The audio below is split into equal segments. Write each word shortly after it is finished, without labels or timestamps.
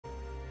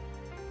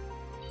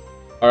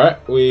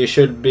Alright, we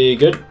should be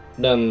good.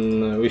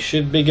 Then we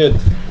should be good.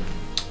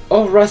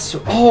 Oh,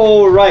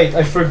 right,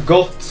 I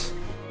forgot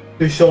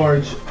to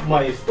charge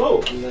my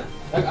phone.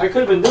 I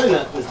could have been doing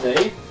that this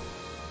day.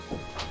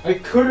 I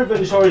could have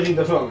been charging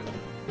the phone.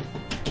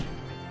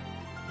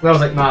 And I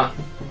was like, nah.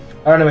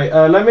 Anyway,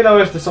 let me know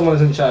if there's someone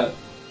is in chat.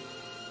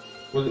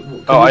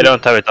 I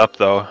don't have it up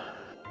though.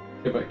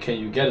 Yeah, but can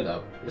you get it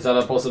up? Is that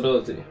a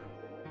possibility?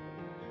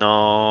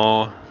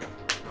 No.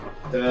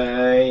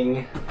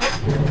 Dang.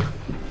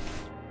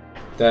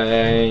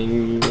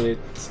 Dang it.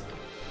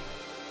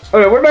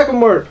 Okay, we're back with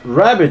more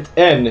rabbit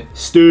and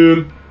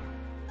steal.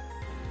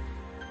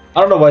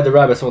 I don't know why the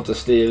rabbits want to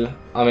steal.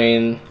 I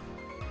mean,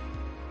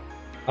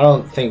 I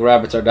don't think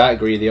rabbits are that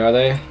greedy, are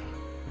they?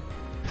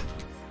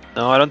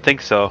 No, I don't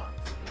think so.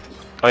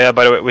 Oh yeah,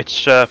 by the way,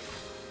 which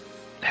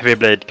heavy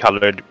blade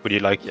color would you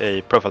like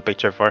a profile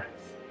picture for?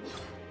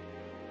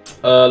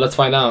 Let's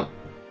find out.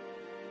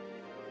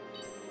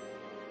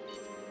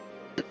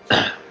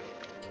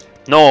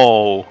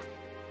 No.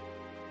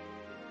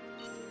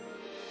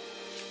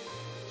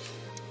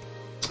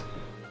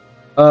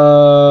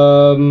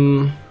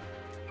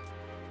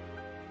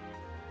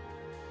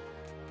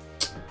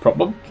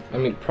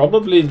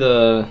 Probably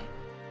the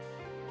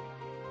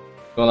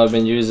one I've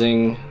been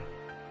using,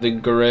 the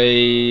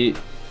gray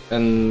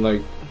and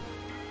like,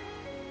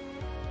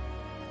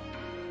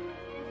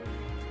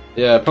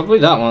 yeah, probably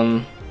that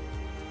one.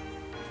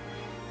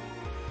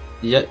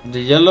 Yeah,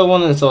 the yellow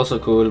one is also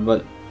cool,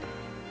 but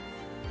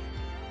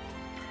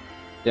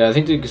yeah, I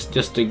think it's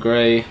just the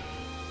gray.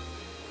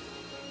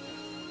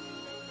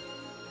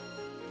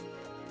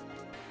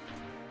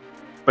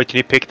 Wait, can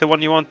you pick the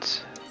one you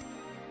want?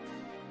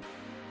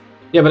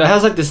 Yeah, but it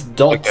has like this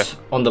dot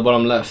on the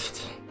bottom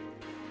left.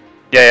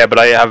 Yeah, but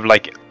I have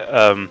like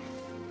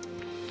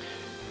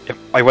if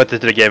I went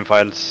into the game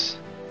files.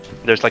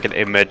 There's like an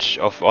image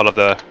of all of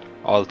the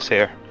alts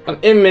here. An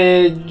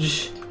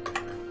image.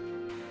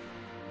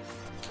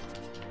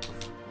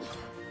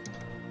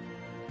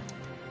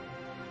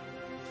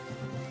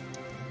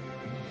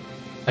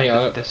 Hang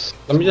on,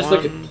 let me just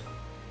look at.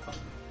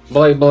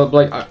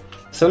 Blake,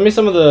 send me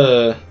some of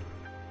the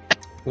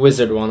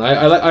wizard one.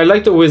 I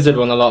like the wizard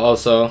one a lot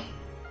also.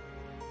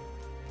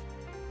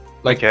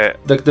 Like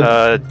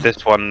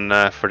this one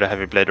for the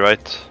heavy blade,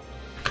 right?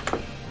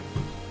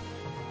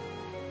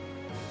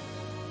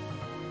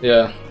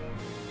 Yeah.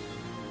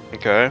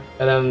 Okay.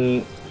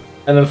 And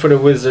then for the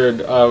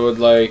wizard, I would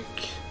like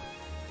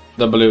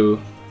the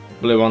blue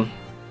one.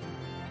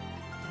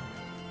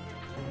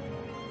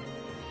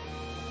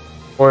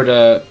 Or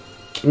the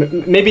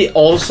maybe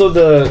also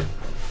the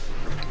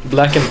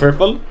black and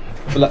purple,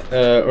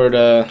 or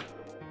the,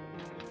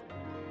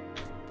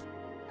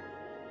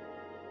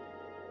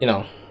 you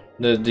know,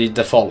 the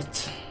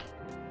default.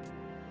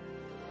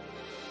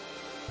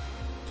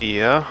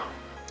 Yeah.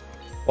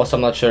 Also,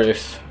 I'm not sure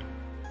if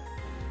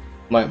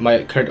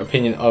my current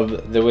opinion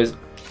of the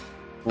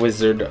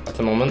wizard at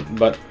the moment,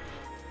 but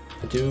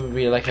I do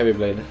really like heavy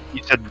blade.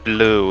 You said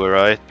blue,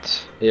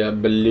 right? Yeah,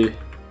 blue.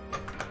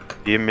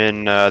 You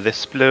mean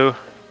this blue?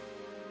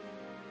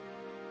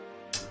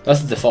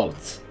 That's the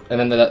default, and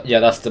then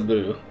yeah, that's the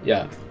blue.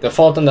 Yeah,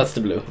 default, and that's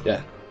the blue.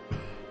 Yeah.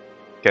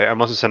 Okay,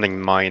 I'm also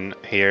sending mine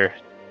here.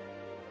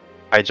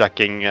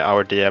 Hijacking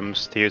our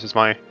DMs to use as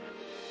my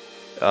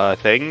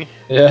thing.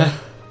 Yeah.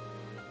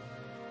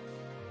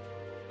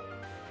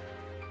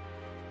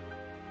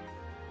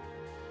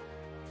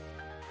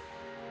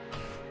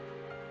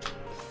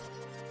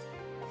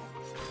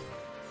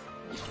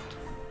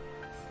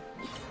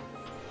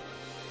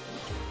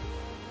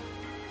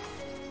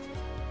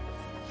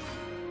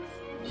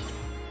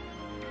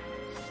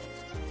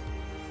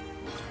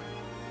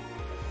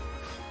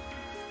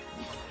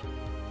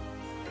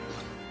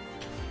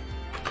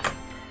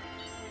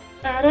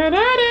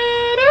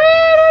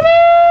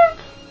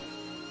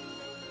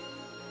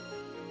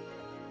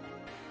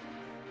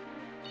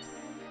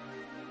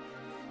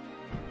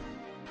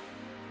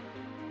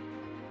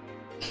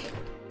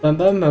 Bum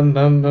bum bum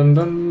bum bum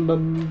bum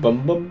bum bum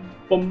bum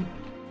bum.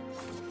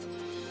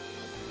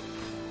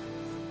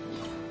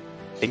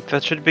 I think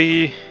that should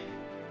be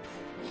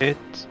it.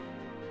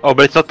 Oh,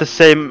 but it's not the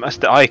same as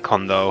the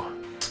icon though.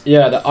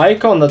 Yeah, the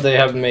icon that they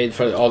have made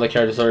for all the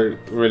characters are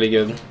really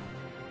good.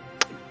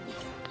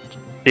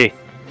 See,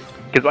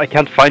 because I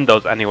can't find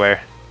those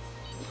anywhere.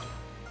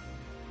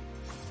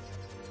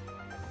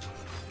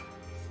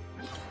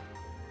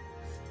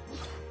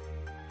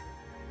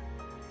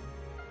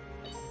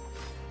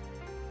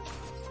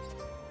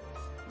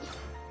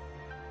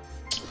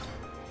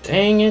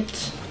 Dang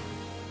it.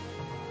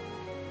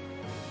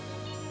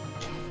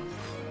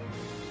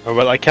 Oh,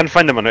 well, I can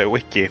find them on a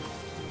wiki.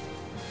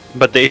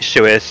 But the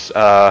issue is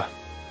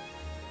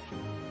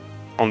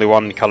only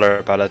one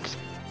color palette.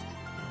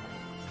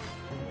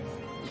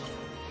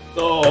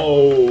 No,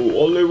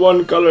 only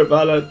one color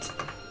palette.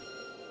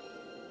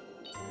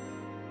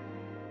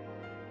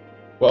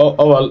 Well,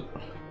 oh well.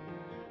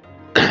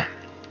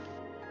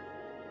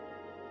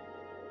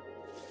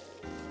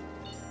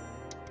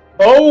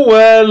 Oh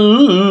well.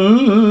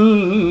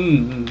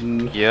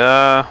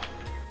 Yeah.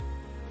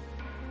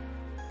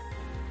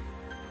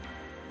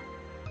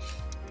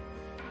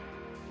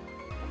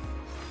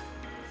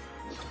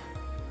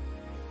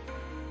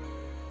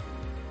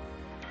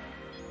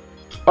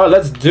 Oh,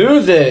 let's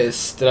do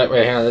this!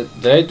 Wait, hang on.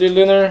 Did I do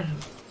lunar?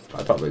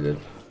 I probably did.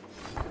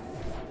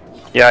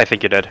 Yeah, I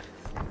think you did.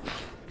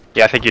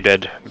 Yeah, I think you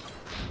did.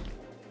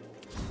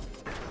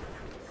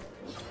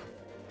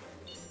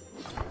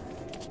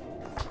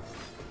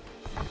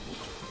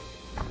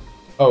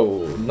 Oh,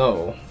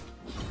 no.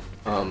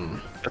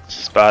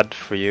 That's bad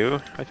for you,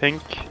 I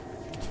think.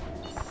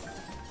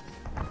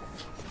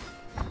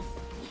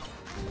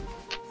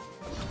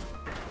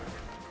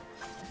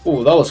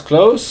 Oh, that was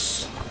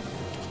close.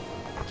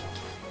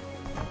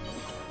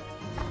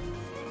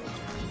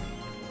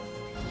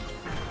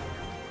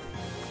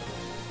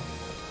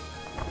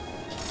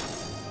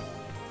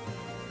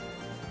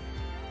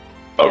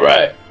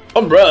 Alright,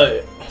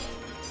 alright.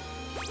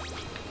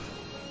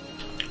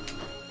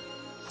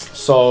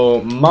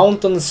 So,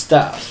 mountain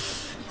staff.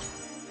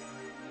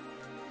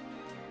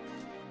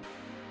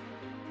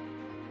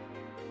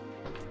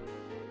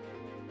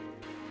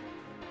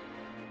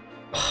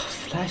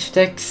 Flash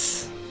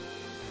decks.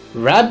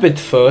 Rabbit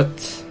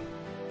foot.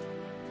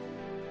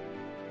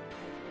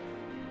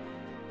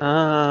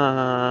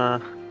 I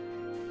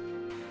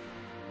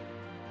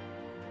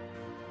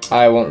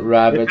want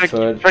rabbit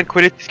foot.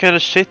 Tranquility is kind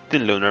of shit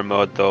in lunar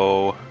mode,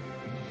 though.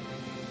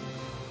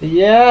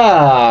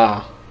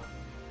 Yeah.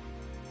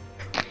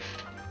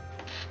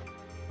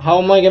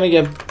 How am I gonna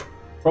get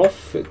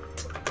profit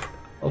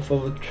off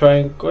of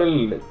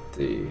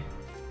tranquility?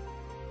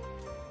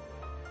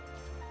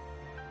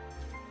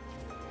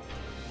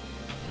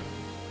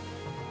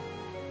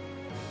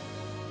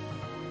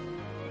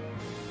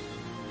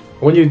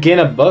 When you gain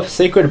a buff,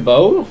 Sacred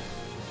Bow?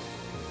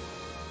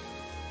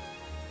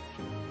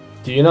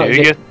 Do you not do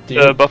you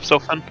get buffs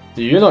often?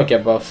 Do you not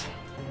get buff?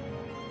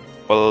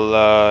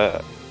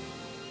 Well,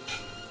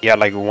 yeah,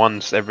 like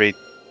once every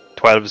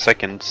 12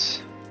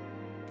 seconds.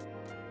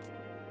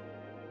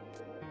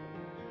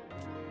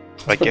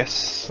 I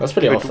guess that's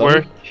pretty often.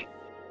 Work.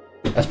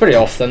 That's pretty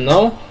often,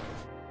 no?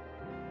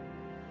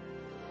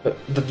 But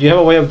you have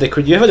a way of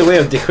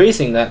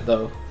decreasing that,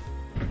 though.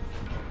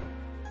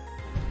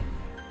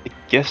 I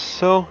guess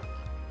so.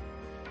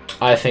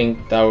 I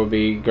think that would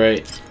be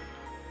great.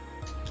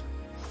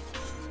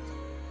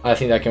 I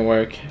think that can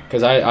work,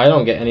 because I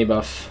don't get any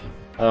buff.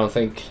 I don't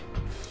think.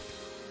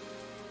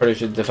 Pretty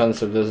sure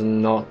defensive does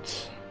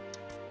not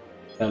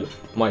help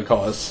my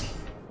cause.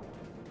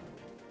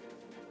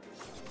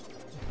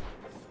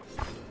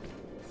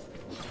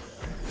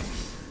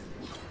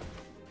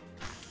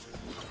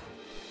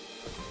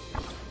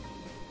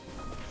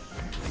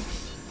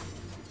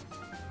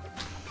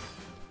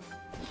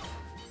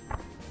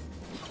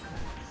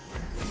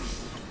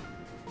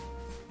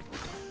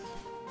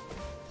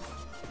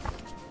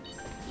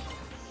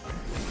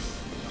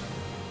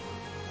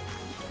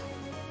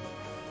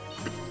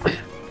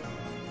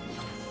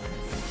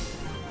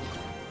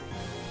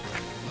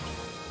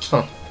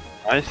 Huh.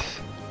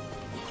 Nice.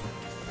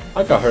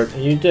 I got hurt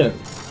and you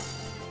didn't.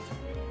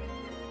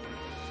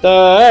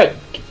 The heck?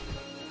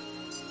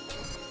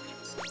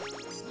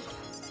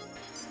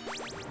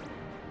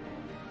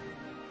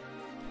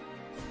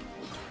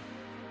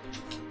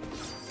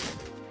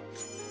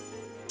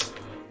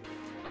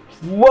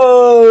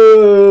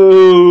 Whoa!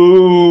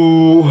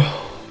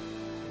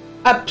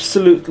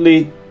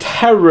 Absolutely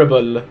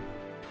terrible.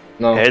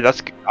 No. Hey,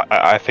 that's.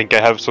 I think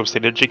I have some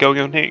synergy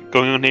going on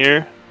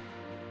here.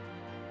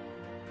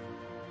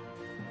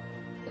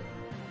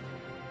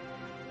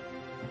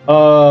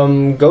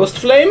 Ghost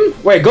Flame?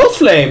 Wait, Ghost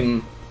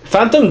Flame!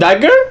 Phantom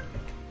Dagger?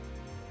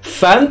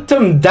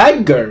 Phantom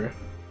Dagger?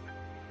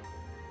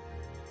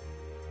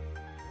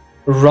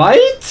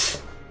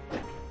 Right?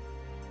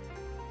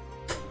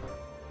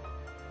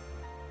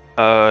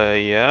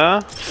 Yeah.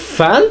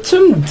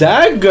 Phantom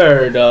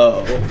Dagger,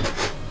 though.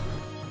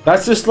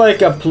 That's just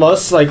like a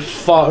plus, like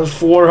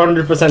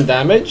 400%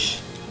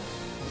 damage.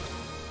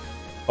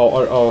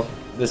 Oh,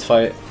 this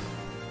fight.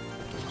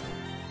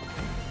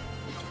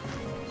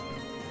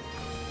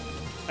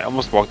 I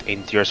almost walked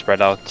into your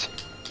spread out.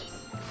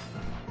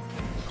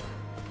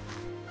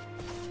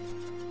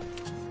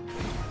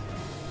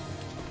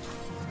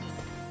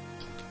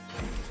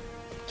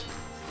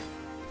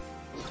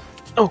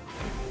 Oh.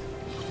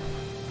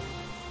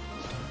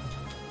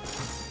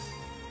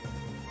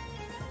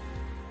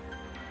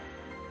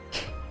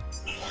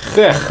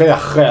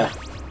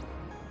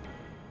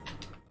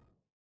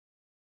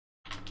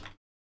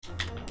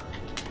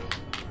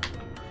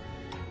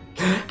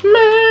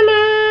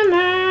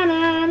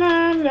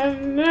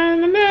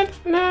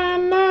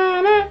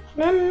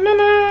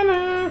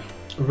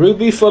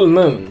 Ruby Full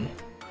Moon.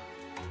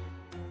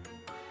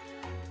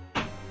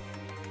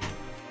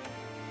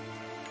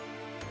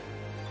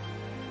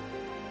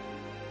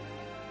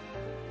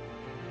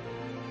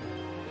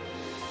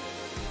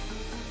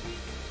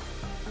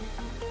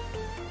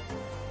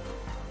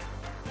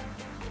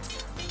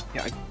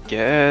 Yeah, I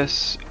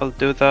guess I'll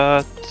do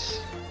that.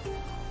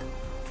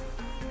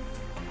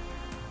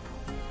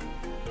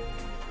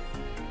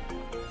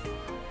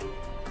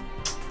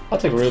 I'll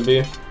take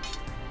Ruby.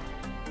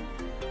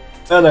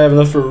 And I have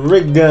enough for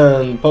rig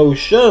gun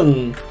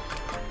potion.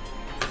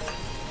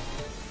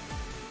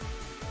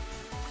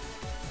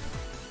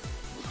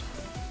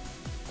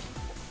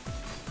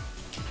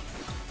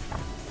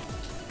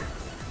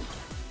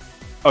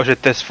 Oh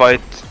shit, this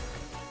fight.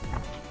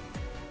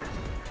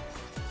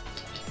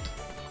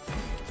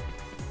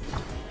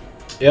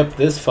 Yep,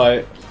 this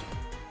fight.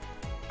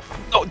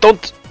 No,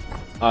 don't!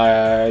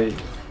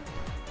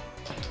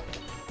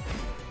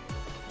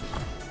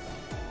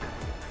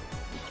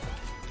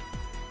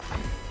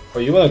 Oh,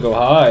 you wanna go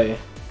high?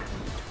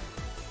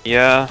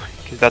 Yeah,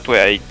 because that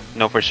way I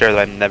know for sure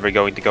that I'm never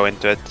going to go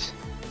into it.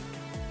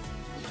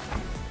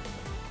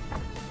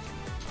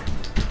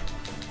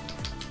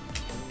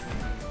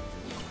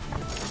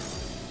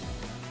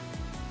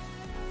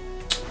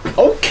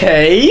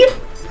 Okay.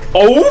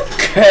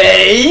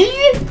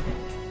 Okay.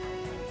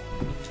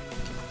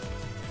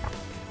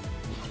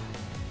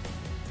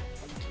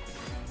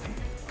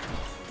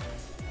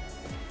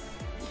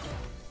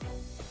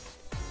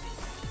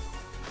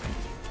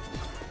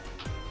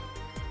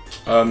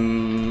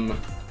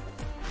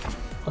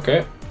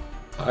 Okay.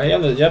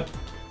 Yep.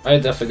 I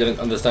definitely didn't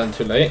understand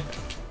too late.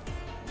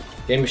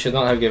 Game should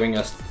not have given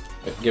us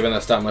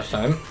that much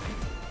time.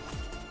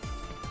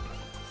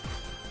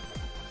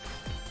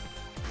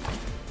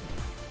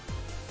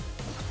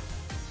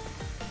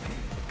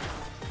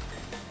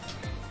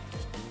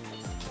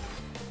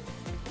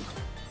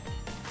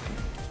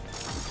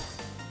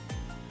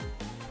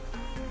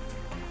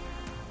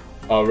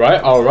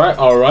 Alright, alright,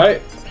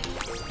 alright.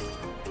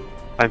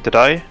 Time to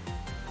die.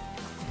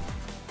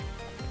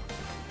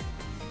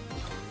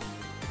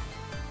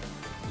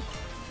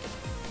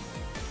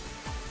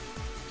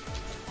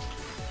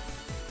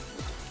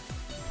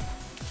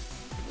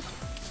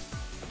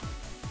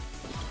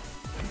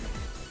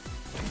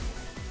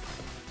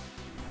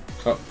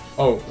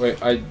 Oh,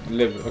 wait, I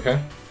live, okay.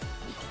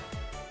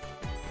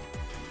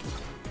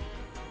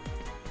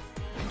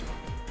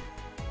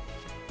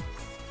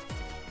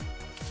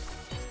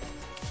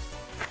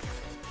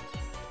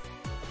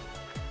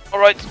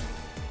 Alright.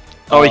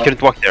 Oh, he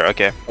couldn't walk there,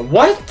 okay.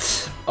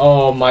 What?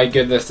 Oh my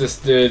goodness, this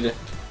dude.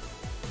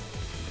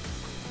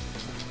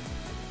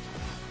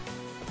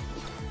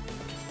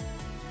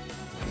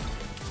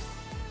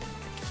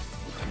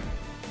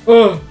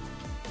 Oh.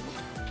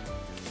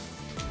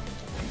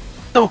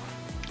 No.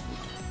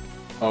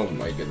 Oh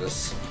my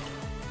goodness.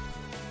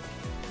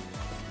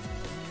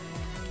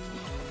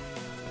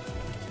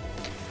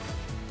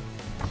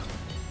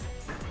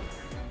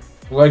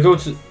 Will I go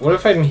to... What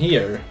if I'm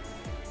here?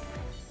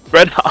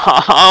 Spread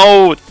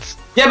out!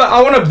 Yeah, but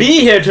I want to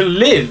be here to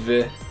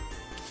live!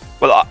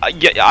 Well,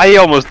 I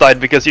almost died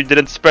because you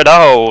didn't spread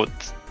out.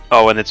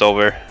 Oh, and it's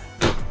over.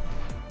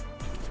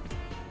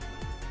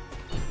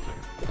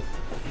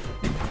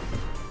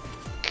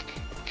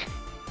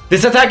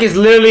 This attack is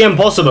literally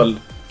impossible.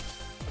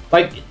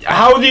 Like,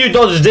 how do you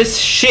dodge this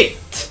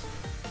shit?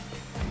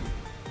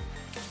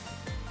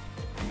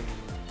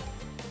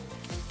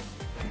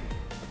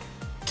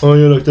 Oh,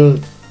 you like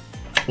that?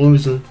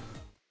 Obviously.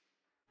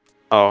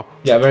 Oh.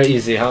 Yeah, very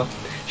easy, huh?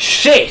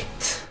 Shit!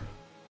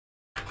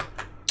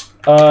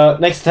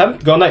 Next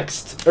attempt, go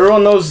next.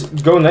 Everyone knows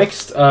go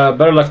next,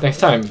 better luck next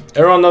time.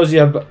 Everyone knows you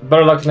have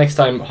better luck next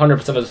time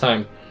 100% of the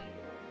time.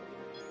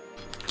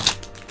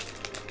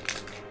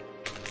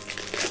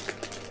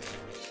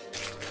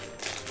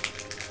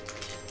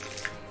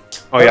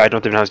 Oh yeah, I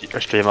don't even have your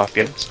stream up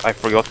yet. I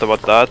forgot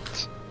about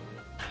that.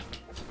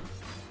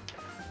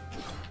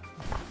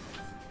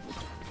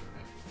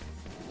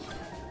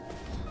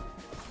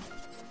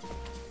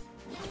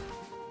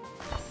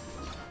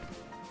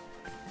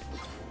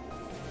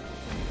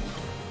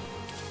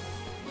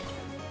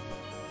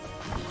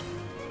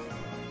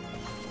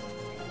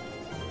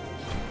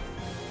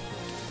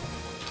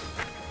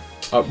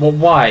 Well,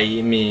 why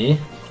me?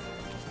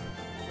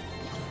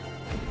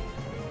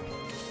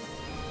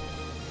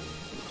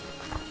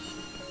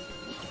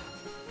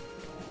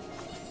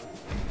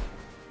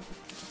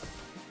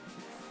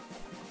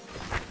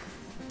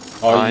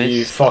 Are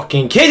you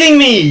fucking kidding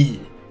me?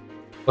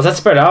 Was that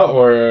spread out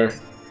or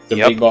the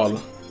big ball?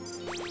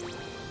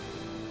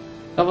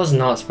 That was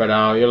not spread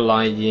out, you're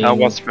lying. That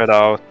was spread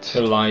out.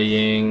 You're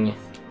lying.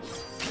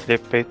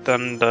 Flip it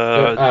and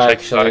you're check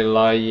actually back.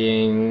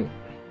 lying.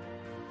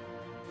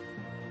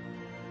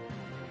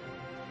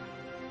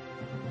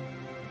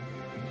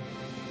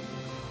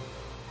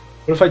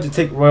 What if I could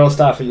take Royal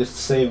Staff and just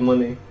save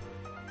money?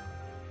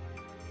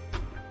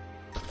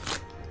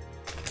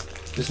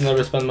 Just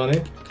never spend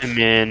money? I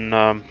mean,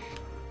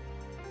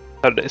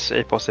 that is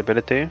a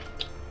possibility.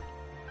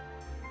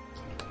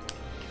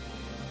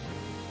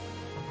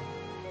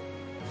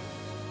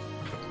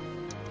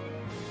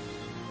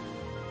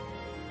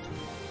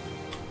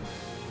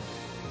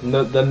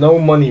 The no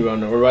money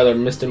run, or rather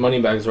Mr.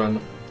 Moneybags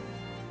run.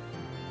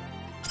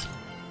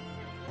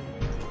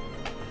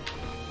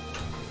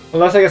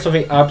 Unless I get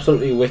something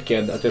absolutely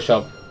wicked at the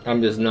shop, I'm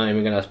just not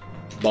even gonna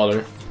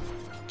bother.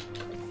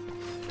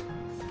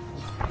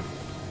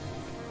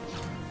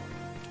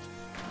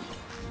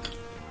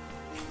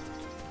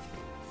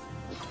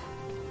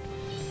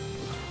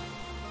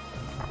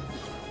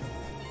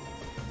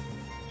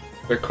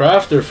 The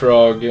crafter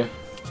frog.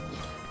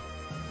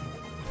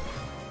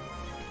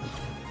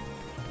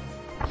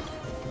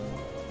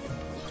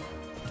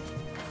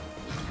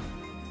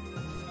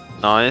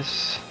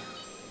 Nice.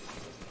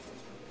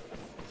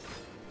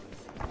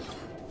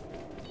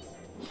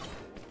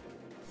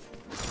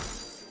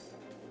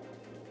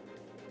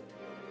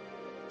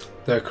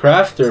 The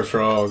crafter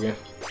frog.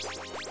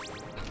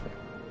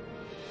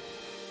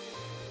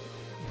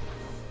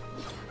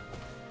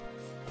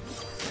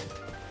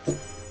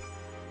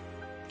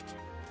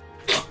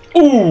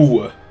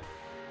 Ooh!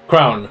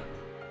 Crown.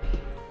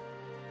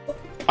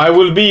 I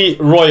will be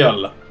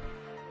royal.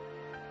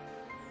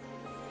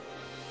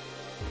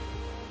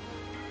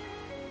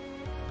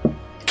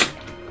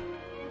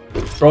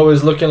 Bro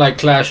is looking like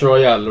Clash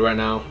Royale right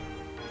now.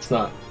 It's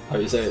not how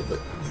you say it, but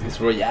it's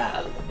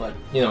Royale. But,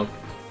 you know,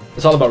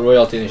 it's all about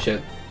royalty and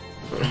shit.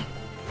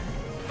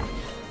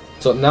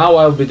 So now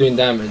I'll be doing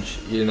damage,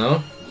 you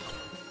know?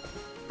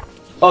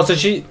 Oh, so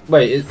she...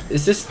 Wait,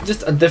 is this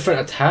just a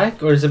different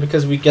attack? Or is it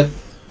because we get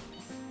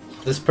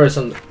this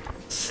person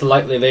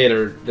slightly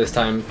later this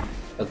time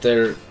that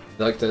they're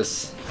like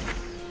this?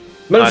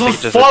 Man,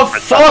 for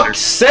fuck's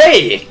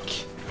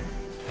sake!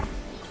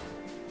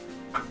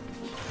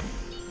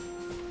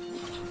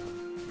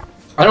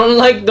 I don't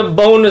like the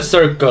bonus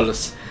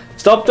circles.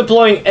 Stop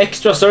deploying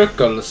extra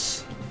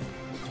circles.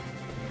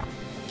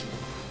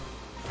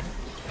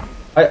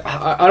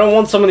 I don't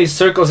want some of these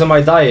circles in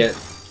my diet.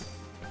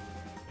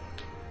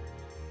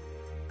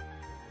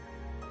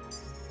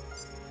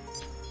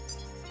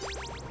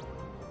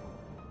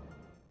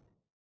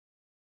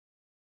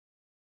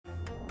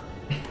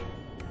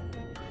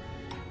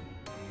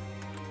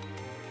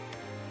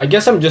 I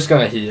guess I'm just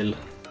gonna heal.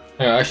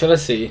 Yeah, actually,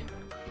 let's see.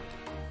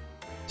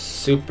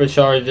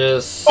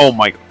 Supercharges. Oh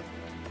my.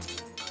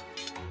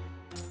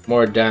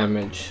 More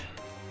damage.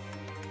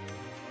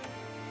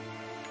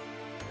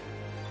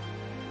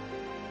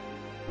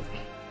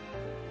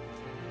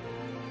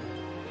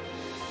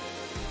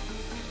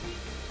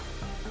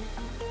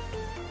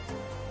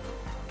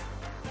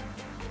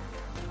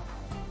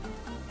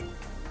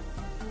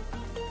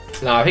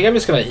 Nah, I think I'm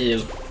just gonna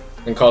heal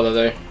and call it a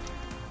day.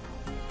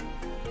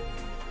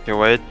 Okay,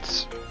 wait.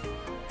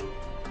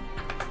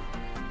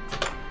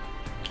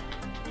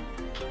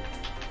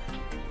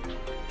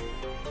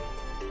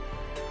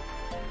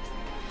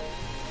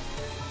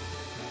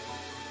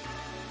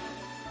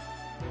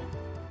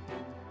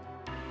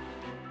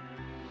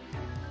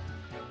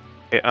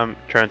 Okay, I'm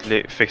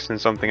currently fixing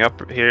something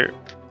up here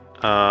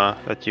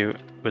that you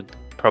would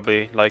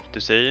probably like to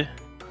see.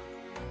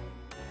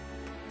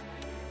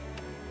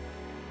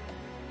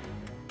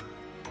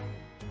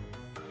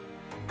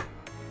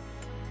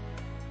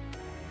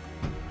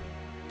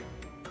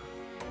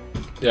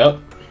 Yep.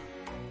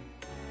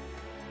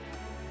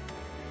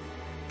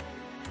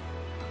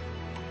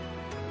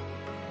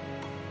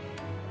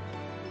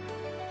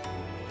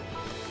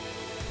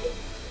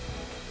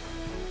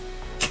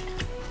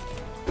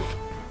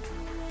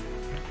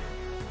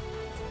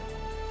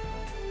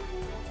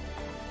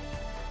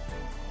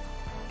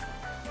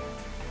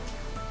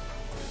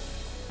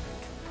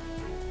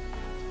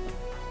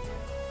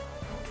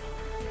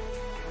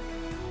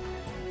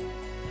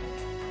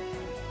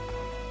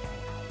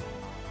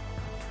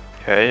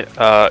 Okay,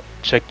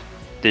 check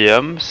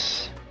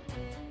DMs.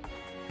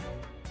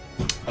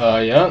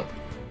 Yeah.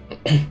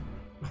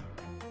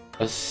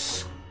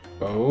 Let's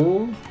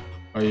go.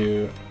 Are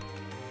you...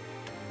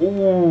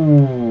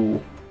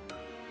 Ooh.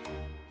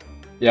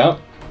 Yeah.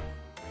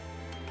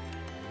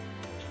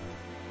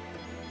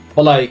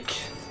 But like,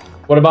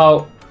 what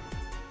about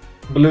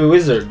Blue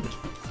Wizard?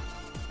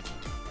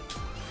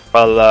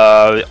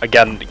 Well,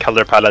 again,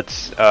 color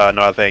palettes, not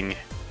a thing.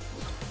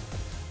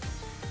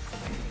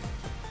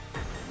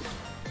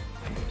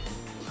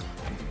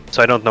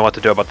 So I don't know what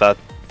to do about that.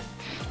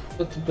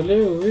 But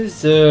Blue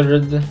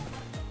Wizard...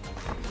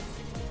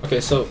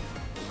 Okay, so...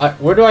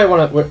 where do I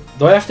want to...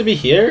 Do I have to be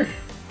here?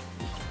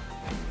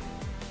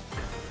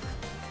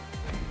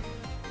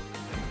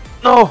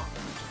 No!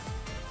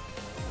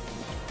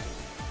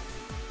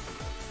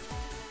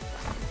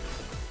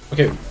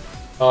 Okay,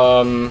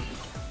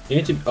 you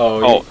need to...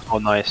 Oh, Oh,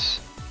 nice.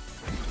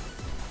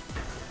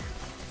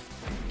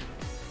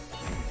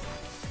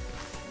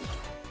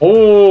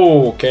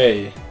 Oh,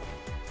 okay.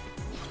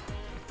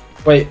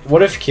 Wait,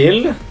 what if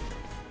kill?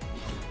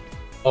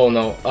 Oh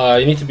no,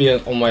 you need to be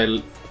on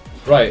my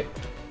right.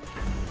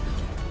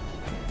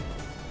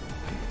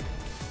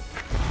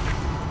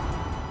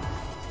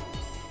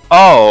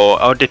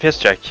 Oh, DPS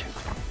check.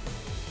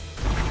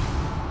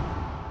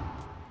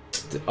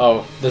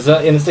 Oh, does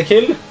that insta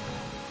kill?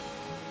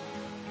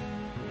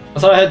 I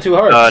thought I had 2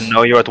 hearts.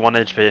 No, you're at 1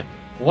 HP.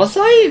 Was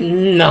I?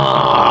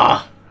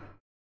 Nah.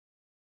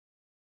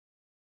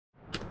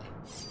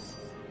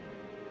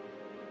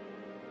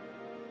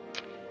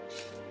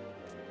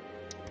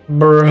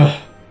 Bruh.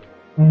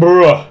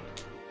 Bruh.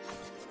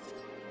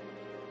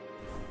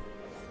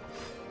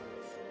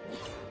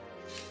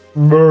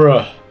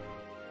 Bruh.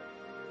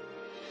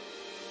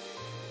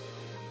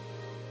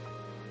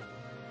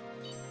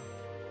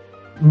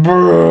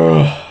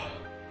 Bruh.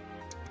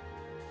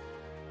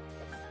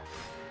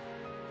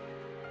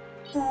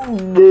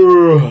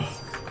 Bruh.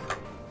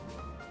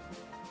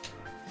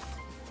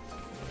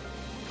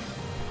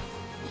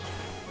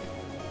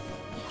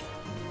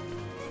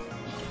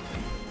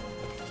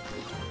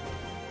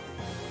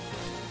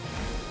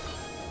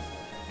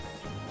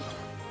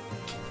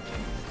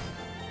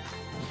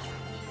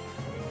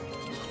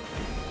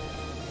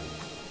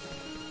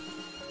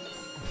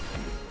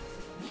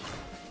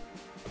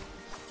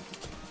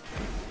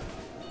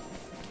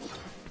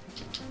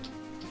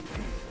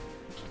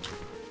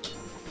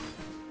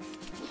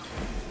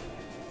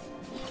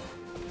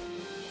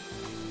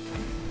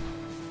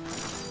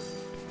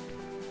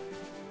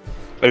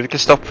 But if we can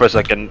stop for a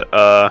second,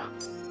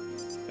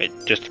 wait,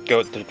 just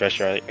go to the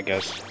treasure, I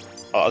guess.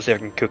 I'll see if I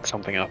can cook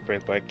something up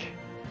real quick.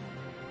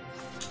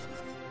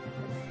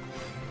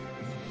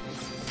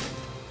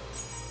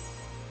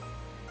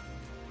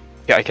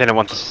 Yeah, I kinda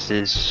want to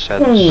see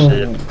Shed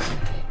Shield.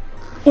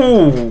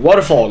 Ooh,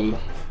 waterfall.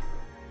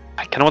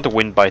 I kinda want the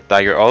Windbite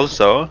Dagger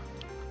also.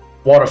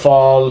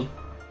 Waterfall.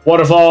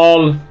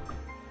 Waterfall.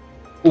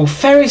 Ooh,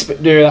 Fairy Spear.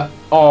 Dude,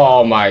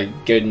 oh my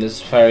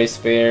goodness, Fairy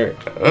Spear.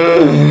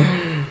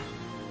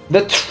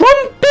 The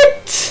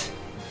trumpet!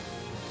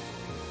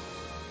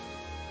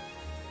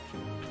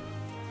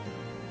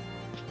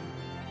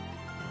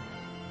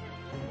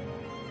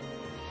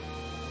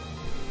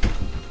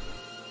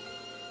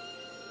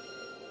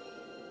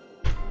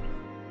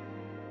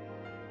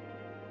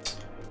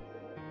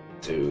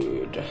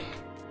 Dude.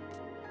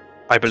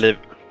 I believe.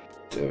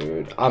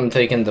 Dude, I'm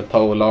taking the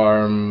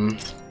polearm.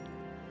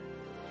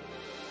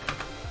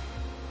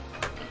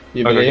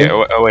 You believe? Okay,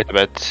 oh, wait a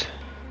bit.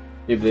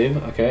 You believe?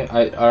 Okay,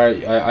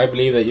 I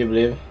believe that you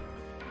believe.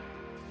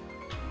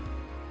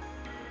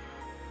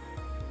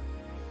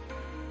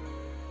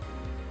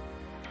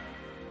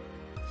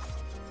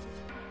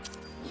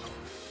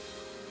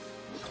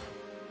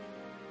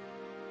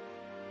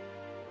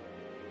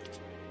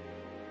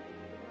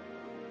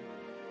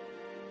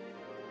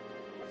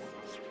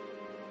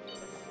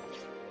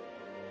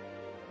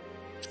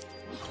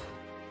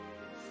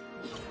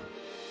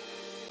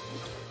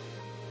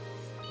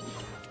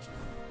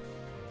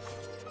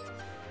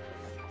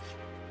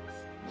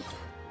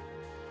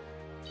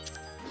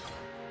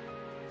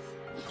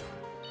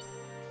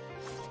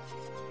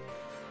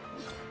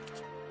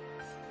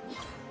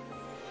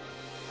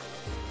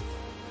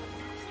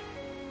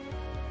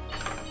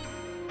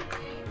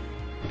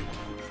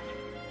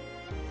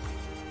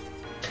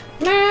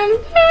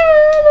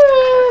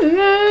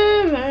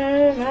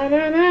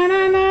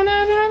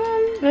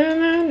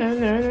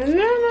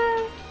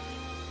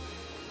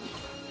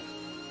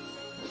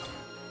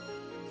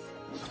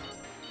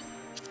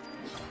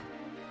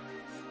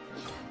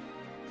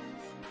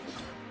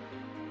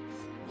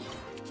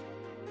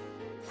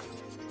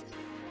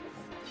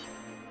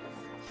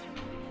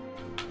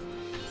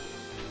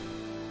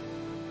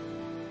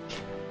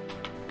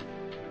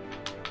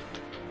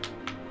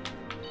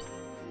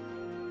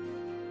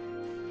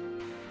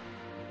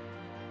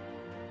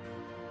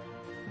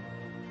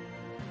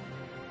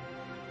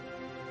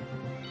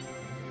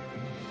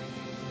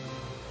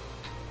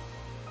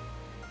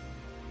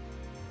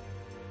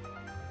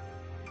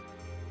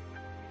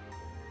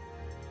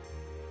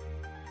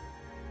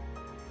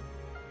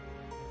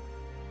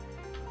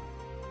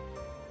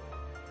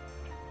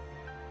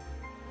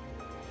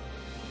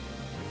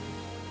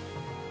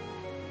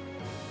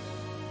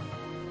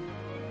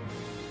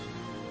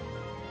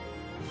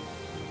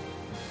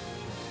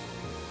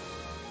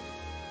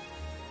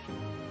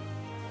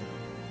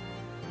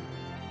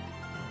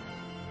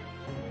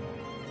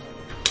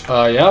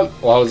 Yeah,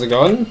 well, how's it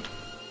going?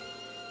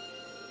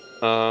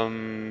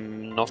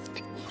 Not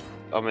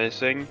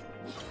amazing.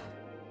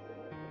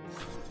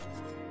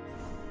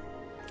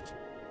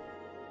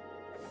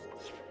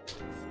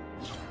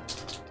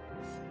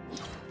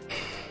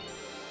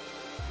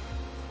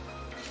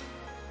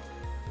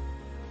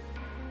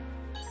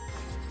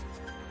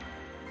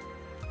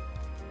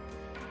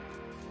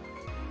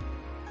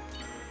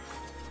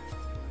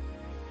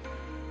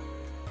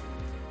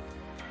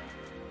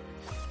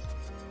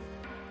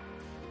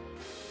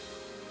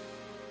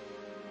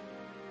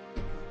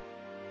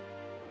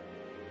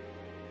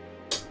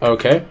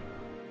 Okay.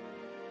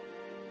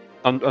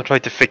 I'm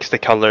trying to fix the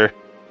color.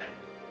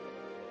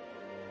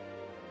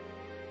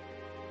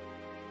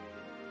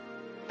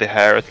 The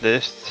hair at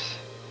least.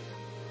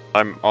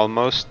 I'm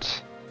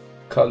almost.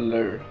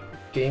 Color.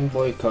 Game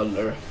Boy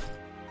Color.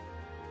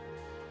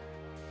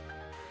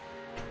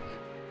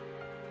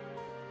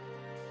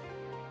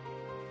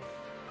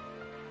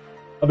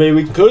 I mean,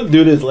 we could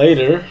do this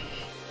later.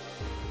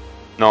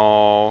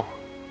 No.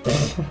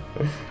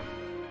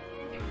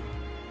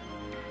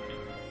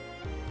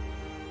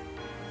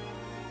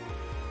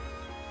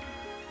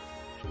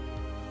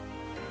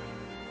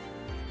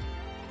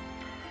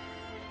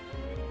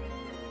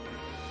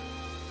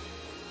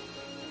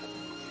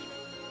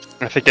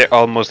 I think I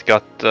almost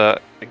got the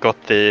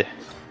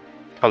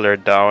color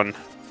down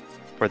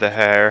for the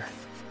hair.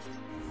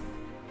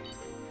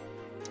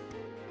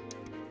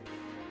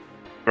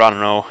 I don't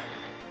know.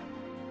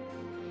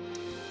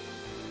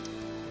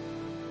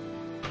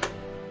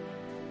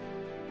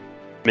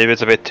 Maybe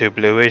it's a bit too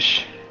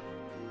bluish.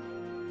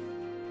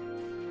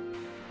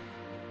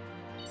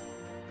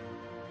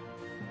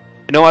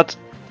 You know what?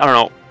 I don't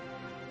know.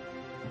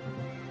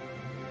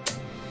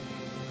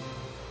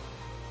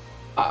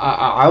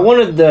 I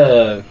wanted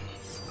the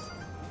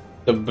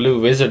blue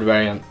wizard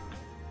variant.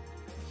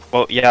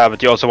 Well, yeah,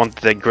 but you also want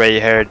the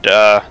gray-haired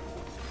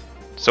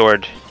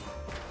sword.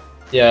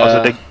 Yeah.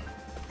 Also,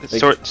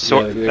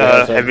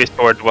 the heavy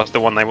sword was the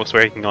one I was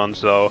working on,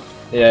 so.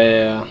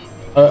 Yeah.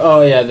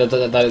 Oh yeah,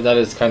 that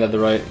is kind of the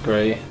right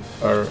gray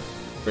or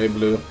gray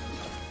blue.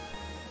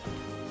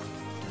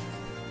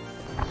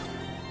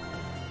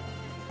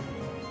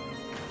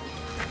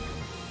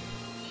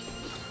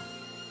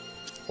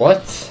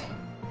 What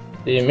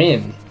do you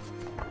mean?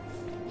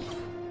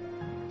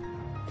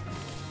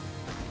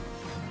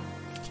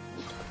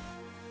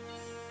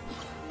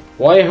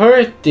 Why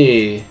hurt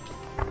thee?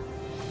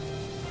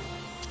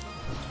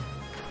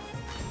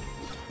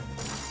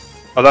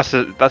 Oh, that's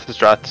the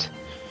strat.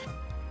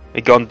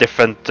 We go on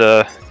different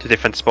to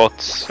different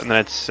spots, and then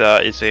it's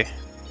easy.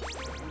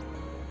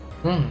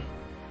 Hmm.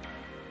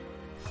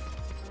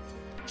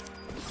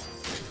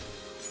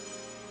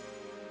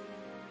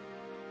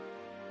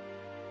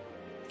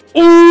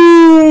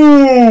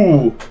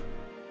 Ooh!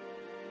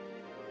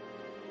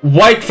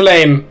 White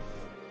flame.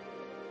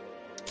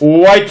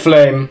 White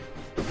flame.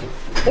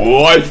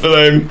 White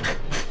flame.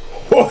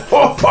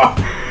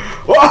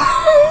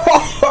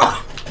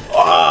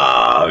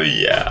 Oh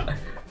yeah.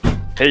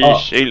 Hey,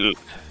 shield.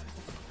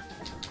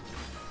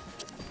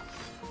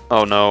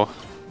 Oh no.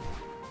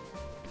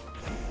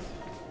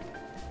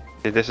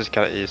 This is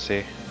kind of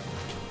easy.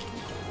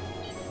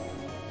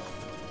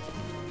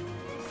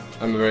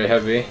 I'm very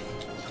heavy.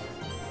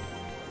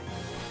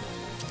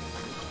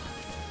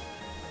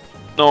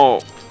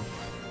 No.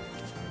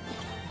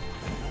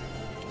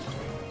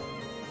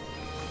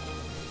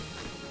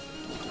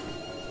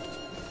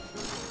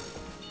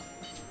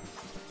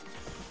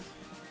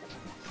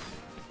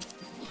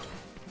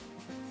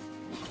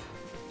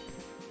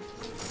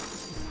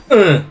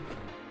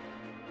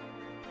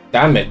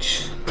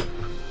 Damage.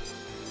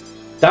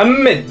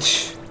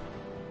 Damage.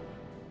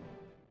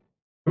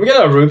 Can we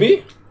get a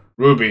ruby?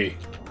 Ruby.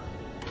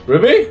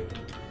 Ruby?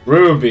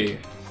 Ruby.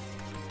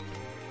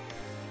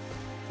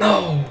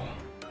 No.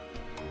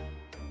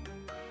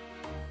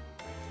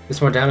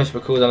 It's more damage,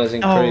 but cooldown is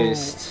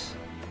increased.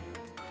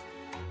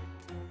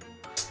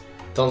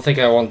 Don't think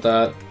I want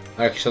that,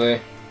 actually.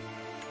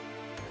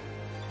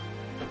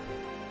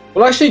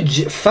 Well, actually,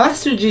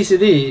 faster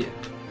GCD.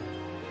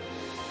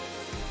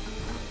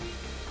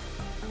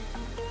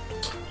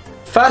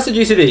 Faster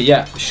GCD,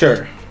 yeah,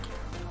 sure.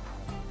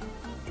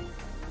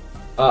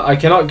 I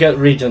cannot get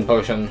regen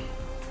potion.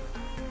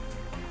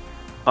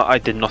 I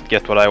did not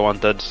get what I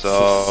wanted, so...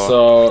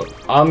 So,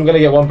 I'm gonna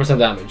get 1%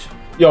 damage.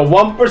 Yo,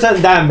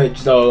 1%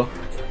 damage, though.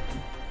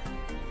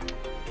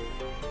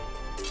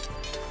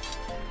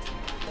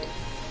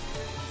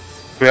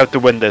 We have to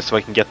win this so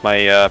I can get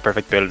my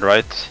perfect build,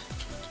 right?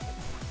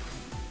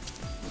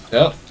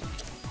 Yep.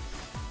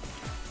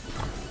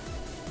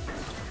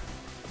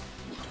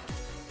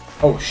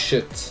 Oh,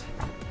 shit.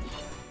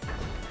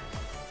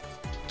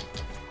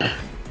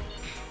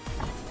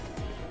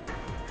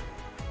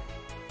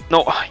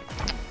 No.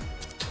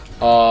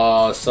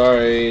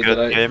 Sorry.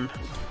 Good game.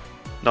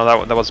 No,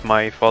 that was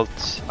my fault.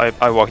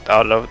 I walked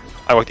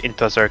I walked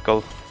into a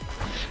circle.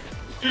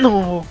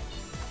 No.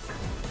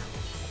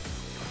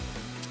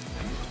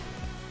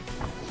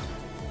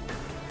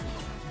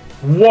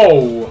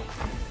 Whoa.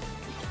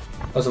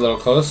 That was a little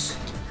close.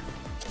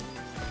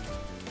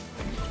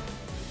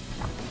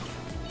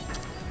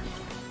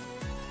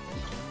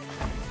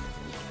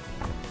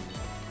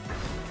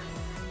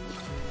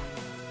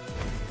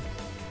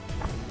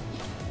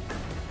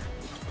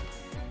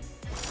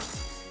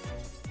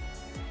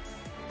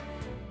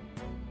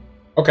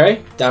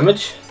 Okay,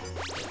 damage.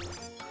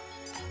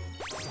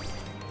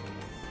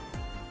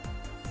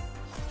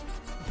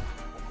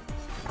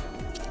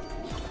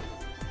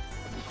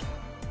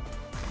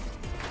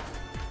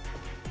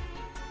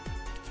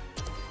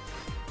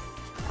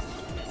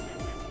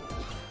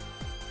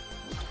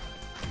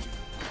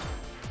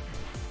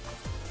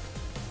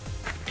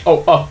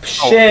 Oh, up,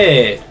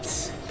 shit!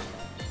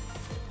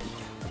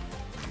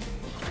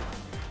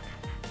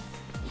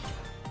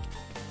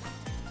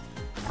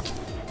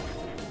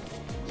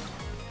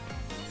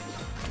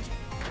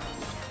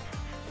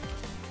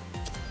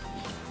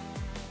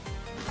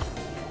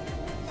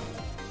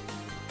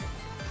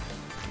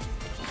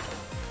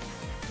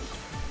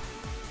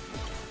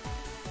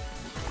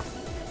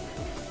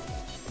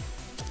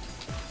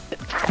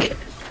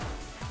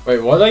 Wait,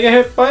 what did I get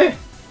hit by?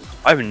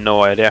 I have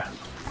no idea.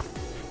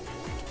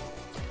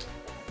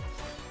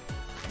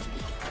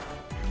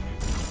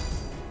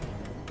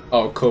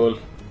 Oh, cool.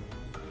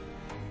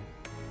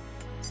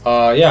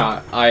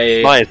 Yeah,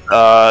 Nice,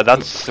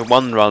 that's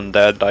one run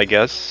dead, I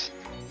guess.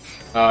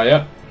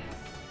 Yeah.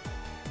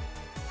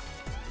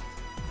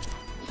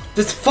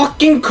 This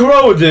fucking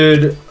crow,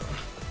 dude!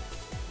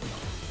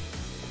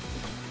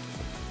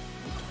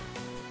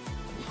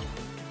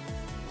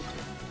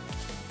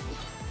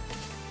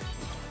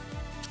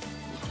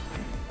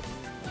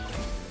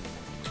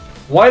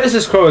 Why does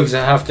this crow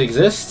have to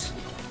exist?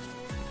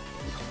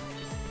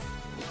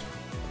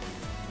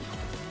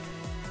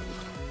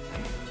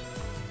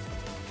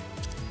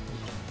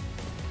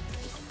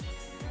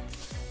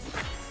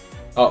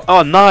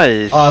 Oh,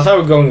 nice! Oh, I thought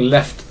we were going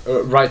left,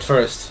 right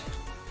first.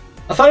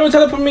 I thought it would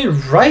teleport me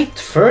right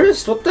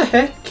first? What the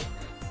heck?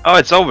 Oh,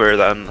 it's over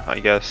then, I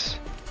guess.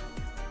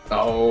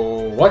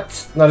 Oh,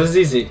 what? No, this is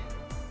easy.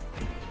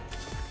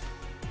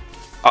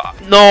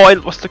 No, I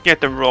was looking at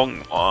the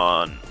wrong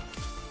one.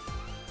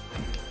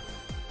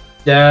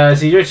 Yeah,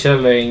 see, you're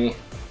chilling.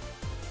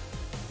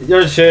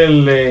 You're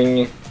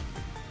chilling.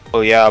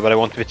 Oh yeah, but I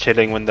want to be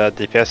chilling when the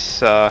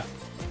DPS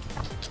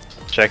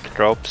check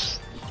drops.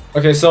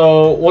 Okay,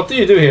 so what do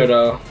you do here,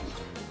 though?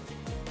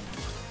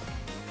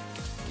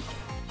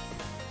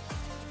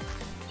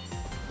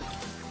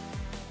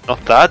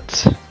 Not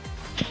that.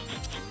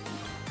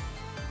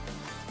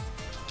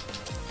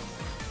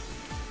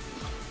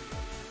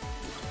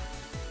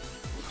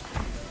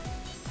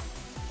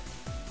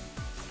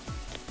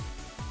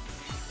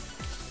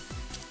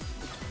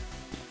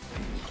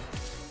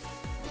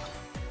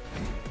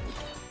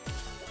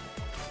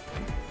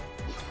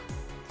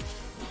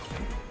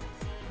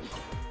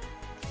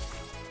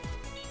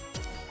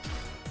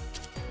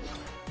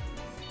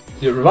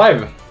 You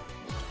revive.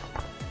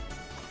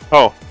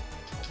 Oh.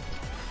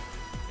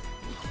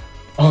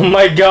 Oh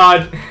my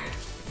god!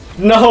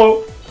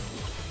 No!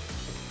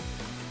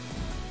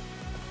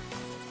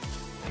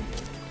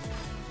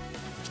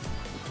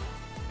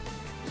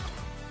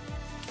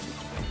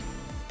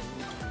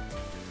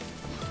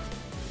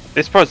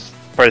 This part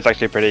is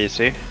actually pretty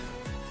easy.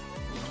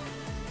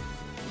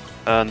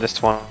 And this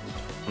one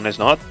is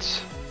not.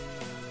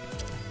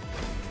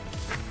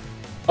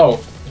 Oh,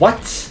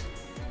 what?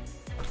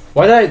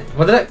 Why did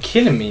that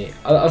kill me?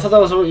 I thought that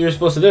was what you were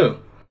supposed to do.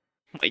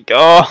 Oh my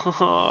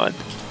god.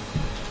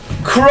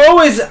 Crow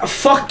is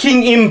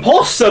fucking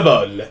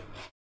impossible!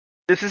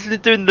 This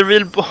isn't even the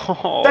real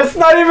boss. That's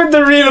not even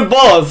the real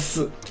boss!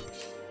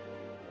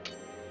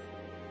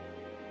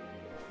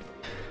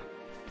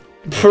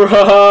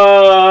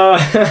 Bro,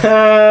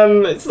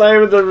 it's not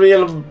even the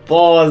real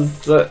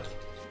boss. We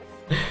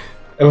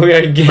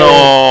are getting...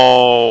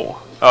 No.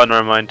 Oh,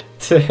 never mind.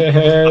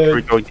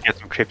 We're going to get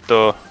some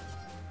crypto.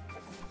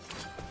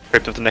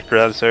 Crypto the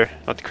Necrodancer,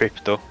 not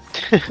crypto.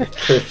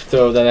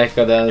 Crypto the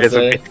Necrodancer. There's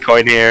a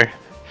Bitcoin here.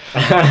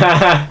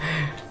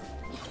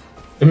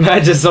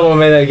 Imagine someone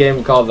made a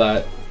game called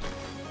that.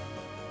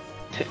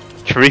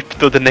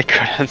 Crypto the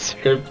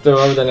Necrodancer.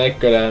 Crypto the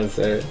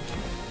Necrodancer.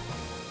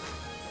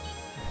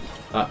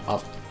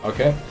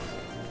 Okay.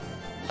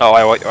 Oh,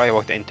 I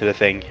walked into the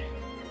thing.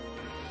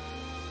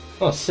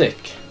 Oh,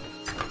 sick.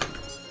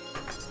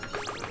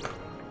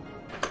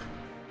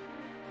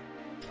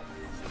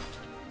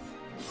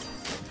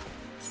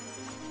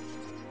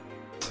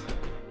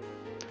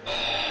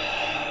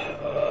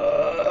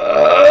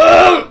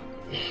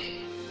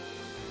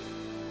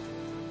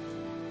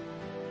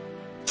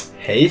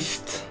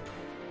 Haste.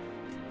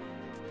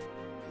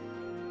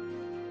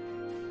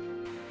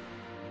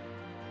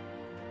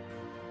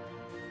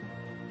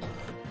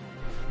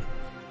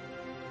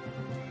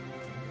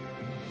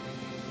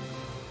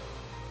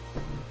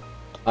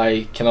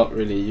 I cannot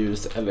really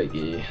use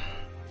elegy.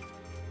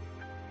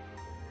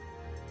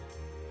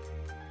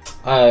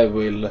 I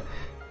will.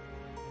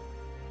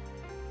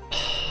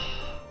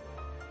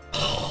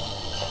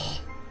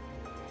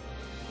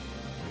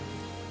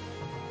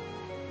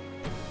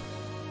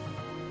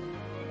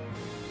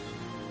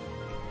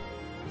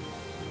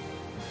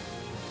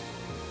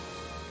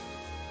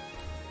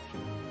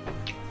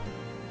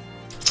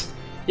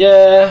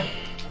 Yeah.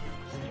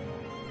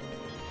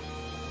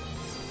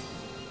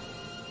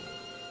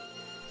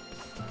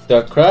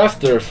 The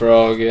crafter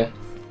frog.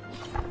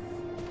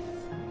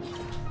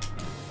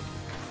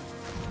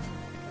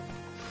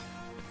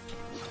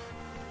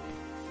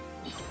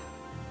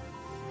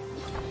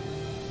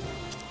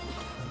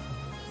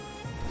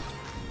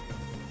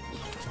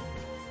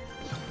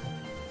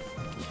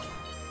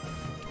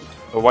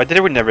 Why did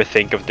we never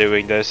think of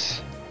doing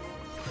this?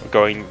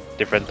 Going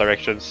different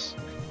directions.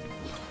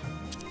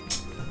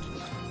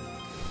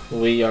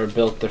 We are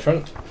built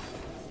different.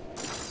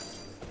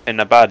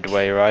 In a bad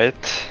way, right?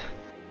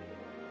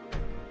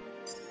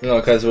 No,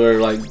 because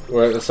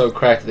we're so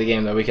cracked at the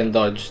game that we can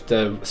dodge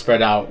the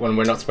spread out when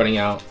we're not spreading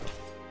out.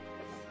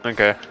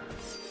 Okay.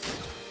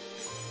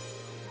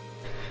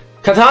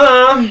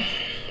 Katana!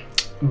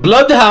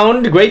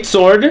 Bloodhound, great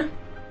sword.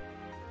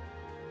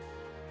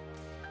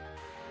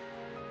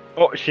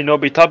 Oh,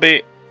 Shinobi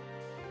Tubby.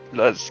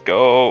 Let's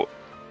go.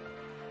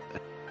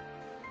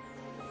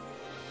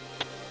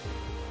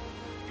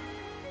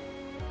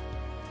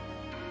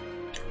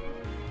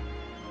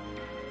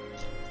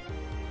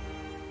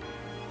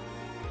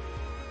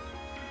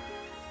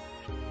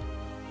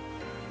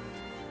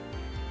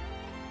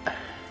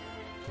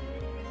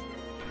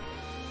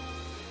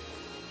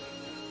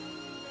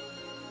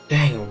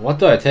 What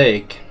do I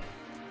take?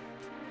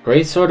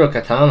 Great sword or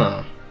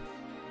katana?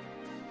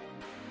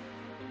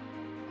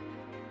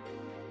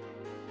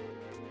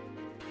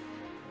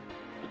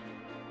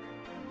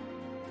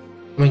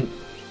 I mean,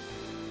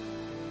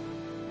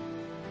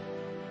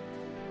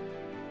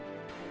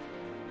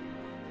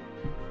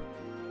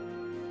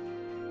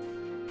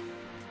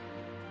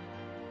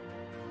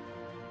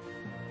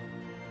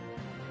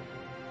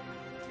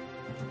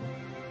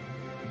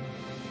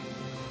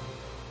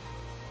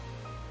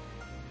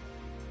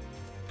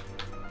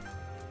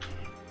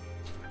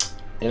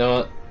 you know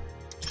what?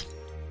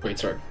 Great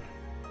sword.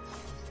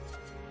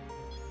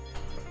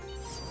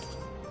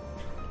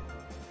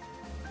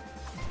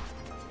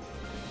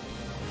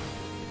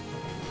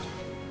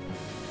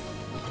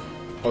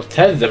 Oh,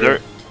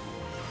 tether.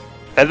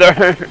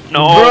 Tether?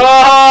 No. Bruh!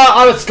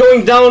 I was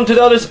going down to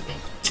the other.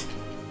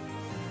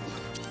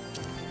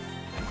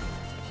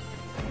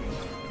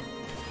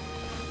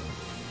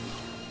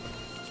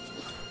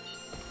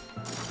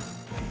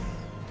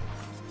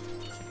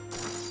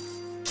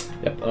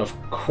 Yep, of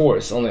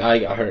course. Only I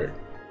got hurt.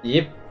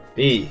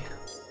 Yippee.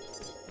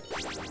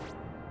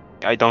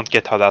 I don't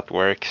get how that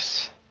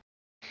works.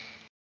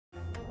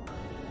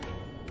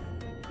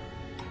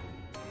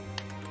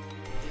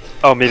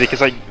 Oh, maybe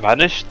because I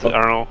vanished? I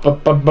don't know.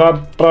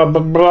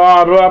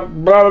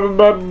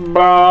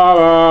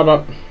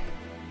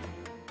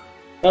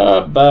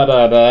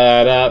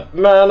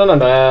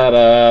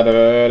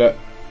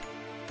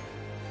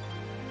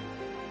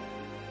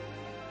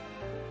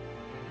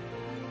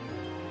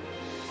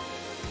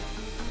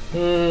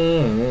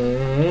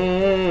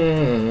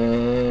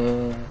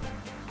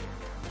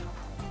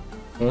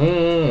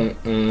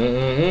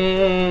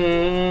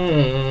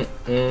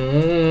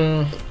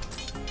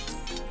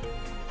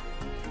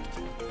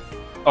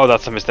 Oh,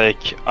 that's a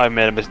mistake. I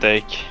made a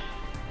mistake.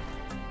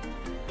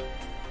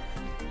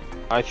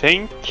 I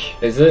think.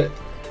 Is it?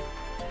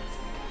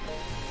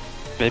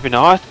 Maybe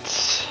not.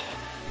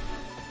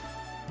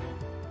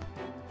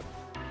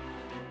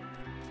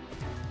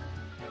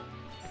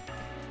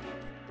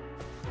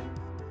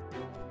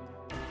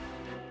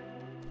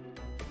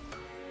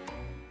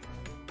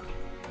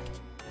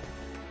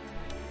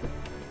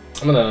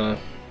 I'm gonna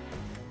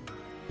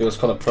do what's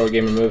called a pro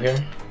gamer move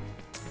here.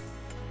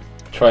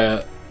 Try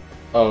a.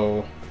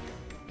 Oh.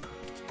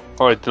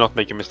 Oh, I did not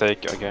make a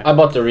mistake. Okay. I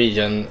bought the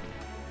regen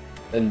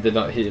and did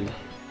not heal.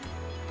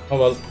 Oh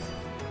well.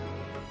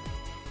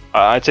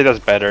 I'd say that's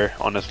better,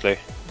 honestly,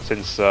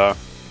 since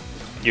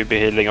you'd be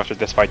healing after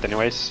this fight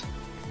anyways.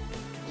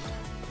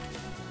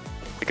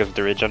 Because of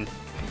the regen.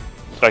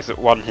 Like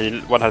one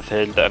health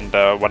healed and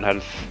one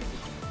health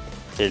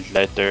healed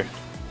later.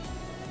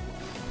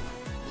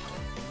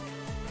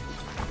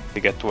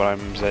 You get what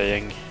I'm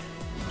saying.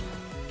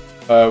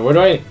 Where do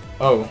I?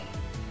 Oh.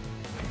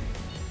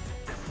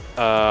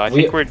 I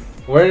think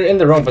we're in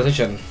the wrong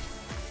position.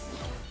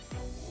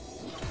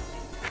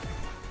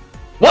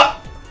 What?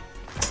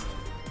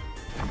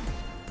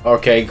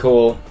 Okay,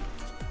 cool.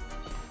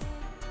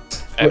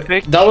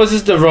 Epic. That was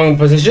just the wrong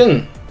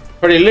position.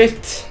 Pretty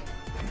lit.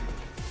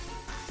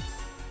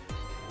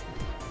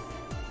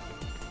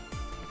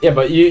 Yeah,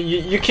 but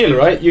you kill,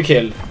 right? You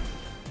kill.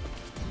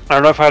 I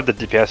don't know if I have the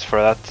DPS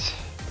for that.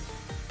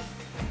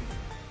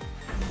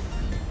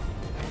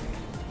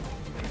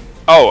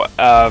 Oh,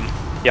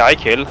 yeah, I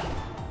kill.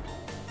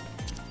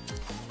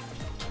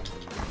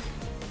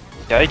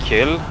 Yeah, I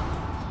kill.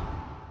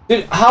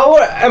 Dude, how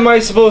am I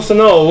supposed to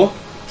know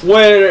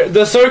where the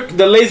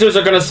lasers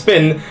are gonna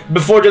spin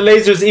before the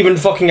lasers even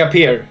fucking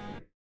appear?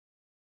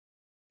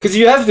 Because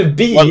you have to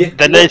be. Well,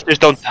 the lasers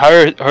don't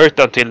hurt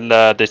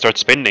until they start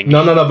spinning.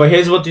 No, but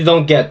here's what you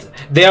don't get.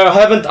 They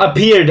haven't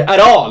appeared at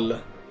all.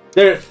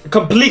 They're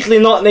completely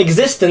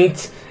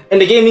non-existent,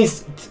 and the game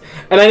needs.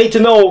 And I need to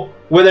know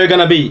where they're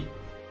gonna be.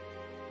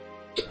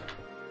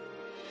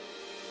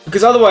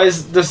 Because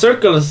otherwise, the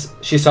circles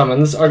she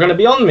summons are gonna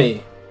be on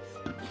me.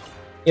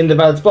 In the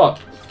bad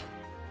spot.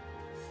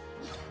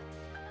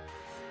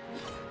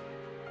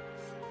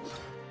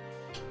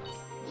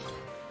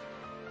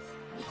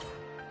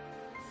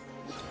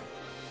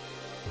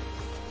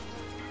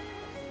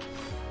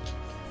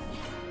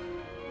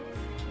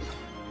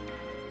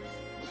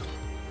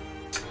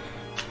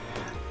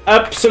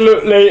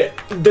 Absolutely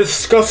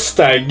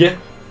disgusting.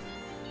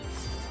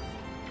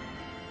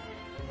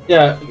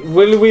 Yeah,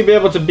 will we be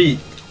able to beat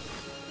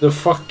the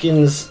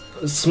fucking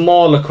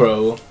small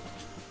crow?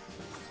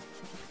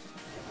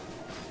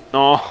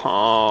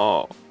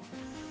 No.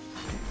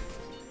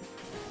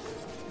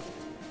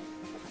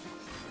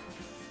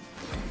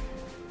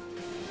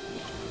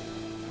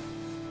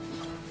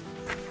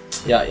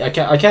 Yeah, I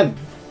can't.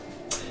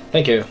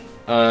 Thank you.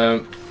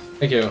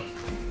 Thank you.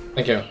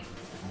 Thank you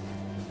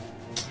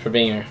for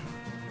being here.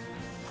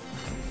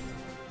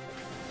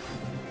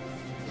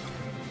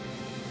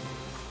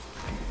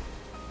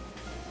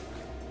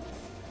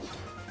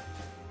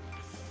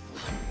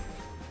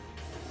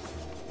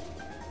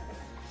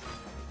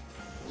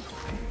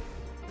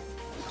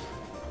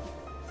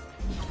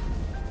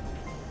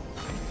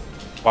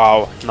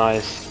 Wow,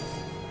 nice.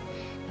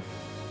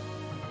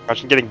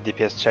 Imagine getting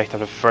DPS checked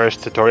on the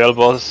first tutorial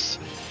boss.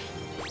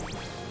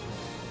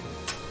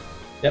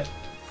 Yep.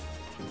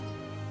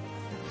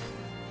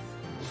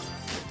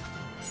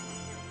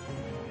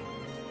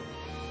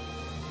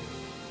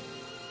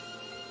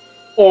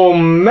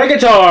 Omega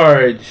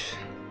Charge!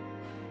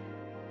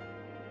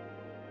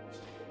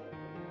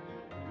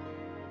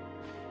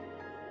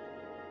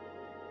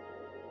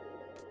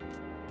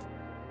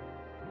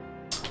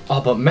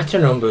 Oh, but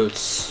metronome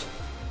boots.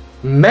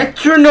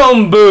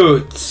 Metronome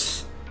boots!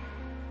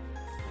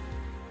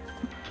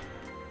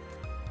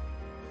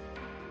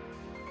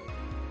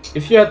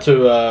 If you had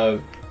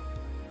to,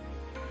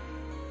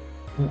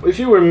 if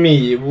you were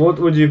me, what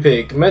would you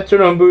pick?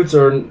 Metronome boots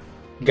or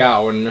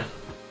gown?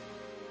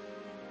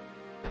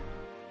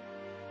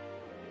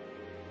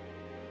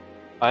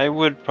 I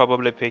would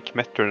probably pick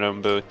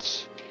metronome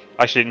boots.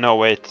 Actually, no,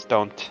 wait,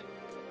 don't.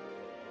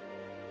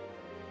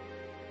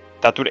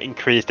 That would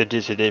increase the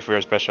GCD for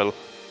your special.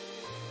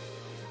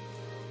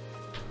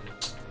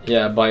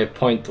 Yeah, by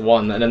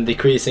 0.1, and then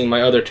decreasing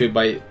my other two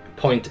by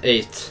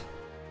 0.8.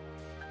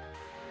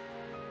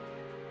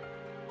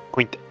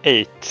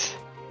 0.8?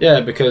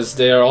 Yeah, because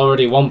they are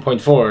already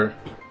 1.4.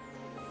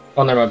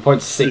 Oh, never mind,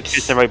 0.6.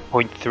 Increase them by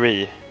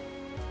 0.3.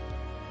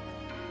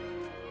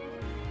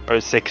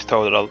 Or 6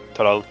 total.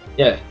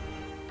 Yeah.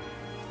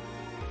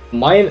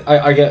 Mine,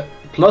 I get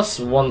plus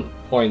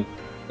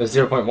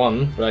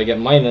 0.1, but I get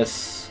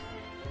minus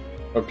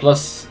or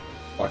plus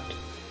what?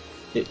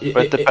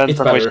 But it depends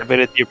on which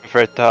ability you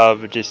prefer to have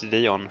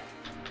GCD on.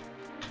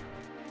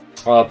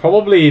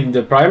 Probably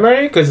the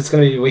primary, because it's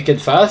gonna be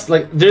wicked fast.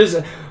 Like,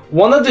 there's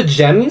one of the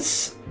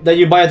gems that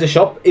you buy at the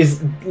shop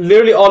is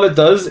literally all it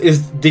does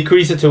is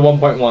decrease it to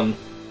 1.1.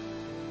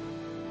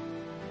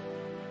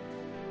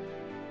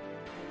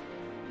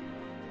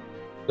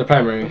 The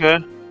primary. Okay.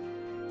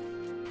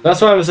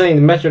 That's why I'm saying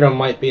the metronome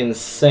might be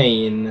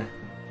insane.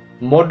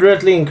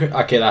 Moderately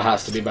okay, that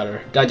has to be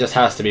better. That just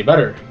has to be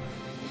better.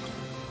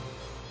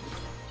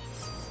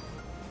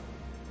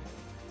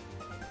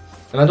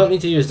 And I don't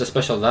need to use the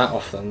special that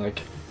often.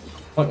 Like,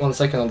 0.1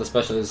 second on the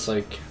special is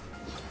like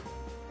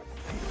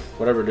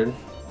whatever, dude.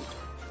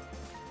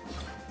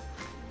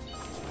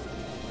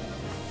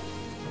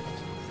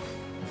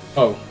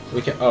 Oh,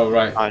 we can. Oh,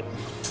 right. Fine.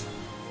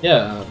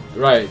 Yeah,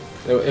 right.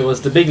 It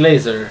was the big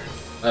laser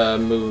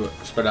move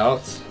spread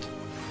out.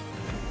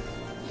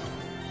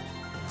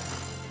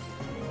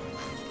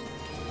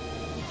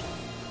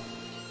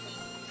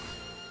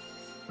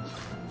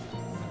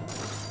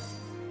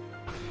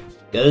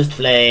 Ghost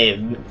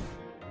Flame.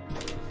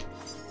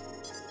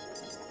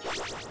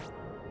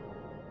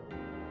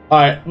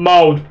 Alright,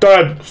 mode,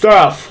 dead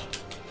stuff.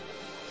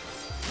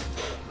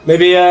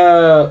 Maybe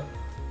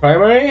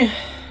primary?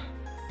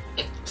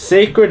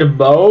 Sacred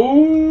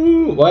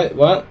Bow?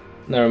 What?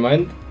 Never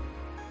mind.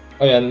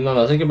 Oh yeah,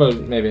 no, Sacred Bow,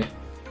 maybe.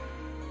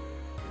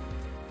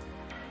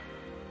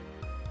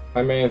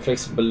 Primary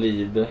inflicts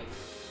bleed.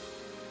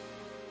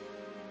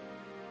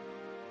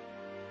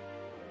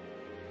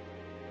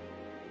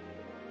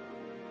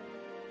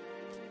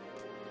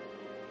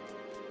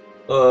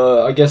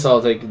 I guess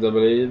I'll take the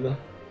bleed.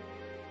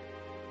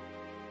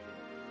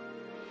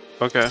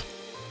 Okay.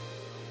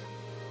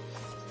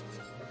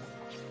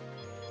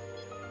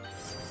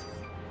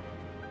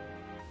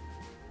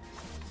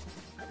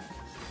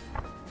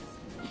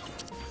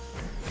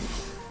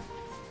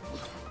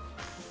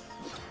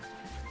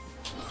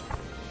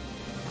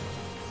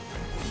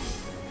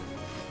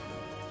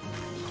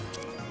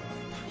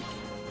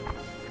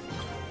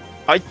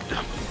 I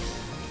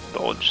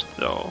dodged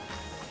though.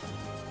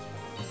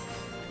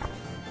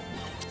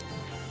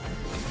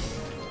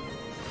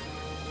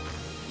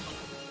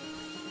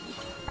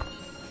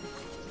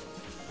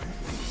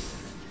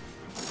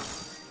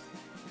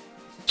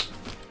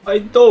 I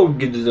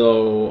dogged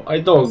though. I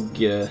dog.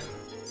 Okay.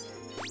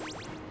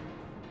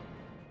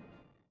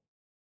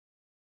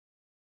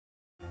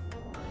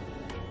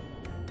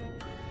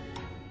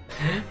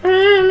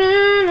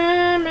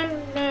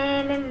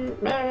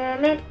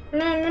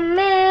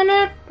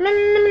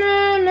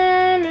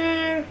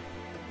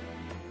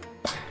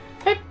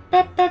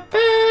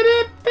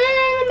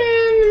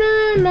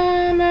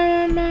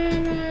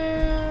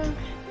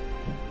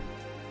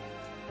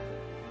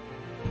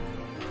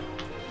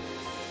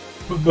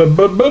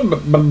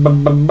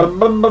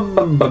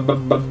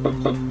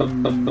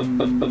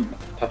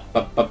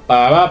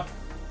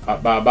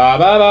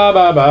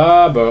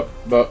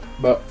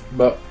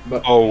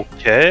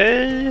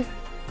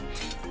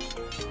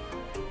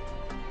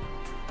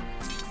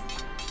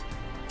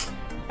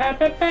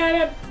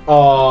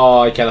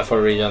 Oh, I can't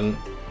afford regen.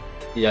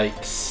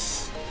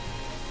 Yikes.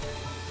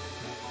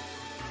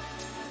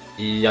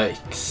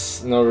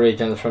 Yikes. No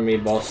regen for me,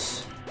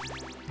 boss.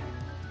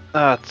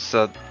 That's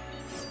a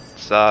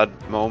sad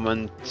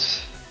moment.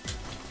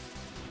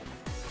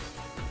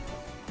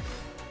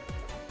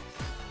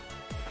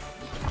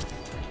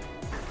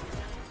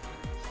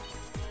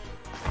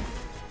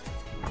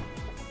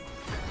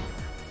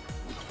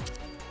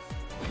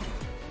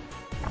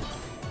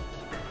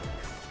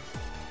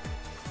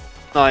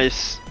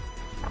 Nice.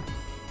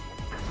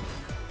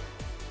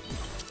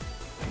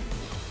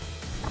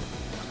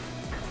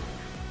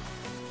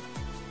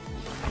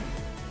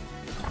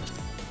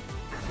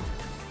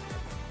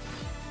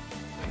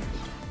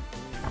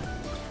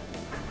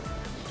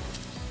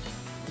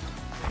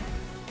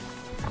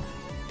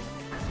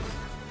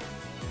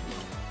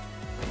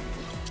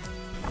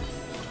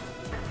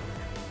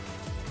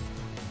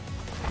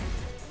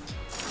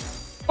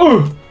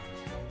 Oh!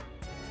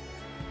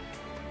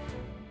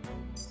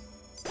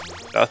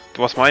 That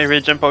was my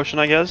regen potion,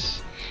 I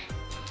guess.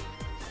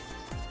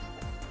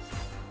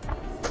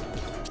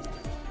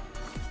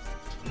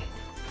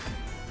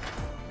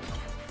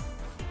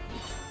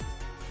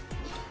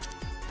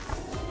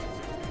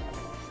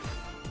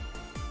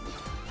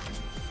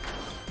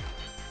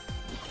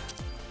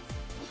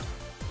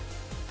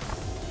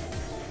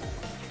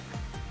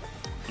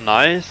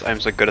 Nice, I'm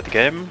so good at the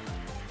game.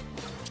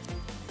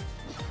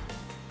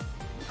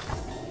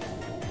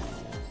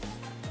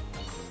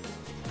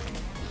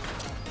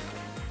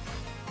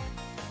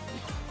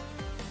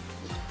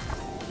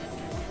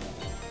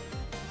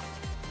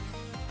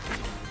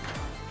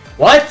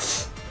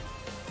 What?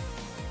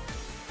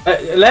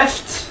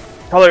 Left?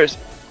 Colors!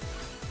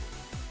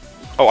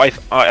 Oh, I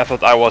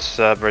thought I was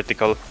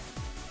vertical.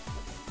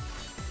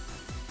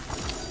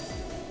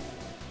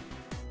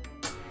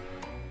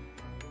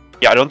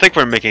 Yeah, I don't think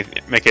we're making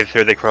it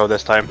through the crow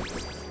this time.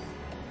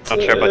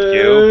 Not sure about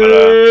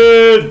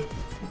you, but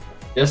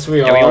yes, we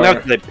yeah, are. we only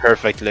have to play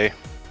perfectly.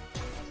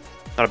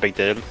 Not a big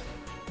deal.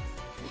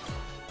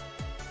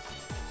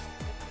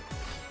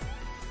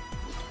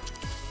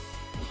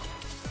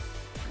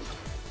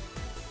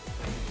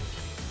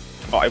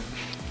 Oh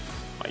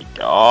my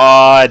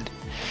god!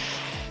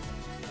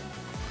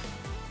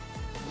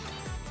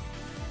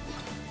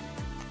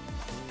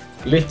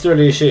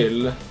 Literally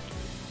chill.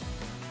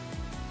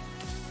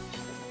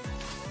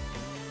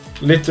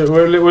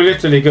 We're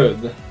literally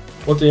good.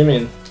 What do you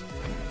mean?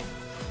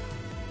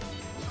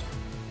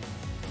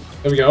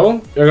 Here we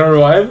go. You're gonna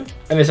revive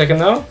any second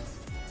now.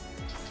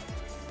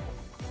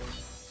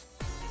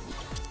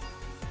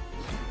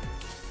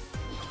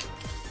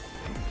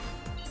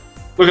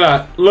 Look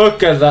at that.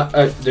 Look at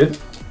that. Dude.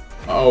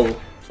 Oh,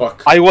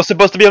 fuck. I was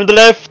supposed to be on the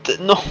left!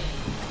 No!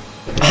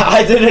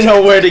 I didn't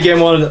know where the game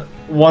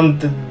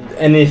wanted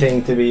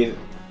anything to be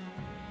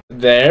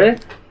there.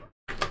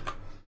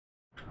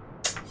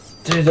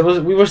 Dude,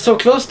 we were so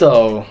close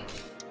though.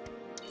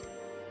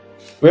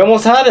 We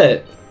almost had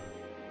it.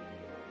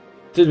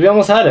 Dude, we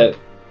almost had it.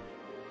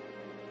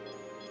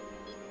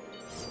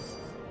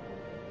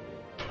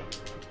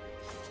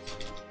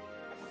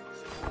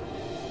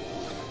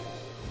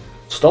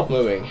 Stop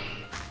moving.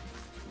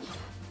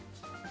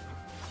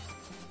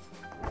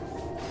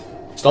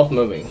 Stop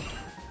moving.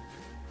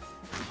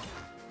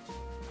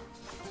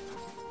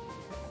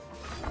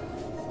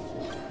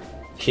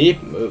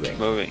 Keep moving.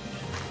 Moving.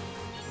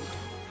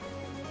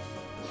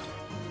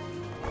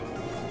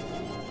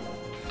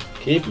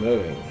 Keep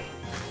moving.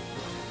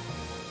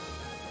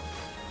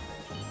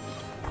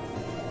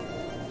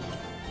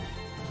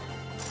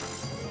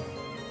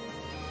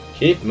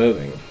 Keep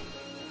moving.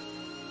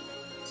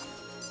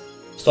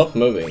 Stop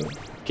moving.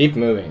 Keep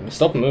moving.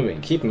 Stop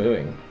moving. Keep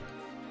moving.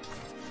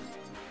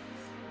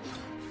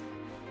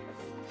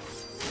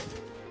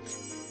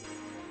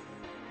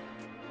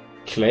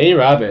 Clay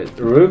rabbit.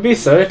 Ruby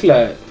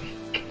circlet.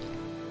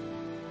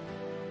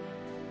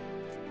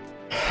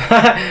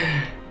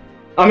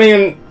 I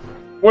mean,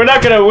 we're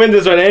not gonna win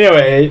this one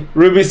anyway.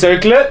 Ruby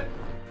circlet.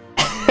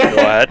 Go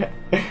ahead.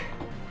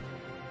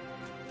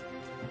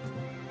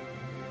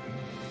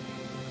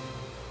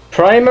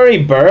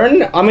 Primary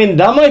burn? I mean,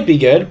 that might be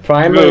good.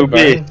 Primary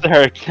Ruby burn.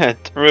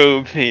 circlet.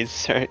 Ruby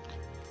circlet.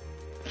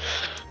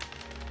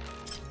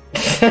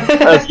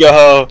 Let's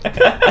go.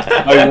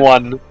 I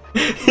won.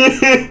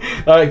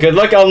 Alright, good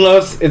luck,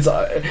 Alnoss. It's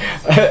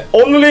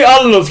only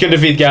Alnoss can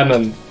defeat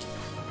Ganon.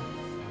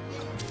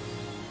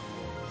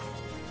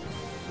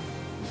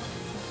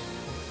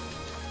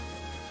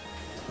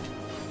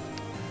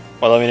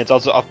 Well, I mean, it's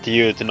also up to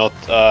you to not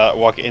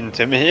walk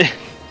into me.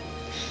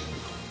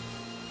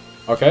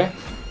 Okay.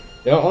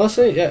 You know,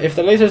 honestly, yeah, if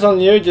the laser's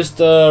on you, just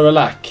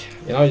relax.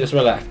 You know, just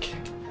relax.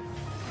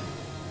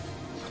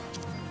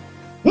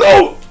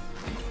 No!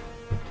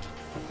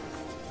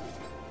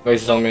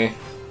 Laser's on me.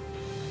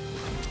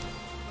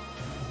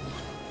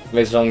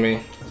 Laser's on me.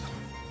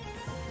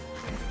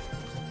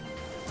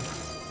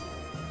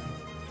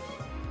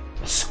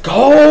 Let's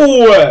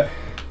go!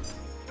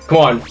 Come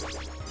on.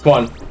 Come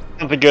on.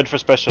 Something good for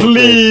special.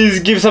 Please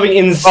give something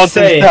Mountain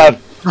insane. stab.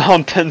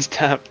 Mountain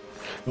stab.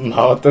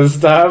 Mountain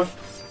staff.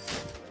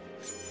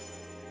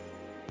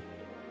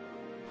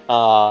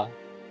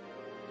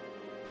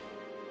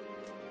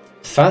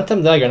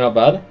 Phantom dagger, not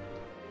bad.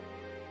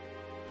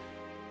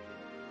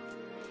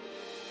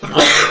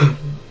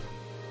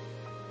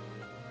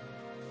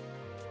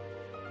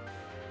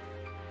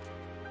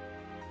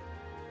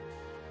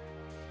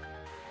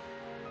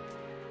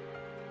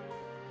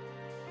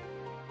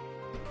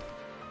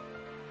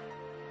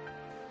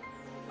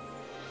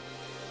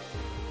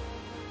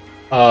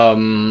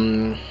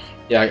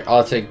 Yeah,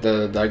 I'll take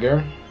the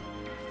dagger.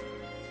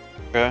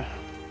 Okay.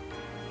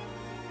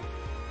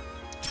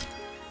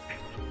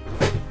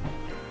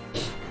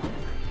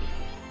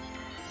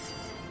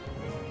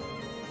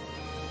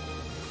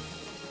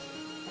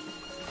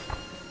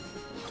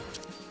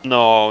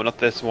 No, not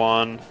this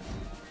one.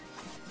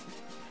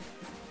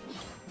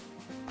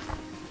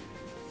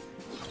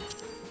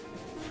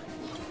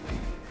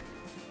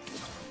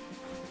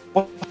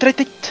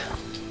 complete it.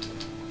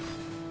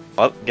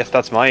 Well, guess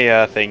that's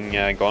my thing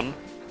gone.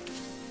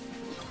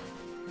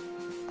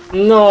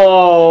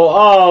 No!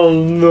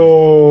 Oh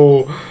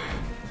no!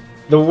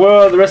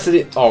 The rest of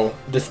the... Oh,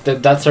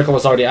 that circle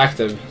was already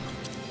active.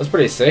 That's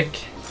pretty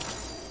sick.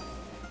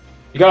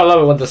 You gotta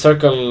love it when the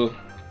circle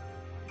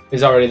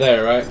is already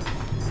there, right?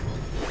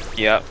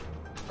 Yeah.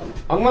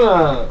 I'm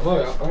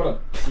gonna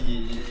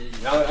pee.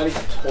 I need a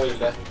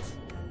toilet.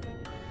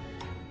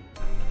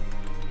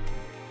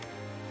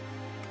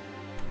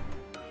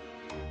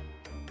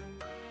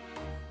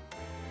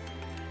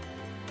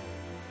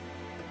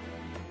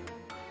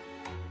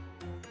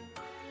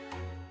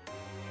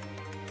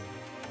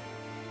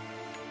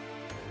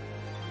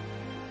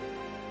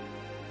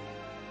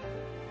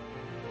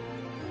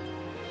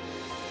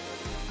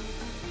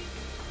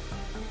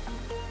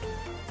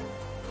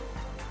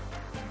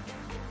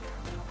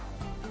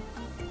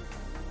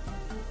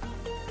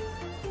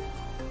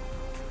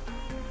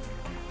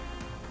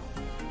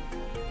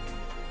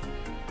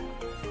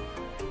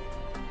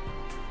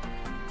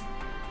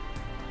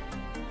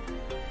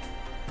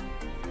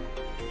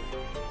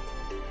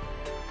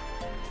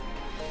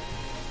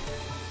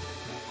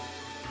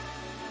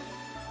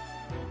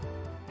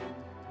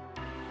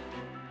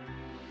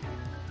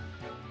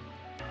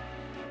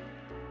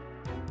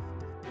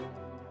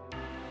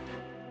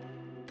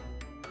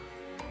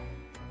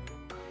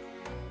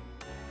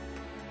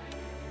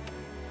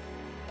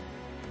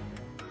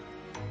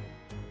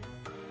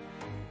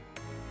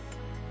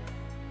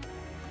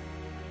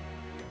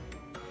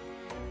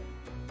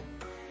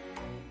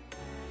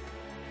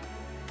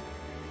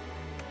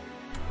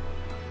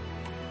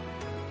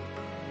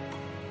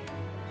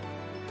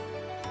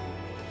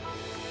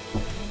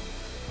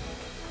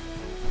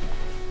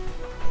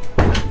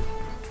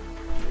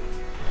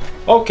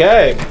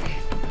 Okay.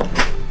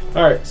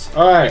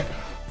 Alright.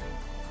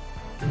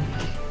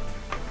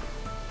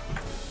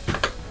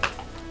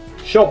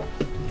 Shop.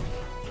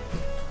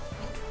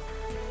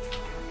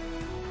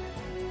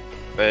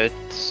 But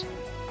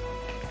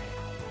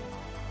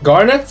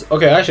Garnet?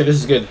 Okay, actually this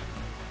is good.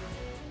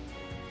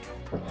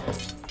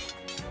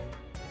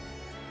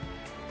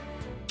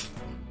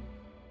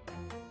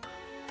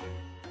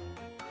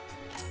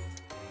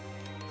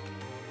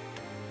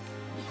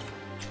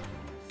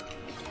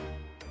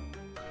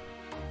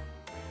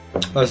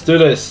 Let's do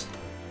this.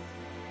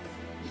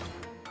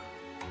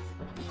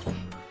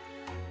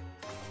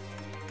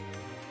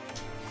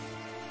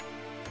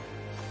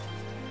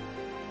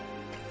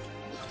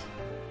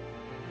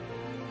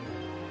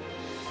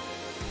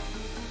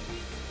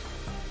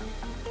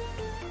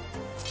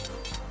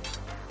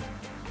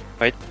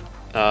 wait,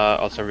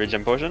 also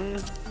regen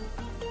potion.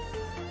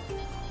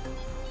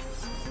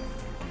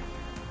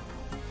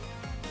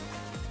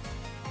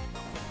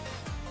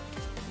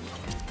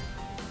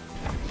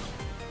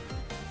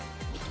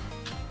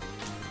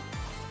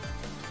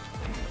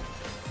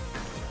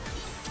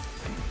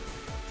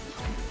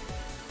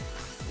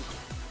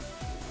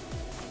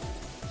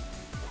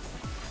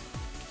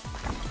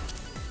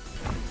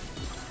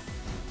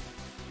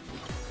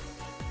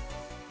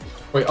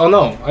 Wait, oh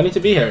no, I need to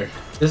be here.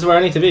 This is where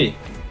I need to be.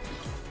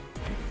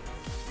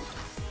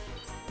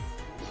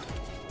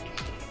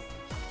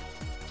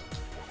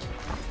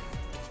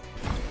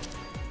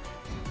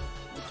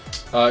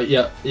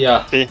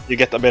 Yeah. See, you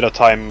get a bit of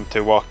time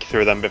to walk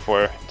through them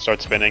before it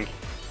starts spinning.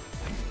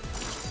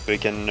 So you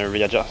can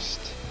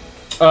readjust.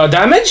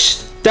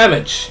 Damage?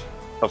 Damage.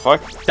 The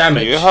fuck?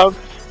 Damage. Do you have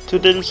to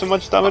deal so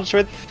much damage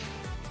with?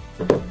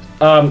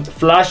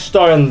 Flash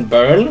Star and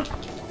Burn.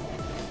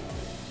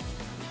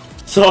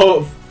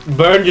 So,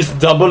 Burn just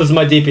doubles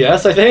my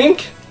DPS, I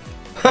think?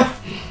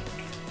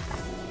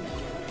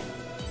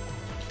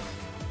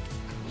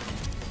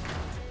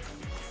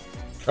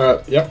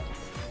 Yep.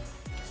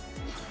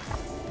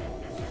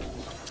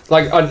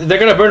 Like, they're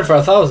gonna burn for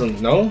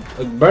 1,000, no?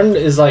 Burn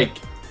is like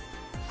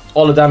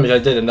all the damage I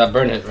did in that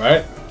burn hit,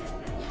 right?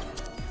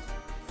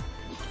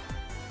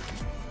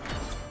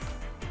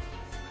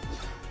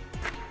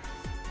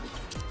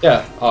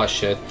 Yeah. Oh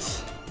shit.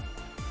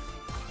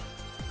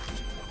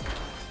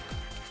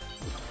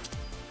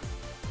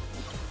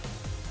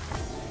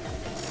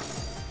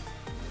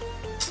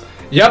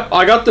 Yep,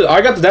 I got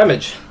the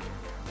damage.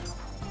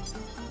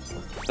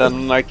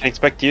 Then I can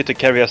expect you to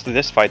carry us to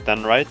this fight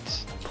then,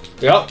 right?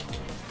 Yep.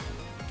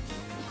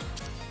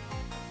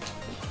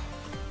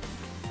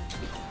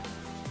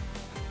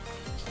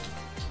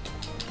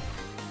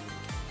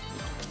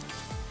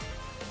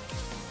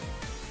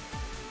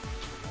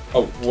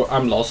 Oh,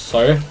 I'm lost,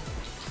 sorry.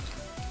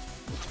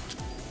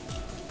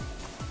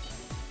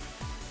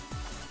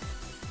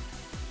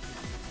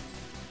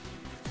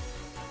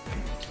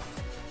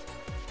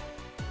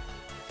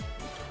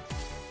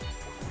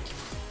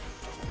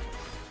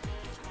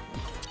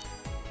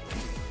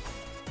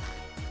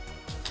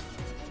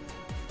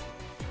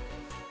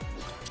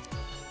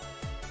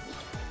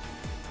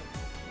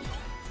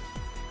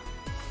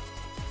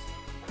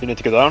 You need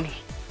to go down.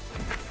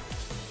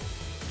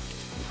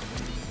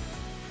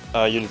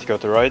 You need to go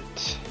to right.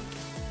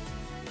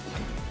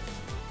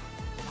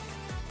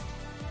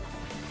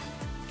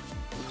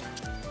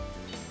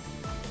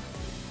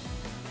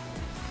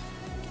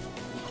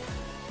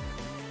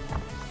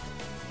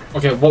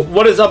 Okay,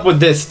 what is up with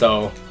this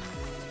though?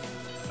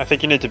 I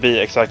think you need to be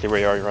exactly where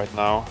you are right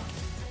now.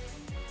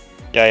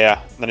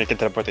 Yeah. Then you can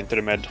teleport into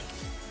the mid.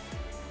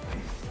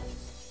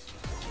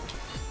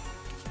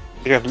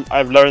 Because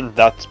I've learned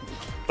that,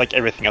 like,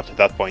 everything up to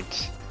that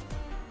point.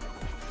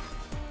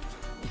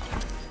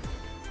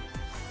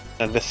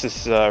 And this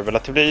is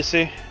relatively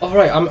easy.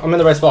 Alright, I'm in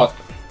the right spot.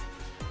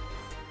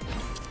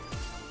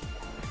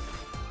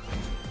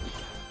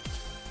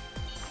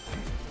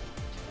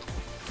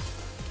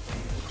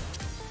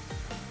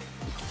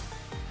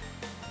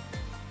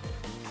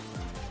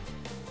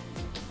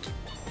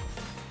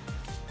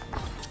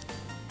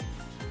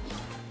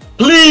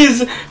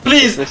 Please!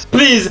 Please! This.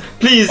 Please!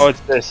 Please! Oh, it's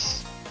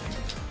this.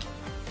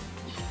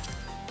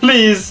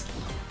 Please!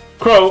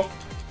 Crow!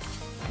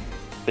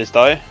 Please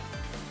die.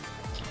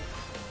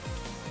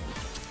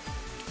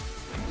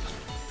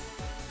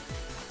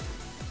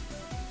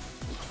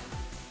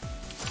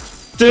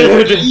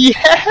 Dude!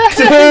 Yeah!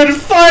 Dude,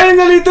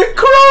 finally the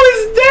crow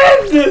is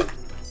dead!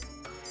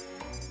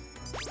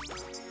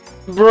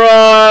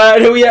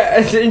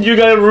 Bruh, you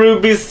got a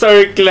ruby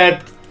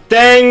circlet.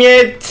 Dang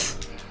it!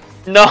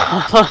 No!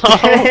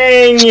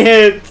 Dang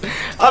it!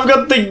 I've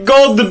got the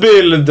god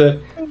build!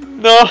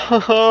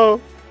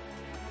 No!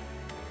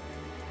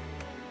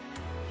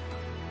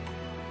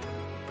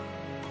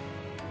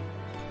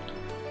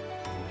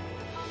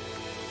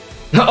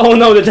 Oh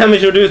no, the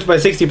damage reduced by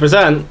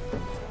 60%.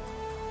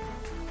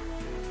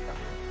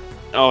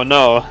 Oh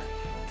no.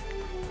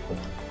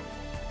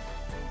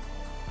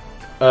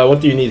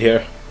 What do you need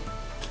here?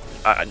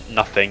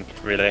 Nothing,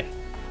 really.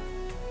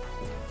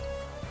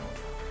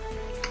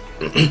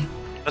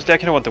 Honestly, I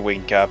kinda want the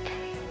wing cap.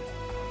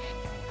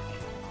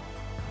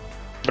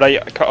 But I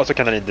also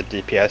kinda need the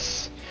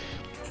DPS.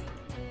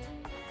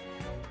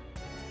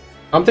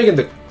 I'm taking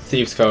the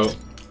Thieves Coat.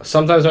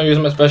 Sometimes when I use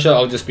my special,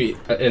 I'll just be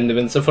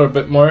invincible for a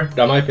bit more.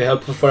 That might be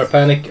helpful for a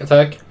panic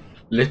attack.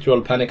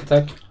 Literal panic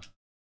attack.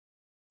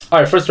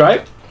 Alright, first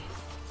try.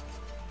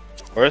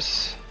 Of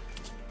course.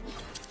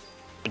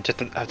 You just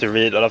have to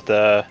read all of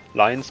the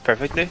lines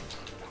perfectly.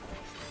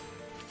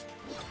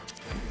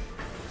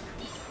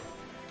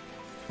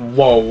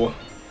 Whoa.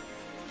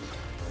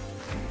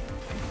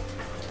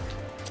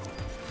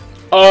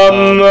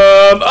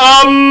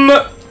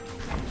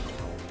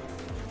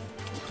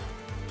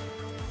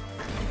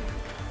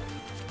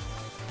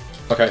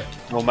 Okay.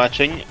 No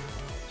matching.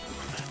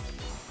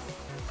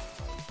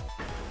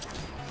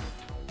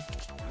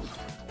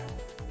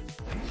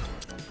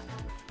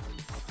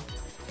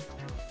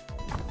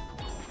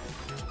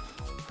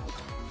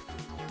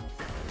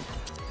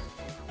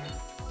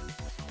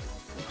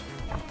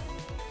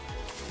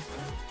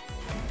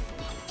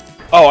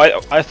 Oh,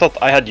 I thought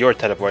I had your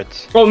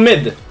teleport. Oh,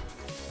 mid.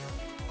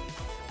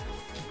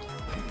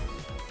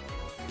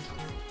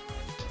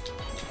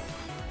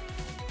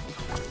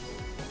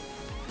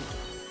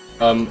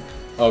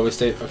 Oh, we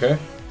stay. Okay.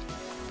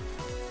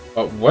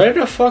 Where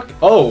the fuck?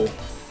 Oh.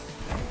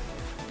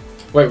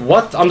 Wait,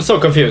 what? I'm so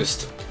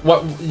confused.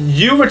 What?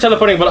 You were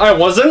teleporting, but I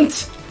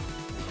wasn't?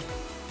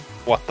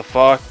 What the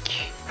fuck?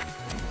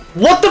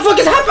 What the fuck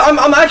is happening?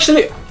 I'm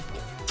actually.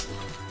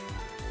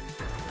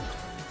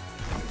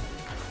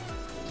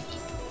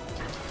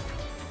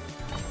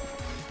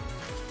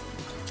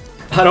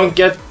 I don't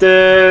get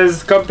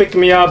this. Come pick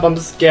me up. I'm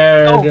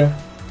scared. No.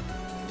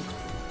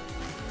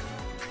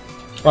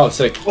 Oh,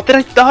 sick. What did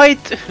I die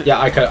to? Yeah,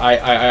 I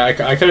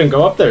couldn't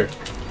go up there.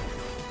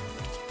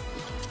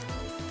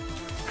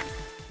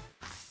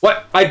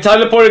 What? I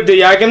teleported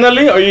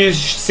diagonally? Are you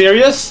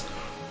serious?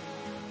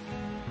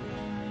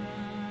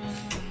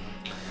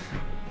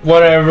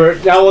 Whatever.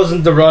 That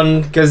wasn't the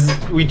run because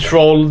we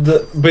trolled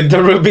with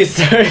the ruby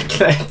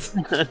circlet.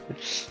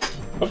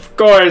 Of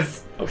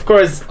course.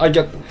 I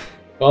get.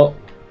 Well,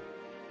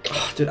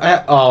 oh, dude.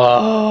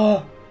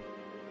 Oh.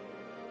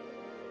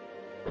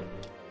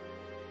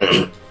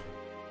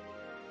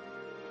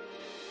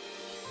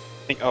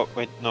 Oh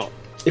wait, no.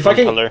 If I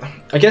can, color.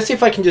 I guess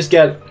if I can just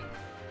get,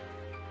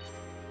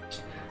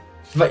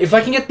 if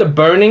I can get the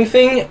burning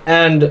thing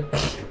and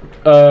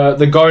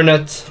the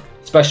garnet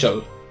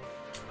special.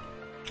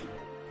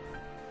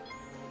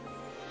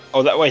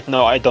 Oh, that wait,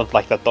 no, I don't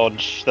like that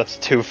dodge. That's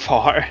too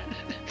far.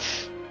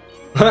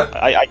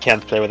 I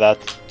can't play with that.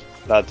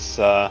 That's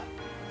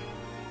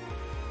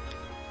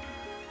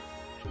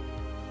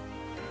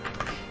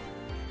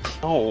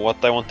Oh,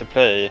 what I want to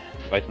play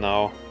right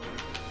now.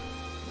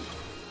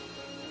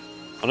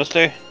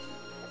 Honestly,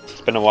 it's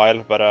been a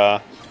while, but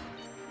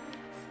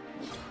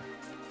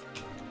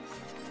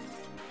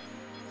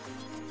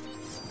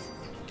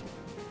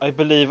I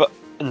believe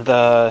in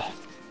the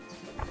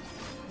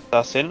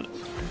assassin.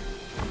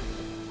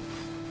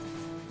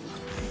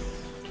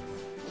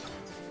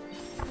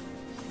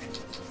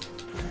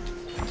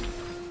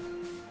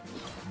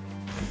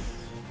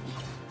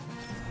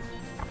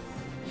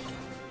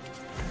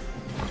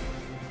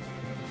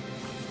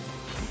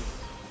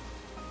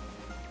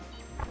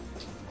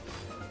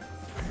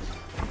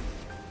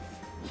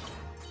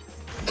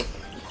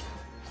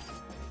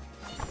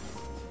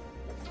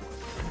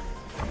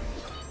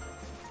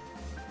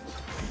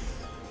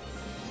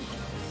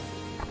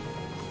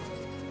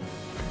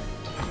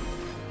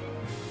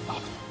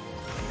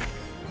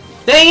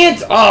 Dang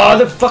it! Oh,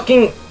 the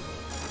fucking...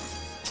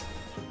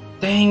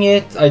 Dang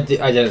it! I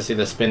didn't see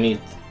the spin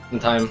in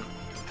time.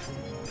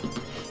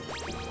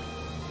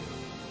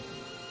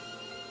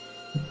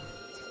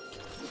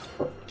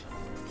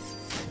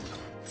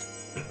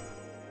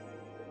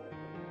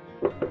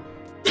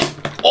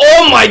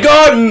 Oh my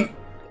god!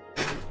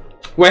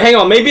 Wait, hang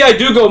on. Maybe I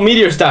do go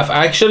Meteor Staff,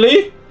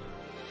 actually.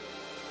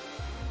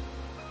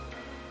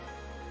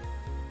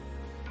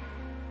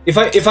 If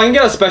I can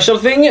get a special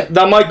thing,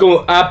 that might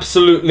go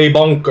absolutely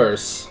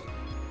bonkers.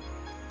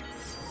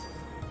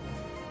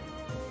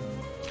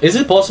 Is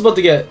it possible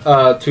to get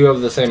 2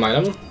 of the same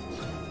item?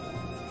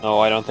 No,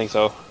 I don't think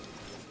so.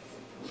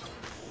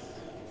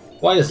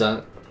 Why is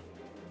that?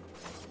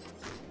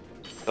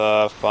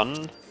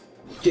 Fun.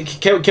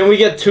 Can we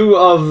get 2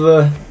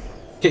 of...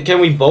 can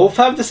we both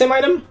have the same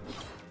item?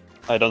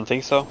 I don't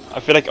think so. I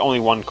feel like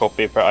only 1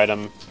 copy per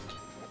item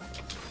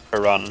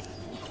per run.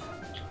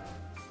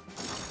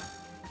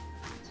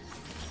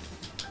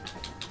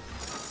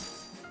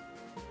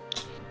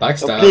 Backstab.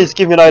 So please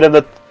give me an item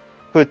that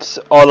puts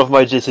all of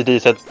my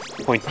GCDs at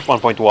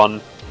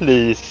 1.1,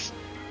 please.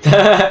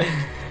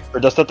 Or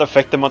does that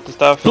affect the amount of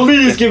stuff?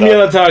 Please give me an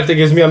attack that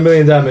gives me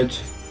 1,000,000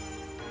 damage.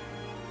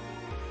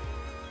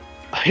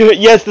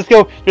 Yes, let's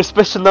go! Your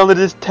special now that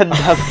is 10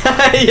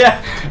 damage.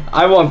 Yeah,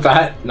 I want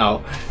that.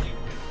 No.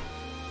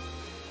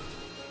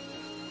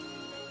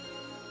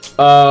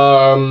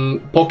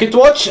 Pocket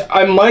watch,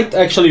 I might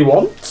actually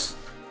want.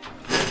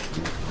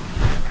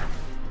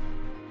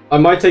 I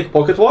might take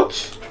pocket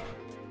watch.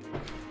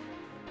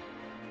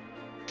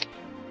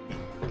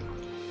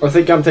 I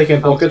think I'm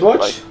taking pocket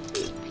watch.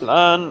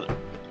 Plan.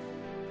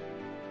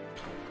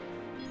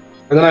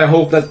 And then I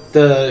hope that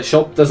the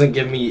shop doesn't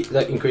give me,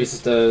 that increases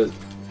the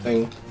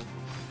thing.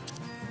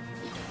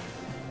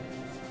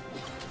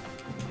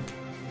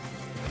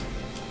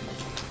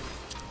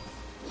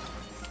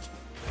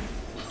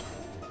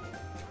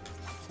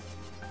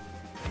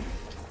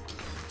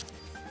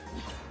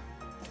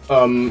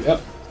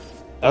 Yep.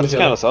 That's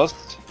kind of sus.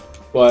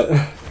 What?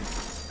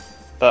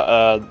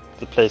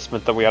 The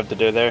placement that we have to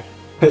do there.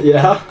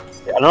 Yeah?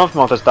 I don't know if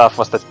mounted staff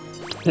was the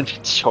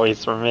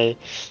choice for me.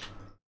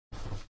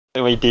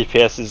 Anyway,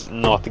 DPS is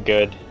not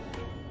good.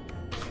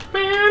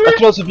 That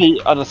could also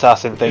be an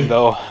assassin thing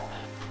though.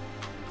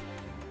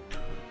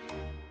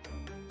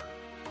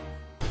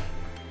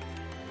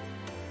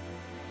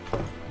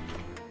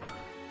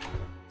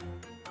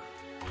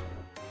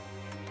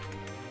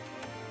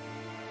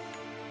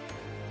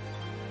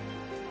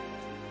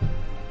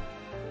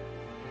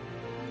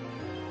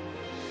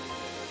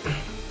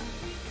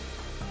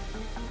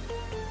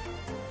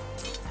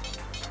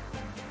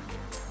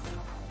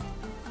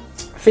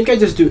 I think I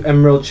just do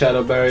Emerald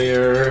Shadow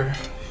Barrier.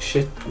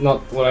 Shit, not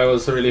what I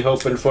was really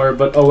hoping for,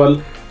 but oh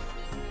well.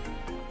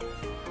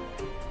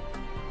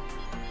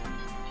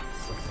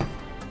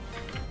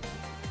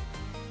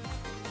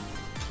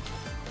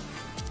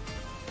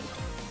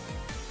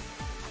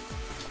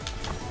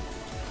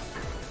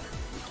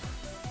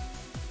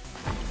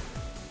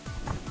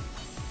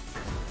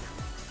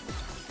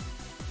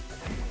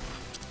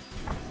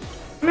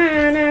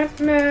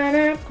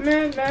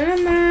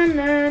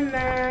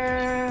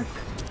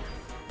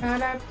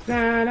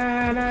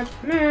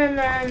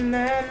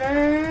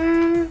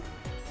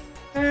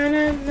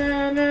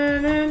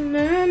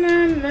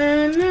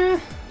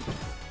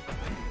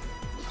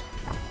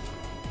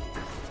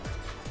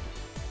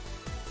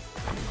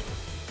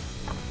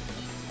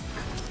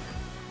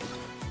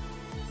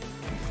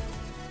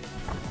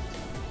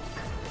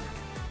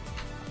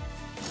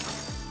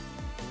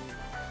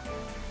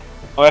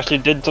 I actually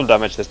did some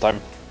damage this time.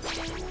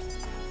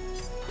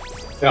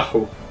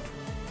 Yahoo.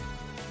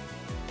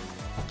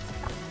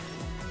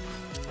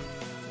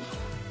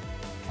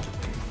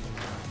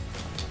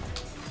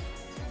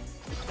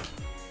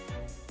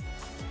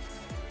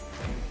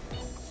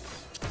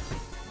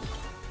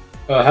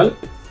 Help?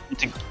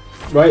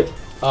 Right.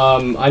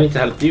 I need to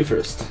help you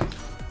first.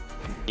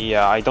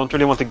 Yeah, I don't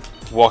really want to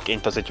walk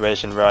into a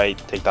situation where I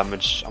take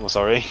damage, I'm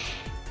sorry.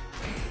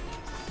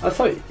 I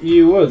thought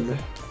you would.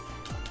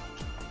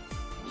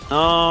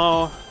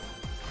 No.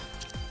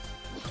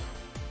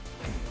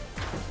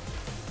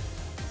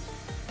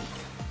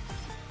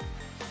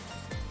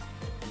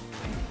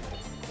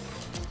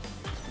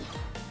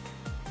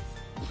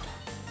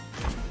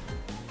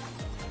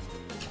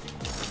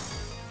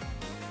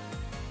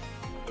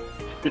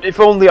 Dude,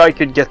 if only I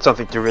could get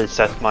something to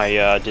reset my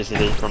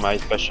GCD for my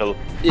special.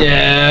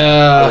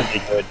 Yeah. That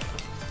would be good.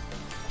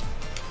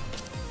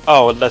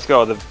 Oh, let's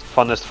go, the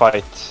funnest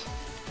fight.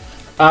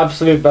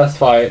 Absolute best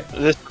fight.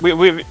 This,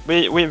 we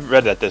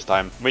read it this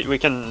time. We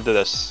can do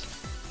this.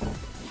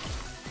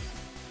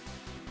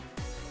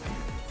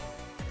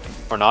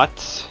 Or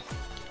not.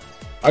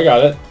 I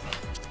got it.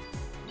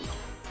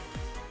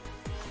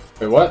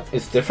 Wait, what?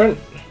 It's different?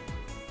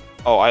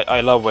 Oh,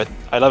 I love it.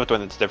 I love it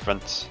when it's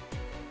different.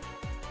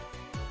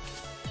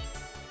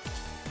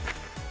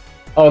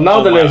 Oh,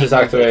 now the lasers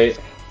activate.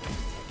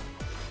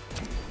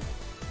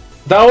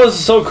 That was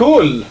so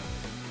cool!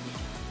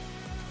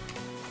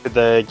 Could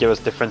they give us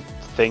different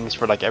things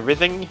for like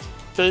everything,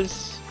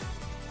 please?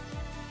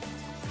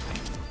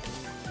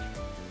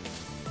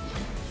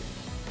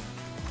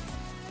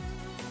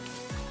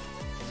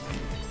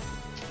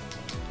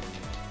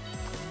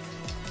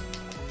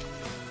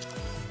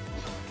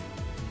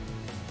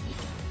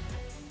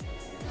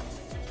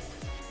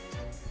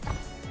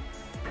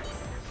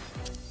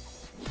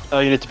 Oh,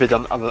 you need to be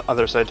on the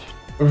other side.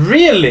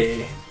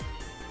 Really?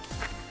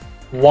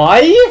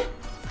 Why?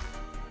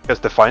 Because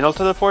the final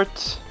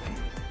teleports.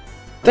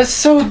 That's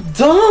so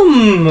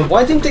dumb!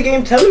 Why didn't the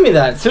game tell me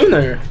that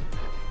sooner?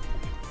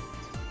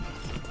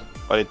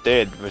 But it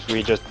did, but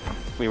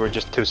we were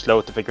just too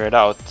slow to figure it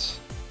out.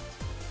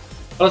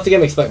 How does the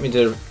game expect me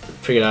to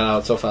figure that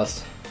out so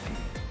fast?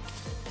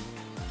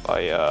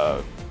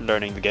 By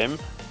learning the game.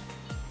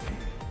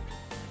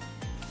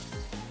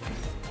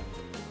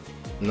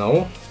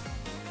 No.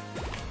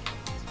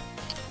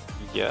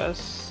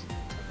 Yes.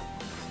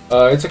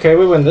 It's okay,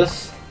 we win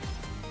this.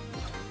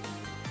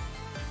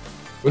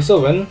 We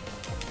still win.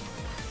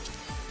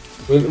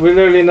 We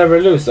literally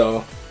never lose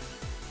though.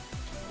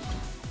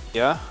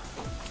 Yeah.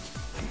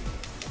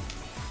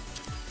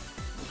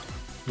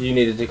 You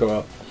needed to go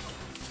up.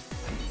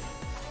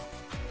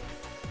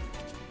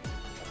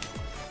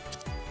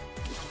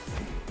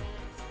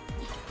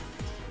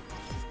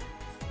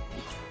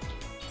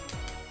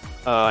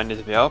 I need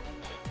to be up.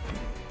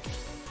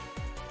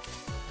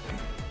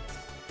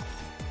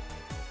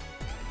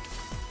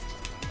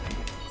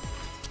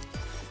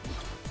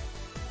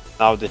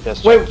 Now the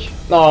test check. Wait!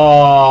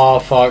 Oh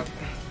fuck.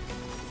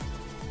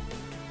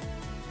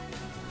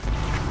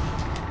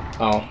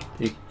 Oh,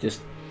 you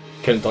just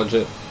couldn't dodge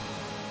it.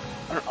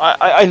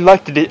 I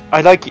like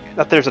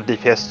that there's a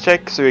DPS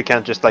check, so you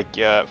can't just like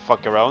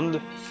fuck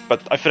around.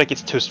 But I feel like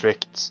it's too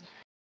strict.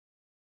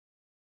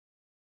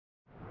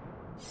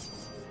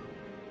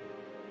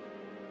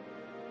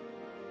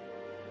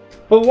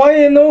 But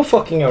why no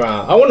fucking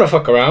around? I wanna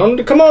fuck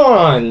around. Come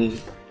on.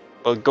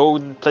 Well, go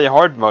and play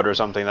hard mode or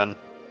something then.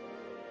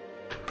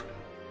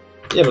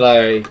 Yeah, but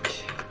like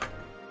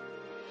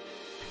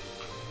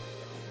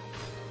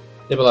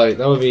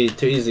that would be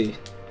too easy.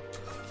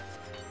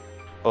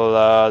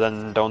 Well,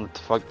 then don't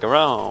fuck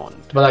around.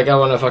 But like I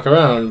wanna fuck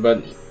around,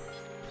 but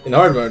in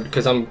hard mode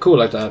because I'm cool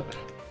like that.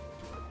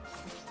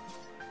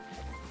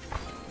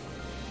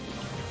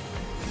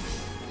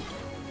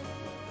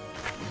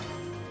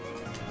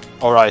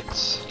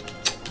 Alright.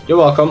 You're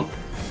welcome.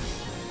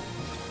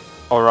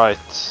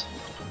 Alright.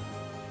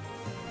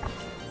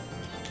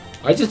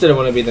 I just didn't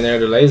want to be the near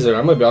the laser.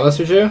 I'm gonna be honest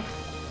with you.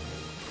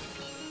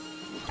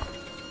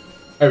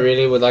 I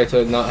really would like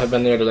to not have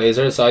been near the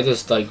laser, so I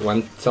just like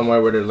went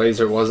somewhere where the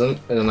laser wasn't,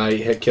 and then I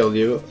hit killed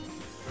you.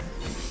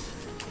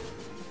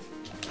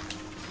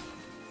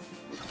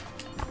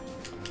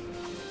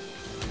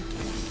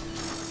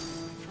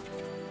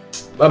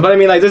 But I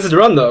mean, like this is the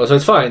run though, so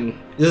it's fine.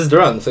 This is the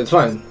run, so it's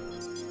fine.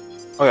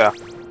 Oh yeah.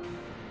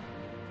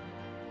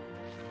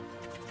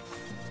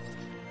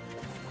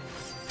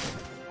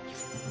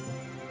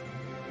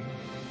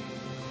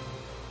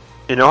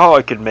 You know how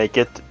I could make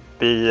it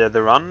be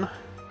the run?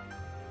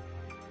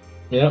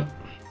 Yeah.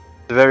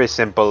 It's a very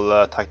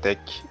simple tactic.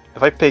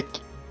 If I pick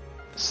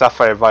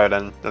Sapphire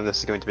Violent, then this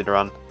is going to be the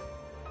run.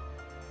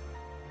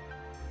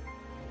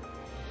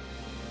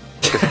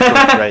 Because it's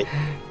going great.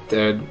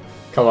 Dude,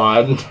 come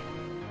on.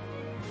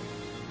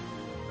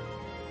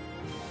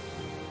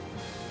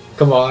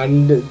 Come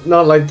on,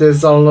 not like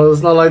this,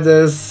 Alnoss, not like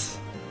this.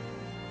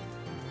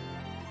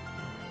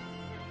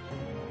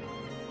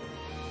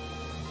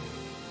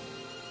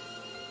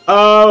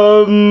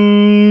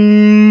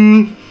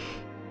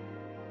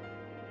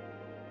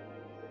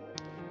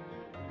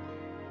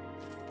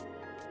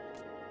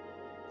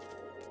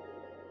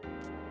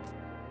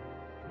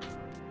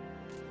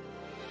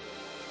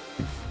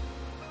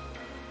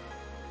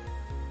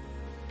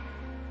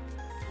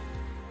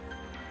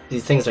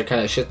 These things are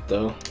kind of shit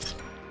though.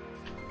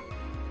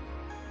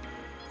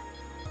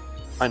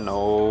 I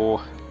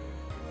know.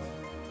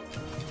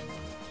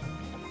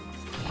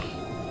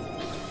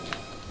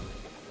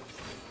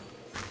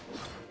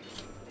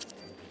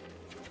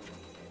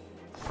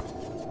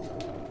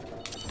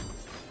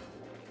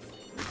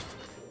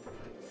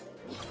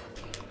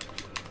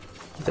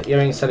 The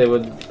earring said it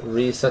would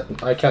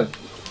reset. I can't.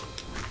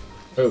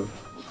 Oh,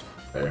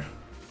 there.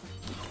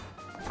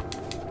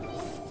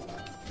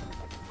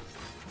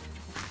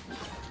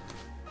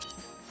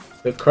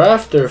 The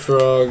crafter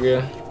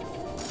frog.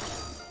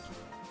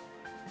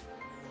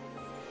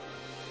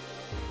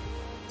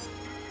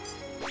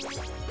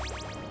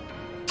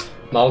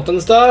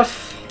 Mountain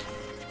stuff.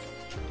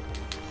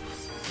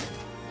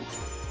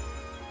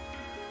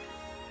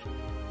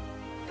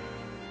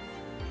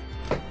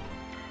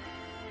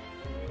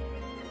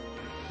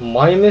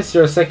 Minus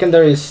your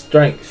secondary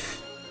strength.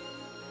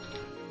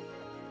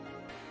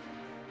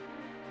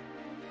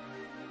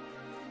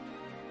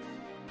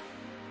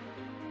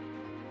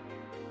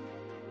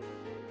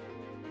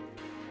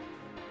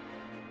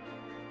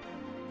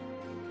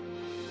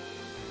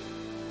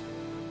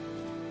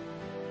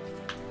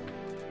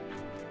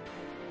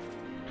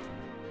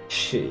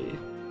 shit.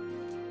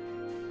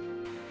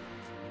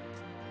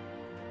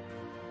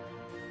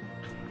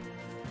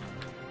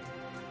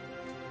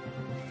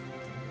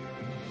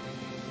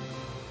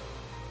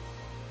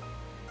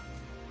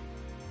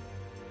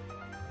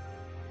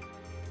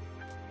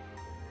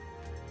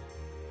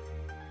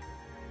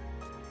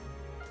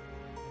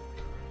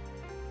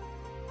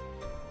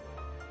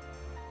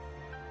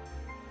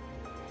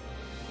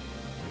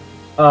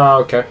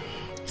 Okay.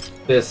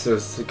 This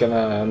is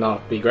gonna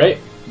not be great,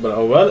 but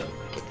oh well.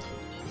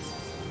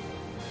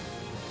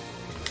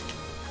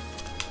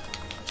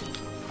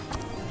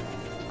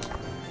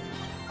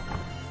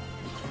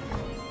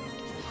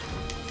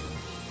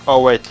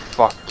 Oh wait,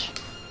 fuck.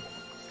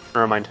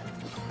 Never mind.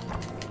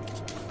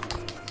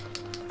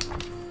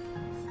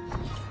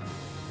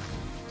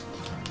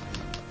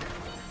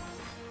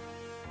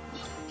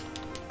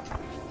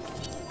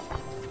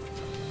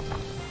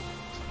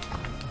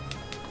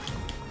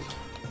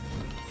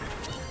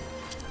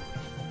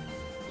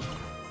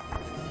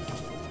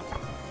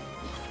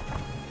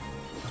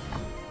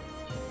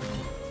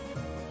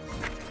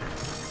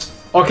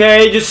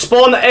 Okay, just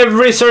spawn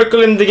every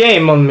circle in the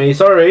game on me,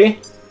 sorry.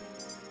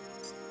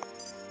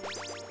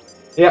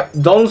 Yeah,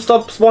 don't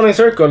stop spawning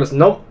circles.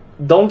 Nope,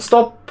 don't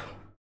stop.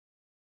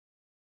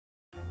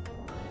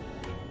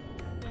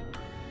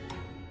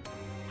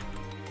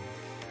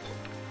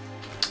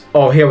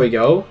 Oh, here we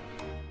go.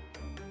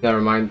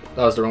 Never mind,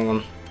 that was the wrong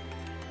one.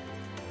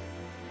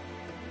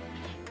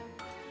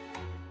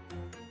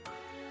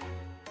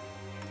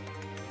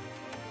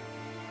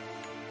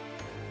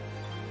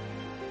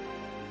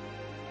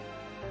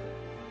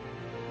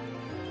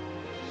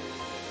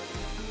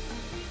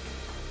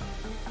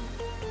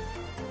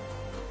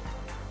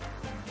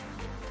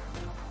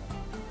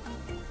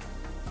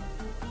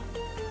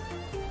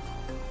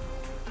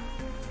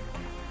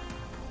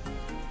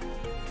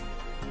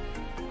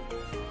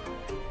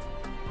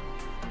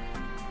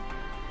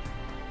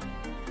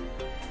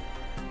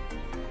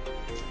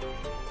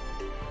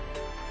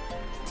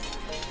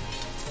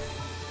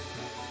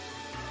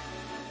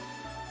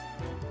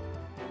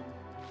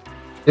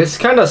 This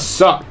kinda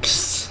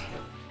sucks.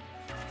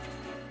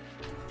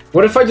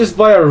 What if I just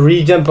buy a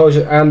regen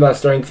potion and a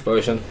strength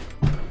potion?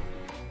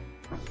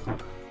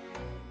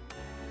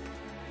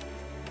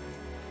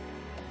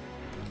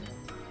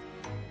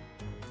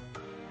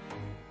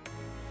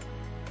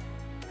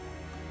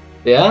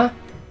 Yeah?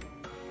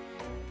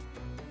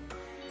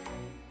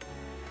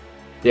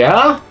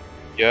 Yeah?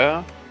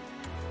 Yeah.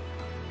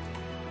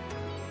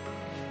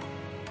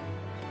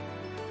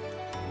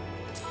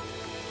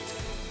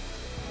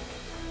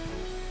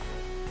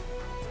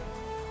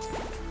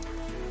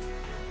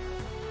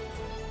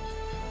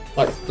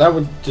 Like, that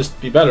would just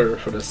be better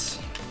for this.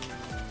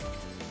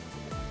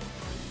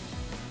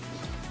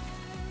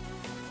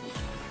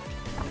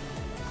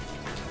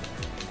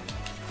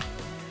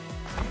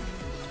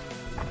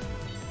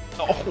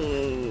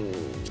 Oh.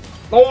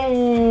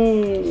 Oh.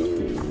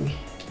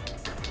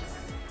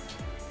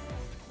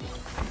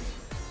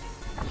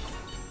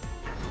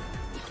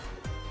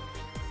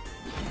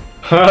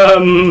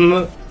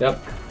 Yep.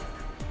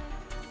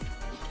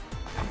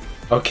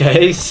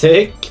 Okay,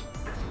 sick.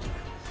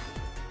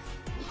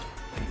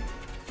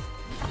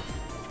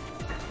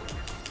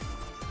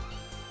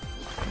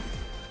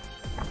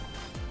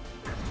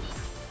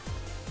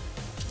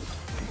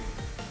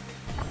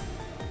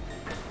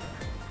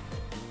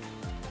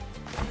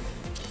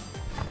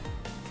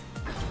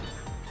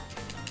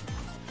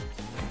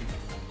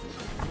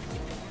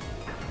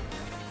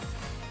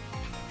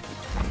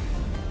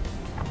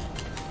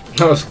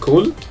 That was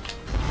cool.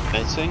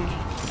 Amazing.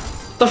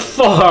 The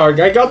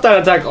fuck? I got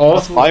that attack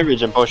off. My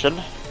regen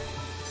potion.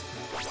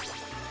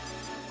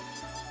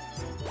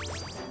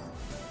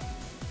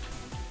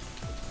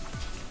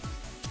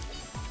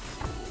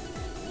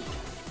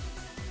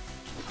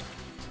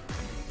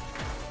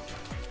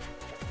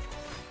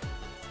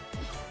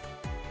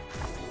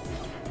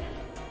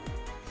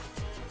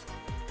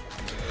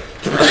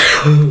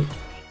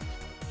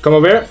 Come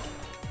over here.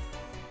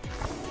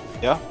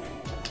 Yeah.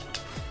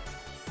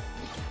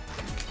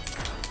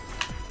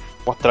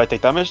 What did I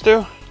take damage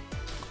to?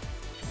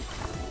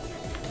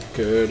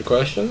 Good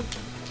question.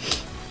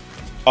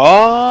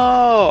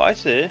 Oh, I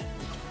see.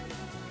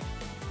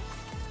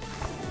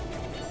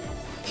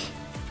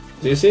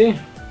 Do you see?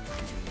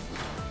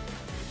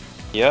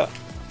 Yeah.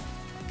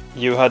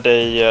 You had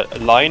a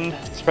line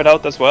spread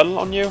out as well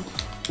on you.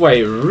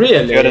 Wait,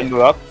 really? You didn't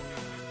move up.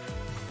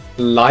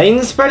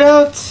 Line spread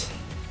out?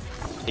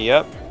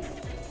 Yep.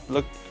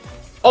 Look.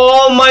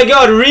 Oh my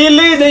god,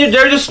 really?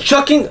 They're just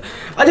chucking...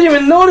 I didn't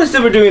even notice they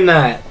were doing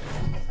that.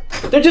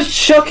 They're just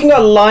chucking a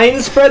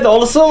line spread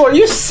also? Are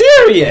you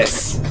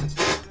serious?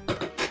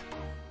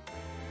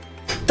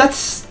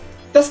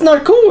 That's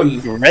not cool.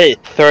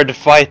 Great. Third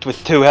fight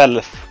with 2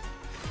 health.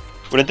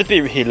 Wouldn't it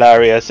be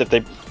hilarious if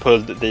they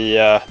pulled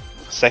the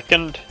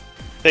second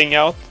thing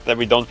out that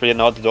we don't really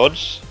know how to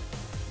dodge?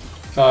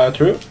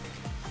 True.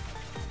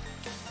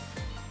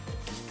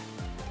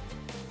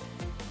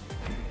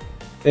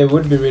 It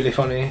would be really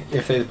funny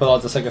if they pull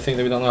out the second thing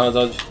that we don't know how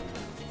to dodge.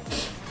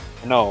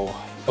 No.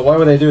 But why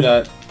would they do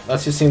that?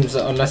 That just seems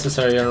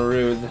unnecessary and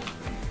rude.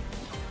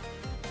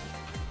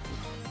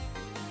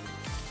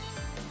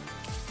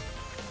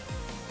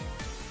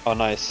 Oh,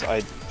 nice.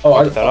 I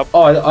fucked that up.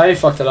 Oh, I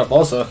fucked it up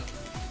also.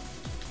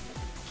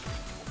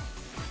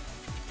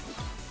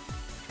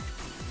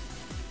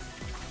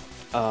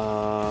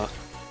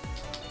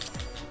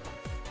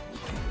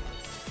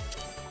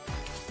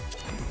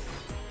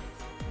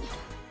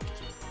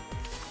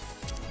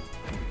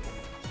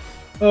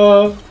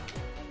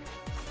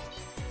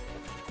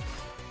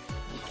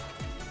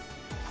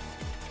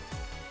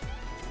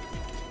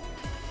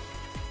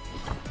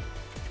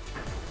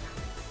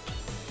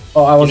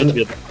 Oh, I wasn't.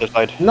 You need to be at the other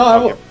side.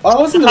 No, Okay. I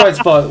was in the right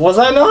spot. Was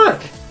I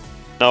not?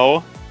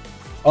 No.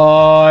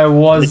 Oh, I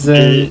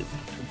wasn't.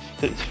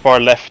 It's far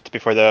left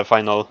before the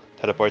final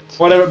teleport.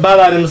 Whatever. Bad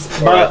items.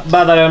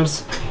 Bad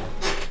items.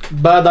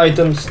 Bad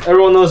items.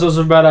 Everyone knows those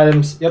are bad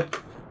items. Yep.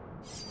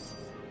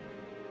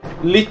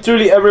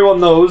 Literally everyone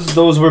knows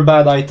those were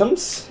bad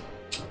items.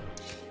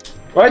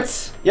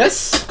 Right?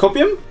 Yes?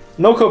 Copium?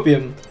 No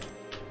copium.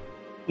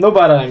 No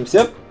bad items.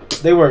 Yep.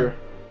 They were.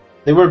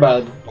 They were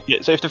bad.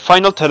 Yeah, so if the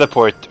final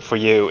teleport for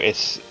you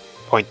is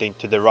pointing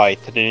to the right,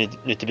 then you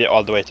need to be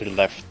all the way to the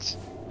left.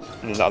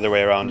 And then the other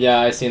way around. Yeah,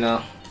 I see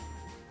now.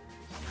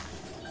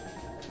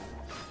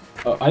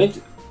 Oh, I need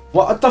to...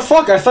 What the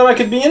fuck? I thought I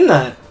could be in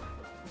that.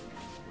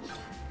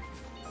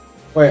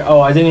 Wait,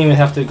 oh, I didn't even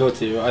have to go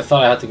to you. I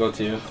thought I had to go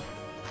to you.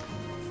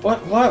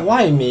 What?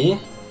 Why me?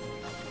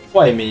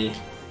 Why me?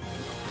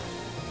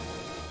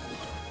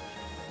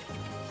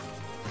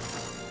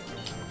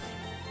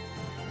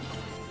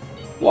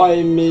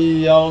 Why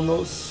me,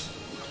 Alnoss?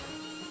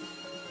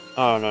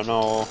 Oh,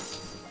 no.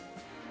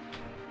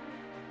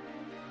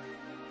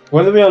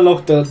 When did we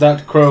unlock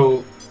that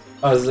crow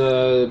as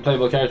a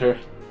playable character?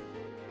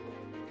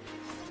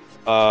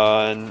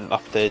 In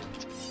update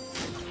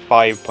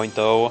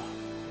 5.0.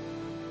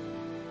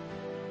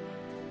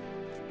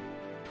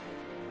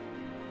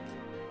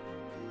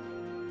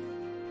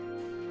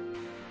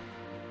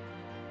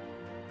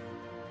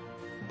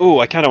 Ooh,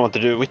 I kinda want to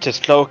do Witch's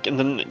Cloak and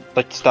then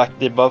like stack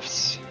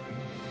debuffs.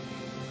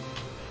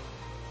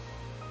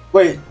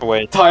 Wait,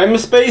 time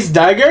space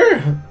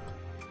dagger?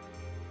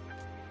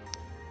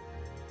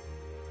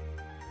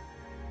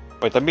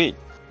 Wait, let me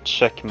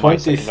check my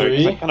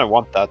secondary, 'cause I kinda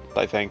want that,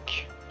 I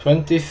think.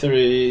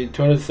 23,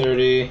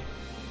 230.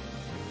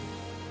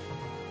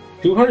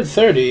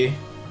 230?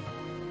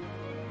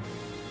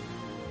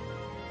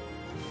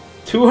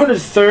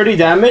 230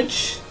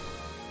 damage?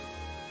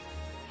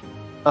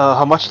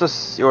 How much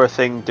does your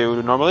thing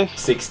do normally?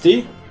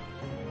 60?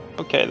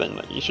 Okay,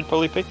 then you should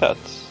probably pick that.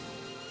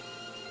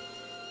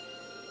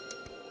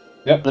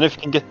 Yep. Then if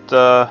you can get,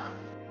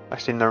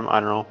 actually, never mind, I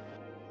don't know.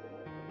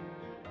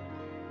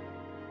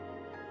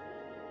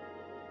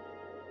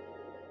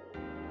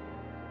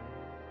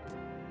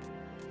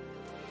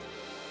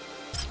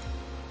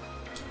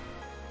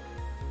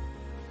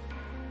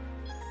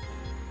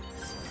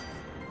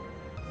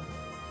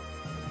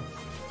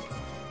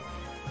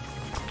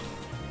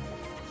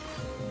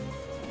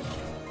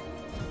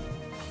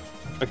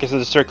 Okay, so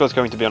the circle is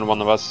going to be on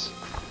one of us.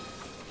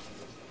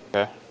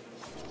 Okay.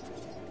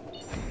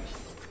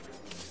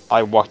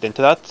 I walked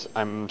into that.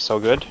 I'm so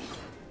good.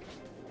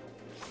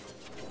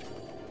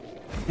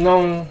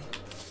 No.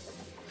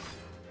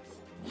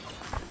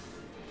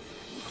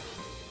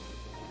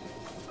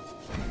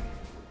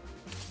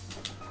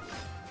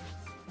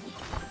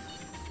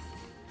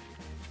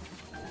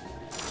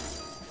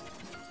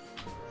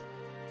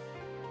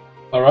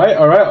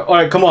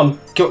 Alright, come on,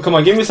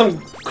 give me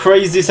some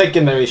crazy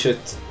secondary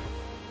shit.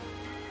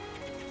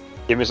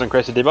 Give me some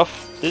crazy debuff,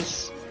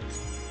 please.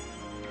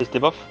 This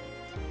debuff.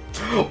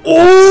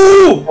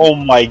 Oh! Oh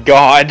my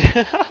god!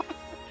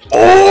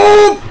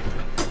 Oh!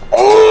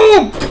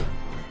 Oh!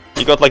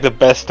 You got like the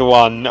best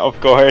one, of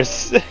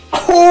course.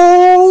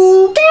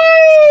 Okay!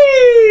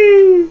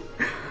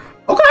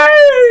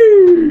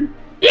 Okay!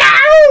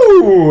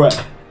 Yow!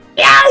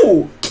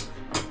 Yow!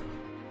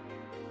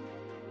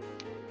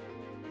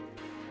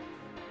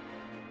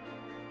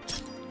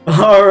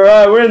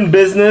 Alright, we're in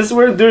business.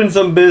 We're doing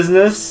some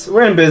business.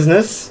 We're in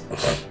business.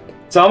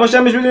 So how much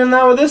damage are we doing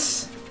now with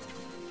this?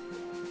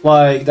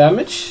 Like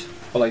damage?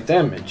 Or like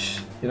damage?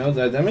 You know,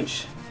 that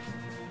damage?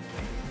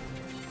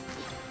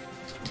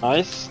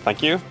 Nice,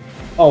 thank you.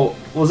 Oh,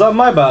 was that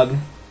my bad?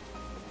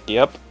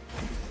 Yep.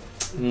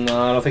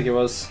 No, I don't think it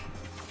was.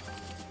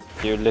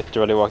 You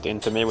literally walked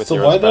into me with So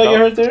your why did I get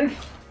hurt there?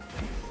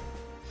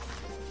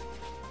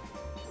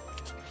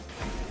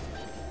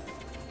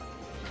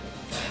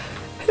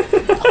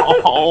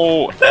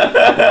 Oh!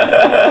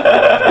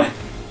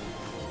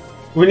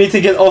 We need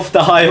to get off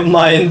the hive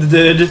mind,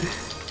 dude.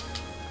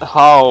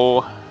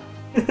 How?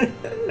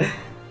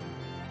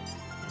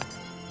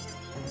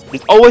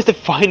 It's always the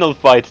final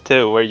fight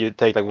too, where you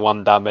take like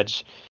 1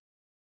 damage.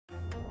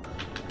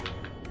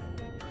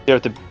 You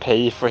have to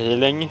pay for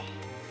healing.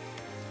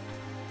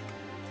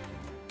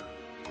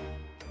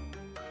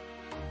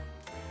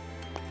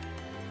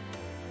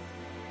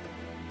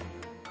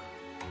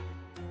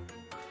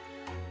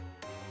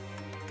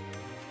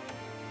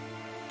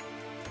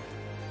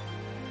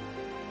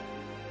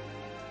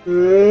 I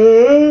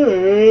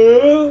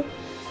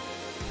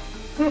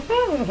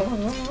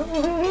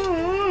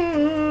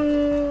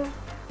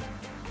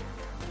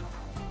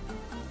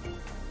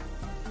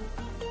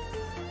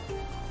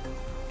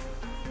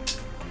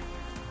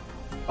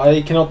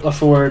cannot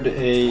afford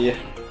a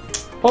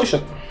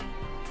potion.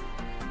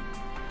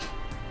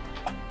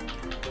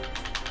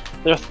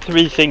 There are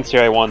 3 things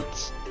here I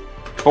want.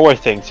 4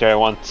 things here I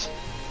want.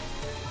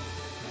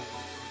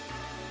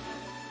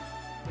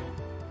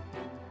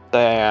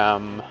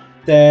 Damn.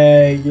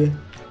 Dang.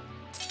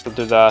 We'll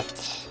do that.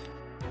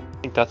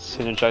 I think that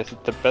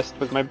synergizes the best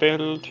with my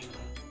build.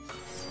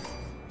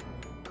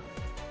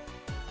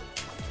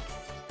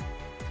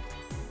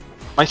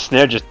 My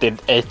snare just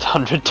did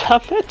 800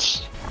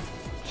 damage.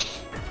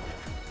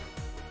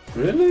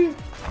 Really?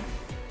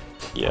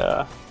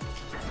 Yeah.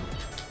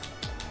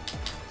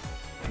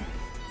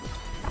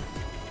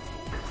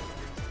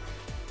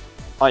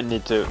 I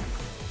need to.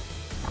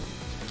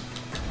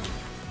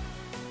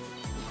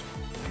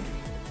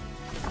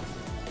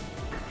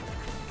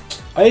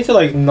 I need to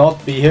like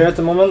not be here at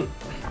the moment.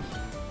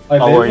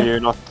 Oh, you're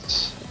not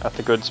at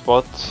the good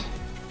spot?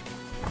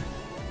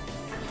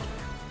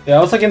 Yeah,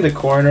 I was like in the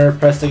corner,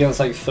 pressed against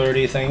like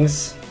 30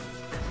 things.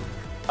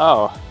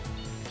 Oh.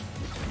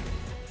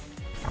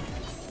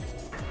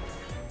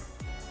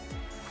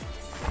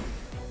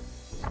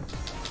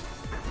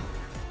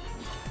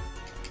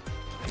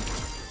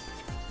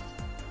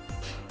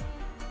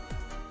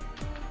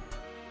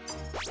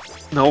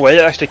 No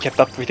way, I actually kept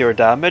up with your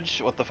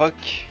damage, what the fuck?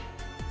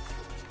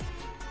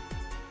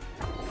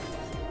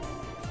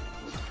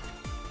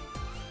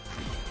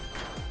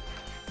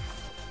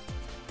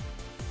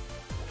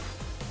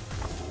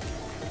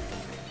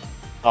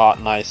 Ah,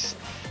 nice.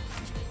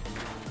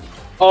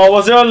 Oh,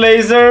 was there a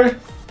laser?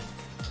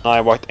 No,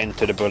 I walked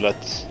into the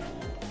bullets.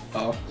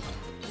 Oh.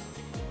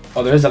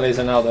 Oh, there is a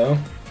laser now though.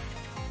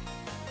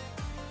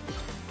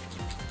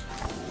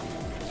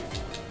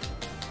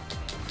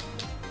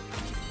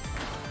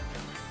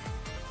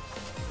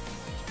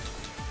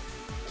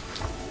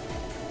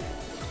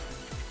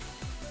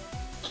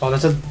 Oh,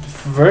 there's a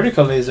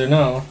vertical laser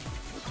now.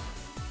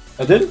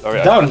 I did?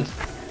 Sorry, down.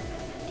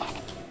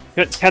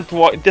 Can't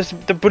walk. There's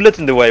the bullet's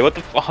in the way. What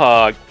the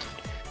fuck?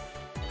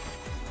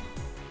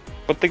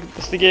 What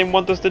does the game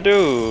want us to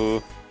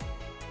do?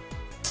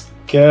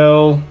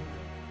 Kill.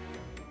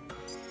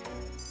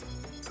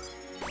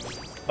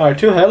 Alright,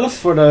 2 health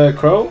for the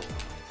crow.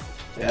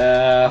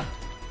 Yeah.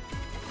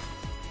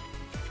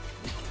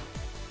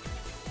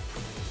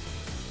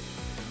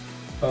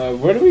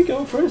 Where do we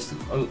go first?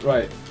 Oh,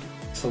 right.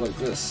 So like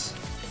this.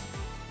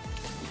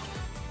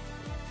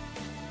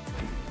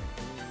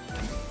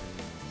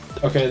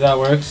 Okay, that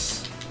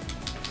works.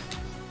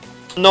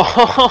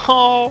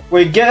 No.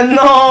 Wait, get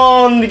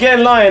on! Get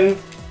in line!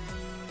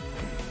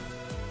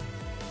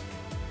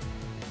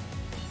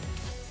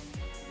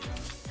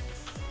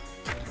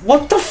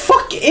 What the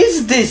fuck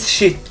is this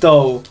shit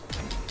though?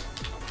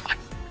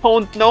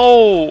 Oh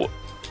no.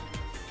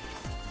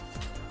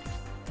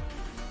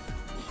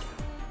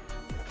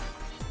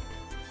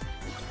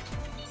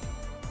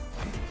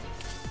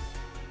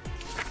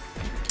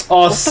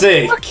 Oh,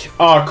 sick!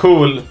 Oh,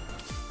 cool.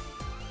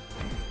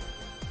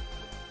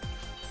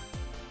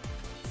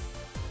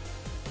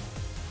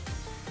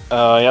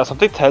 Yeah,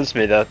 something tells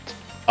me that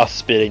us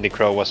speeding the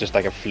crow was just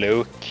like a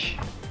fluke.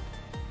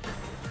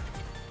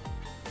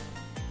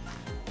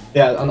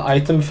 Yeah, an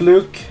item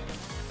fluke.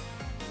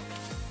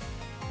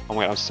 Oh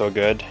my god, I'm so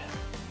good.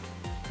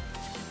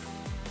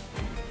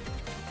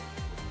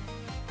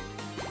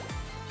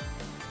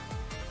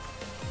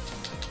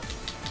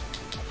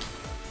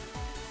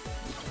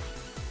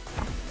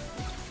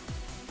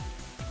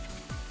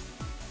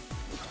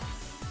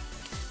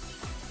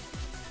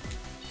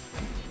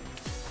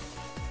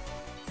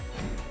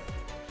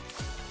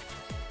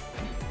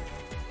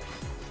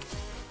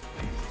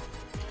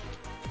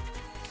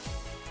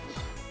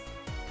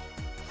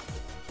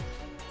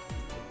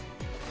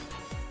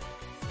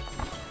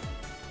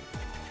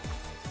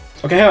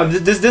 Okay, hang on.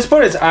 This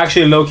part is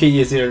actually low-key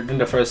easier than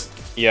the first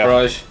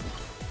barrage.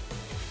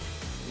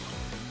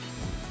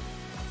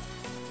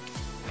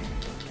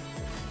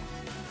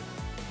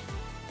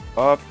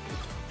 Up.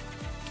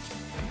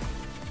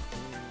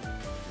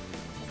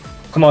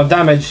 Come on,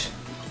 damage.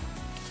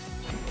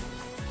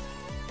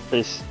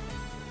 Please.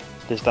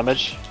 Please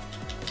damage.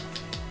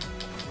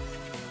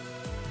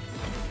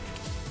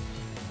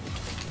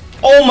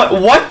 Oh my,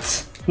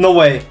 what? No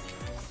way.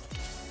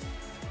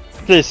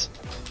 Please.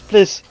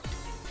 Please.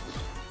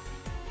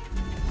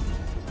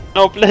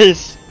 No,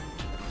 please.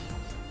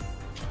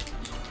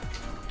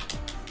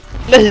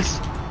 Please.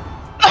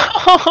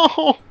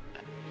 No.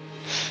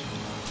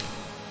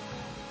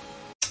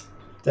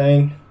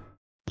 Dang.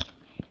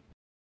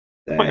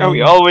 Why are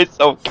we always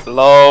so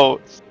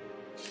close?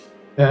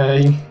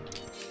 Dang.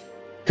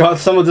 Got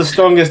some of the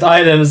strongest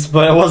items,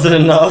 but it wasn't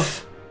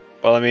enough.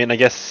 Well, I mean, I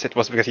guess it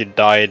was because you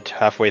died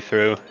halfway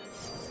through.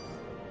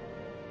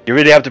 You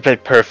really have to play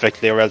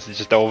perfectly or else it's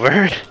just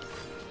over.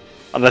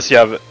 Unless you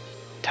have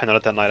 10 out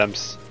of 10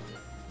 items.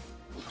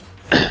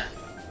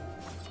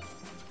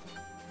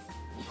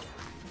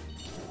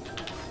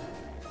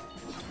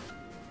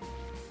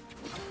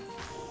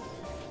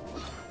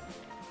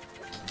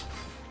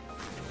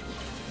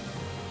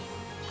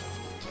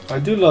 I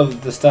do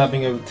love the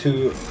stabbing of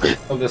two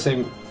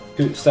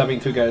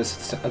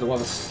guys at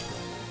once.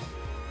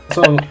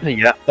 So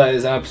Yeah. that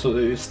is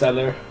absolutely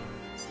stellar.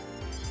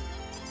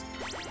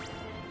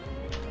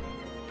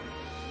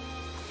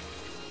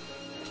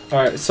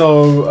 Alright,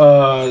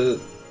 so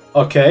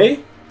okay.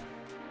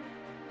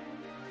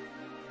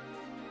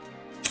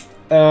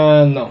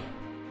 No.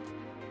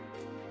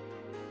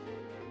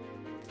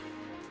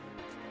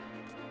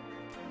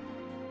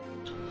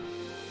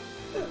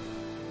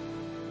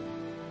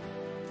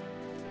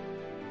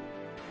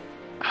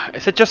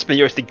 Is it just me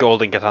or is the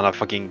golden katana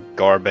fucking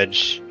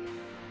garbage?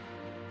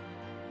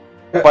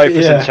 5%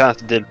 Yeah. chance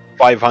to deal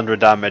 500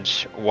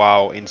 damage.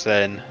 Wow,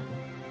 insane.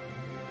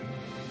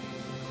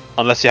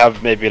 Unless you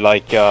have maybe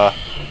like the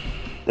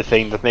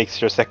thing that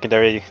makes your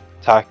secondary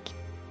attack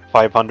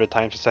 500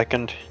 times a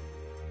second.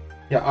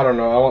 Yeah, I don't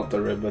know. I want the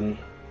ribbon.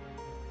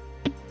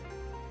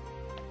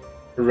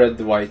 Red,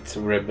 white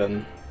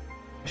ribbon.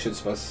 I should.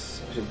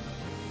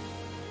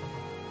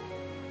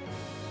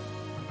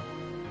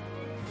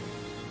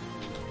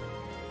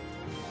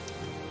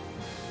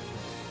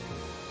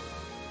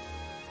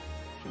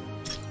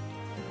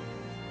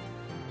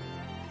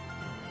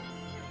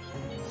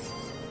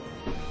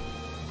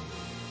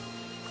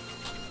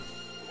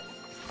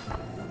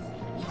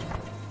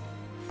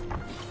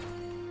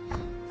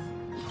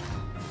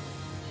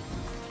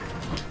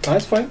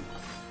 That's fine.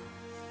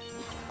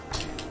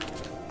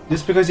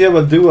 Just because you have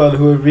a duo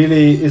who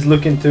really is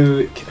looking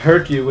to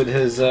hurt you with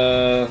his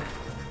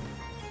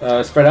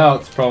spread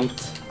out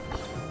prompt,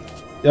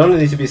 you don't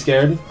need to be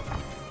scared.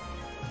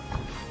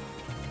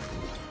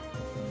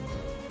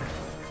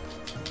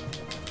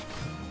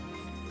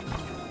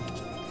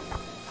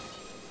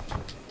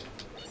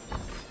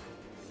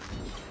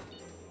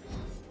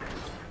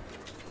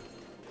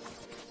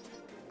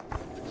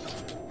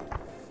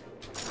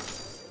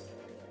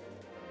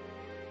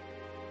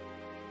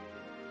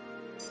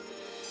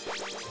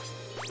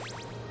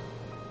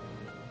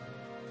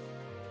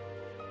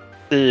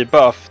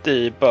 Debuff,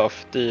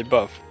 debuff,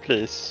 debuff,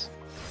 please.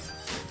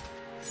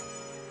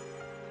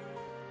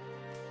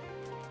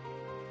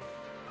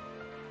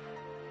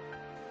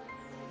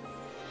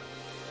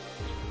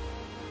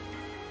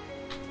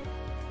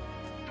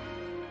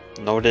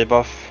 No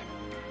debuff.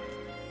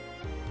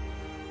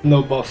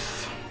 No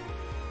buff.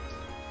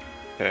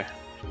 Okay.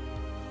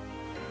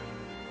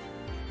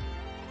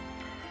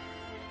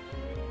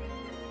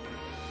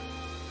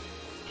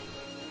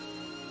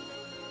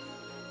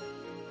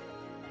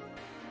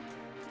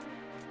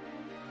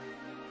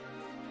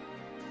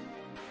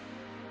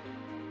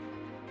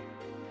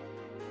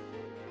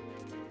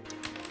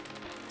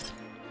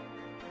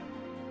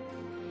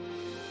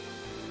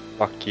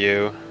 Fuck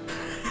you.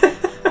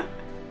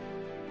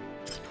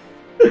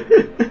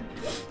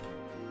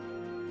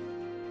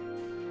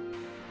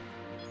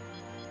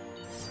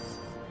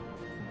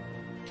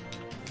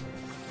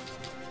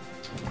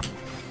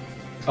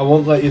 I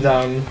won't let you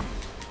down.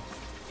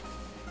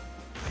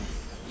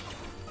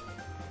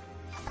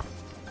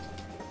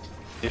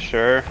 You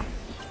sure?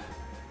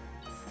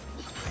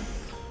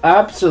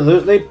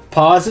 Absolutely,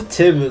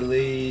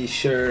 positively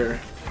sure.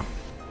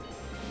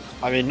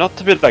 I mean, not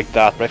to build like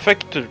that, but I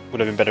think it would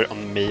have been better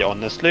on me,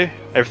 honestly.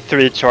 I have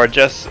 3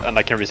 charges, and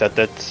I can reset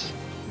it.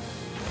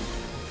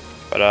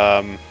 But,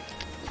 I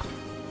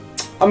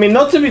mean,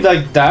 not to be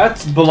like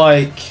that, but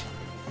like,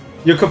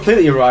 you're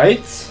completely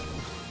right.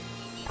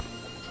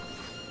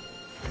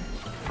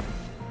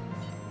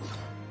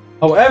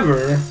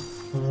 However,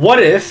 what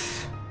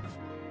if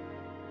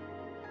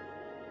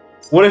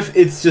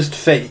it's just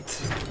fate?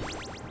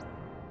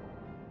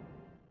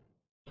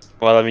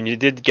 well, I mean, you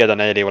did get an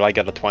 80, well, I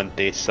got a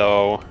 20,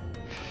 so...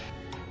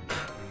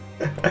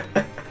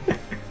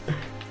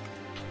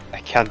 I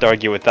can't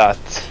argue with that.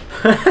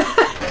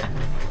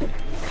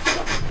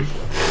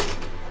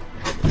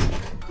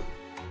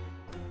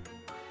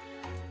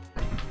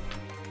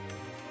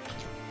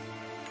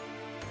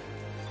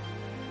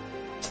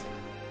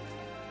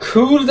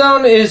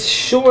 Cooldown is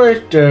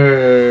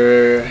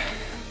shorter.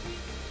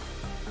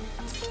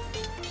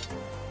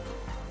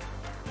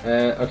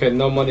 Okay,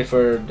 no money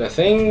for the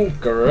thing.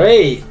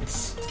 Great.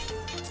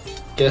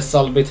 Guess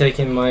I'll be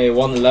taking my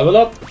 1 level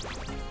up.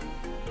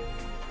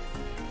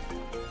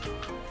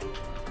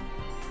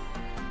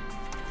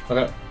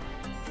 Okay.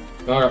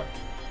 Okay.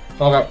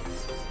 Okay.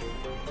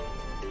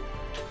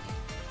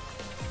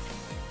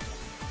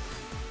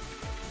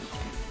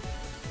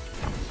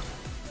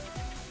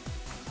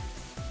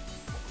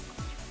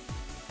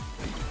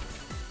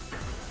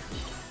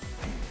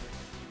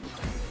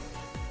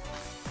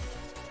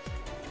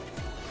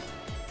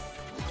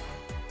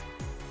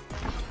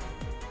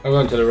 I'm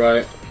going to the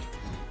right.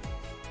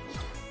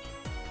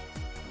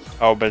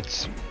 Oh, but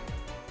it's...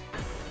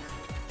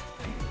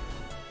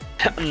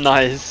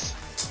 nice.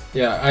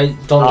 Yeah, I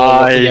don't know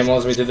what the game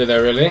wants me to do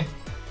there, really.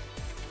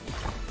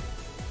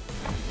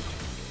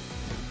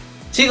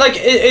 See, like,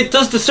 it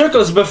does the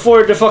circles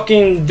before the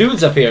fucking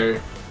dudes appear.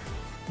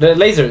 The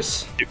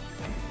lasers.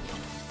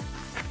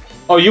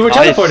 Oh, you were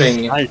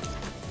teleporting. Nice.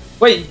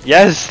 Wait.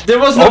 Yes. There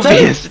was no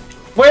obvious.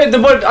 Wait,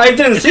 but I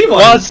didn't see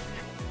one.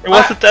 It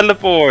was a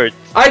teleport.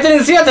 I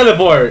didn't see a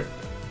teleport.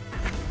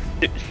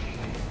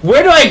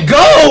 Where do I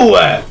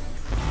go?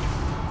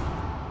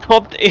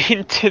 Not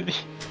into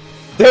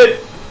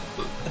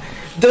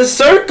the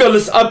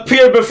circles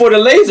appear before the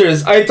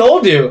lasers. I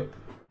told you.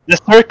 The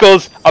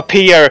circles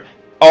appear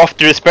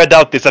after the spread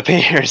out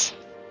disappears.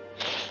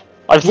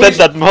 I've said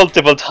that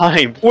multiple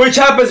times. Which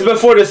happens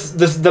before the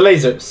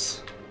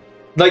lasers,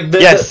 like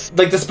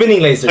the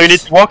spinning lasers. So you need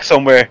to walk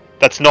somewhere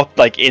that's not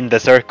like in the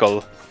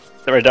circle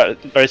where the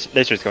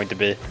laser is going to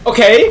be.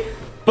 Okay,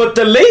 but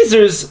the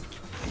lasers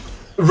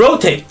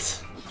rotate.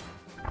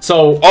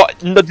 So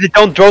no, they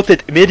don't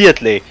rotate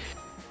immediately.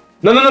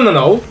 No.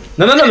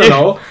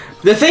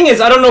 The thing is,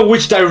 I don't know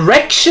which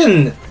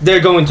direction they're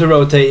going to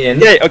rotate in.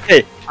 Yeah,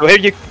 okay. So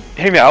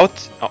hear me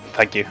out. Oh,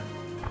 thank you.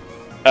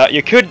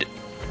 You could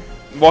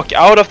walk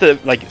out of the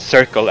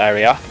circle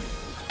area,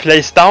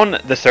 place down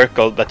the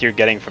circle that you're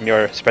getting from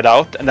your spread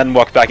out, and then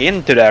walk back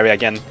into the area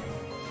again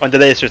when the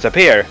lasers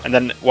appear, and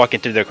then walk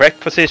into the correct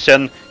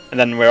position, and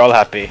then we're all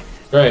happy.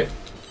 Right.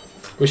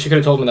 Wish you could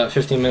have told me that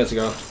 15 minutes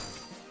ago.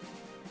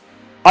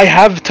 I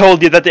have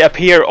told you that they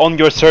appear on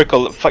your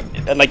circle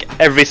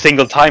every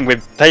single time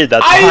we've played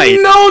that fight. I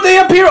know they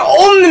appear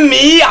on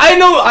me! I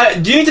know!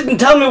 Do you need to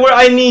tell me where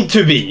I need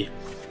to be?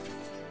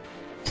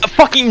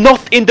 Fucking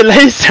not in the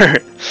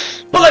laser!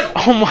 But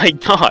oh my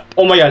god.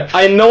 Oh my god,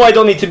 I know I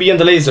don't need to be in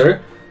the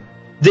laser.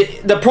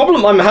 The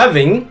problem I'm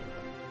having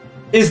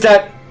is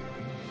that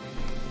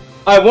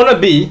I want to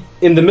be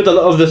in the middle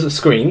of the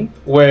screen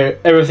where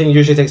everything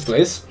usually takes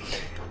place,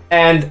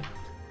 and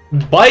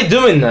by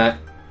doing that,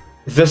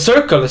 the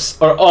circles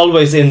are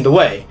always in the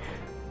way.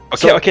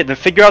 Okay, then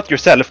figure out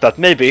yourself that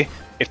maybe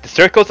if the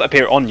circles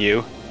appear on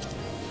you,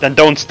 then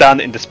don't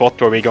stand in the spot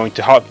where we're going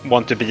to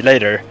want to be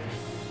later.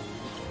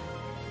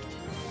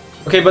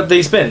 Okay, but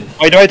they spin.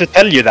 Why do I have to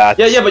tell you that?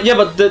 Yeah,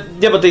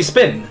 but they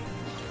spin.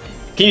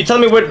 Can you tell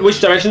me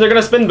which direction they're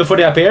gonna spin before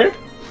they appear?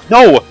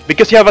 No,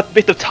 because you have a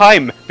bit of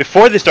time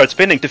before they start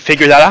spinning to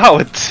figure that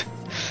out.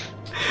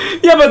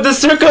 Yeah, but the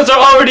circles are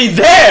already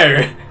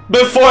there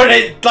before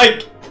they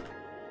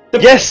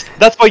Yes,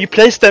 that's why you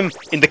place them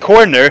in the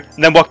corner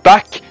and then walk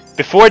back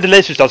before the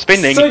laser starts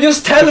spinning. So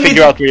just tell me to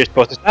figure out where you're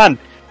supposed to stand.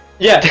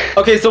 Yeah.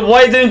 Okay, so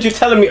why didn't you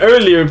tell me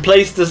earlier?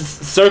 Place the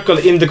circle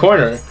in the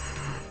corner.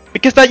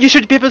 Because that you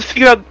should be able to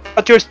figure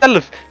out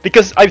yourself.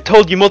 Because I've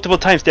told you multiple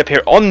times they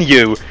appear on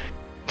you.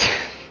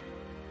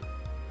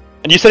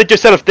 And you said it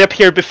yourself, they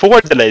appear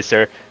before the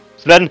laser.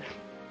 So then,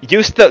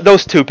 use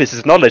those two pieces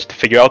of knowledge to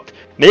figure out,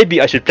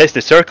 maybe I should place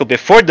the circle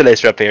before the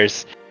laser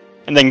appears.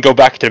 And then go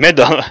back to the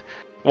middle.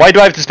 Why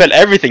do I have to spell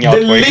everything out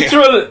for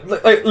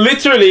you?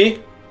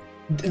 Literally,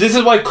 this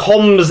is why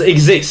comms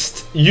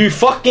exist. You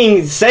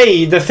fucking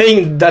say the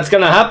thing that's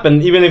gonna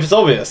happen, even if it's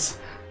obvious.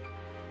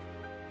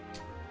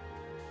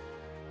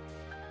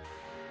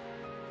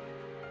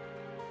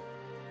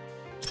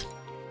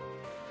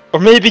 Or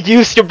maybe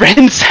use your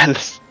brain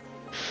cells.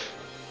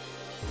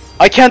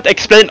 I can't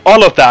explain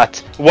all of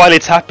that while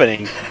it's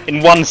happening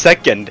in 1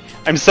 second.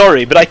 I'm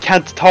sorry, but I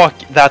can't talk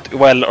that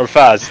well or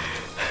fast.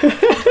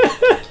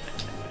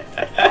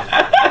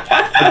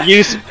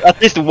 Use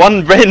at least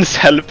one brain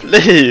cell,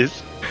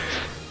 please.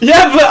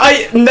 Yeah, but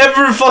I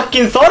never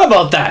fucking thought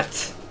about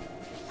that.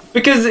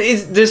 Because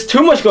there's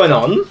too much going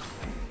on.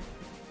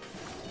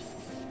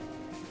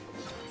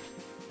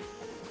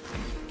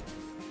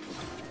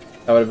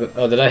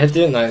 Oh, did I hit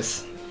you?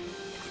 Nice.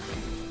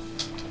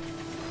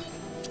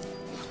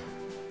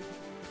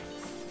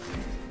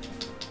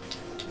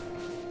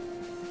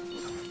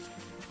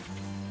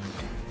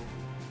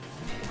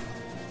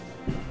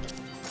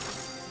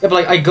 Yeah,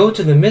 but I go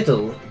to the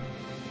middle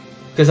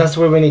because that's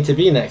where we need to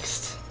be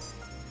next,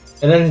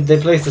 and then they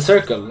place the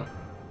circle.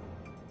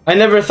 I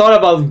never thought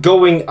about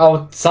going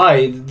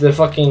outside the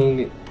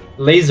fucking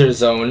laser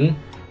zone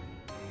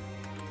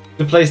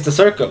to place the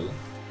circle.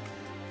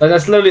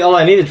 That's literally all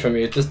I needed from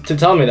you, just to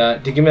tell me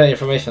that, to give me that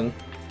information.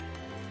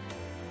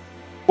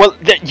 Well,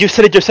 you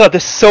said it yourself,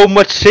 there's so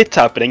much shit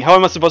happening. How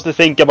am I supposed to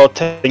think about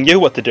telling you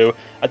what to do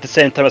at the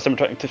same time as I'm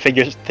trying to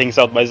figure things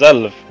out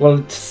myself? Well,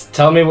 just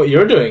tell me what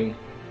you're doing.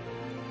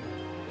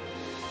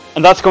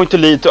 And that's going to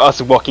lead to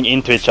us walking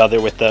into each other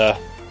with the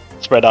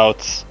spread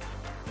outs.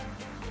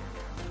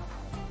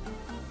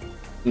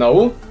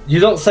 No, you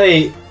don't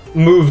say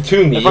move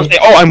to me. If I say,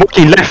 oh, I'm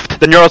walking left,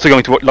 then you're also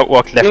going to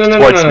walk left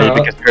towards me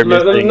because you're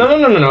missing.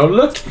 No.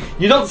 Look,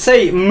 you don't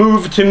say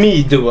move to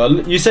me,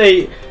 Duel. You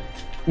say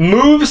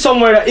move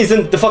somewhere that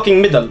isn't the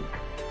fucking middle.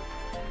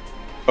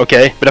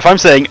 Okay, but if I'm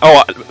saying,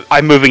 oh,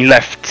 I'm moving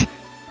left,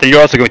 then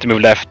you're also going to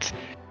move left.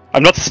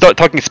 I'm not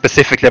talking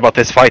specifically about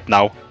this fight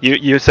now.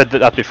 You said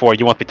that before.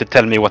 You want me to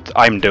tell me what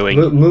I'm doing.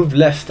 Move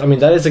left. I mean,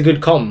 that is a good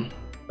comm.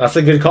 That's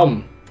a good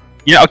comm.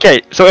 Yeah,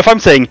 okay. So if I'm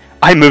saying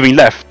I'm moving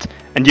left,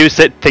 and you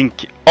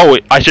think, oh,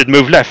 I should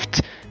move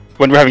left,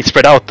 when we're having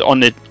spread out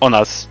on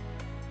us,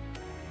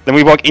 then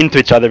we walk into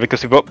each other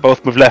because we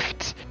both move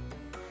left.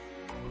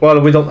 Well,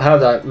 we don't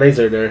have that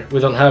laser there. We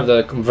don't have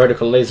the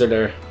vertical laser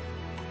there.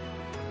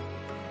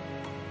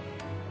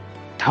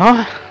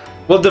 Huh?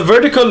 Well, the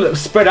vertical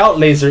spread out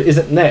laser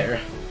isn't there.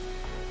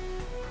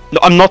 No,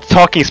 I'm not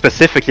talking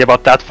specifically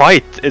about that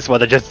fight, is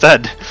what I just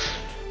said.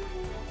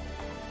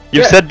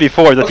 You said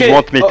before that you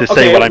want me to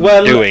say what I'm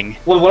doing.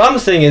 Well, what I'm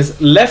saying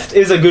is left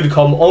is a good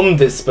comm on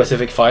this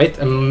specific fight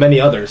and many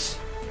others.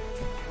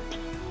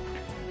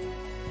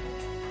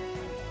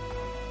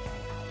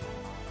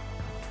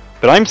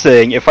 But I'm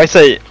saying if I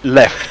say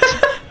left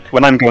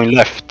when I'm going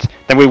left,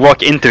 then we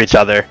walk into each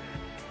other.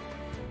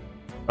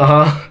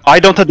 I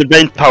don't have the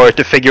brain power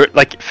to figure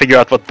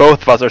out what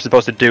both of us are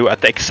supposed to do at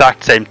the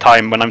exact same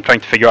time when I'm trying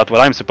to figure out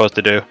what I'm supposed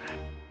to do.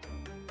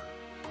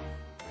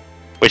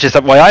 Which is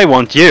why I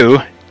want you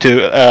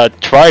to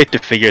try to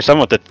figure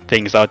some of the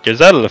things out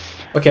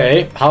yourself.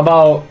 Okay, how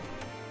about...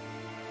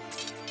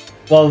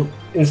 Well,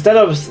 instead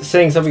of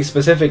saying something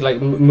specific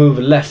like move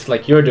left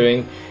like you're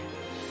doing,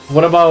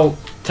 what about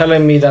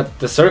telling me that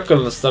the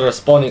circles that are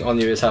spawning on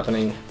you is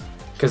happening?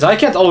 Because I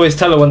can't always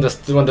tell when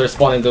they're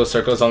spawning those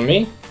circles on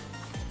me.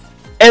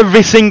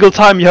 Every single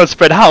time you have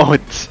spread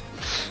out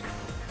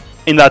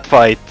in that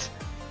fight.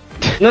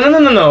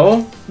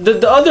 No.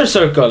 The other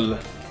circle.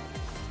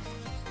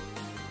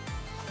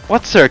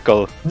 What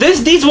circle?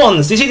 These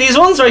ones. You see these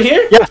ones right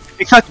here? Yeah,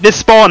 exactly. They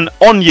spawn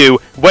on you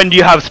when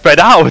you have spread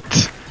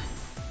out.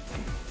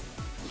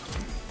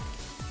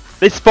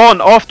 They spawn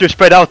after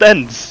spread out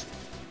ends.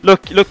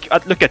 Look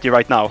at you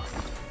right now.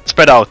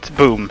 Spread out.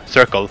 Boom.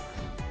 Circle.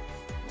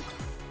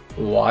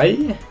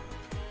 Why?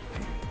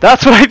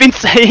 That's what I've been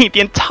saying the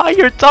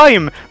entire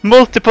time!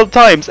 Multiple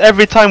times,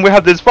 every time we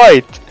have this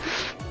fight!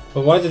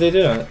 But why did they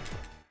do that?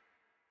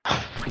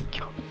 Oh my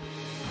god.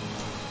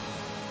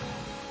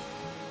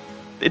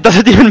 It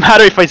doesn't even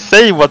matter if I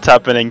say what's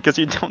happening, because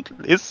you don't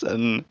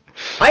listen.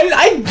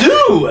 I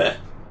do!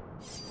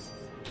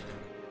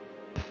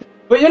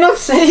 But you're not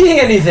saying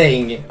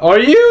anything, are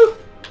you?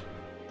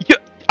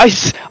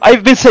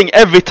 I've been saying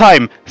every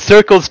time,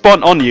 circles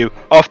spawn on you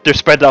after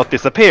spread out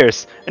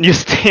disappears, and you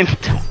still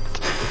don't.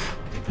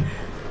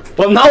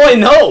 Well, now I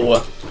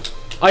know!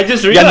 I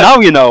just realized... Yeah, now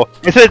you know!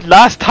 I said it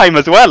last time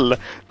as well!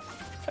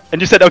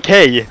 And you said,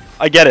 okay,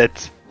 I get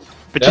it.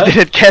 But you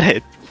didn't get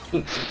it.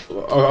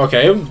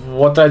 Okay,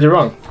 what did I do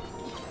wrong?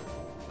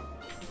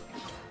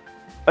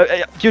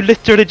 You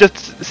literally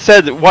just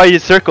said why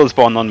circles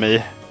spawn on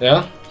me.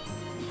 Yeah?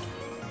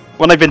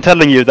 When I've been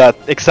telling you that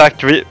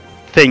exact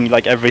thing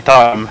like every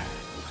time.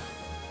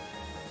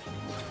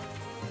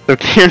 So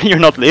clearly you're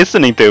not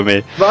listening to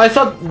me. But I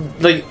thought,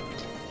 like...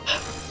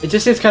 It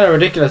just seems kind of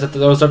ridiculous that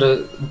those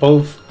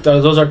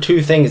are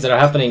two things that are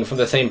happening from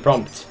the same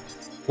prompt,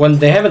 when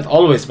they haven't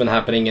always been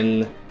happening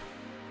in.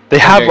 They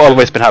have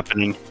always been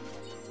happening.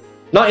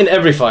 Not in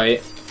every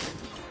fight.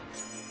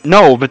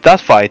 No, but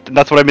that fight.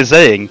 That's what I've been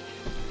saying.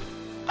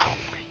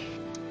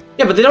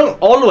 Yeah, but they don't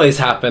always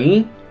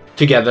happen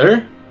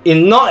together.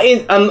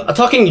 I'm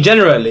talking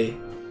generally.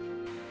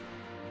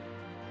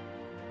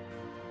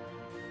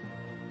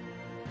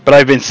 But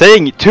I've been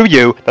saying to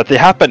you that they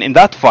happen in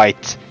that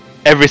fight.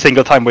 Every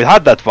single time we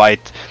had that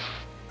fight.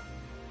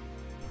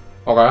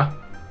 Okay.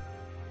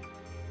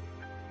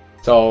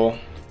 So,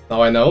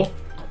 now I know.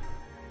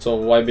 So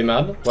why be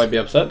mad? Why be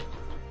upset?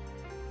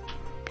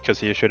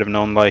 Because you should have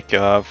known like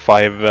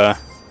 500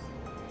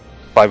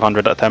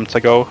 attempts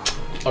ago.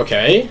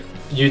 Okay.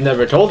 You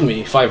never told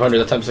me 500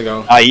 attempts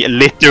ago. I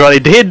literally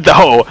did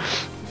though!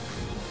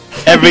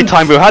 Every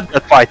time we had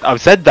that fight,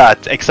 I've said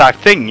that exact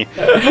thing.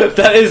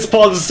 That is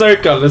Paul's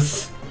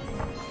circles.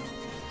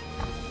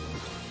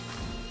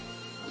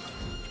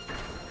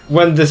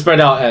 When the spread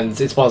out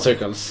ends, it spawns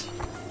circles.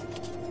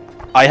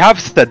 I have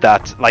said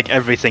that like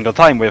every single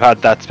time we've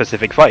had that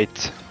specific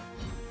fight.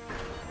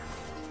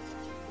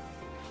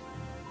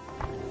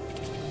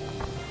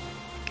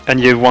 And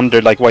you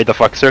wonder like why the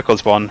fuck circles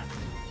spawn.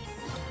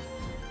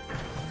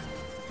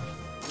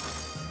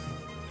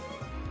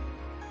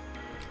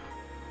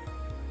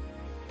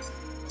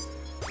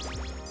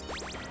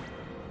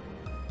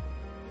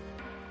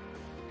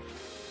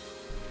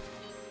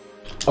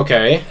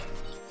 Okay.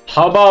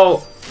 How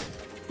about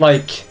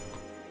like...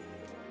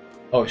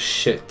 Oh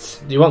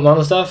shit. Do you want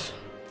mono stuff?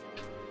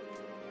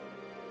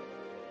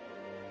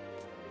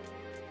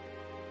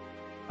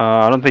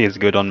 I don't think it's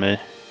good on me.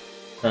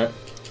 Alright.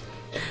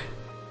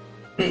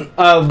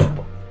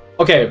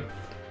 Okay.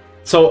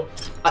 So,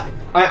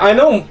 I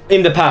know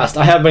in the past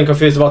I have been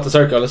confused about the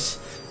circles.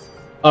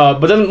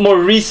 But then more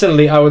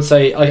recently I would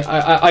say,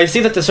 I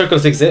see that the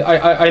circles exist.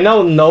 I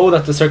now know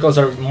that the circles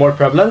are more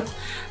prevalent.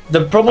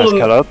 The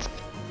problem...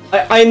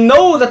 I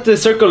know that the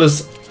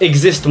circles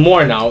exist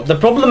more now. The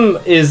problem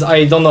is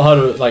I don't know how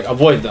to like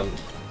avoid them.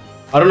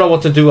 I don't know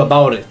what to do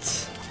about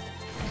it.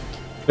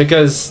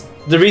 Because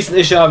the recent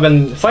issue I've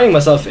been finding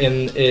myself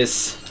in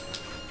is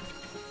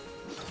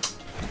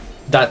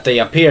that they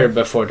appear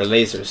before the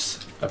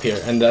lasers appear,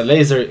 and the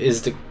laser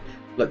is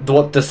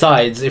what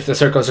decides if the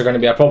circles are going to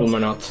be a problem or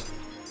not.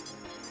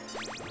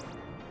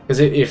 Because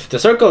if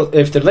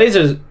the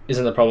laser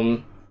isn't a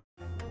problem,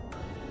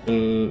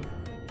 then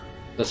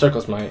the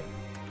circles might.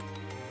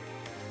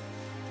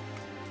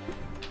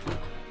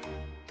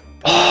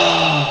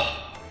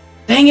 Oh,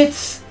 dang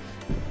it!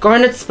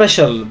 Garnet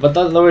special, but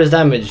that lowers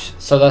damage,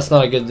 so that's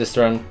not a good this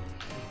turn.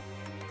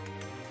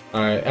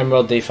 Alright,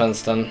 Emerald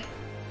defense then.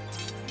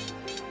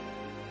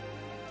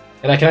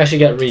 And I can actually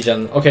get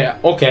regen. Okay,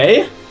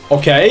 okay,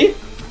 okay.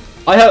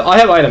 I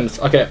have items.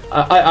 Okay,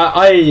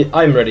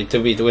 I'm ready to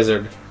beat the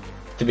wizard,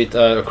 to beat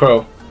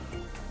Crow.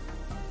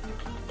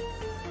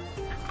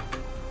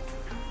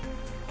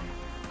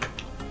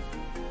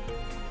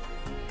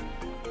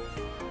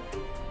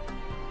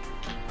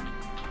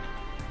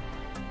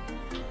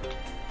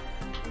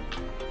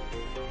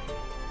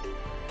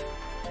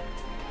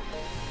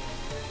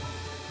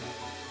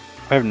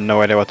 I have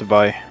no idea what to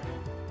buy.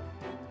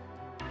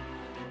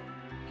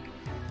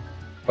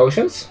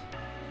 Potions?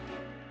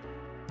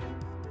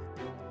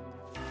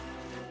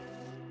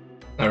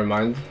 Never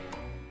mind.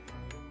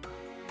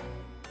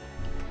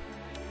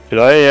 Should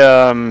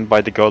I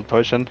buy the gold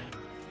potion?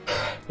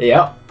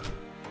 Yeah.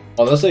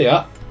 Honestly,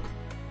 yeah.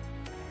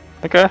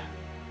 Okay.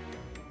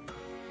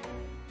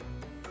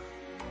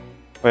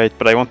 Wait,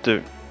 but I want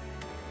to...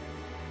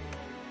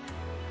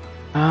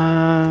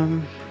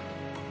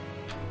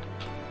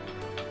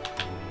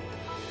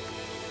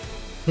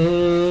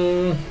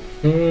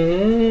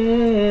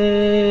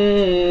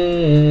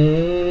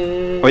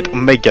 Wait,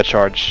 Omega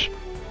Charge.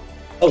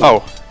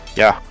 Oh,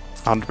 yeah,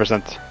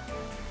 100%.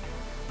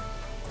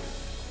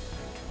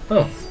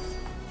 Oh.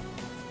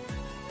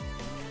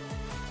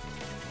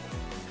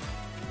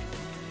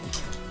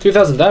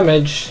 $2,000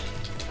 damage.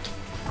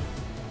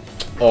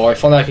 Oh,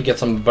 if only I could get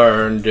some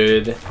burn,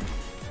 dude.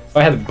 If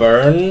I had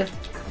burn...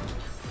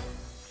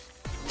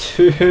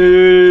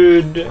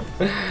 Dude!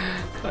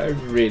 I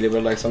really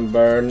would like some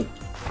burn.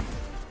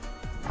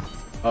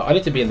 I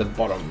need to be in the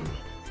bottom.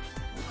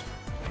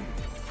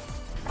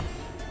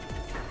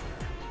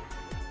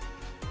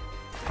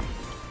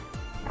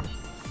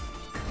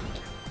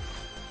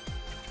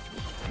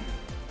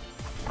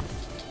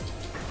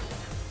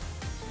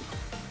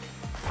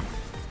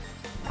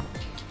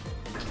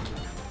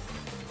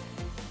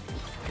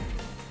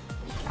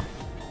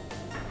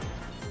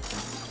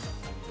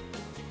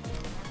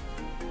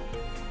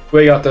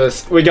 We got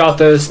this. We got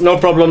this. No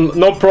problem.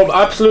 No problem.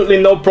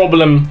 Absolutely no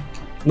problem.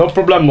 No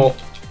problemo.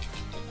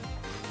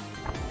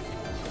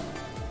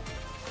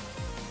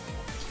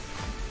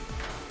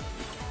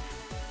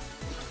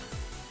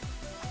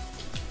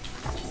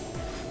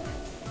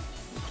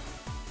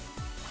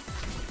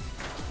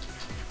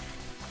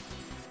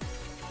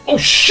 Oh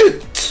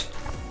shit!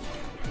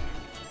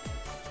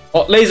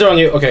 Oh, laser on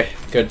you. Okay,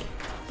 good.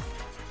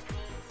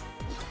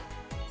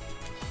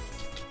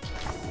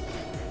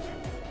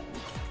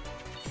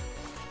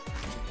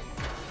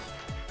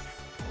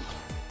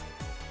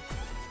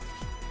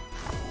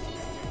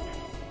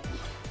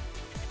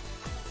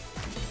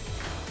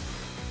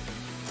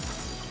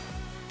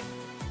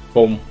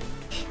 Boom.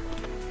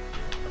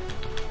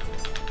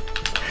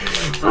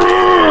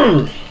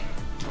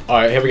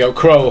 Alright, here we go.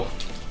 Crow.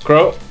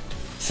 Crow.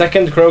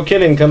 Second crow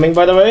kill incoming,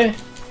 by the way.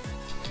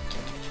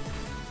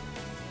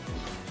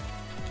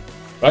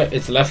 Right,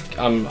 it's left.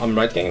 I'm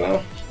right gang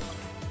now.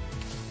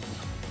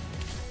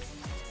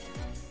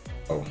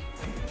 Oh.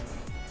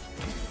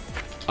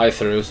 I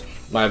threw.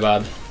 My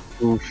bad.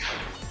 Oof.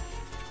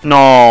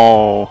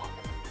 No.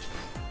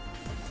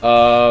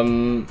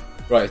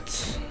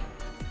 Right.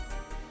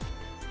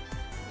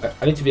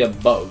 I need to be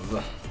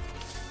above.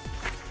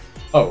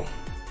 Oh.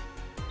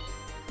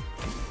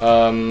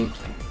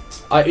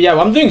 Yeah,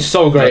 I'm doing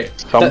so great.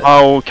 That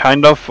somehow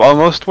kind of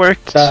almost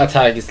worked. That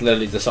attack is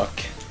literally the suck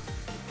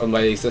of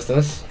my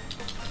existence.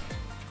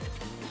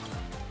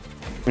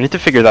 We need to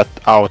figure that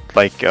out,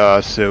 like,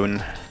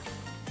 soon.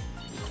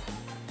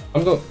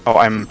 I'm going. Oh,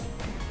 I'm...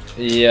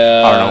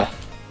 Yeah. I don't know.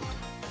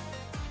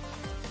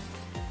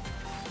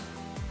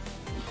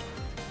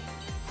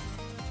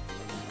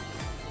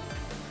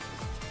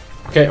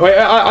 Okay, wait,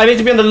 I need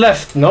to be on the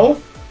left, no?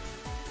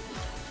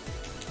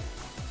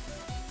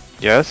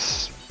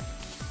 Yes.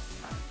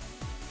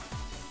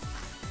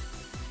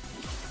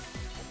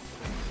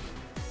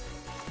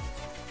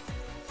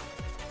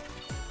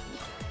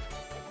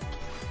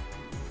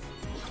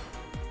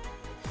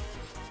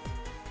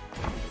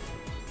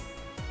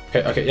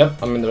 Okay, yep,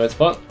 I'm in the right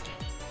spot.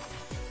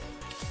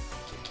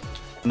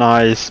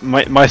 Nice.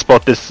 My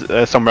spot is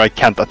somewhere I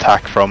can't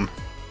attack from,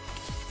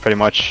 pretty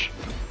much.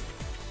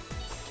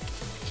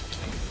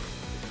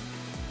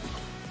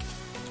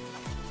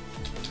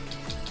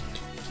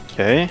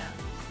 Okay.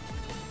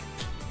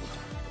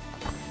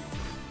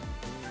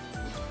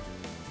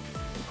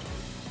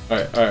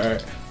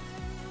 Alright.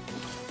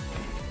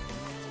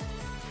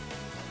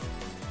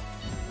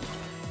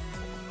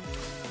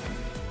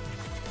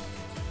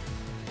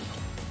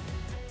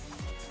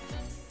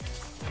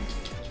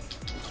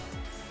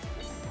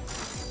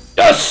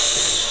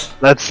 Yes!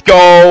 Let's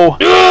go!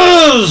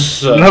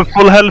 Yes! You have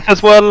full health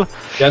as well.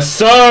 Yes,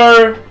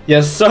 sir!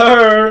 Yes,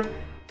 sir!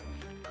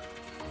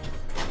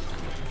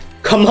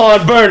 Come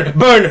on,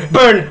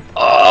 burn!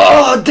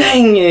 Oh,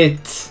 dang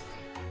it!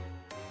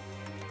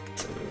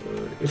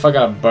 If I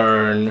got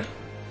burn,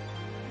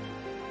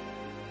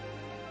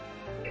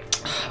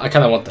 I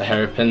kind of want the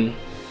hairpin.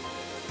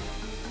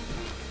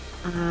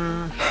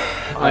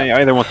 I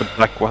either want the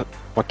black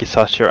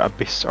Wakizashi or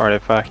Abyss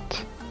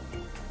artifact.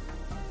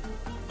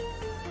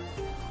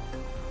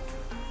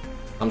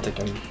 I'm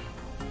taking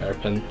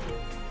hairpin.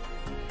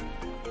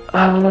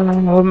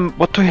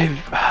 What do we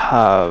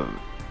have?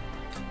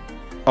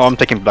 Oh, I'm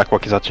taking black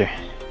Wakizashi.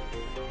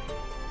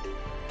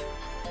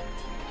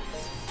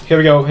 Here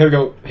we go, here we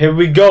go, here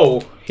we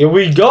go, here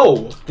we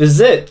go! This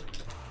is it!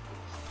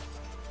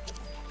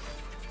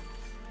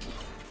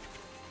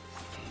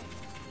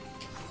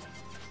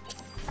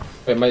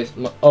 Wait, my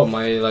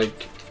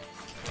like...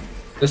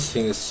 This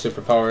thing is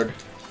super powered.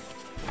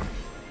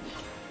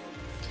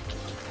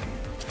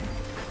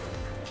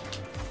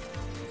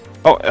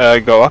 Oh,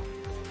 go up.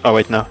 Oh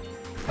wait, no.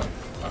 I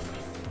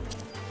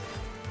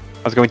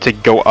was going to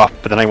go up,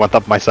 but then I went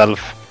up myself.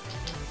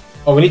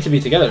 Oh, we need to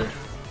be together.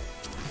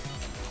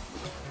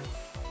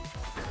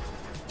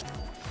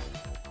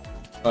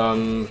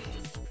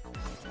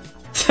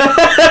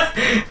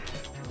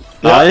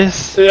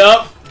 Nice.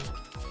 Yep.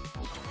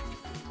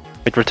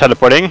 Wait, we're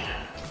teleporting.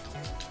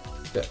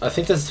 Yeah, I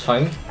think this is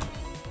fine.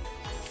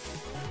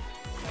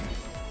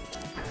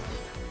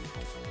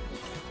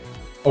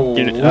 Oh,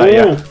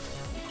 yeah.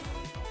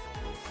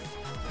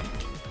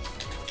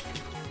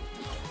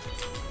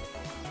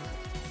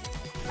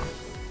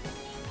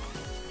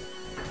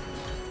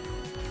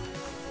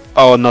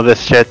 Oh no,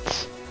 this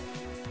shit.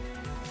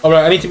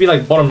 Alright, I need to be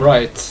like bottom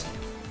right.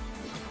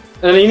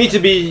 And you need to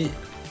be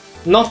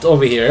not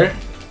over here.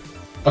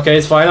 Okay,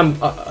 it's fine. I'm.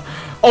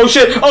 Oh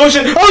shit! Oh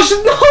shit! Oh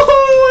shit! No!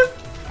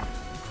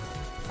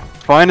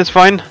 Fine, it's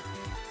fine.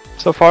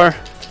 So far.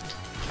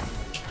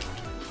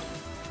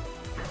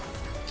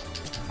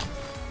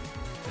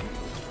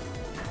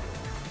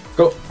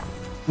 Go.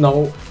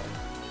 No.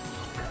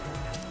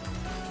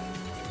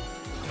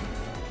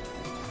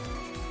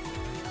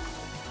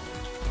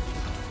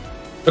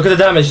 Look at the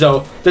damage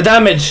though. The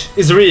damage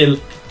is real.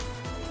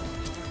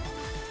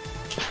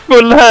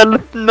 Full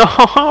health,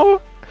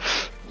 no!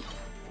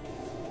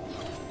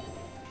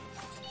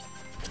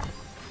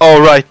 Oh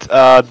right,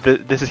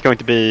 this is going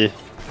to be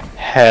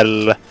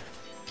hell.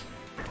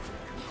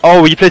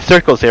 Oh, you played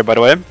circles here, by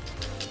the way.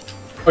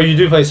 Oh, you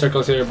do play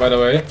circles here, by the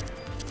way.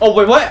 Oh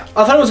wait, what?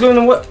 I thought it was going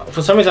away.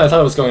 For some reason, I thought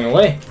it was going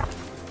away.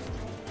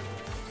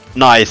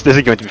 Nice, this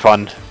is going to be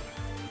fun.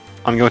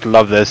 I'm going to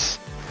love this.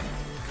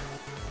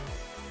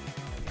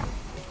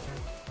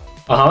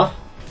 Uh-huh.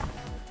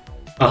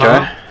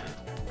 Uh-huh.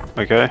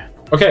 Okay.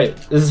 Okay,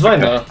 this is fine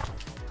though.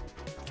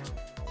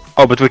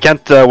 Oh, but we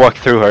can't walk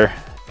through her.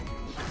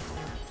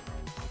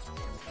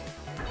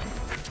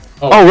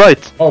 Oh,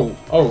 right! Oh.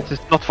 This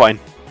is not fine.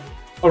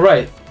 Oh,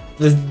 right.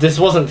 This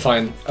wasn't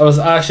fine. I was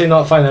actually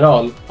not fine at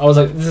all. I was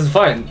like, this is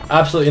fine.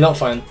 Absolutely not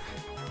fine.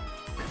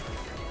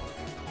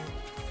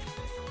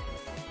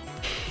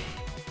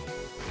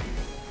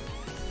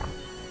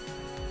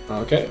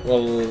 Okay,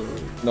 well,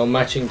 no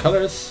matching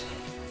colors.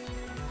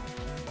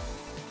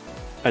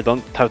 I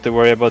don't have to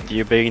worry about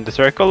you being in the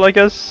circle, I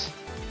guess.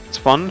 It's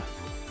fun.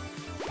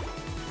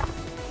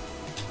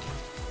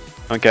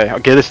 Okay,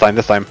 this time.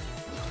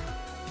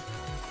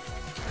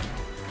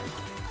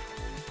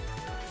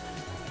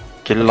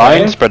 Okay,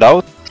 line, spread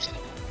out.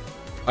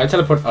 I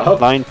teleport up.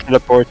 Line,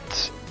 teleport,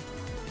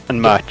 and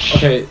match.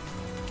 Okay.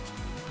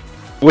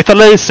 With a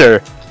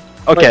laser!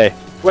 Okay.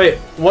 Wait,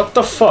 what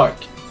the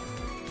fuck?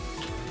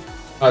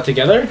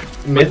 Together?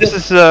 Mid? But this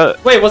is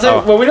Wait,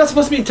 were we not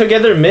supposed to be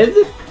together mid?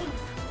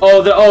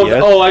 Oh,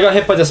 yes. Oh, I got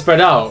hit by the spread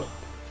out.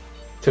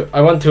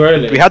 I went too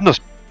early. We had no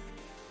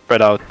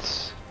spread out.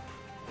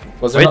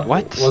 Was there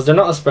what? Was there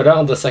not a spread out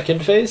on the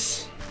second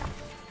phase?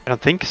 I don't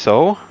think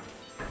so.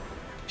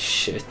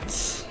 Shit.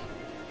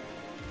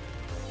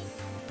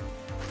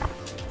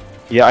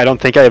 Yeah, I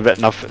don't think I have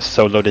enough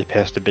solo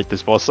DPS to beat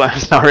this boss, I'm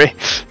sorry.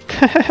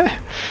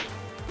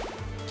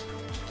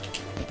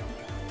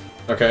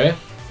 Okay.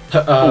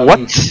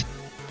 What?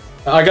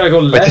 I gotta go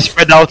left. Wait,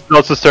 spread out and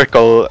also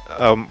circle.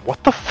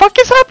 What the fuck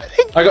is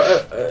happening? I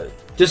got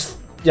just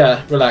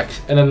relax,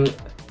 and then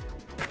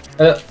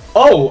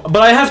oh,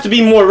 but I have to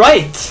be more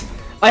right.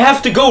 I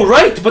have to go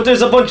right, but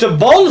there's a bunch of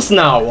balls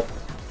now.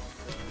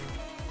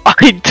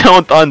 I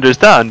don't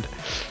understand.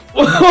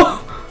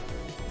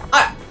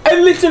 I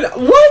literally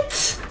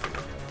what?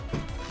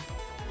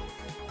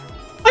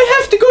 I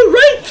have to go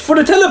right for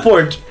the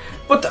teleport,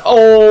 but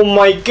oh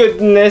my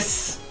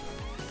goodness.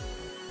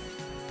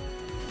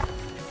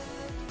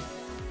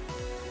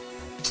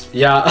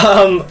 Yeah,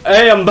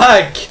 hey, I'm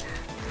back!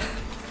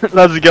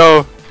 Let's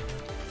go!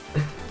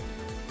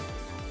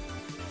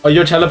 Oh,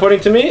 you're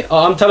teleporting to me?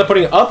 Oh, I'm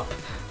teleporting up.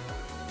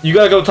 You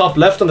gotta go top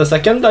left on the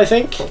second, I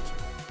think.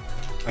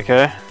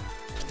 Okay.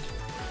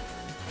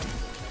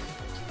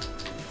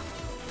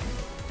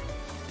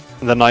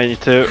 And then I need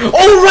to...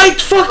 Oh,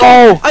 right! Fuck!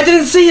 Oh! I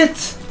didn't see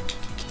it!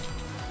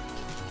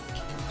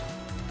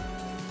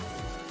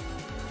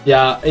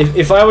 Yeah,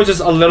 if I was just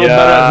a little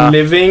better at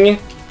living...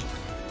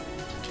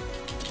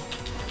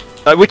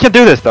 we can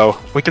do this though.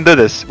 We can do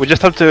this. We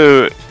just have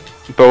to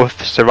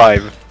both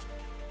survive.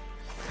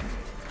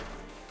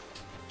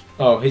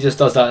 Oh, he just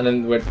does that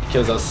and then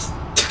kills us.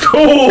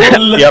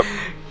 Cool! Yep.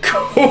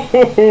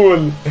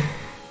 Cool!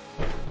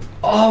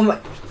 Oh my...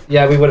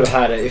 Yeah, we would have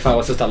had it if I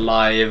was just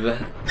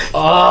alive.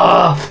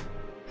 Ah!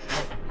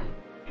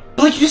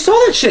 Like, you saw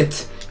that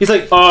shit! He's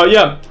like,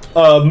 yeah,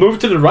 move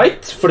to the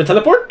right for the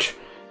teleport?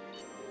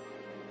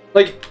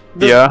 Like,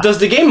 does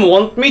the game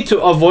want me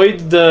to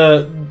avoid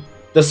the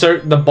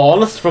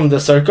balls from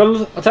the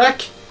circle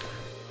attack?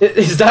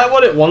 Is that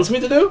what it wants me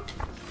to do?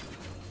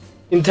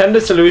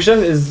 Intended solution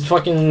is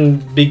fucking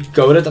be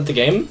goated at the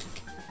game?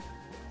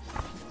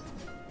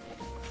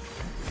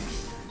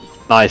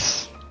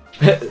 Nice.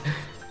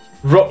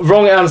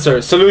 Wrong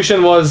answer.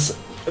 Solution was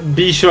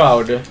be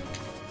Shroud.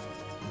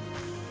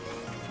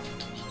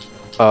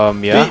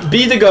 Yeah.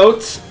 Be the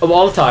goat of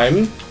all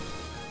time.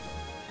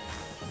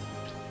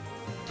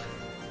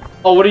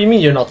 Oh, what do you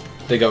mean you're not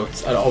the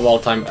goat of all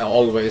time,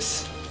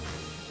 always?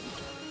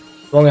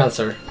 Wrong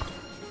answer.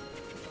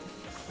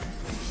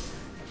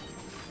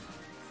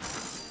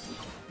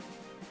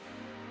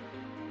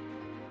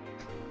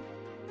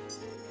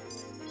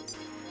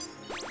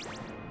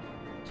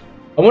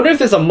 I wonder if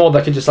there's a mod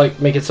that could just like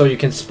make it so you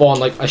can spawn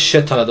like a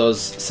shit ton of those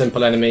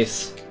simple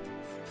enemies.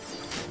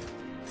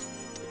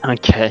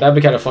 Okay. That'd be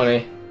kind of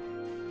funny.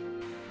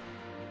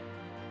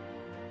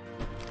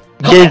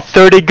 Gain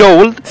 30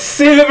 gold.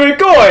 Silver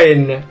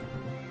coin!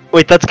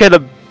 Wait, that's kind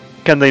of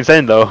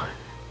insane though.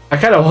 I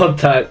kind of want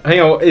that.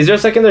 Hang on, is your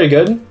secondary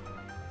good?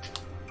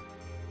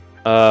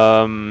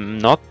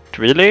 Not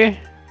really.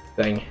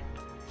 Dang.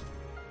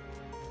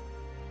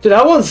 Dude,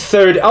 I want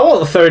 30. I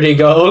want 30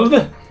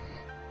 gold.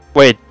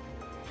 Wait.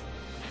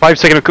 5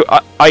 seconds.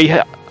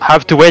 I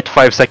have to wait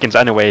 5 seconds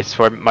anyways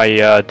for my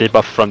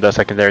debuff from the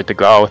secondary to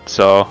go out.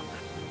 So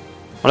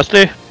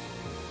honestly,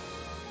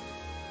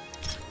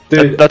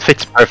 dude, that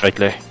fits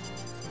perfectly.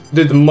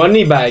 Dude,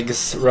 money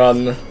bags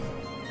run.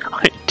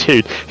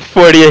 Dude,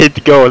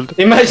 48 gold.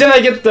 Imagine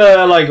I get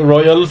the like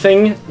royal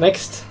thing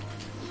next.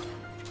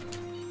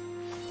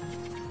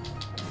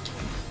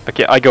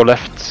 Okay, I go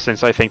left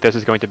since I think this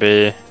is going to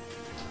be.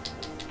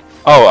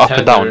 Oh, up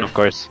and down, of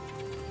course.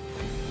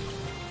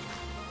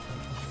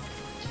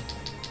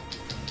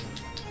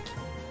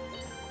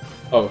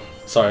 Oh,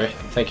 sorry.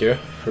 Thank you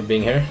for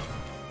being here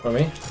for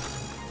me.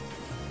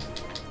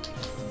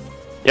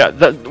 Yeah,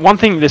 one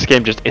thing this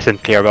game just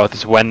isn't clear about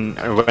is when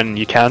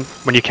you can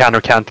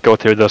or can't go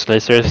through those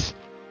lasers.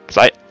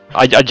 Cause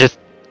I just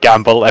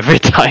gamble every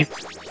time.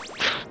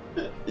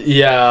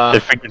 Yeah. They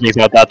figured things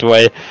out that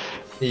way.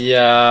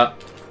 Yeah.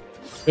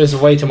 There's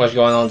way too much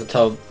going on to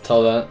tell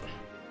that.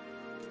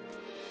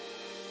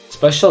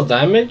 Special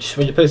damage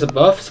when you place a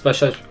buff.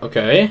 Special.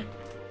 Okay.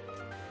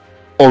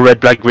 Or red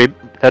black ribbon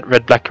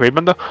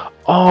though.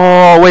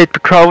 Oh wait, the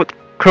crow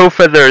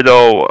feather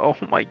though. Oh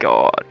my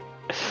god.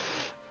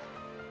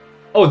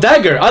 Oh,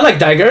 dagger! I like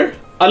dagger!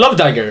 I love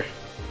dagger!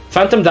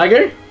 Phantom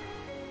dagger?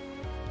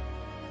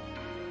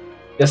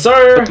 Yes,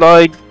 sir! But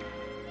like...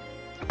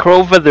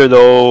 crow feather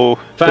though.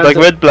 But like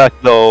red black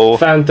though.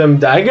 Phantom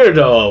dagger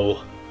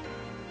though.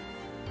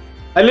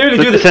 I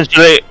literally do this.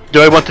 Essentially,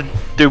 do I want to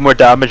do more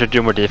damage or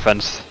do more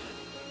defense?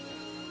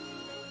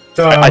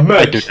 Damage!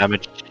 I do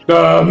damage.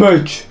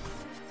 Damage!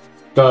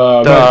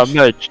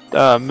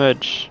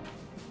 Damage.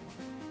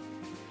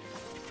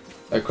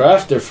 A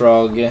crafter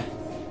frog.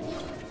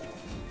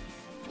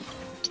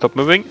 Stop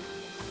moving.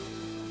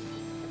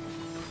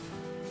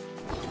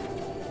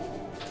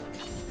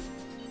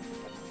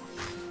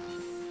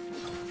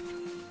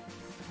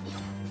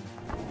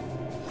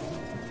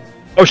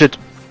 Oh shit.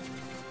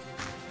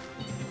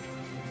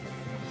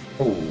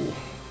 Oh,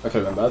 that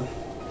could have been bad.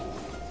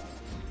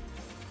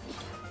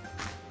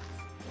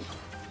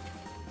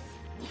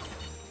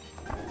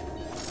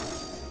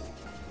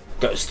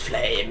 Ghost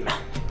flame.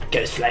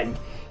 Ghost flame.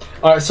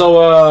 Alright, so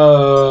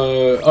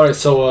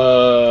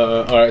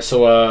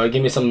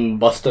give me some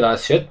busted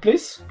ass shit,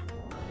 please.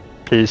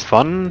 Please,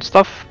 fun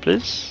stuff,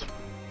 please.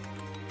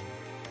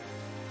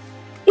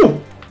 Ooh.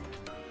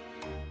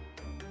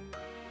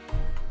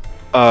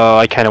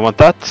 I kinda want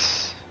that.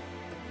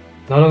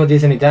 No longer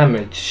deals any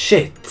damage.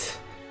 Shit.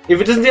 If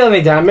it doesn't deal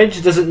any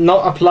damage, does it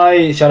not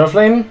apply Shadow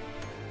Flame?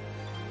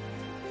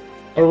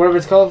 Or whatever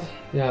it's called?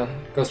 Yeah,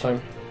 Ghost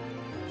Flame.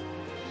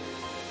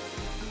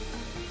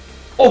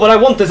 Oh, but I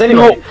want this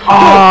anyway. No.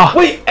 Ah.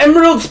 Wait,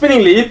 Emerald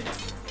Spinning Leap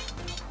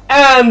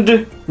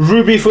and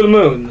Ruby Full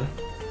Moon.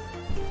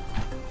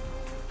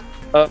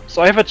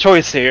 So I have a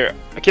choice here.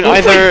 I can Oh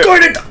either...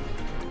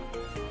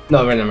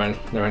 No, never mind.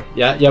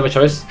 Yeah, you have a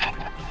choice.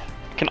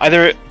 can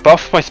either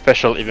buff my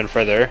special even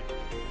further,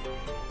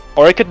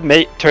 or I could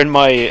turn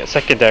my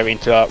secondary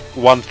into a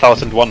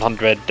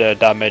 1100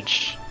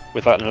 damage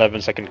with an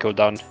 11-second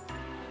cooldown.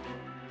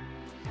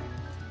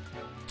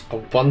 A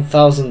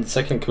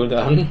 1000-second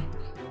cooldown?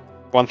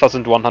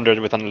 1100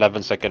 with an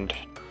 11-second.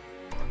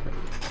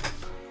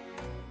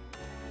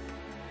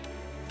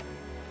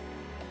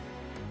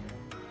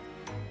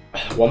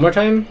 One more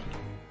time?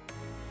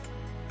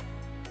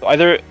 So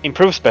either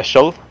improve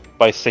special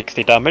by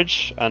 60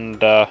 damage and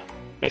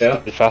make it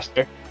a bit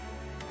faster,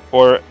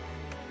 or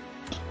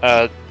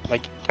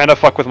like kind of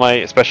fuck with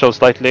my special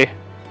slightly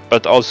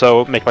but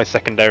also make my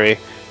secondary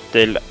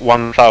deal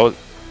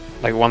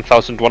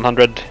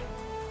 1,100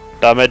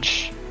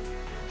 damage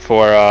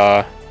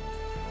for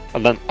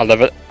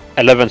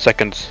 11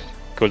 seconds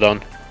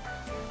cooldown.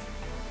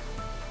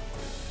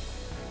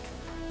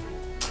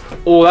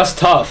 Oh, that's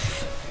tough.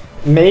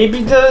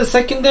 Maybe the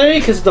secondary,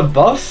 because the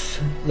buff,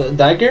 the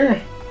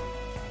dagger.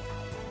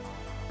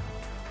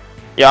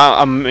 Yeah,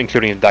 I'm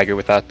including the dagger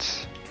with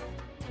that.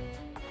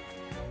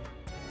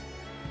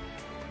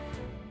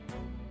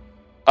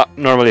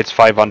 Normally it's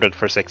 500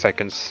 for 6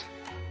 seconds.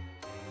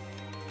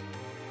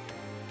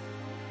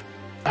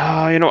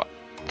 You know what?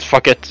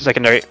 Fuck it,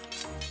 secondary.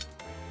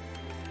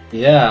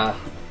 Yeah,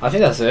 I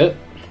think that's it.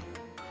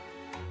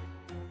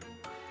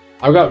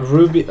 I've got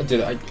ruby.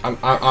 Dude, I'm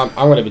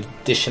gonna be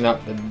dishing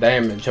out the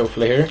damage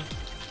hopefully here.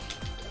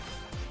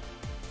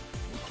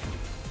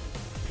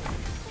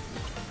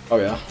 Oh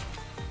yeah.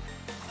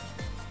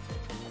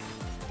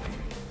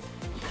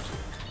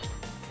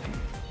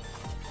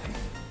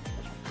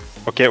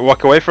 Okay,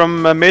 walk away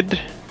from mid.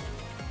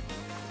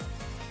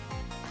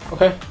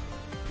 Okay.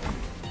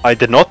 I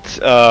did not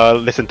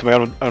listen to my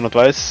own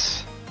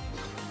advice.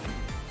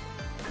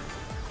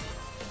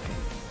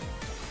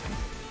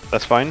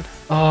 That's fine.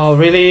 Oh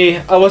really?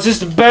 I was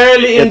just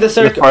barely in the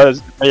circle.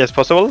 As far as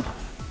possible.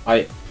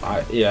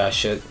 Yeah,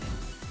 shit.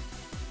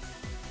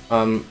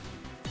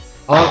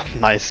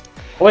 Nice.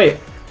 Wait.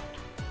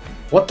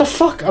 What the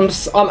fuck? I'm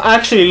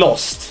actually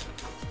lost.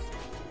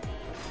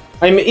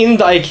 I'm in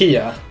the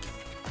IKEA.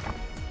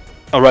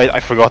 Alright, I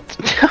forgot.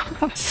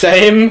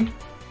 Same.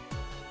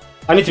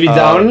 I need to be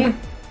down.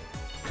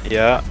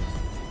 Yeah.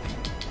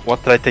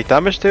 What did I take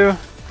damage to?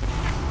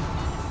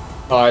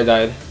 Oh, I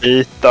died.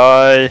 Please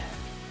die.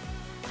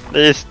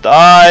 Please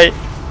die.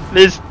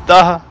 Please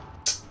die.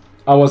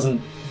 I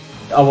wasn't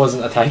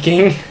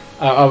attacking.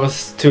 I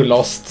was too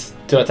lost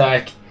to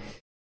attack.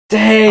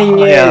 Dang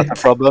it! Yeah, that's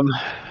a problem.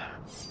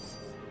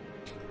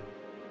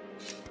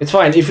 It's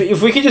fine.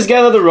 If we could just get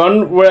another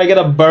run where I get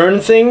a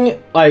burn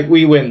thing, like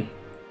we win.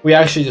 We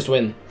actually just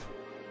win.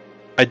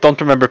 I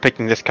don't remember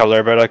picking this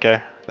color, but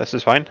okay, this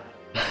is fine.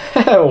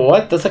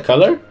 What? That's a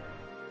color?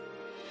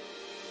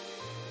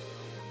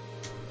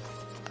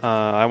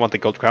 I want the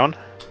gold crown.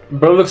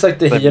 Bro looks like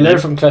the healer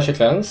from Clash of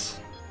Clans.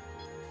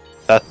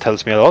 That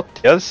tells me a lot,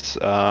 yes.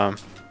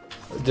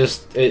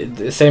 Just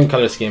the same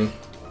color scheme.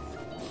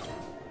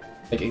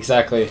 Like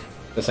exactly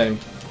the same.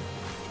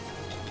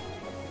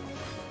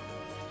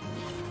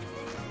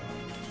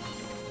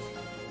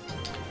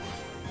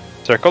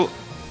 Circle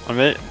on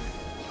me.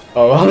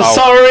 Oh, I'm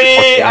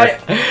sorry! I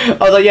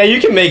was like, yeah, you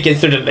can make it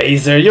through the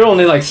laser. You're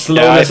only like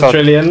slow as a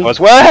trillion. Was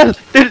well,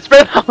 dude, it's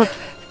spread out.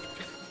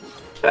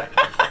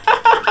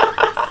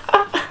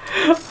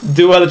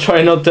 Do I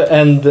try not to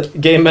end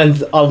game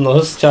end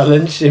Alnoss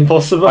challenge?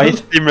 Impossible. My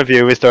Steam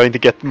review is starting to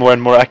get more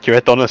and more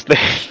accurate, honestly.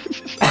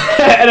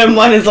 And then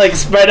mine is like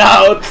spread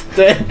out.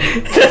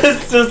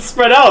 It's just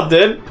spread out,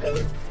 dude.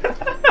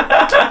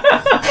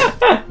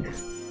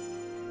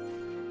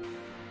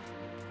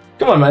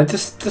 Come on, man,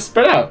 just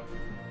spread out.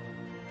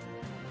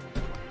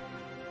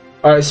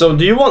 All right, so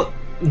do you want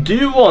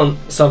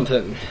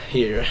something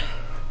here?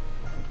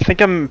 I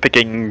think I'm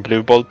picking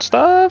blue bolt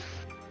stuff,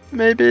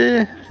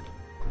 maybe.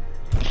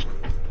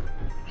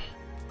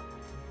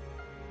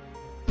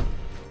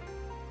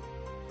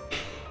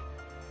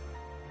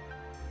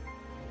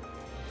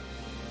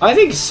 I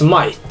think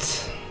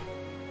smite.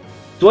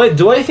 Do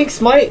I think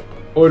smite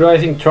or do I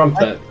think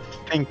trumpet?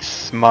 I think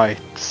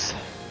smite.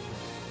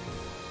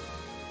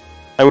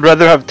 I would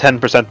rather have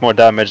 10% more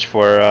damage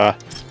for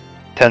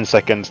 10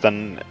 seconds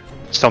than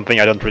something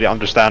I don't really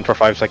understand for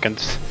 5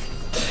 seconds.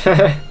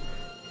 The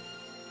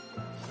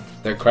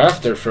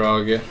crafter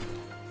frog.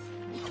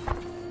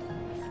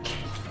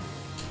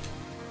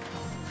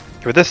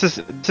 But this is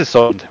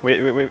solid.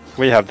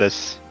 We have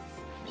this.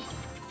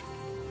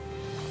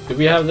 Do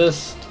we have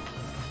this?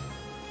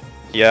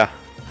 Yeah.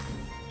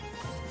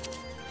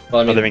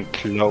 Well, I mean, living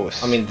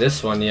close. I mean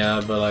this one,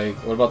 yeah, but like,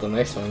 what about the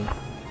next one?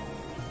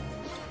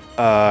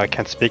 I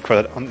can't speak for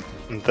that on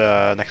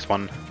the next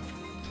one,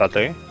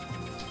 sadly.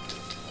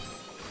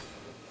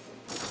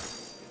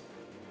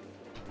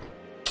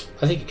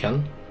 I think you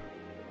can.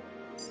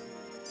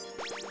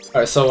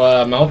 Alright,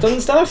 so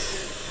mountain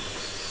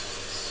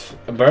stuff?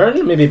 A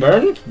burn? Maybe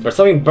burn? But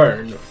something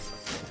burn.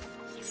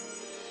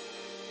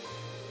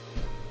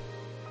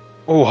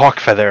 Oh, hawk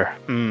feather.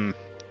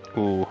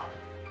 Ooh.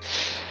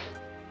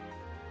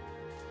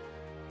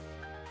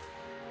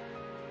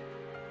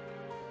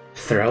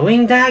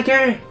 Throwing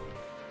dagger?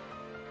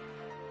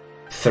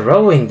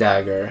 Throwing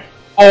dagger.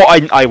 Oh,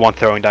 I want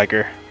throwing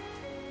dagger.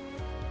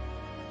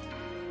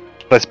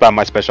 Let's spam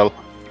my special.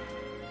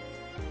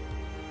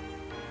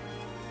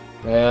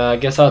 Yeah, I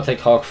guess I'll take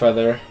hawk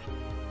feather.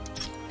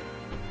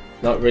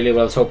 Not really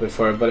what I was hoping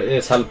for, but it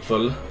is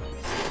helpful.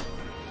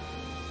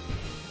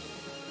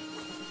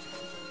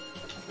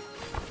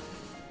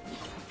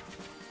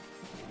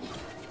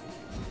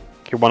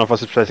 Okay, one of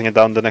us is placing it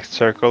down the next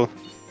circle.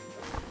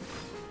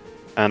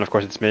 And of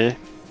course it's me.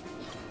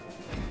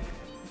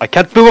 I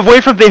can't move away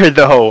from there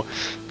though!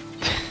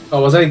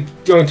 Oh, was I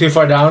going too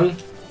far down?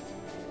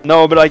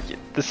 No, but like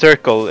the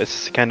circle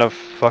is kind of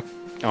fuck.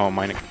 Oh,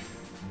 mine.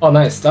 Oh,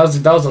 nice.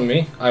 That was on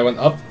me. I went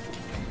up.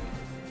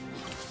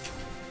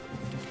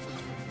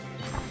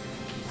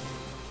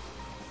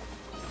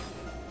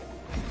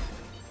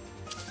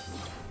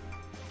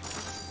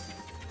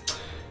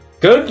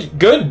 Good,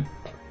 good,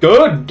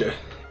 good.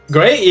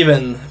 Great,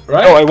 even,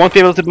 right? Oh, I won't be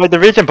able to buy the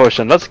regen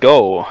potion. Let's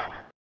go.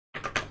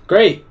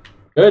 Great,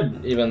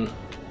 good, even.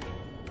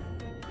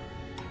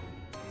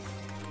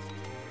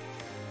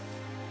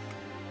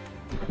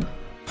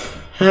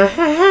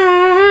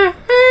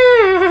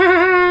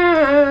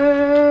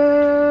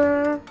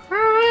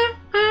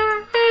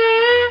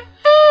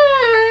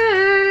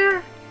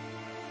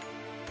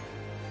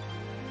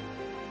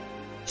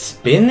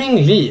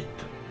 Spinning leap.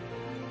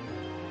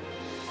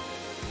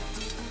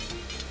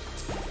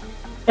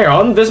 Hang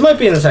on, this might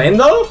be insane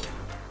though.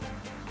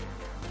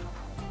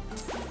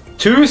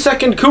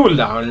 2-second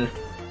cooldown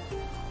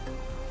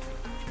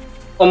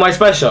on my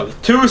special.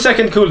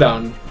 2-second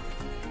cooldown.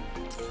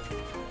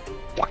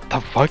 What the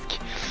fuck?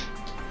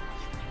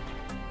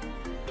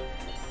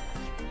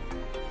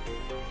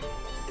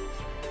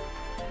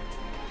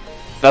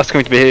 That's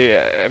going to be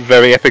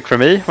very epic for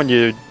me when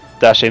you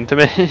dash into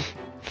me.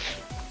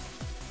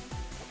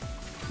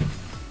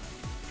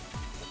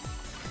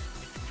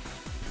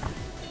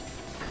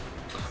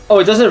 Oh,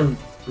 it doesn't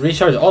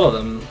recharge all of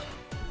them.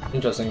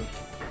 Interesting.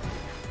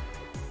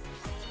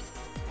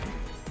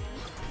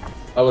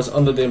 I was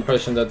under the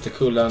impression that the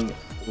cooldown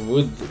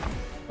would...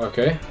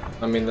 Okay,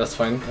 I mean that's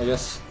fine, I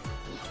guess.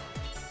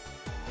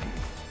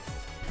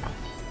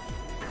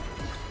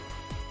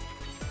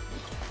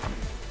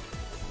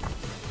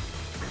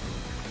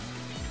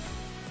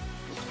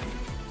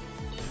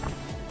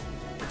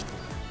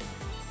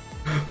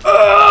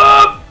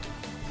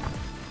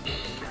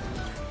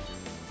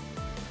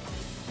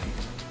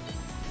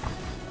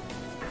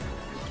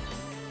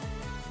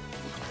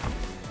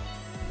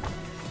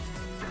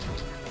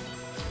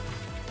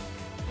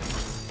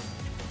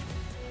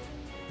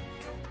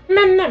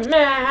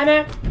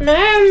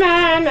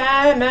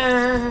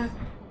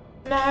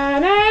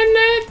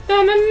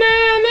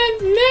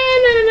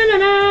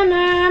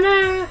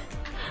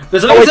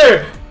 There's a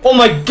laser! Oh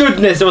my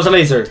goodness, there was a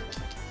laser!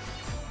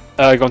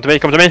 Come to me,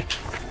 come to me!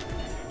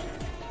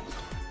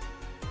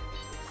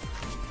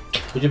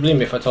 Would you believe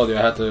me if I told you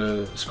I had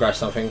to scratch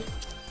something?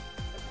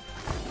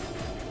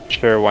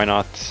 Sure, why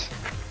not?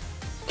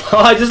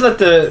 I just let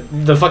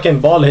the fucking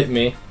ball hit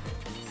me.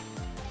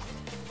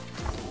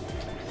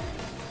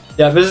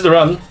 Yeah, this is the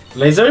run.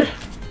 Laser?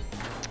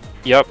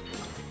 Yep.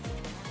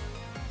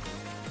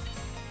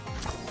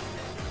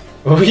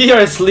 We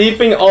are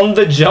sleeping on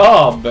the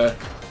job!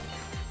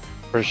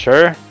 For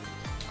sure.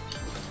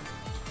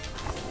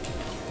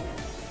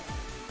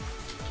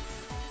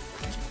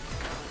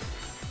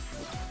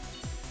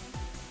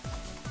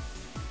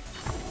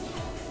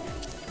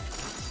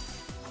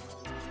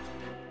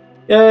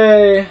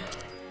 Yay!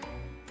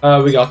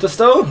 We got this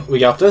though. We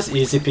got this.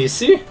 Easy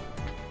peasy.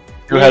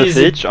 2 health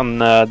each on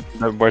the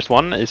worst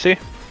one, easy.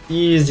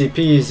 Easy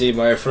peasy,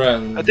 my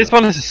friend. This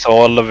one is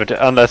solved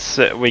unless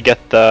we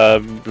get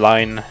the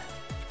line.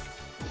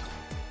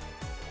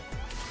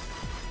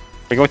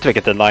 We're going to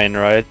get the line,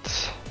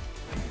 right?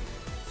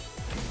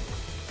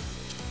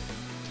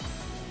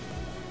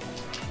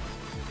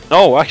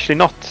 No, actually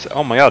not.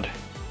 Oh my god.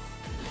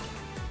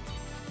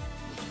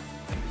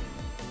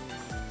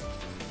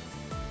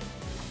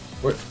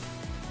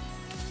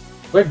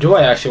 Where do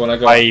I actually want to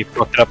go? I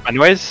fucked it up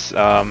anyways.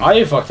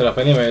 I fucked it up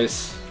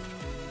anyways.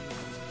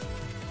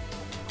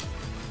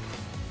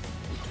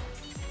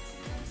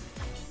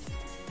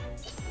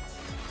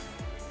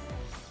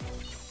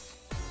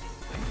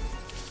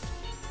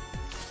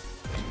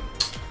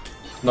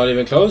 Not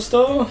even close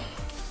though.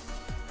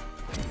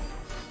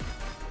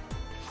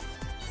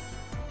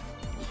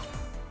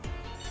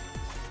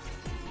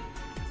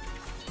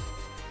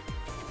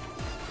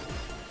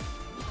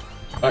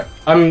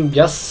 I'm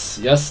yes,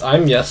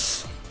 I'm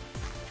yes.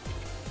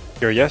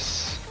 You're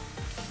yes.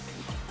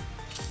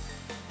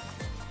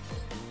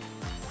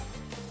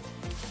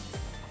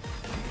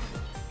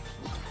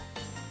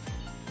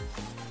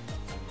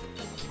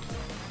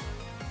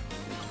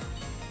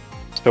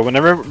 So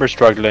whenever we're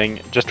struggling,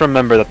 just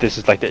remember that this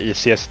is like the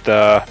easiest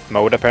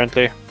mode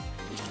apparently.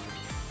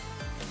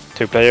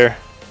 2-player.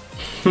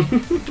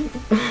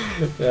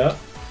 Yeah.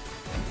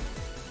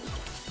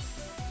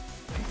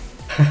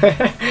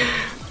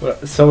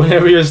 So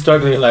whenever you're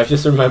struggling in life,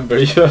 just remember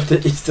you have the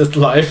easiest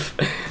life.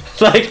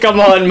 Like,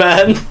 come on,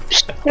 man.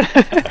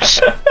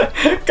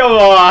 Come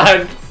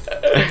on.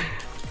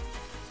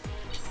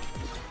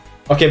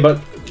 Okay, but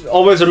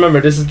always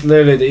remember this is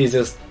literally the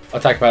easiest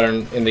attack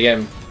pattern in the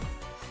game.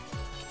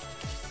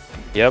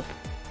 Yep.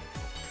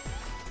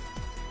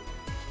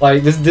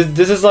 Like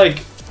this is like,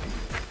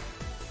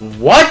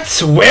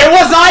 what? Where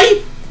was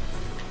I?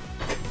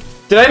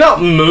 Did I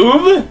not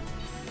move?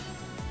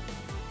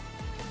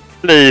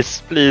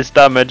 Please, please,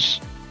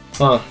 damage.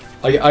 Huh.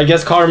 I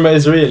guess karma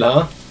is real,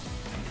 huh?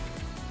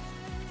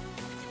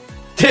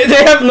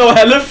 They have no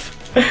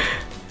health.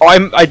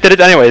 Oh, I did it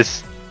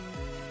anyways.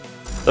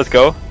 Let's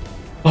go.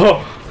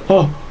 Oh,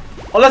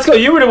 let's go.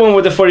 You were the one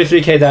with the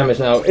 43k damage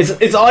now.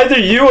 It's either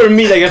you or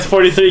me that gets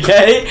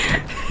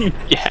 43k.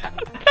 Yeah.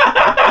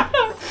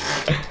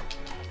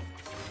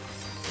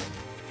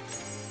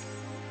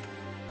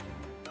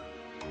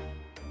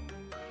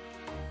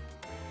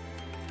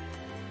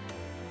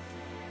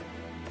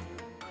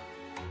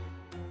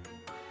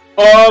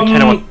 I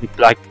kinda want to be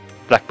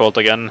Black Bolt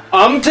again.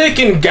 I'm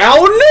taking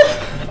gown.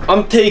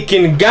 I'm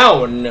taking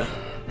gown.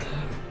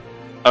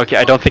 Okay,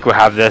 I don't think we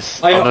have this.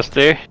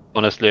 Honestly.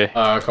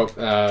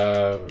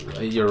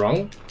 You're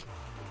wrong.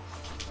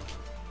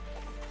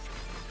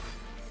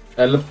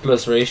 L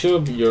plus ratio.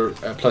 You're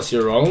plus.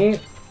 You're wrong.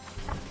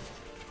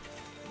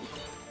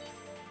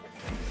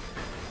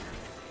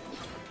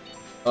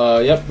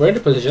 Yep. We're in the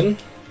position.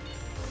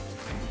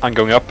 I'm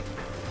going up.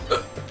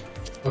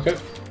 Okay.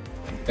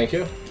 Thank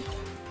you.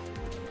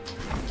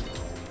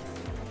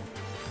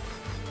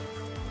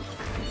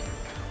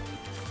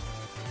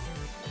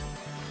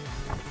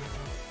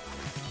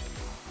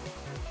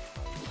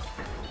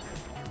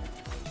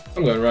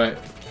 I'm going right.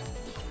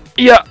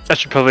 Yeah, I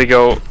should probably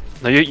go.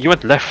 No, you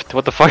went left.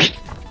 What the fuck?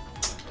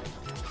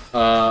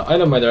 I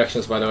know my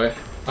directions, by the way.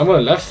 I'm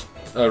going left.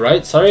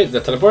 Right. Sorry,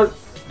 the teleport.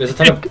 There's a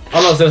teleport.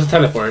 Oh no, there's a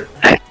teleport.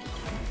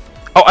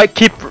 Oh, I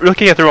keep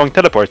looking at the wrong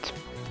teleport.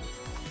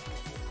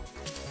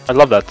 I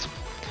love that.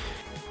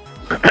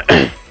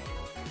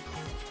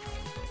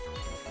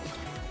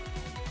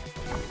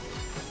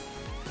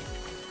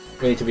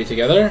 We need to be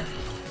together.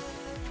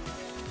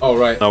 Oh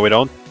right. No, we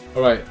don't.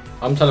 All right.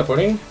 I'm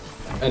teleporting,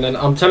 and then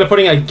I'm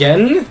teleporting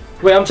again.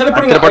 Wait, I'm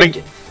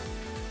teleporting.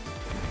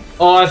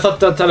 Oh, I thought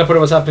that teleporter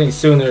was happening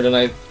sooner than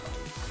I.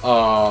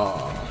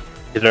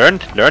 You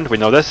learned. We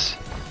know this.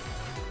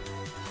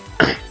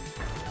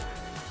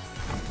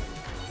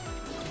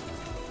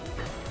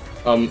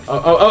 I'm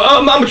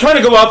trying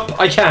to go up.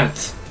 I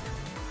can't.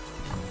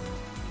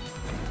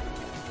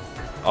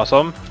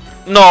 Awesome.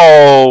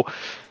 No,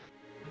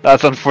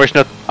 that's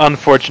unfortunate.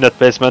 Unfortunate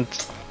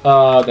basement.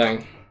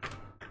 Dang.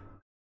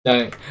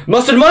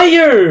 Mustard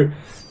Meyer!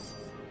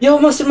 Yo,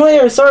 Mustard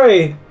Meyer,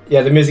 sorry!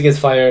 Yeah, the music is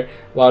fire.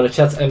 Wow, the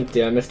chat's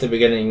empty. I missed the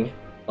beginning.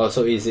 Oh,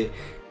 so easy.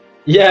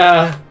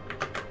 Yeah.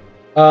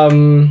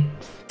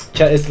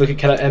 Chat is looking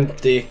kinda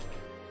empty.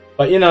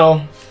 But you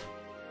know,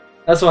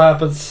 that's what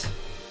happens.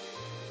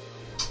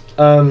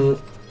 I'll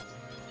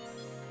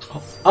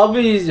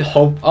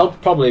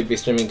probably be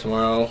streaming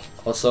tomorrow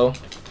also.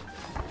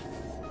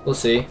 We'll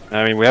see.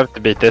 I mean, we have to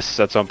beat this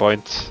at some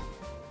point.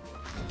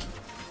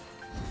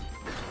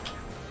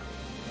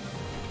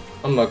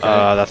 I'm okay.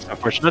 That's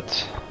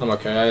unfortunate. I'm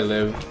okay. I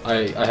live.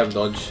 I have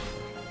dodge.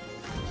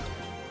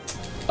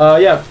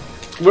 Yeah,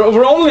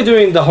 we're only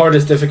doing the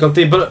hardest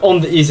difficulty, but on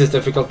the easiest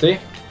difficulty.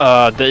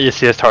 The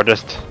easiest,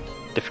 hardest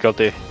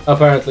difficulty.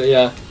 Apparently,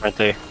 yeah.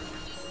 Apparently.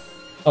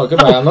 Oh,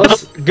 goodbye,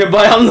 Alnoss.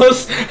 Goodbye,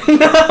 Alnoss.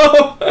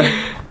 No.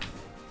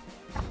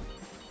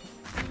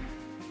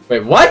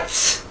 Wait,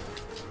 what?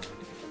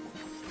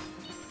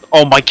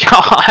 Oh my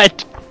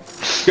god!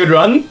 Good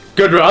run.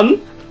 Good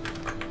run.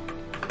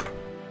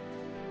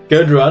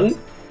 Good run.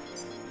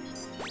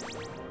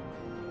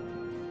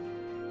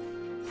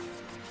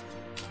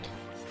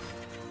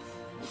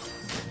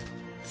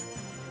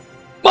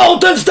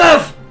 Molten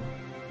stuff!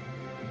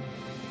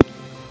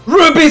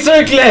 Ruby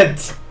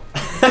circlet!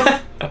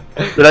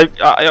 But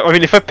I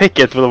mean, if I pick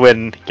it, we'll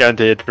win,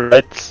 guaranteed,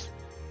 right?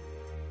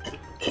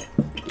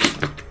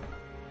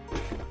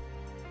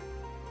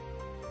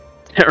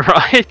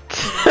 Right?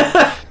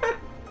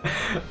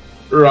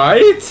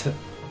 Right?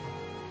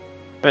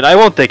 I mean, I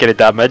won't take any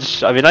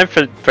damage. I mean, I've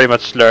pretty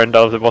much learned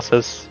all of the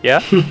bosses,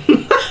 yeah?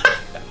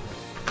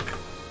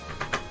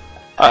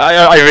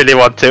 I really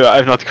want to,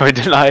 I'm not going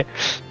to lie.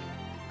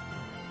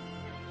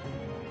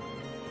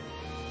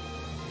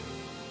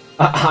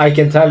 I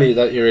can tell you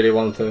that you really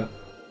want to.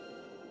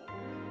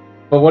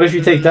 But what if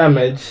you take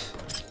damage?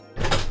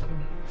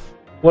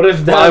 What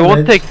if damage? Well, I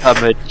won't take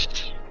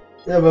damage.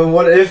 Yeah, but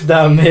what if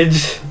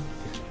damage?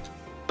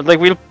 But like,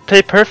 we'll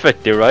play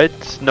perfectly,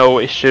 right? No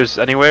issues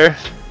anywhere.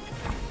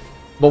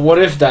 But what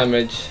if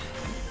damage?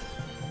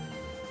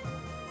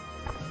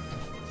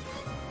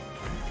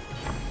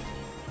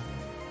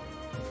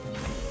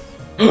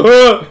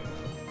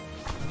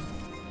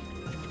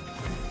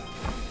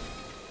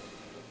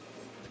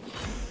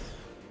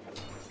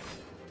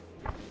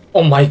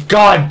 Oh my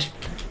god!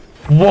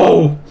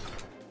 Whoa!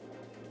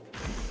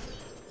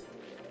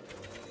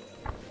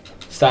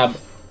 Stab.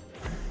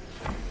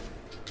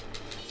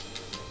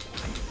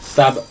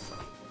 Stab.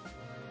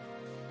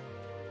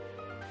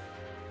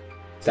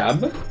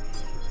 Stab?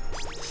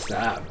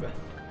 Stab.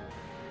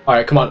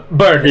 Alright, come on.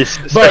 Burn! Burn!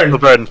 Special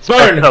burn!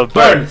 Burn!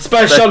 Burn!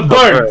 Special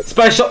burn!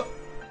 Special...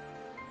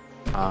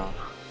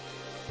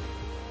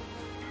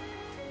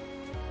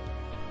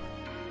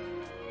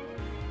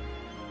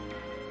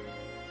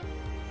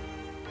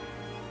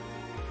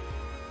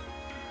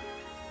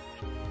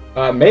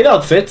 Maid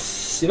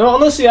outfits. You know,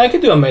 honestly, I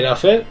could do a maid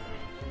outfit.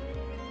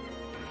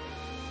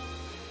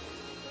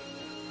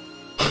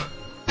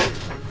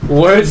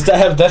 Words that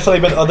have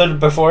definitely been uttered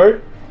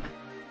before.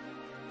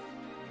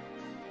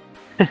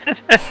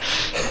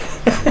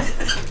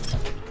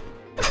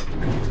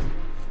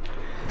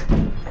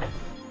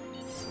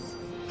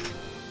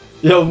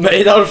 Yo,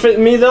 maid outfit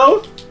me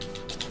though?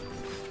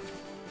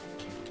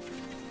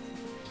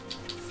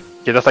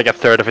 Okay, that's like a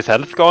third of his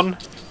health gone.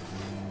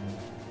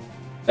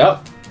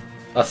 Yep.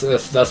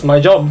 That's my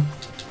job.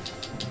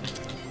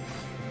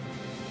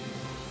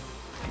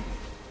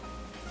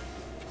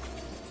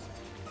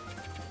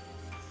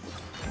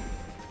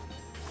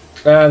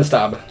 And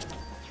stab.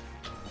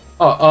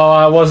 Oh,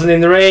 I wasn't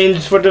in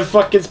range for the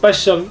fucking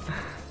special.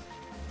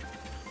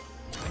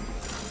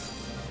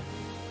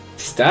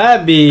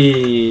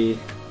 Stabby.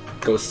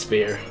 Ghost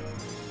spear.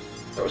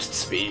 Ghost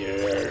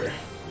spear.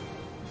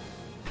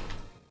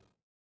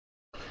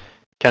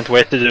 Can't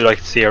wait to do like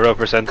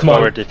 0%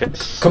 power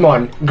defense. Come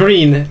on,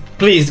 green.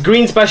 Please,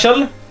 green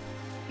special.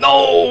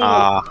 No!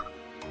 I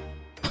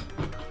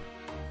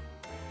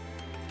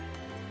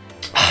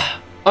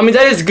mean,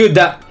 that is good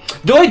that...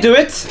 Do I do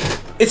it?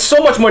 It's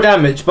so much more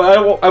damage, but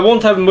I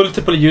won't have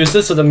multiple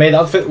uses, so the maid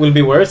outfit will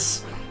be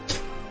worse.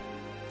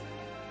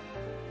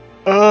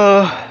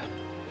 I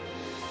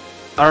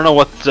don't know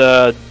what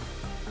that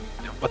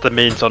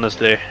means,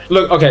 honestly.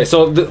 Look, okay,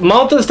 so the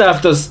mountain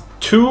staff does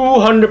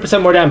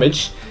 200% more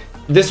damage.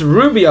 This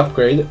ruby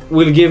upgrade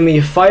will give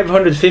me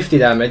 550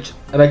 damage,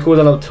 and I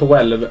cooldown of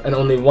 12 and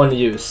only 1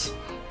 use.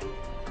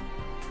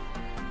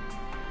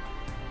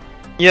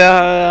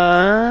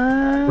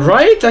 Yeah.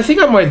 Right? I think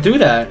I might do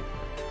that.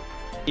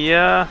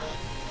 Yeah.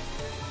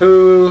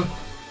 Who?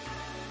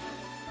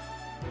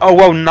 Oh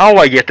wow! Now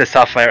I get the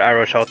sapphire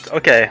arrow shot.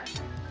 Okay.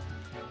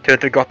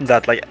 Couldn't have gotten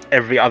that like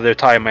every other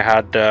time I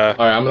had. Alright,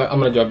 I'm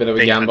gonna do a bit of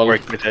a gamble.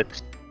 Work with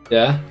it.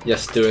 Yeah.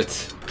 Yes, do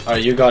it.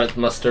 Alright, you got it,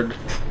 mustard.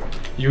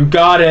 You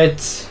got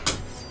it.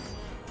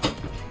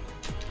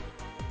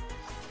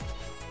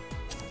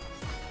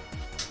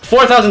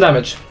 4,000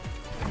 damage.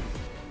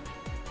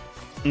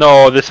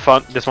 No, this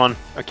one.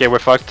 Okay, we're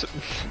fucked.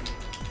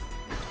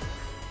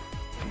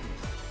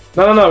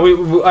 No.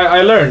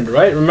 I learned,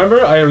 right?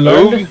 Remember, I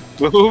learned.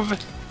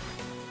 Move.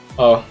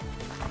 Oh.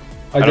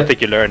 I don't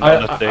think you learned.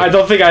 I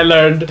don't think I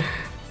learned.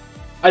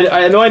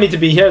 I know I need to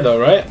be here though,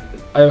 right?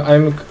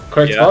 I'm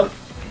correct spot.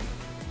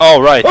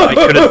 Oh right, I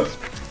couldn't.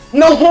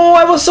 No,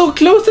 I was so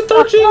close to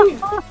dodging.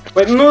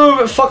 Wait,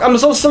 move! Fuck, I'm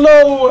so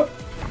slow.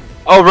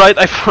 Oh right,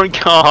 I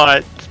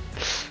forgot.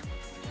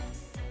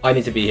 I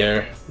need to be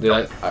here,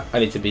 dude. I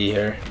need to be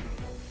here.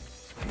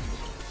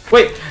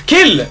 Wait,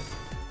 kill!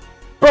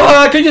 Bro,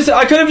 I could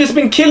have just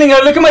been killing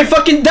her. Look at my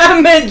fucking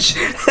damage.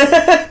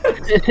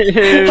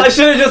 I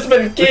should have just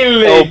been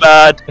killing. So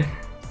bad.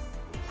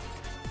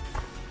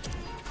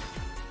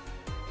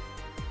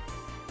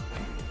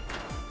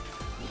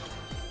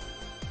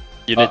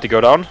 You need to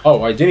go down.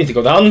 Oh, I do need to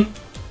go down.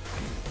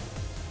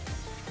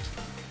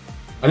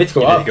 I need to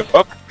go up. Need to go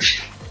up.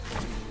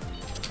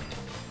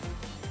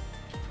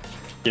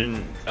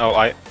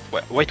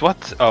 Wait,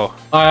 what? Oh.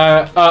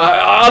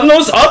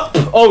 Alnoss up!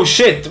 Oh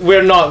shit,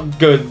 we're not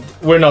good.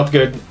 We're not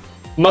good.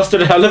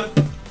 Mustard help.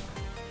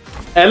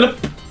 Help.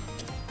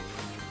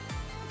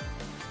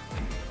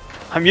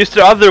 I'm used to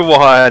the other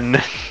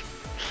one.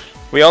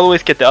 We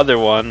always get the other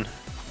one.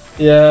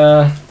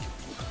 Yeah.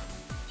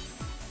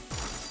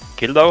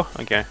 Kill though?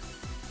 Okay.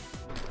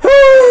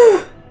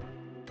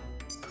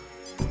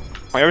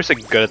 Why are we so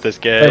good at this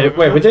game?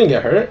 Wait, we didn't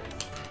get hurt?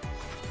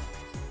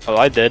 Oh,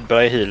 I did, but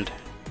I healed.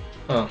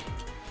 Oh.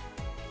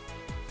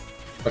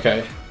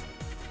 Okay.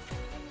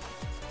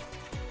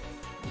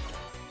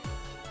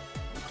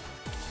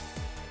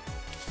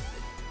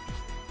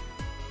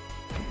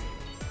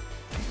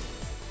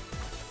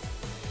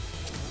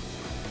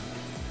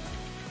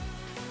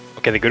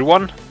 Okay, the good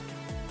one.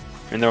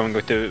 Even though I'm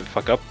going to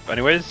fuck up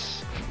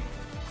anyways.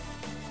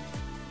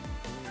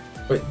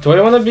 Wait, do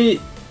I want to be...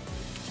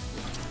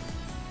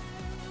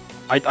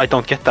 I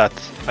don't get that.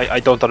 I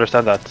don't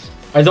understand that.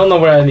 I don't know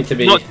where I need to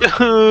be. No,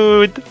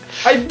 dude!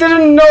 I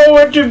didn't know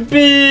where to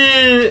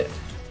be!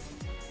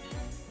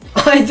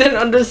 I didn't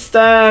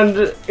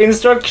understand.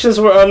 Instructions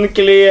were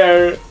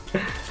unclear.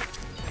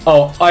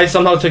 Oh, I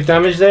somehow took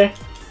damage there?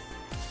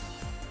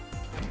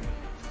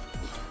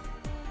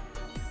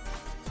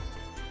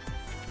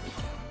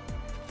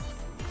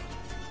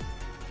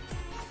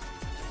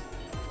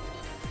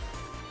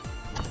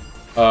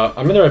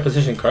 I'm in the right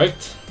position,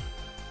 correct?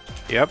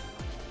 Yep.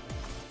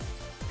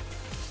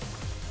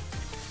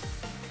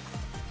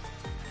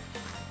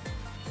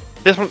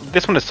 This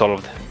one is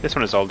solved. This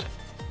one is solved.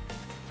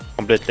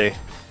 Completely.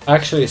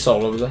 Actually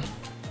solved.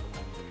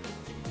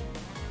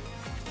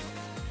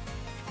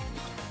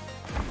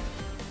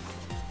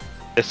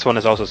 This one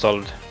is also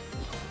solved.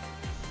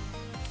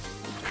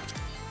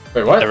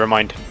 Wait, what? Never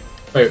mind.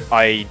 Wait.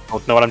 I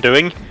don't know what I'm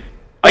doing.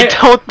 I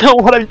don't know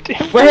what I'm doing.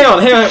 Wait,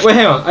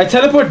 hang on. I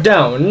teleport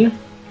down.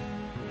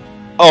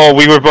 Oh,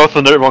 we were both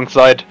on the wrong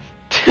side.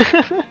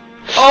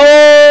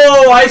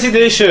 Oh, I see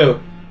the issue.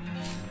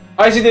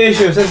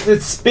 Since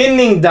it's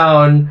spinning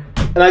down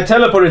and I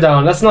teleported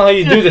down. That's not how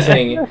you do the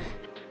thing.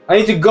 I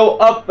need to go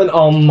up and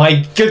oh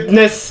my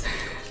goodness!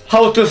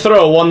 How to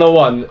throw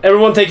 101.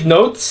 Everyone take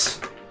notes.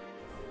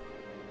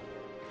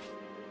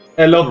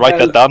 Write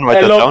that down,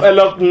 write that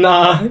down.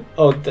 Nah.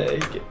 Oh,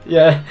 take it.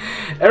 Yeah.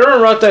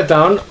 Everyone write that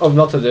down of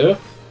not to do.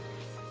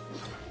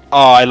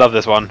 Oh, I love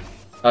this one.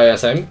 Oh yeah,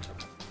 same.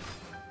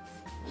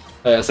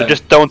 Oh yeah, same. So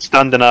just don't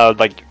stand in a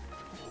like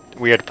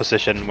weird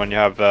position when you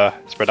have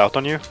spread out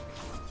on you.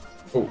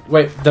 Oh,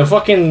 wait, the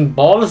fucking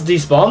balls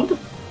despawned?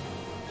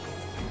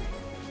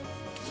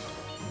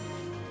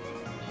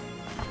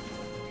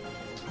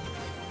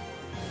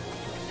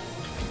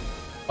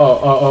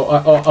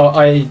 Oh,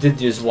 I did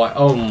use white.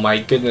 Oh my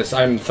goodness,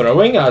 I'm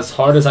throwing as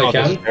hard as I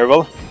can. That's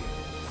terrible.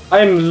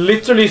 I'm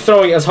literally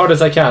throwing as hard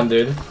as I can,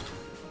 dude.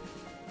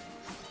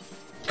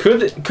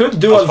 Could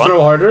dual throw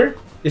harder,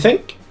 you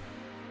think?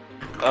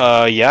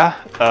 Yeah.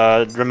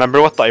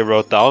 Remember what I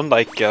wrote down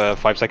like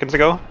 5 seconds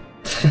ago?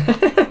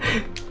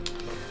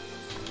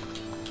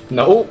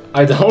 No,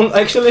 I don't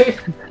actually.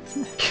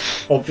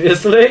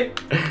 Obviously.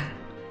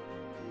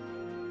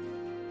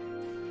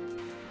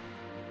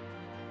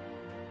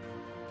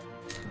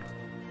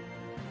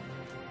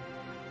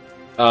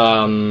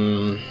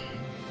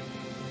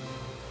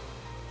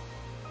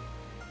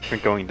 We're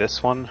going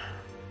this one.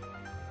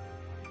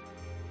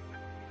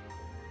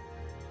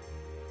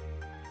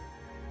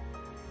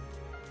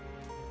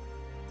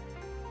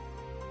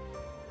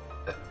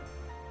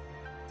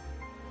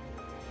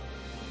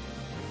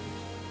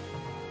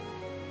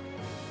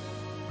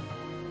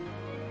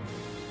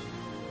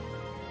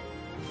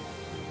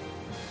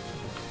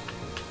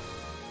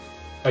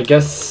 I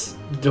guess.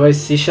 Do I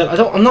seashell?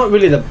 I'm not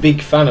really the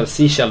big fan of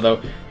seashell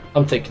though.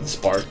 I'm taking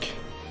spark.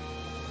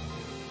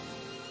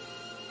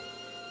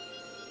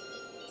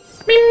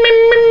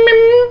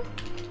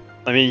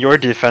 I mean, your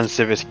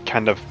defensive is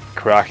kind of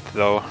cracked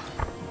though.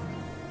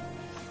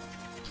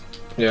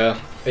 Yeah,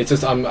 it's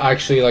just I'm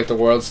actually like the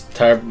world's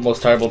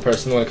most terrible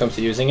person when it comes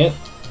to using it.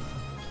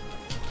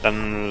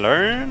 Then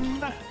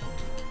learn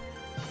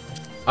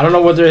I don't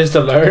know what there is to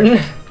learn.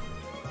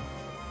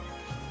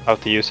 how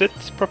to use it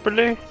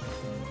properly.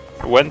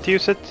 When to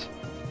use it.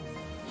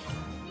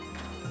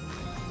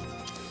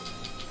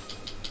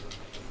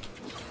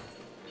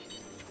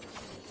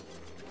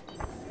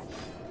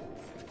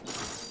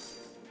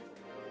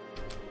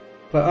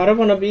 But I don't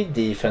want to be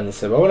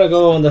defensive. I want to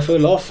go on the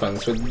full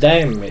offense with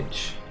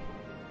damage.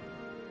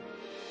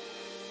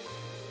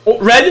 Oh,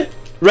 red!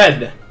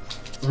 Red!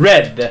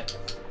 Red!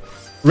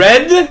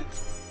 Red!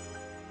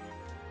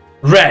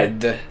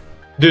 Red!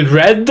 Dude,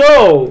 red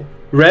though!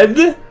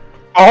 Red?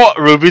 Oh,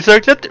 ruby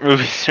circlet?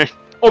 Ruby circlet.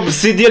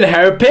 Obsidian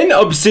hairpin?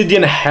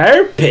 Obsidian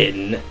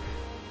hairpin!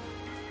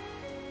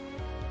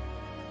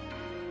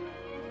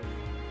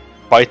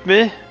 Fight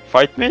me?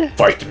 Fight me?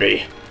 Fight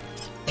me!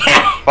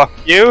 Fuck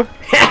you!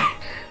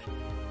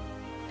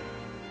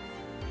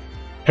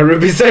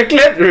 Ruby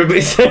circlet?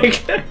 Ruby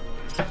circlet!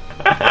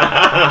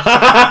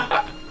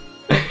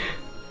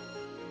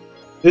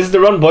 This is the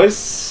run,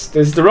 boys.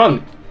 This is the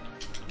run.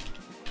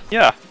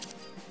 Yeah.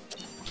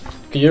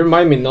 Can you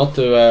remind me not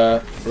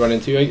to run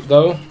into you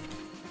though?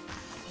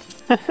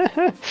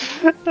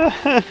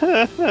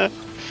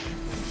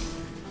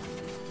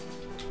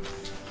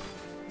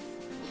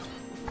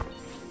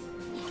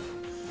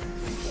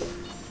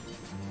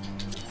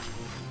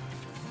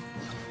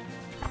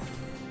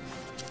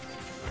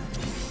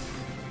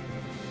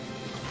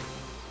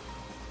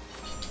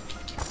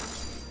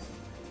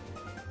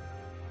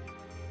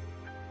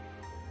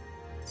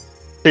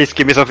 Please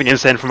give me something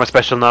insane for my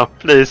special now,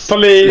 please.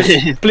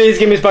 Please, please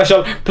give me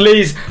special,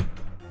 please,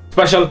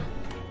 special.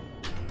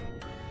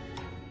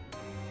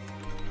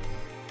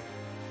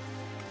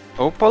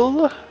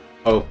 Opal?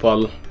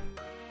 Opal.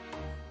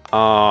 Oh.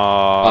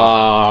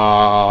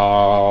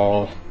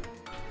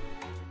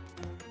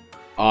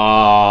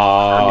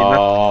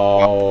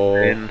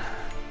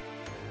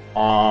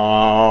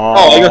 Oh,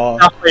 I got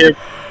stuck by your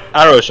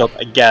arrow shot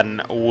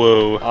again.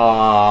 Whoa.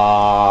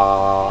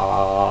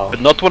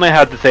 But not when I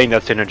had the thing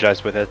that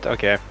synergized with it.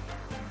 Okay.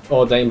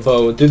 Oh, dang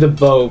bow. Do the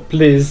bow,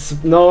 please.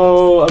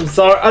 No, I'm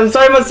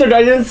sorry, Mustard.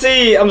 I didn't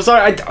see. I'm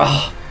sorry.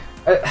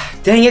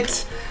 Dang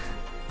it.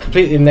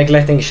 Completely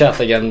neglecting chat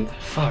again.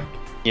 Fuck.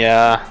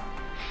 Yeah.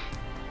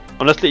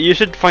 Honestly, you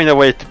should find a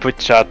way to put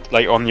chat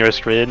like on your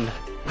screen,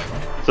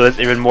 so there's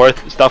even more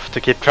stuff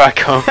to keep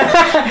track of.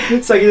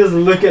 So I can just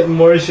look at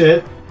more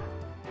shit.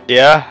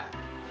 Yeah.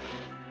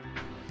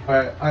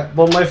 Alright,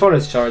 well my phone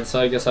is charged,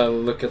 so I guess I'll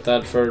look at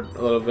that for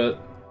a little bit.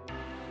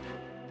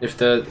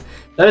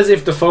 That is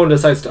if the phone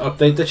decides to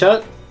update the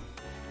chat.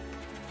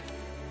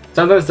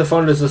 Sometimes the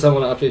phone doesn't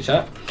want to update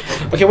chat.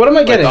 Okay, what am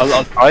I getting?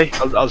 I'll try.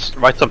 I'll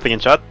write something in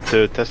chat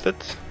to test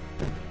it.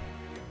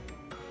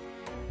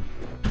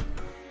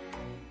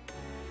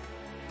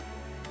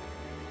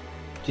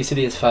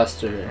 GCD is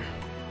faster.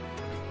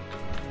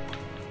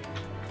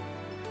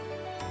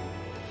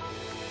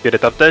 Did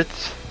it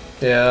update?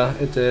 Yeah,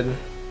 it did.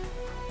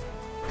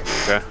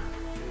 Okay.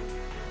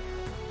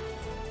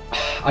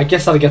 I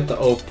guess I'll get the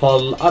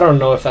opal. I don't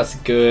know if that's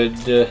good.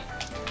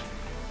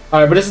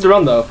 Alright, but this is the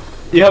run though.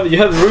 You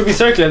have ruby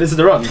circlet. This is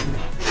the run.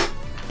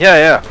 Yeah,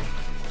 yeah.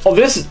 Oh,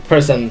 this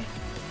person.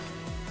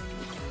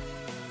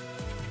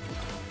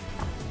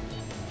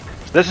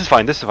 This is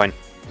fine. This is fine.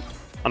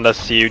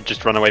 Unless you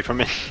just run away from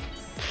me.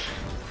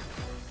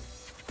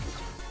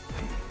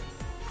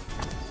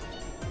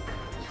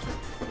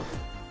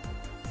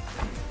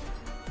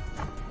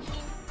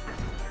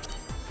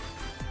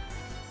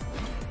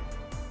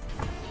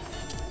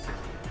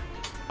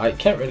 I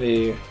can't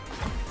really.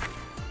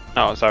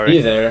 Oh, sorry.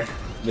 Be there,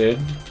 dude.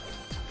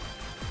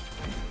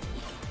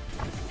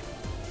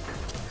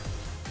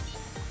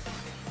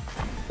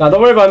 Now,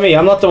 don't worry about me.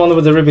 I'm not the one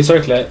with the ruby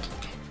circlet.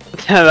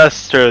 Yeah,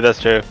 that's true.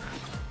 That's true.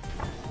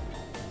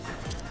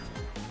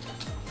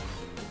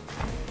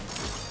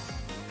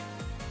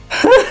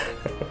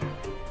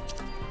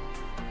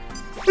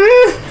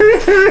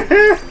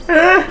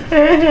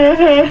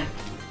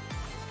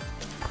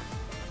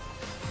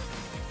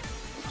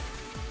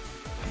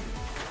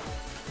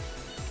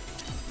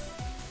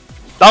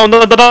 Down,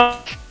 down, down,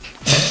 down.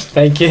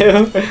 Thank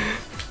you.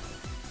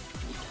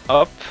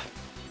 Up.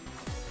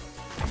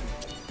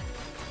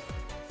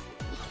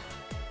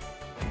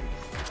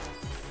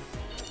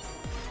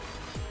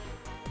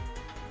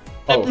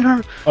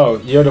 Oh, oh,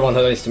 you're the one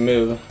that needs to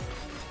move.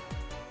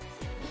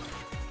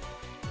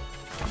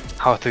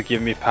 How to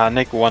give me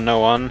panic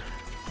 101.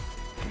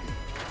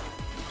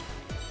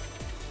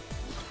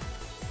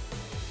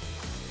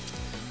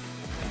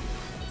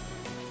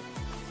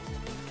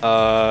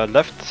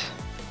 Left.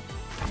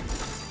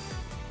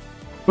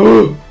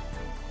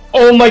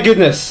 Oh my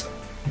goodness,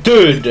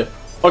 dude.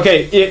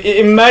 Okay,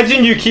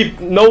 imagine you keep.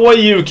 No way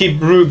you keep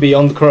Ruby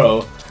on the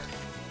crow.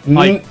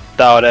 I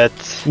doubt it.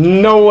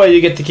 No way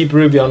you get to keep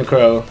Ruby on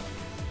crow.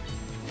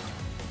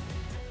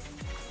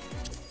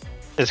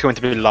 It's going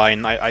to be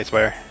line. I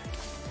swear.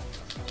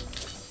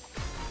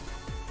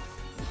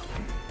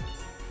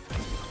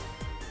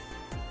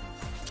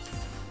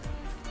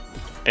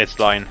 It's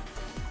line.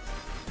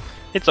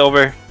 It's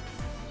over.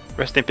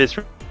 Rest in peace,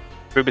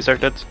 Ruby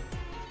Circlet.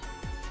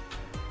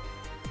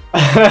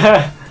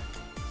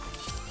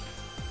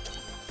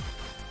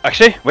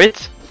 Actually,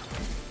 wait.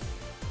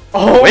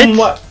 Oh wait.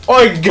 my!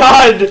 Oh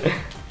god!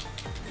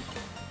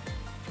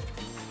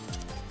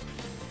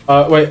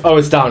 Wait. Oh,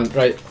 it's down.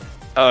 Right.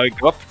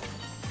 Go up.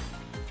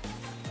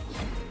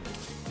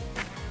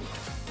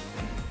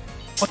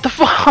 What the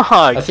fuck?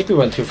 I think we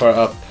went too far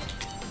up.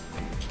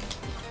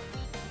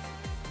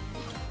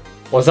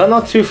 Was that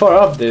not too far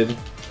up, dude?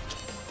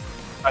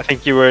 I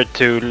think you were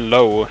too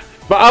low.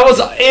 But I was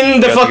in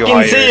the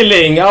fucking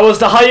ceiling! I was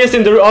the highest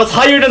in the... I was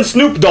higher than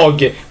Snoop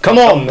Dogg! Come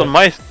on! Not on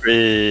my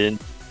screen.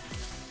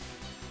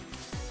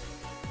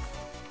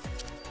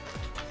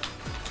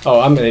 Oh,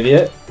 I'm an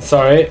idiot.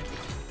 Sorry.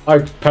 I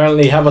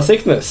apparently have a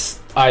sickness.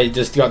 I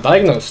just got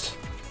diagnosed.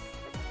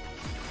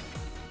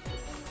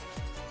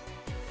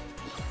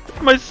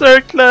 My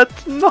circlet!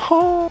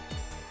 No!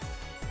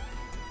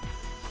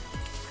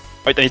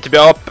 Wait, I need to be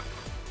up!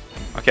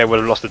 Okay, I would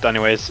have lost it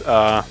anyways.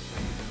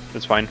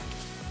 That's fine.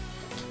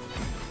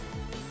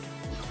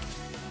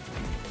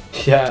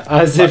 Yeah,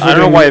 as if I don't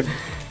know why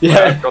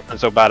I've gotten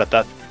so bad at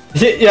that.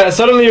 Yeah,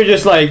 suddenly you're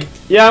just like,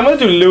 yeah, I'm gonna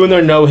do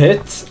lunar no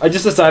hit. I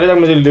just decided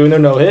I'm gonna do lunar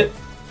no hit.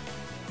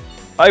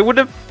 I would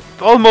have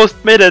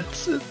almost made it.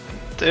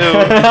 Dude.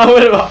 I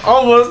would have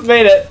almost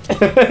made it.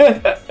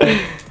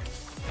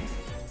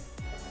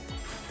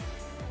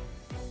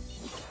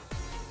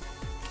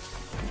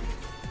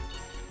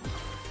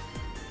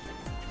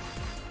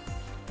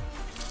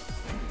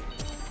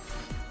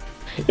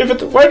 If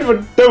it weren't for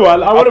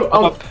dual, I would have.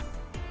 Up.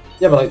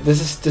 Yeah, but like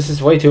this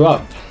is way too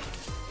up.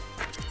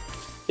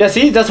 Yeah,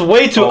 see, that's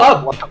way too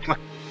up.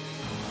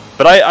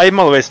 But I'm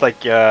always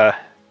like,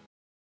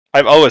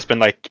 I've always been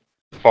like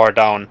far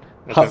down.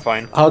 That's been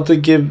fine. How to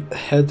give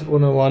head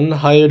 101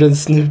 higher than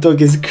Snoop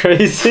Dogg is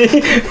crazy.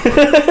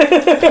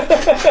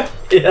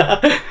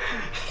 Yeah.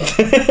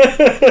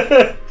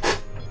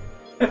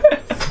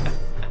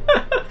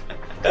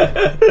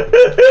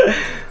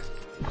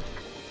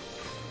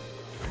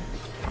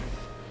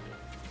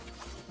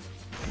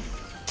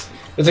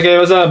 It's okay, it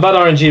was a bad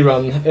RNG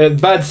run.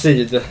 Bad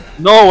seed.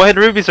 No, I had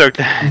Ruby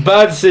Circle.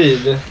 Bad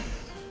seed.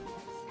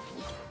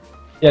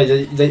 Yeah,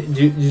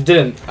 you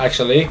didn't,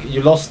 actually.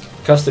 You lost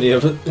custody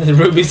of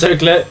Ruby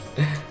Circlet.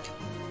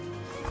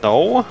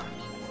 No.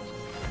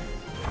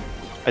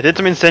 I did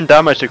some insane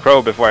damage to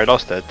Crow before I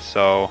lost it,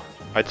 so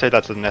I'd say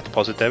that's a net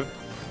positive.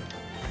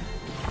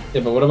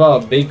 Yeah, but what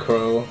about a big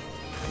Crow?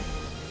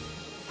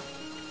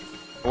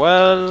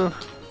 Well,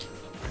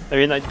 I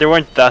mean, there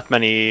weren't that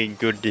many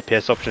good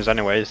DPS options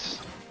anyways.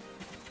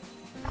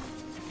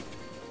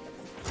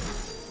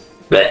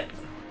 Blech.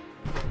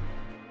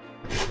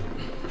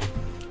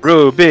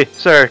 Ruby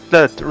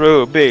Circlet,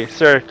 Ruby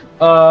Circlet.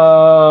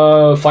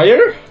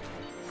 Fire?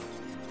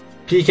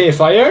 PK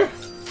Fire?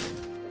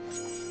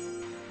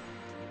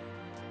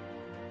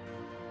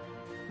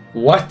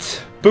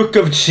 What? Book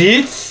of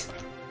Cheats?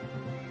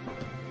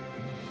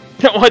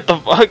 What the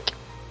fuck?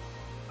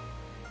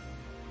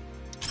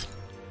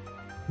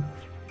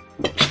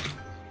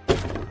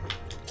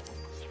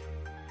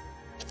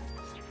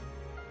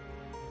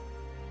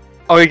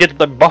 Oh, you get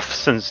the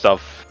buffs and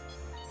stuff.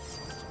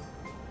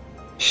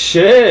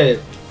 Shit!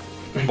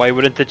 Why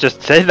wouldn't it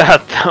just say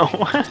that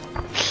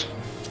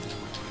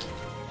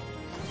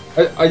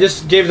though? I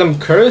just gave them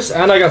curse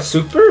and I got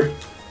super?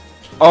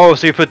 Oh,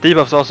 so you put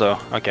debuffs also?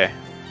 Okay.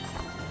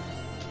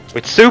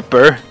 With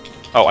super?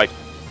 Oh, I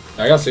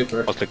got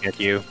super. was looking at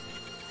you.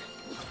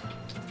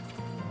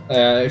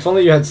 If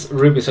only you had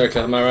Ruby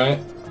Circlet, am I right?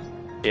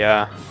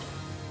 Yeah.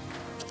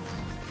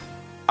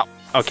 Oh,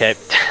 okay.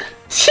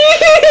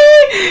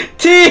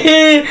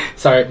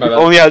 Sorry, my bad.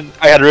 Only I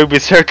had Ruby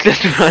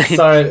Circlet, right?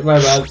 Sorry, my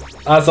bad.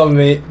 That's on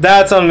me.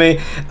 That's on me.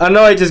 I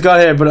know I just got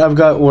here, but I've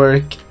got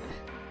work.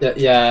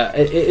 Yeah,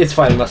 it's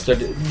fine, Mustard.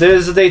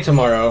 There's a day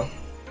tomorrow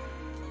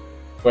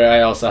where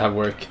I also have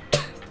work.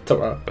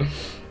 Tomorrow.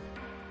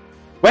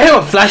 Wait, hang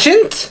on,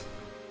 Flashint?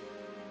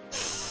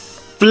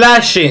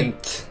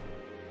 Flashint.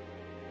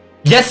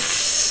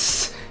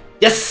 Yes!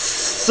 Yes,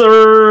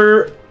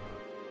 sir!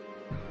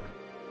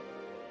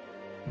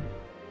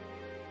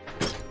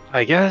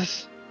 I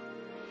guess.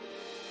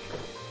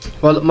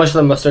 Well, much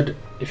love, Mustard,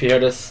 if you hear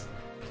this.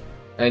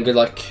 And good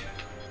luck.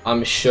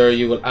 I'm sure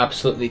you will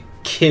absolutely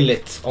kill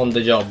it on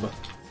the job.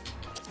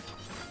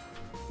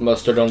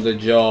 Mustard on the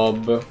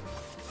job.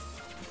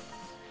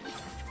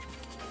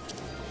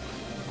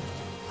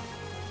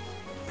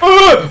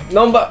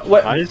 No, but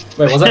wait, Nice.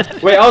 wait, was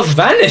that? Wait, I was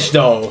vanished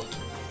though.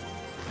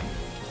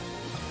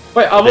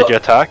 Wait, Did you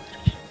attack?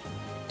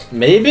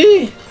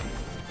 Maybe?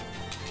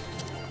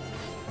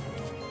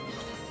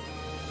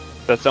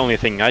 That's the only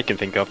thing I can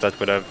think of that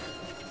would have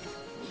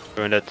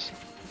ruined it.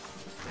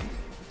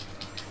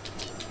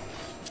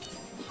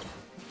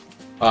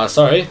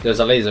 Sorry, there's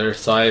a laser,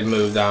 so I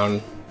moved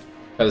down.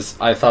 Because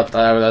I thought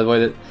I would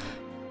avoid it.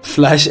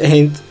 Flash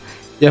ain't.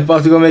 You're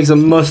about to go make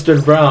some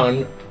mustard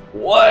brown.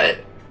 What?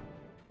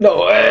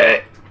 No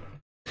way!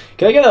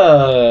 Can I get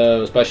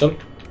a special?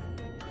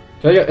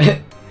 Can I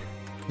get...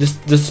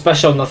 Just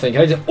special nothing.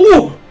 Can I just...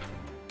 Ooh!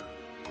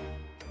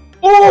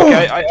 Ooh!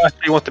 Okay, I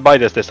actually want to buy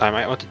this time.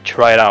 I want to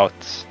try it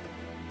out.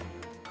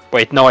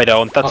 Wait, no I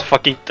don't. That's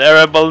fucking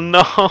terrible,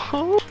 no!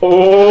 Oh!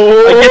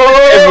 I get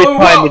it every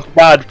time, it's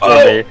bad for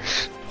me.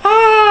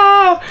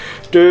 Ah!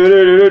 Dude.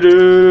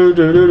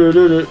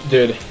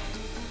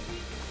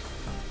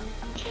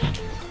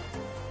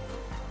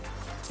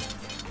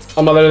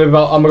 I'm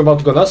about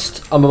to go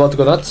nuts. I'm about to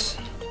go nuts.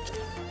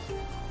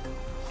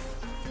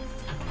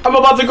 I'm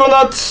about to go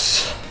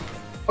nuts.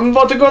 I'm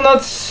about to go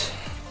nuts.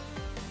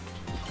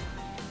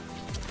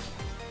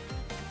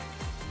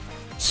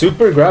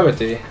 Super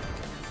gravity.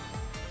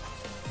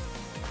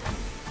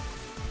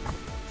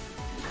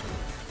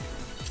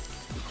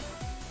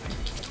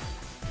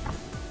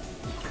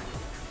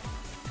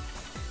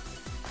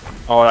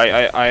 Oh,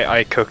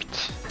 I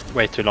cooked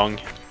way too long.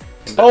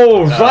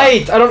 Oh,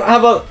 right! I don't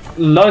have a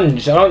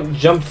lunge. I don't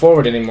jump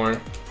forward anymore.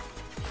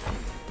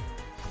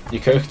 You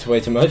cooked way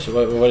too much?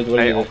 What did you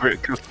I do?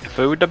 overcooked the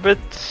food a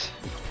bit.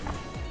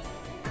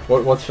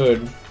 What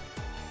food?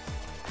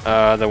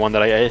 The one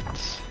that I ate.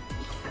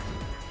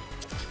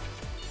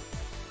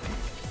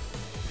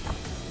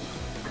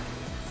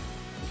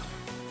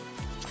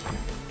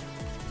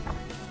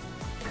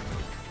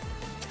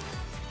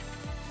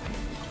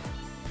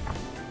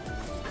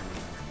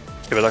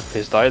 Give it luck,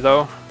 please die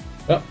though.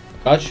 Yeah,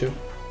 got you.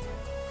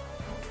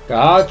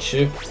 Got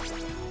you.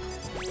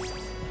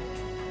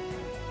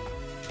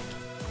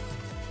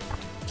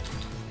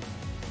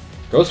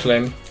 Ghost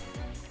Flame.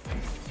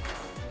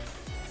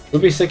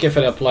 Would be sick if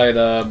it applied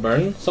a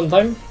burn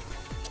sometime.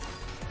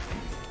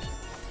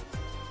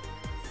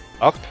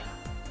 Up.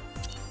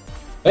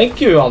 Thank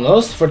you,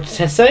 Alnoss, for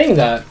saying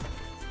that.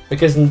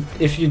 Because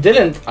if you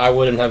didn't, I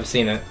wouldn't have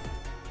seen it.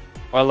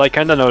 Well, I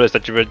kinda noticed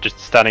that you were just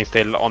standing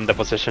still on the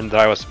position that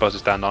I was supposed to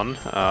stand on.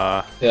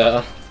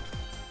 Yeah.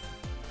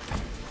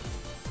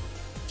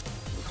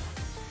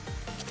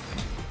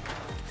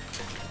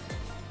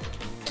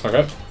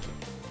 Okay.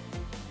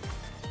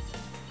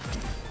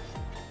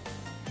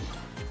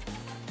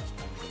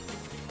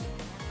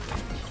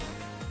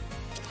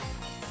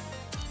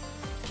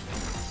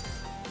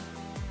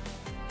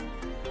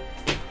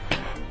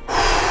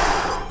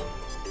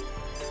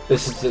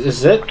 This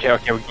is it?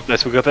 Okay, we got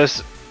this, we got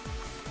this.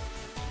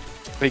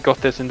 We got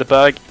this in the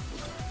bag.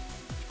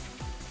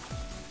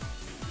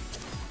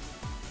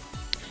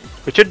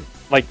 We should,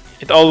 like,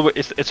 it's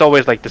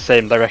always like the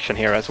same direction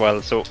here as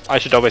well, so I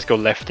should always go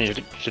left and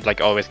you should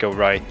like always go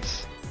right.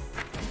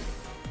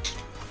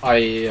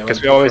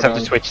 Because we always have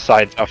to switch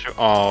sides after.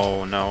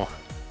 Oh no.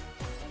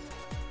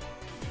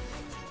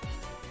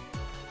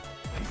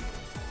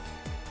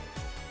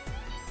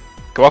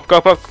 Go up, go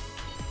up, up.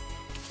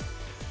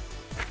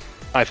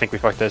 I think we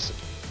fucked this.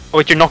 Oh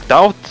wait, you're knocked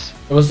out?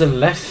 It was the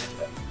left.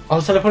 I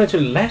was teleporting to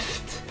the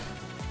left.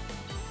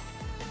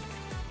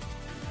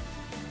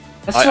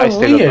 That's I so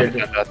still don't weird.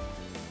 understand that.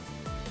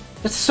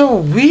 That's so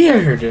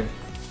weird.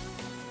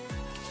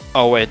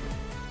 Oh wait.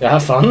 Yeah,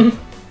 have fun.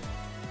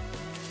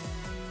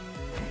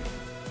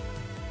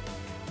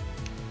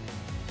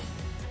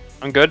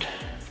 I'm good.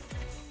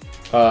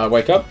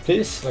 Wake up,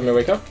 please. Let me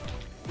wake up.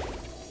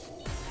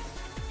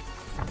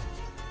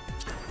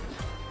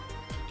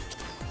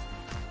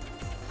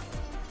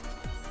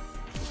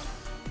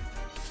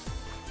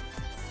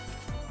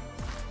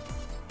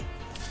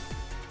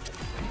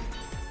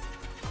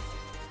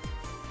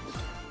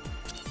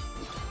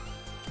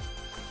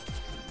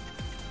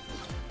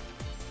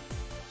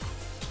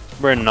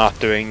 We're not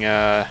doing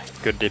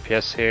good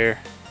DPS here.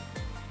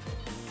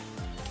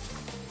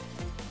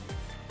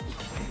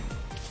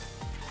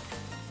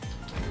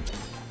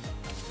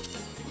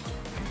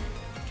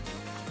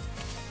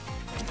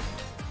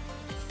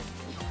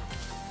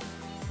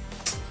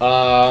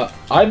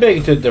 I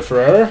beg to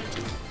differ.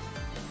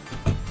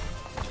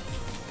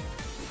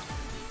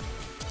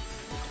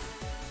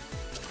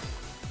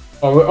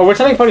 Are we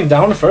teleporting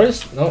down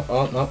first? No,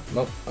 oh,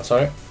 no,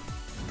 sorry.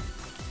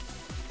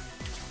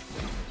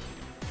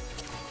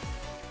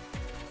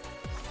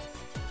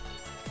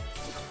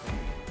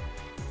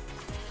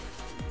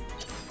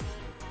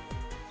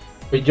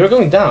 Wait, you're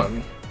going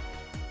down?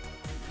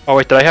 Oh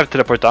wait, did I have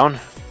teleport down?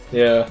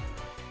 Yeah.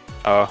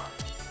 Oh.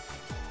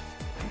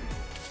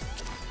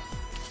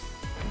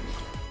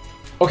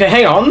 Okay,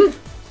 hang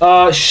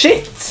on.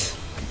 Shit!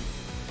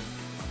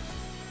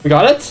 We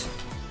got it?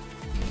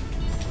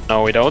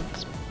 No, we don't.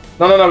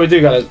 No, we do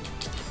got it.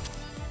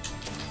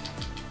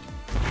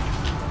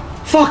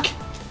 Fuck!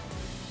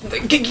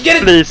 Get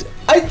it! Please!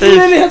 I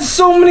literally had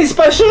so many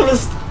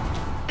specials!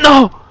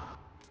 No!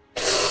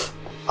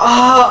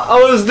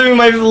 I was doing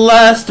my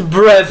last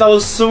breath. I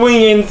was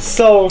swinging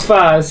so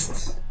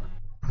fast.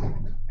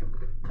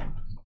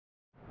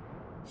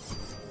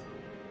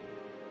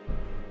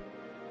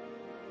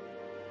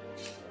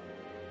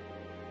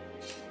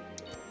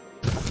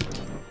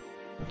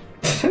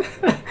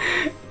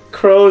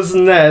 Crow's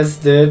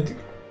nest, dude.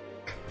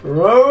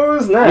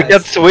 Crow's nest. We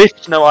can't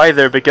switch now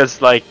either because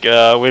like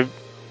we've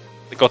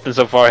gotten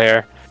so far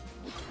here.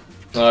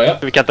 Oh yeah.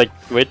 We can't like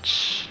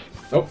switch.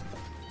 Nope.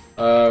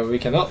 We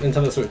cannot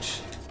Nintendo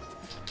Switch.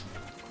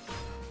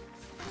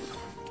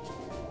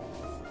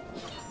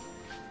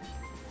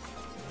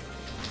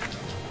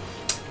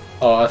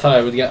 Oh, I thought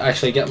I would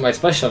actually get my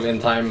special in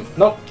time.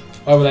 Nope.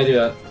 Why would I do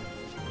that?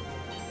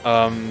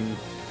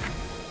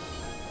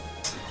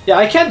 Yeah,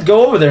 I can't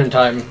go over there in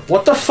time.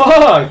 What the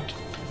fuck?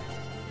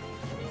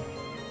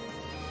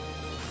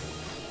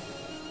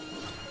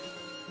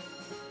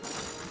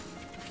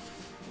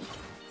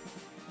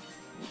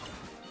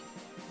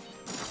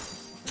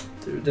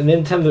 Dude, the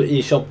Nintendo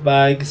eShop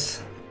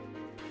bags.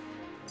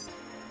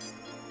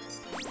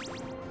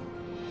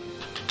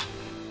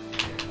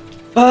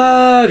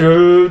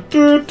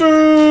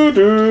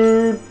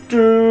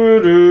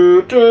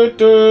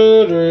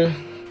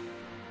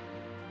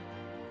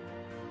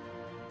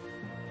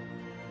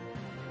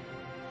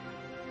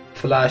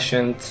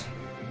 Flashant.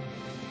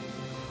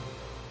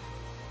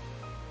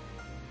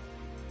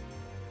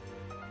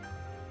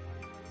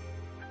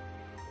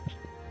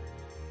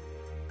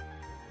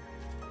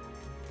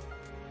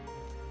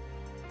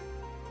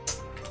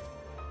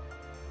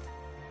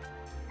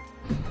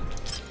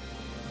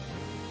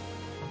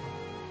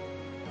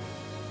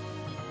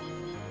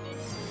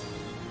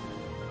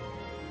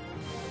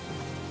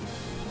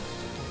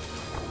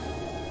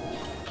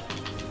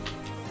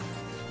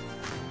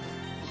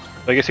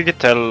 I guess you could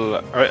tell,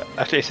 or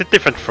actually is it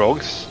different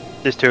frogs?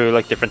 These two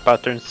like different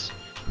patterns?